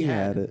 He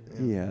had it.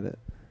 He had it.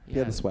 He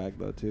had had the it. swag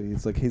though too.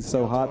 He's like he's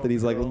so Yeah, hot that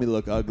he's like, curl. let me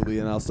look ugly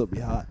and I'll still be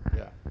hot.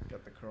 Yeah,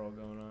 got the curl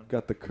going on.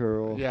 Got the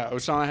curl. Yeah,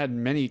 Osama had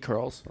many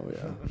curls. Oh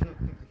yeah.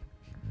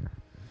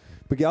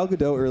 But Gal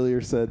Gadot earlier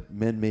said,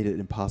 "Men made it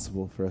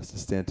impossible for us to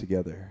stand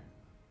together."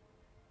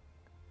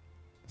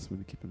 That's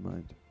something to keep in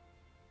mind.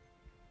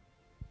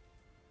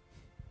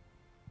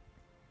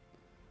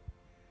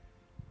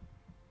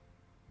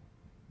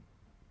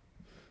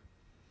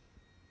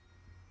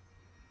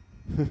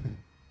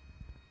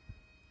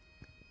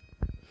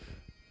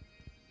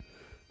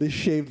 They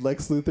shaved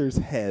Lex Luthor's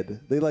head.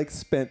 They like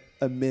spent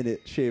a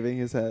minute shaving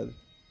his head.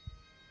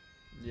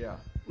 Yeah.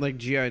 Like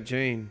G.I.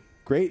 Jane.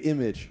 Great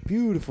image,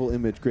 beautiful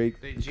image,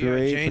 great, They G.I.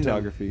 great Janed him.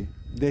 photography.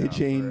 They Yeah,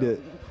 chained for real.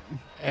 it.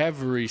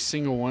 Every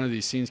single one of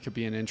these scenes could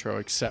be an intro,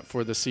 except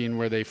for the scene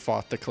where they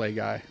fought the clay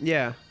guy.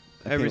 Yeah.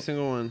 Every can't-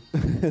 single one.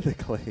 The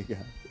clay guy.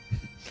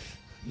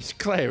 He's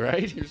clay,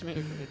 right? He was made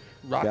of clay.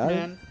 Rock Got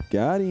man. him.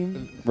 Got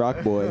him.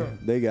 Rock boy.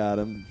 They got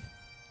him.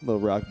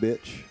 Little rock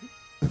bitch.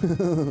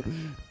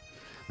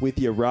 With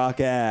your rock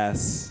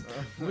ass.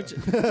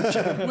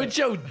 With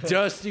your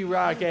dusty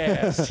rock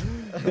ass.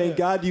 Thank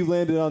God you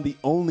landed on the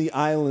only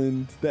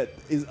island that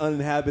is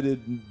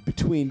uninhabited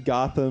between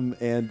Gotham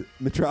and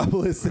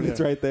Metropolis, and it's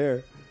Yeah. right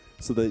there.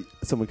 So that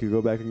someone could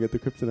go back and get the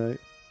kryptonite.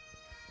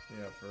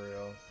 Yeah, for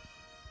real.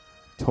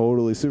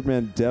 Totally.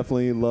 Superman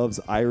definitely loves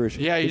Irish.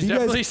 Yeah, If he's you guys-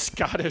 definitely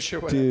Scottish or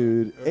whatever.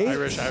 Dude,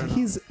 Irish, I don't know.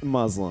 he's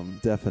Muslim,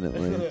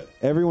 definitely.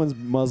 Everyone's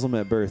Muslim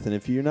at birth, and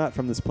if you're not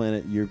from this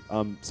planet,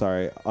 I'm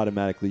sorry,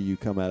 automatically you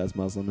come out as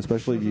Muslim,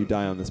 especially if you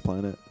die on this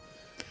planet.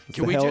 It's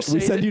Can the we hell- just we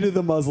say send that- you to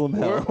the Muslim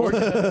hell. Or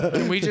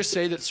can we just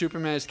say that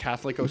Superman is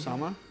Catholic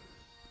Osama?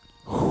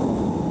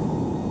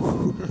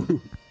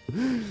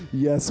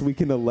 Yes, we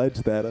can allege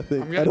that. I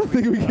think. I'm gonna I don't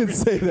think we tweet can that.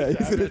 say that.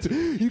 He's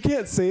gonna you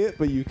can't say it,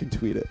 but you can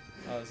tweet it.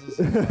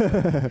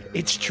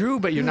 It's true,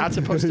 but you're not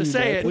supposed to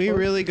say it. We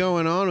really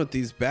going on with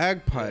these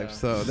bagpipes,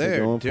 though. They're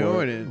going for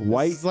doing it. it.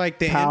 White This is like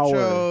the power.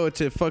 intro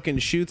to fucking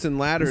Shoots and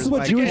Ladders. This is what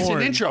like Jewish- It's an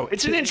porn. intro.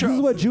 It's an intro. This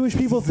is what Jewish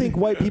people think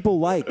white people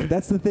like.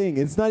 That's the thing.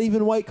 It's not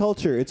even white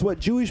culture. It's what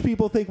Jewish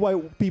people think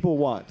white people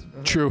want.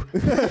 True.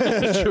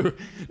 True.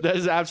 That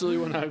is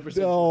absolutely 100%.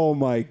 Oh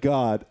my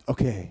God.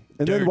 Okay.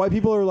 And then Dirt. white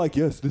people are like,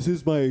 yes, this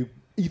is my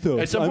ethos.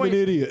 At some I'm point- an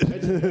idiot.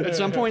 At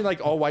some point, like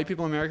all white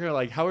people in America are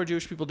like, how are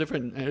Jewish people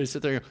different? And they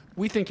sit there and go,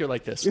 we think you're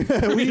like this.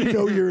 We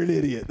know you're an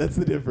idiot. That's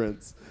the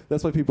difference.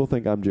 That's why people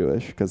think I'm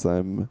Jewish, because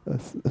I'm a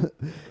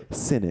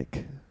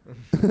cynic.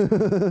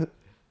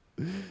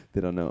 They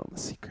don't know I'm a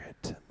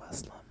secret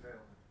Muslim.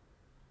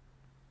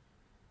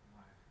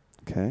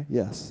 Okay.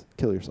 Yes.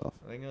 Kill yourself.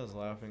 I think I was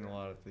laughing a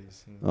lot at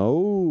these scenes.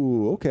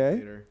 Oh, okay.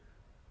 Later.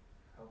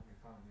 Help me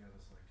find the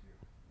others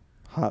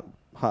like you.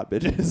 Hot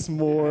bitches.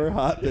 More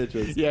hot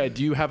bitches. Yeah,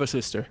 do you have a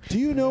sister? Do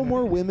you know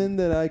more women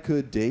that I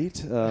could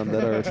date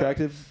that are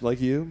attractive like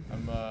you?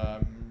 I'm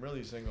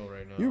really single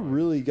right now. You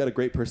really got a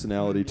great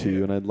personality to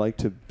you, and I'd like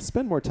to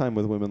spend more time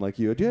with women like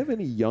you. Do you have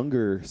any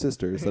younger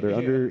sisters that are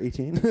under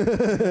 18?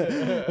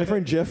 My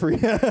friend Jeffrey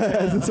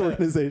has this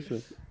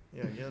organization.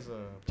 Yeah, he has a.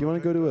 Do you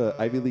want to go to an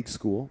Ivy League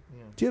school?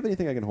 Yeah. Do you have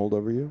anything I can hold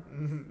over you?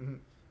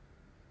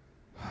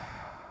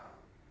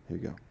 Here you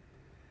go.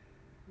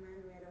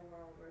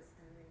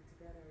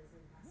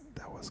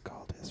 That was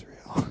called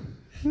Israel.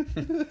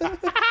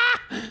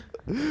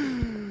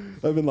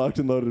 I've been locked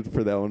and loaded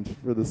for that one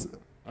for this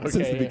since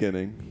Okay, the yeah.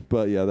 beginning.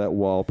 But yeah, that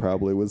wall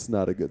probably was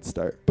not a good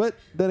start. But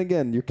then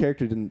again, your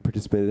character didn't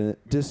participate in it.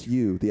 Just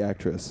you, the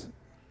actress.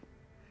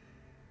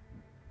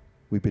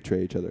 We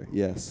betray each other.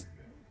 Yes.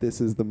 This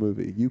is the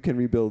movie. You can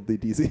rebuild the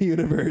DC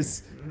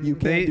universe. You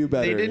can do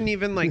better. They didn't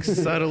even like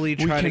subtly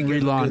try to can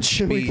give relaunch.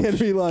 a good We can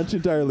speech. relaunch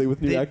entirely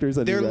with new actors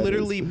and new They're writers.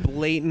 literally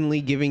blatantly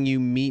giving you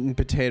meat and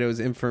potatoes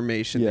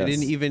information. Yes. They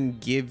didn't even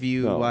give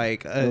you No.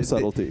 like No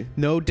subtlety.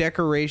 no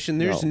decoration.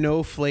 There's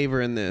no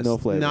flavor in this. No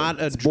flavor. Not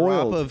a It's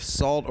drop boiled. of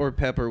salt or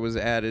pepper was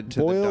added to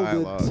the boiled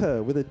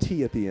dialogue. with a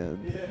T at the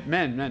end.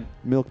 Men.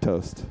 Milk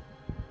toast.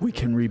 We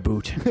can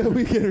reboot.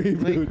 We can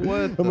reboot. Like,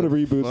 what I'm going to the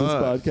reboot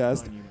fuck? this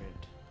podcast.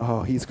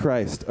 Oh, he's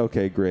Christ.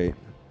 Okay, great.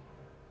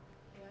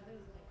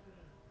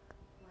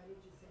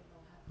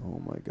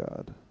 Oh my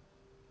God.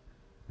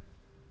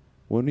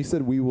 When he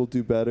said we will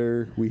do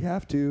better, we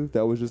have to,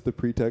 that was just the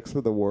pretext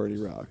for the war in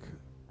Iraq.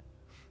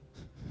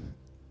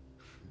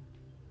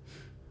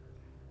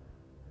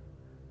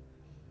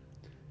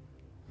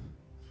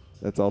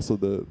 That's also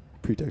the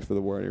pretext for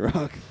the war in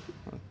Iraq.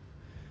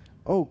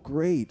 Oh,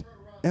 great.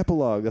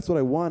 Epilogue. That's what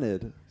I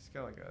wanted. He's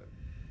got like a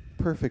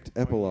Perfect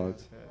epilogue.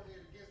 his head.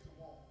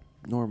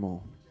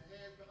 Normal.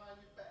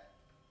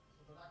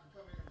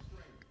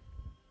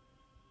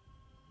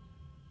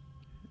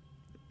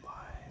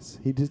 Lies.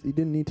 He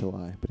didn't need to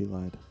lie, but he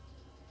lied.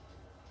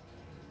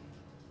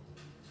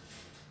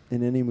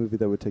 In any movie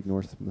that would take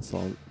Norse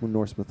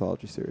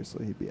mythology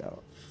seriously, he'd be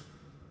out.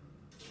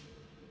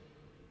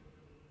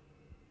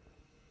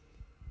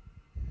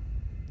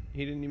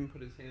 He didn't even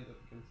put his hand up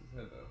against his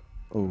head,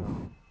 though.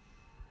 Oh.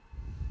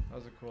 That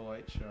was a cool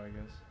light show, I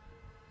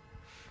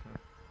guess.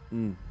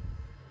 Mm.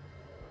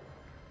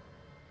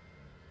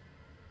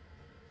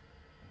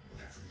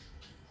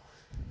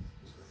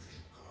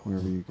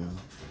 Wherever you go.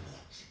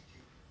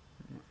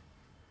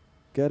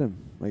 Get him,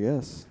 I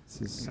guess.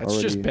 This is That's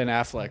already just Ben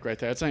Affleck right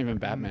there. That's not even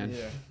Batman.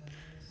 Yeah.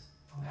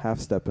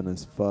 half-stepping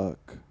as fuck.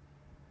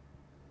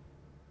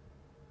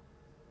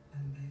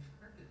 And they've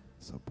heard it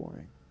So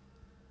boring.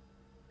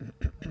 in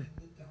the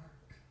dark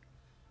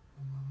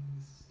among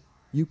the stars.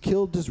 You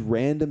killed just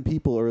random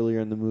people earlier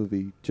in the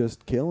movie.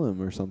 Just kill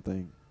him or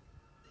something.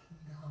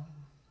 They know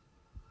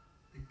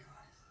that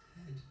God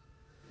is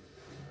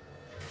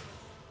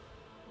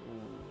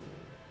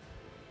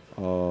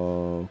dead.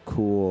 Oh,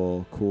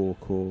 cool.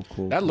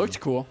 That looked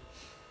cool.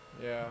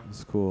 Yeah.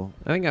 It's cool.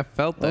 I think I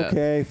felt that.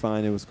 Okay,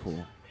 fine. It was cool.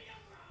 He's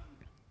hungry.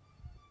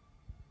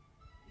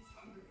 He's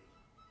found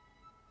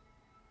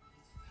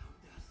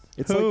us.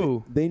 It's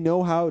Who? like they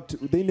know how to.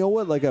 They know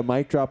what like a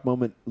mic drop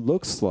moment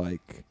looks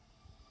like.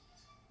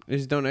 They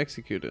just don't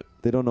execute it.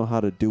 They don't know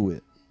how to do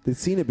it. They've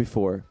seen it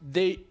before.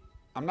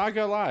 I'm not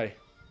gonna lie.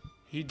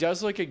 He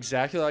does look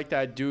exactly like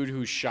that dude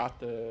who shot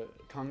the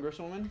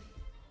congresswoman.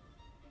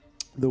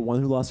 The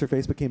one who lost her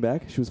face but came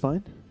back. She was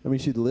fine. I mean,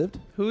 she'd lived.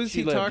 Who is She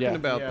he lived, talking yeah.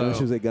 about, Yeah. though?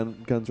 She was at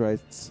guns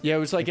rights. Yeah, it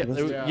was like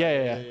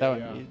Activist? that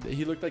one.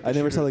 He looked like. The I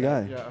never saw shooter. the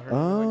guy. Yeah, her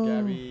Oh. like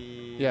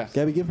Gabby. Yeah.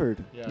 Gabby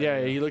Gifford.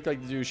 Yeah, he looked like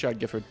the dude who shot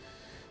Gifford.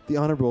 The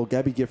Honorable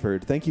Gabby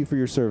Gifford. Thank you for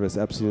your service.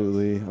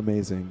 Absolutely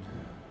amazing.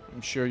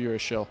 I'm sure you're a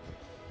shill.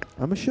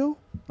 I'm a shill?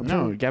 I'm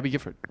No, sorry. Gabby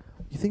Gifford.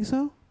 You think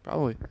so?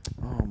 Probably.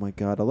 Oh my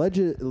God! Alleged,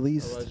 at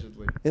least.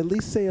 Allegedly. At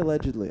least say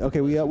allegedly. Okay,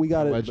 we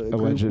got it.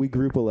 We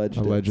group alleged.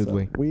 it, so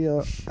Allegedly. we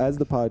as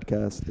the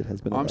podcast, it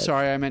has been. Oh, I'm alleged.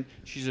 sorry. I meant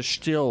she's a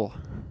still.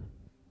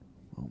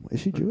 Oh, is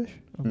she Jewish?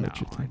 No,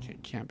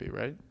 it can't be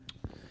right.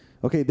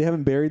 Okay, they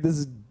haven't buried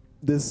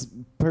this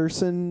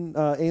person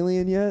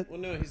alien yet. Well,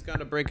 no, he's got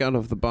to break out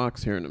of the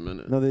box here in a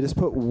minute. No, they just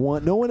put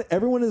one. No one.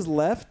 Everyone is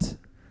left.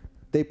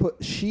 They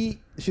put She's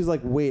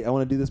like, wait, I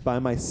want to do this by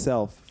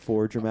myself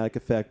for dramatic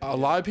effect. A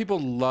lot of people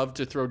love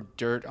to throw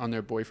dirt on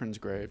their boyfriend's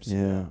graves.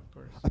 Yeah. Of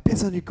course. I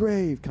piss on your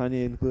grave,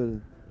 Kanye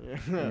included. Yeah.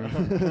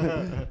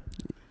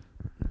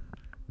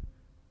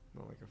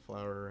 Not like a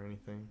flower or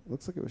anything.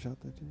 Looks like it was shot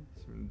there too.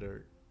 Some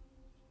dirt.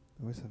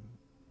 I always have.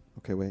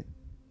 Okay, wait.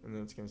 And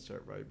then it's going to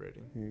start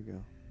vibrating. Here you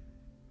go.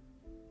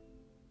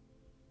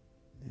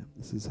 Yeah,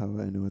 this is how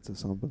I know it's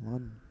Osama bin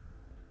Laden.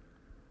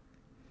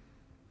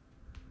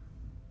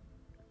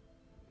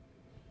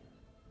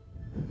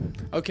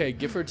 Okay,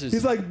 Gifford's is.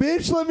 He's like,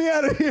 bitch, let me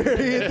out of here.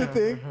 He hit the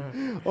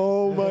thing.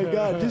 Oh my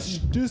God,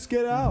 just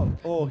get out.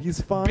 Oh,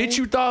 he's fine. Bitch,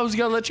 you thought I was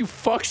gonna let you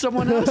fuck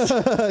someone else?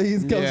 He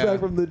comes Yeah. back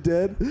from the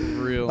dead.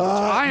 Real.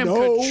 I am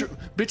no.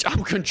 bitch.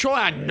 I'm controlling.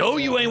 I know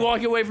you ain't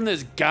walking away from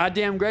this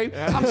goddamn grave.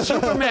 I'm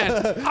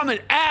Superman. I'm an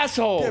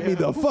asshole. Get me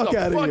the Who fuck the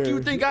outta fuck here.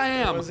 you think I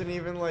It am? wasn't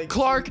even like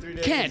Clark 2-3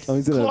 days. Kent. Oh,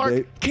 he's in a Clark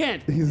date.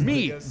 Kent. He's-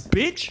 Me, Yes.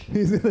 bitch.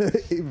 He's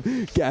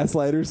gonna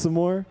gaslight her some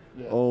more.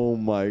 Yeah. Oh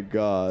my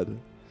God.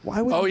 Why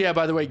would? Oh yeah.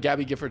 By the way,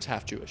 Gabby Gifford's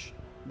half Jewish.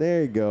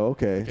 There you go.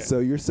 Okay. Okay. So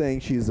you're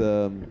saying she's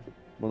one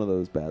of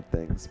those bad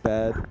things.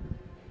 Bad.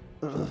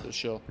 The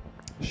shill.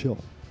 Chill.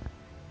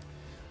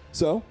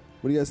 So,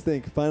 what do you guys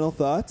think? Final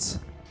thoughts?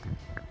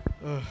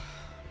 Ugh.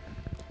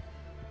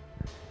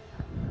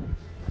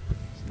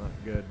 It's not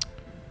good.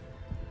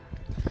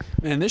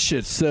 Man, this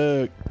shit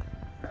sucked.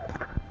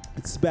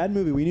 It's a bad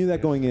movie. We knew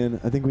that going in.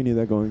 I think we knew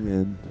that going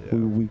in. Yeah.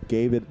 We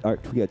gave it.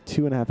 We got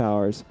 2.5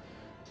 hours.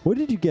 What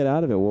did you get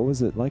out of it? What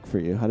was it like for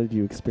you? How did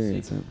you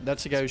experience it?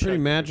 That's the guy who Pretty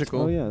shot.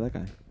 magical. Oh yeah, that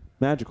guy.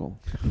 Magical.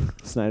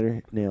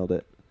 Snyder nailed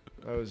it.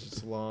 That was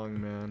just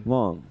long, man.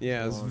 Long.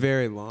 Yeah, it's Long.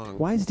 very long.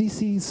 Why is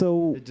DC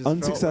so It just felt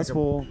like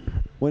unsuccessful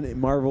when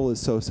Marvel is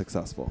so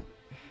successful?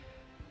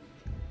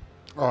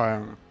 Oh, I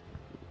don't know.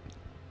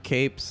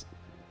 Capes.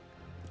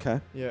 Okay.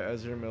 Yeah,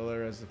 Ezra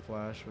Miller as the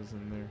Flash was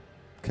in there.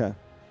 Okay.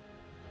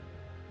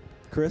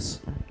 Chris,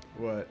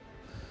 What?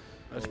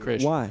 That's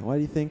crazy. why? Why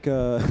do you think?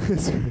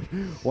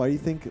 Why do you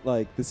think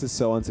like this is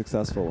so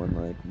unsuccessful when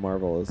like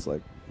Marvel is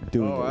like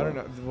doing? Oh, it I don't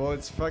well? know. Well,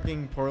 it's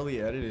fucking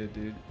poorly edited,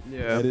 dude.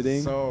 Yeah.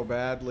 Editing? So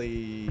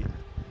badly.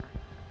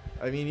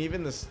 I mean,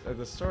 even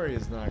the story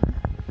is not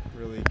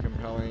really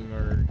compelling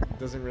or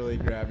doesn't really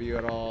grab you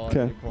at all at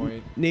Okay. any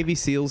point. Navy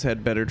SEALs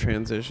had better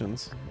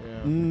transitions. Yeah.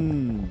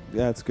 Yeah,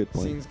 that's a good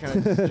point. Scenes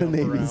kind of jump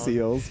Navy around.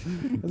 SEAls.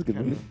 That's a good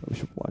Kinda- movie. We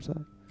should watch that.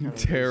 Kinda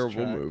lose Terrible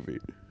track. movie.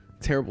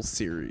 Terrible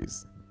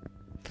series.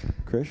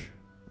 Chris?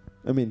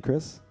 Regular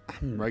Chris.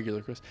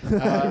 Regular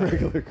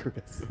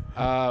Chris.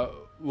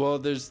 Well,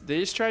 they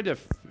just tried to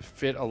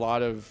fit a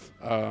lot of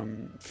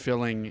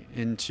filling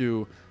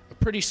into a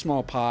pretty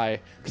small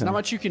pie. There's not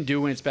much you can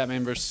do when it's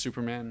Batman versus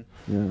Superman,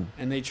 Yeah.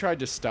 and they tried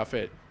to stuff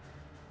it,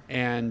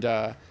 and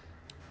the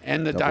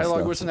Double dialogue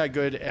stuff. wasn't that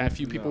good, and a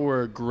few people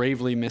were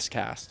gravely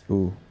miscast.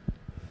 Ooh.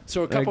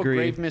 So a couple agree.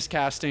 grave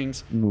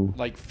miscastings, Ooh.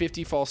 like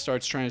 50 false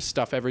starts trying to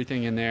stuff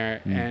everything in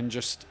there, and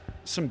just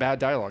some bad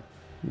dialogue.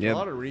 A Yeah.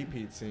 lot of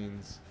repeat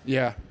scenes.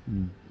 Yeah.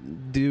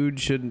 Dude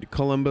should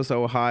Columbus,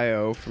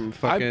 Ohio from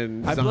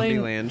fucking I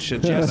blame Zombieland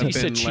should Jesse just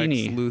have been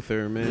Cecchini. Lex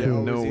Luthor, man. Yeah,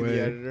 no was he way.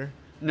 the editor?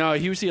 No,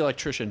 he was the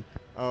electrician.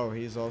 Oh,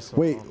 he's also.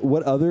 Wait,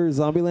 what other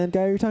Zombieland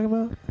guy are you talking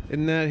about?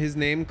 Isn't that his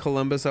name?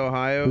 Columbus,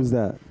 Ohio. Who's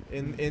that?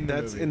 In the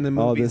That's movie. in the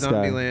Oh, movie this guy.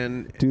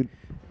 Zombieland. Dude,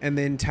 And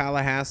then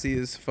Tallahassee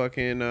is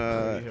fucking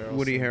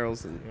Woody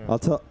Harrelson.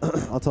 Harrelson.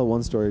 Yeah. I'll tell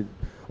one story.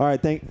 All right,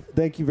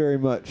 thank you very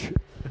much.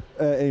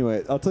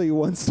 Anyway, I'll tell you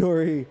one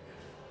story.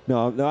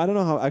 No, I don't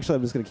know how. Actually,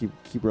 I'm just gonna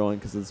keep rolling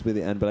because this will be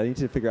the end. But I need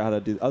to figure out how to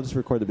do. I'll just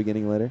record the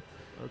beginning later.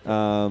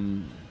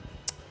 Okay.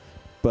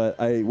 But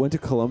I went to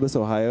Columbus,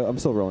 Ohio. I'm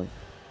still rolling.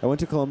 I went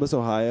to Columbus,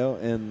 Ohio,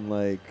 and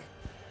like,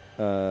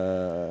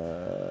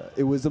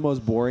 it was the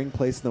most boring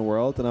place in the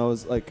world, and I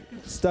was like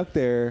stuck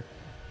there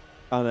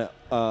on a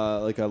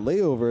like a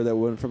layover that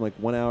went from like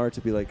 1 hour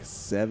to be like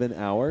 7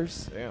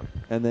 hours. Damn.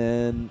 And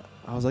then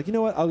I was like, you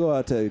know what? I'll go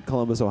out to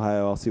Columbus,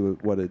 Ohio. I'll see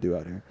what I do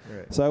out here.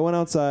 Right. So I went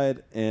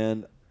outside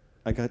and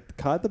I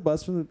caught the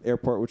bus from the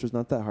airport, which was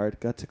not that hard.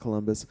 Got to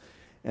Columbus.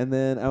 And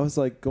then I was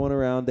like going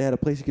around. They had a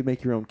place you could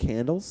make your own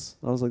candles.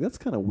 I was like, that's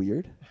kind of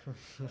weird.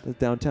 The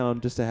downtown,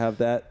 just to have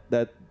that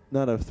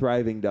not a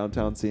thriving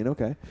downtown scene.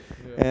 Okay.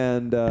 Yeah.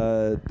 And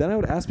then I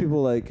would ask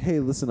people like, hey,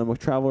 listen, I'm a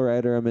travel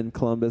writer. I'm in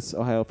Columbus,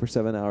 Ohio for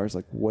 7 hours.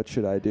 Like, what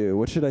should I do?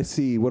 What should I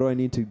see? What do I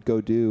need to go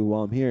do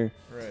while I'm here?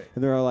 Right.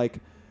 And there are like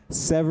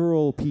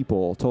several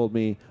people told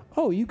me,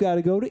 oh, you got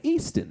to go to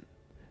Easton.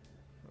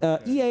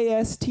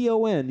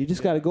 Easton. You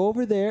just got to go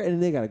over there,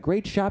 and they got a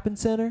great shopping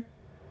center.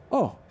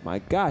 Oh, my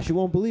gosh, you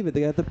won't believe it.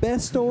 They got the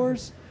best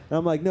stores. And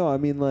I'm like, no, I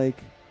mean, like,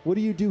 what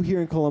do you do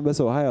here in Columbus,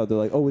 Ohio? They're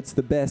like, oh, it's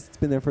the best. It's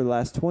been there for the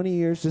last 20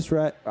 years, just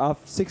right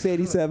off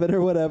 687 or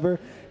whatever.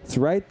 It's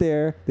right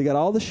there. They got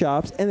all the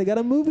shops, and they got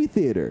a movie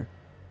theater.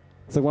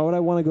 It's like, why would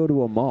I want to go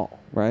to a mall,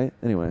 right?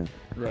 Anyway,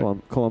 Right.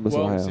 Columbus,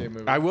 Well, See a Ohio.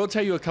 movie. I will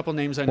tell you a couple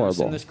names I noticed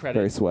in Horrible. this Very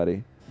credit.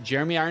 sweaty.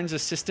 Jeremy Irons'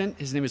 assistant,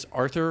 his name is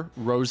Arthur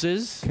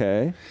Roses.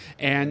 Okay.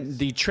 And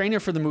the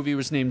trainer for the movie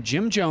was named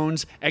Jim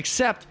Jones,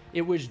 except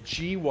it was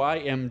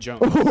G.Y.M.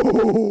 Jones.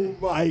 Oh,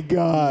 my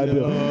God.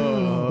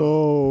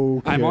 Oh,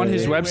 I'm on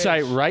his They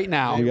website wish. right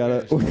now. You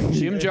gotta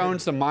Jim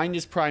Jones, the mind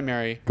is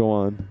primary. go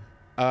on.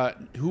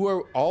 Who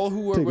are Take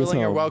us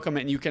willing are home. welcome,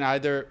 and you can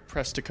either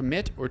press to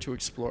commit or to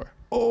explore.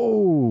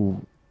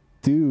 Oh,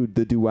 dude,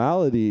 the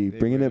duality,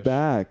 bringing it wish.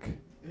 back,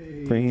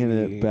 bringing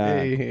it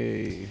back.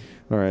 Hey.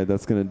 All right,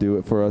 that's gonna do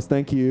it for us.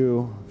 Thank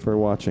you for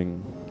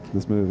watching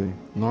this movie.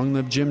 Long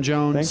live Jim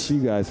Jones. Thanks to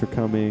you guys for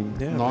coming.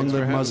 Yeah, Long thanks for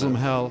live having Muslim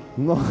us. hell.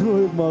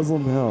 Long live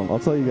Muslim hell. I'll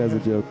tell you guys a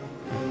joke.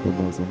 For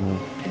Muslim hell.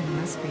 It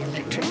must be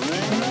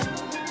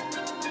electric.